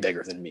way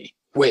bigger than me,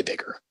 way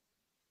bigger.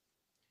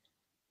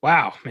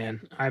 Wow,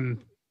 man.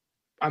 I'm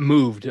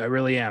moved. I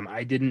really am.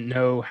 I didn't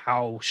know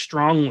how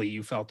strongly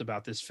you felt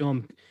about this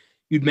film.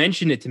 You'd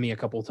mentioned it to me a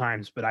couple of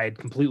times, but I had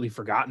completely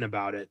forgotten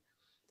about it.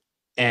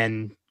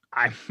 And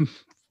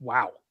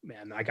wow,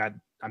 man,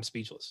 I'm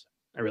speechless.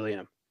 I really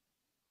am.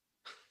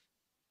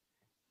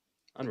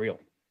 Unreal.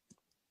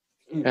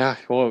 Yeah,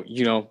 well,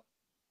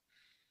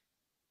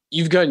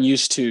 you've gotten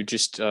used to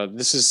just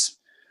this is.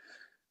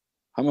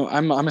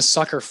 I'm a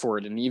sucker for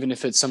it, and even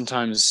if it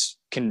sometimes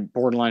can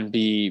borderline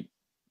be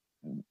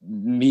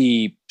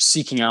me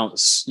seeking out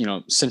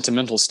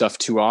sentimental stuff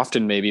too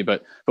often, maybe,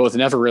 but with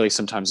Never Really,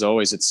 Sometimes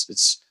Always,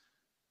 it's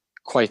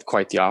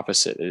quite the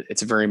opposite.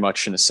 It's very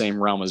much in the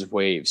same realm as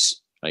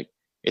Waves. Like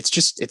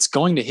it's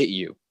going to hit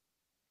you,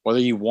 whether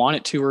you want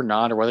it to or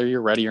not, or whether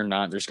you're ready or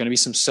not. There's going to be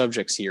some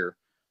subjects here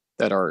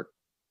that are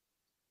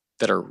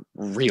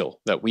real,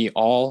 that we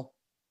all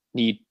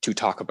need to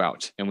talk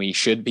about, and we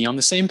should be on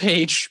the same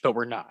page, but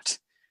we're not.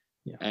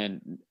 Yeah.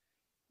 And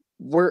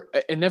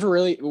it never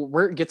really,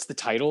 where it gets the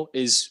title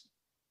is,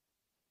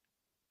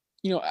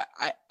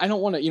 I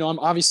don't want to, I'm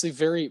obviously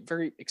very,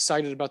 very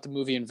excited about the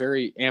movie and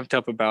very amped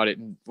up about it,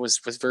 and was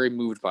very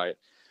moved by it.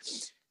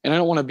 And I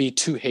don't want to be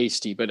too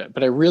hasty, but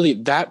I really,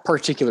 that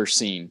particular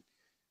scene,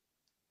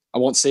 I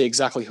won't say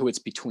exactly who it's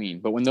between,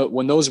 but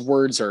when those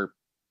words are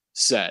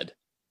said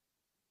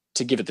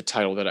to give it the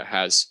title that it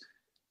has,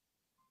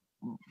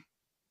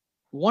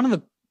 one of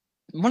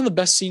the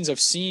best scenes I've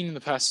seen in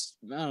the past,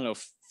 I don't know,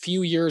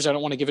 few years. I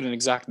don't want to give it an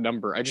exact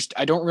number.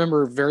 I don't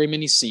remember very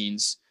many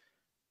scenes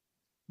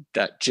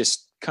that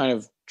just kind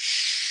of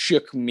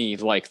shook me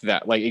like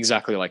that, like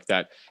exactly like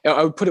that.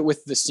 I would put it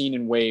with the scene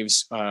in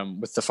Waves,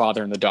 with the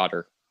father and the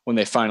daughter when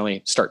they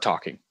finally start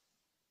talking.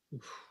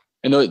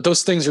 And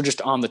those things are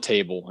just on the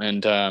table.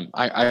 And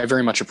I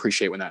very much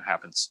appreciate when that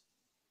happens.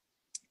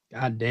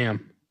 God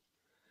damn.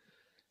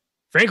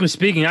 Frankly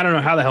speaking, I don't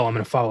know how the hell I'm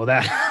going to follow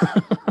that.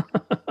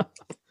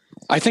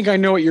 I think I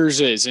know what yours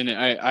is. And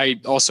I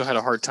also had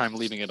a hard time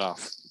leaving it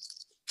off.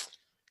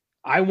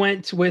 I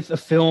went with a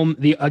film,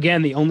 the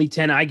only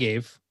 10 I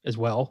gave as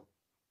well.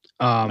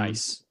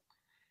 Nice.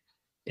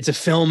 It's a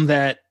film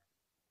that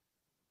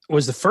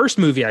was the first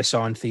movie I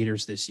saw in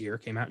theaters this year.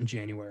 Came out in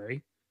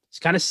January. It's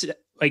kind of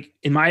like,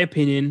 in my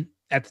opinion,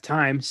 at the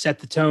time, set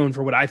the tone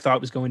for what I thought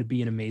was going to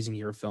be an amazing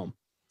year of film.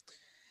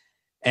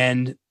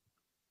 And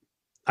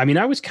I mean,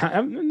 I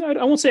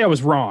won't say I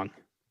was wrong.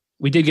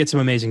 We did get some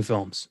amazing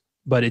films,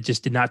 but it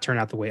just did not turn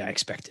out the way I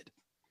expected.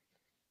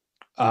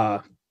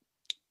 The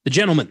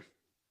Gentleman,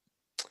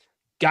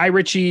 Guy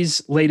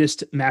Ritchie's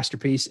latest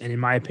masterpiece, and in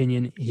my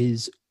opinion,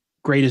 his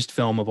greatest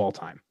film of all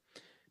time.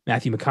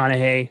 Matthew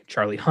McConaughey,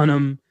 Charlie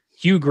Hunnam,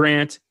 Hugh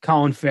Grant,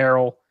 Colin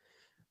Farrell,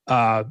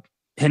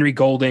 Henry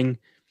Golding.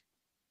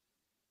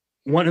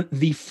 One of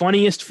the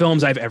funniest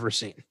films I've ever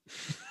seen.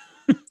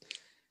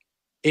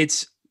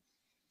 It's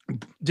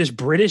just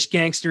British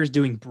gangsters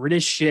doing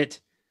British shit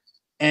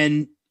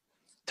and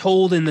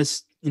told in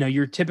this,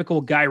 your typical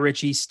Guy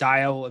Ritchie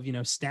style of,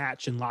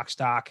 Snatch and Lock,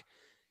 Stock.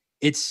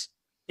 It's,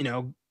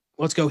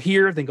 let's go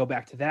here, then go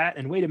back to that.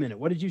 And wait a minute,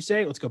 what did you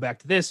say? Let's go back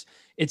to this.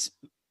 It's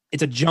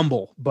a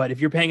jumble, but if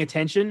you're paying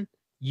attention,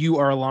 you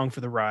are along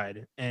for the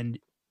ride. And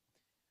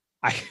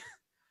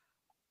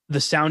the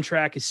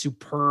soundtrack is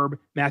superb.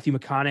 Matthew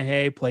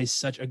McConaughey plays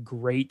such a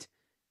great,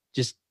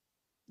 just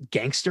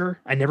gangster.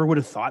 I never would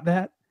have thought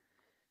that.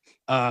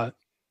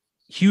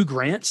 Hugh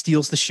Grant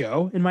steals the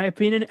show, in my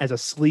opinion, as a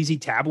sleazy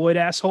tabloid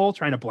asshole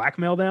trying to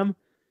blackmail them.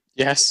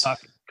 Yes.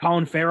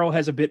 Colin Farrell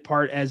has a bit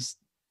part as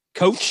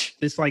Coach,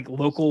 this like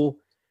local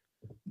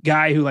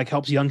guy who like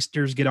helps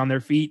youngsters get on their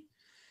feet.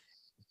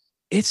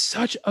 It's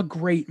such a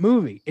great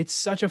movie. It's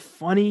such a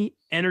funny,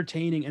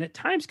 entertaining, and at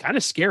times kind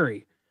of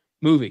scary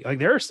movie. Like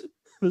there's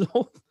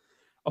a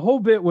whole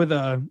bit with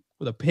a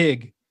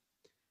pig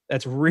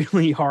that's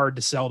really hard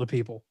to sell to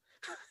people.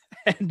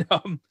 And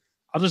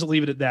I'll just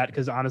leave it at that,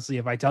 because honestly,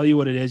 if I tell you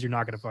what it is, you're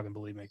not going to fucking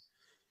believe me.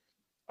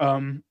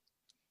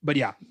 But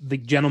yeah, The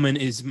Gentleman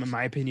is, in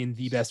my opinion,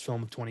 the best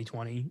film of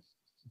 2020,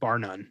 bar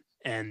none.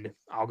 And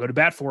I'll go to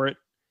bat for it.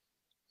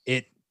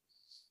 It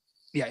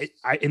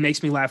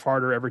makes me laugh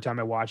harder every time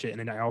I watch it.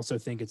 And I also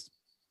think it's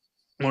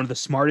one of the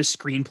smartest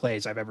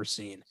screenplays I've ever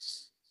seen.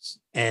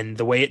 And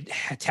the way it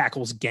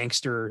tackles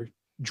gangster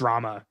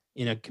drama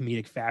in a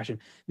comedic fashion.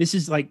 This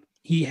is like,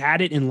 he had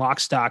it in Lock,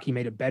 Stock. He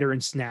made it better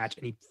in Snatch,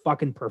 and he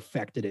fucking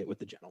perfected it with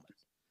The Gentleman.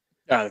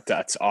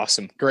 That's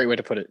awesome. Great way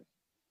to put it.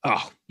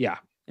 Oh, yeah.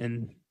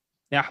 And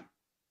yeah,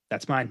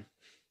 that's mine.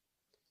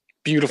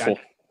 Beautiful.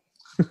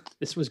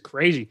 This was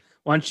crazy.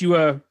 Why don't you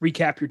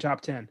recap your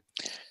top 10?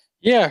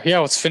 Yeah.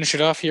 Let's finish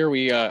it off here.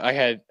 I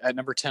had at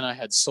number 10, I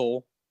had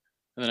Soul,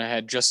 and then I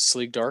had Justice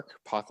League Dark,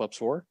 Apocalypse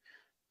War.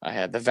 I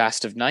had The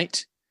Vast of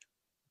Night,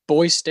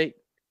 Boys State,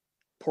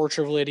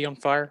 Portrait of a Lady on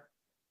Fire.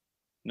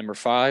 Number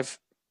 5,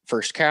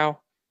 First Cow,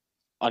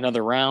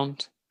 Another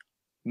Round,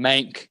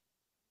 Mank.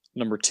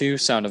 Number 2,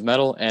 Sound of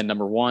Metal, and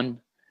number 1,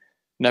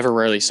 Never,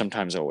 Rarely,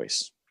 Sometimes,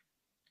 Always.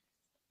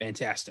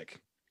 Fantastic.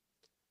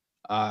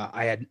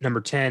 I had number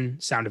 10,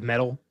 Sound of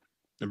Metal.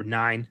 Number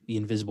 9, The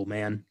Invisible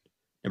Man.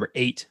 Number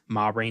 8,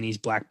 Ma Rainey's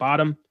Black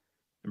Bottom.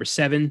 Number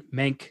 7,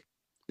 Mank.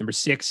 Number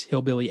 6,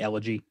 Hillbilly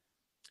Elegy.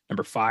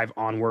 Number 5,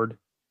 Onward.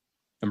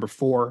 Number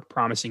 4,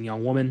 Promising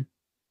Young Woman.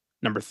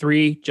 Number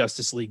 3,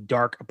 Justice League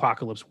Dark,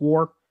 Apocalypse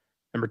War.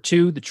 Number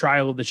 2, The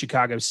Trial of the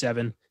Chicago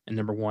 7. And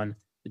number 1,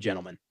 The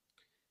Gentleman.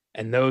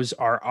 And those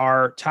are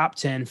our top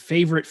 10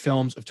 favorite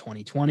films of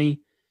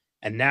 2020.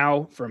 And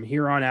now, from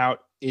here on out,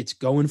 it's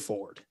going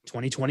forward.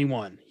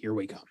 2021, here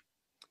we come.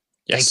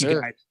 Yes, Thank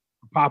you guys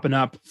for popping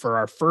up for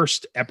our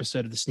first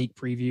episode of the sneak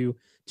preview.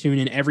 Tune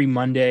in every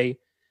Monday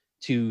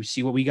to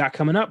see what we got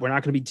coming up. We're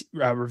not going to be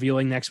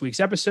revealing next week's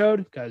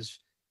episode, because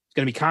it's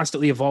going to be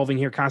constantly evolving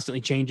here,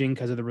 constantly changing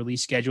because of the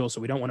release schedule.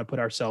 So we don't want to put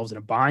ourselves in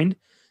a bind.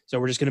 So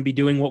we're just going to be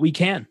doing what we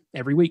can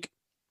every week.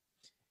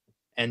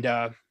 And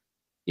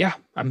yeah,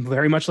 I'm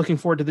very much looking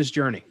forward to this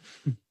journey.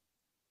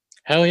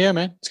 Hell yeah,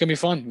 man. It's going to be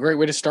fun. Great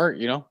way to start,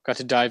 got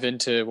to dive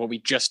into what we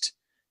just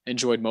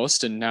enjoyed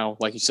most. And now,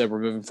 like you said, we're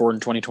moving forward in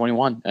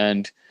 2021.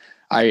 And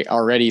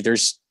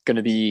there's going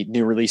to be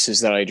new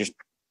releases that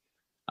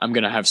I'm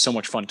going to have so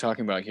much fun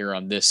talking about here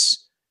on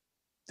this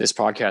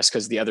podcast,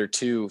 because the other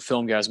two,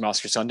 Filmgazm,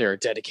 Oscar Sunday, are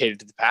dedicated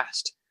to the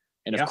past.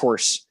 And of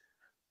course,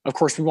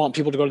 we want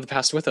people to go to the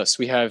past with us.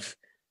 We have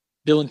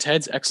Bill and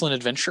Ted's Excellent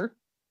Adventure,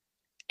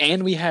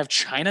 and we have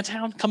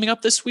Chinatown coming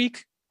up this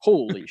week.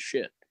 Holy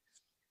shit.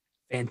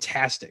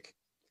 Fantastic.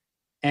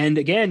 And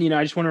again,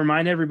 I just want to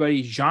remind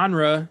everybody,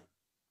 genre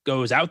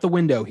goes out the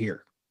window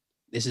here.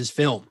 This is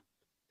film.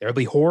 There'll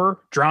be horror,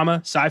 drama,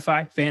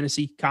 sci-fi,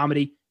 fantasy,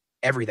 comedy,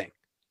 everything.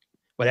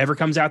 Whatever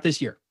comes out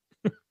this year.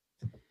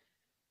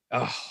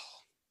 Oh,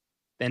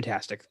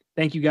 fantastic.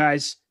 Thank you,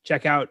 guys.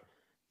 Check out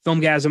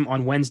Filmgazm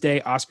on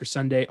Wednesday, Oscar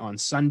Sunday on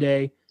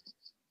Sunday.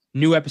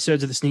 New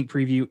episodes of the sneak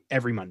preview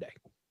every Monday.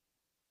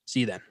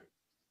 See you then.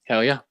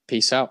 Hell yeah.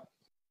 Peace out.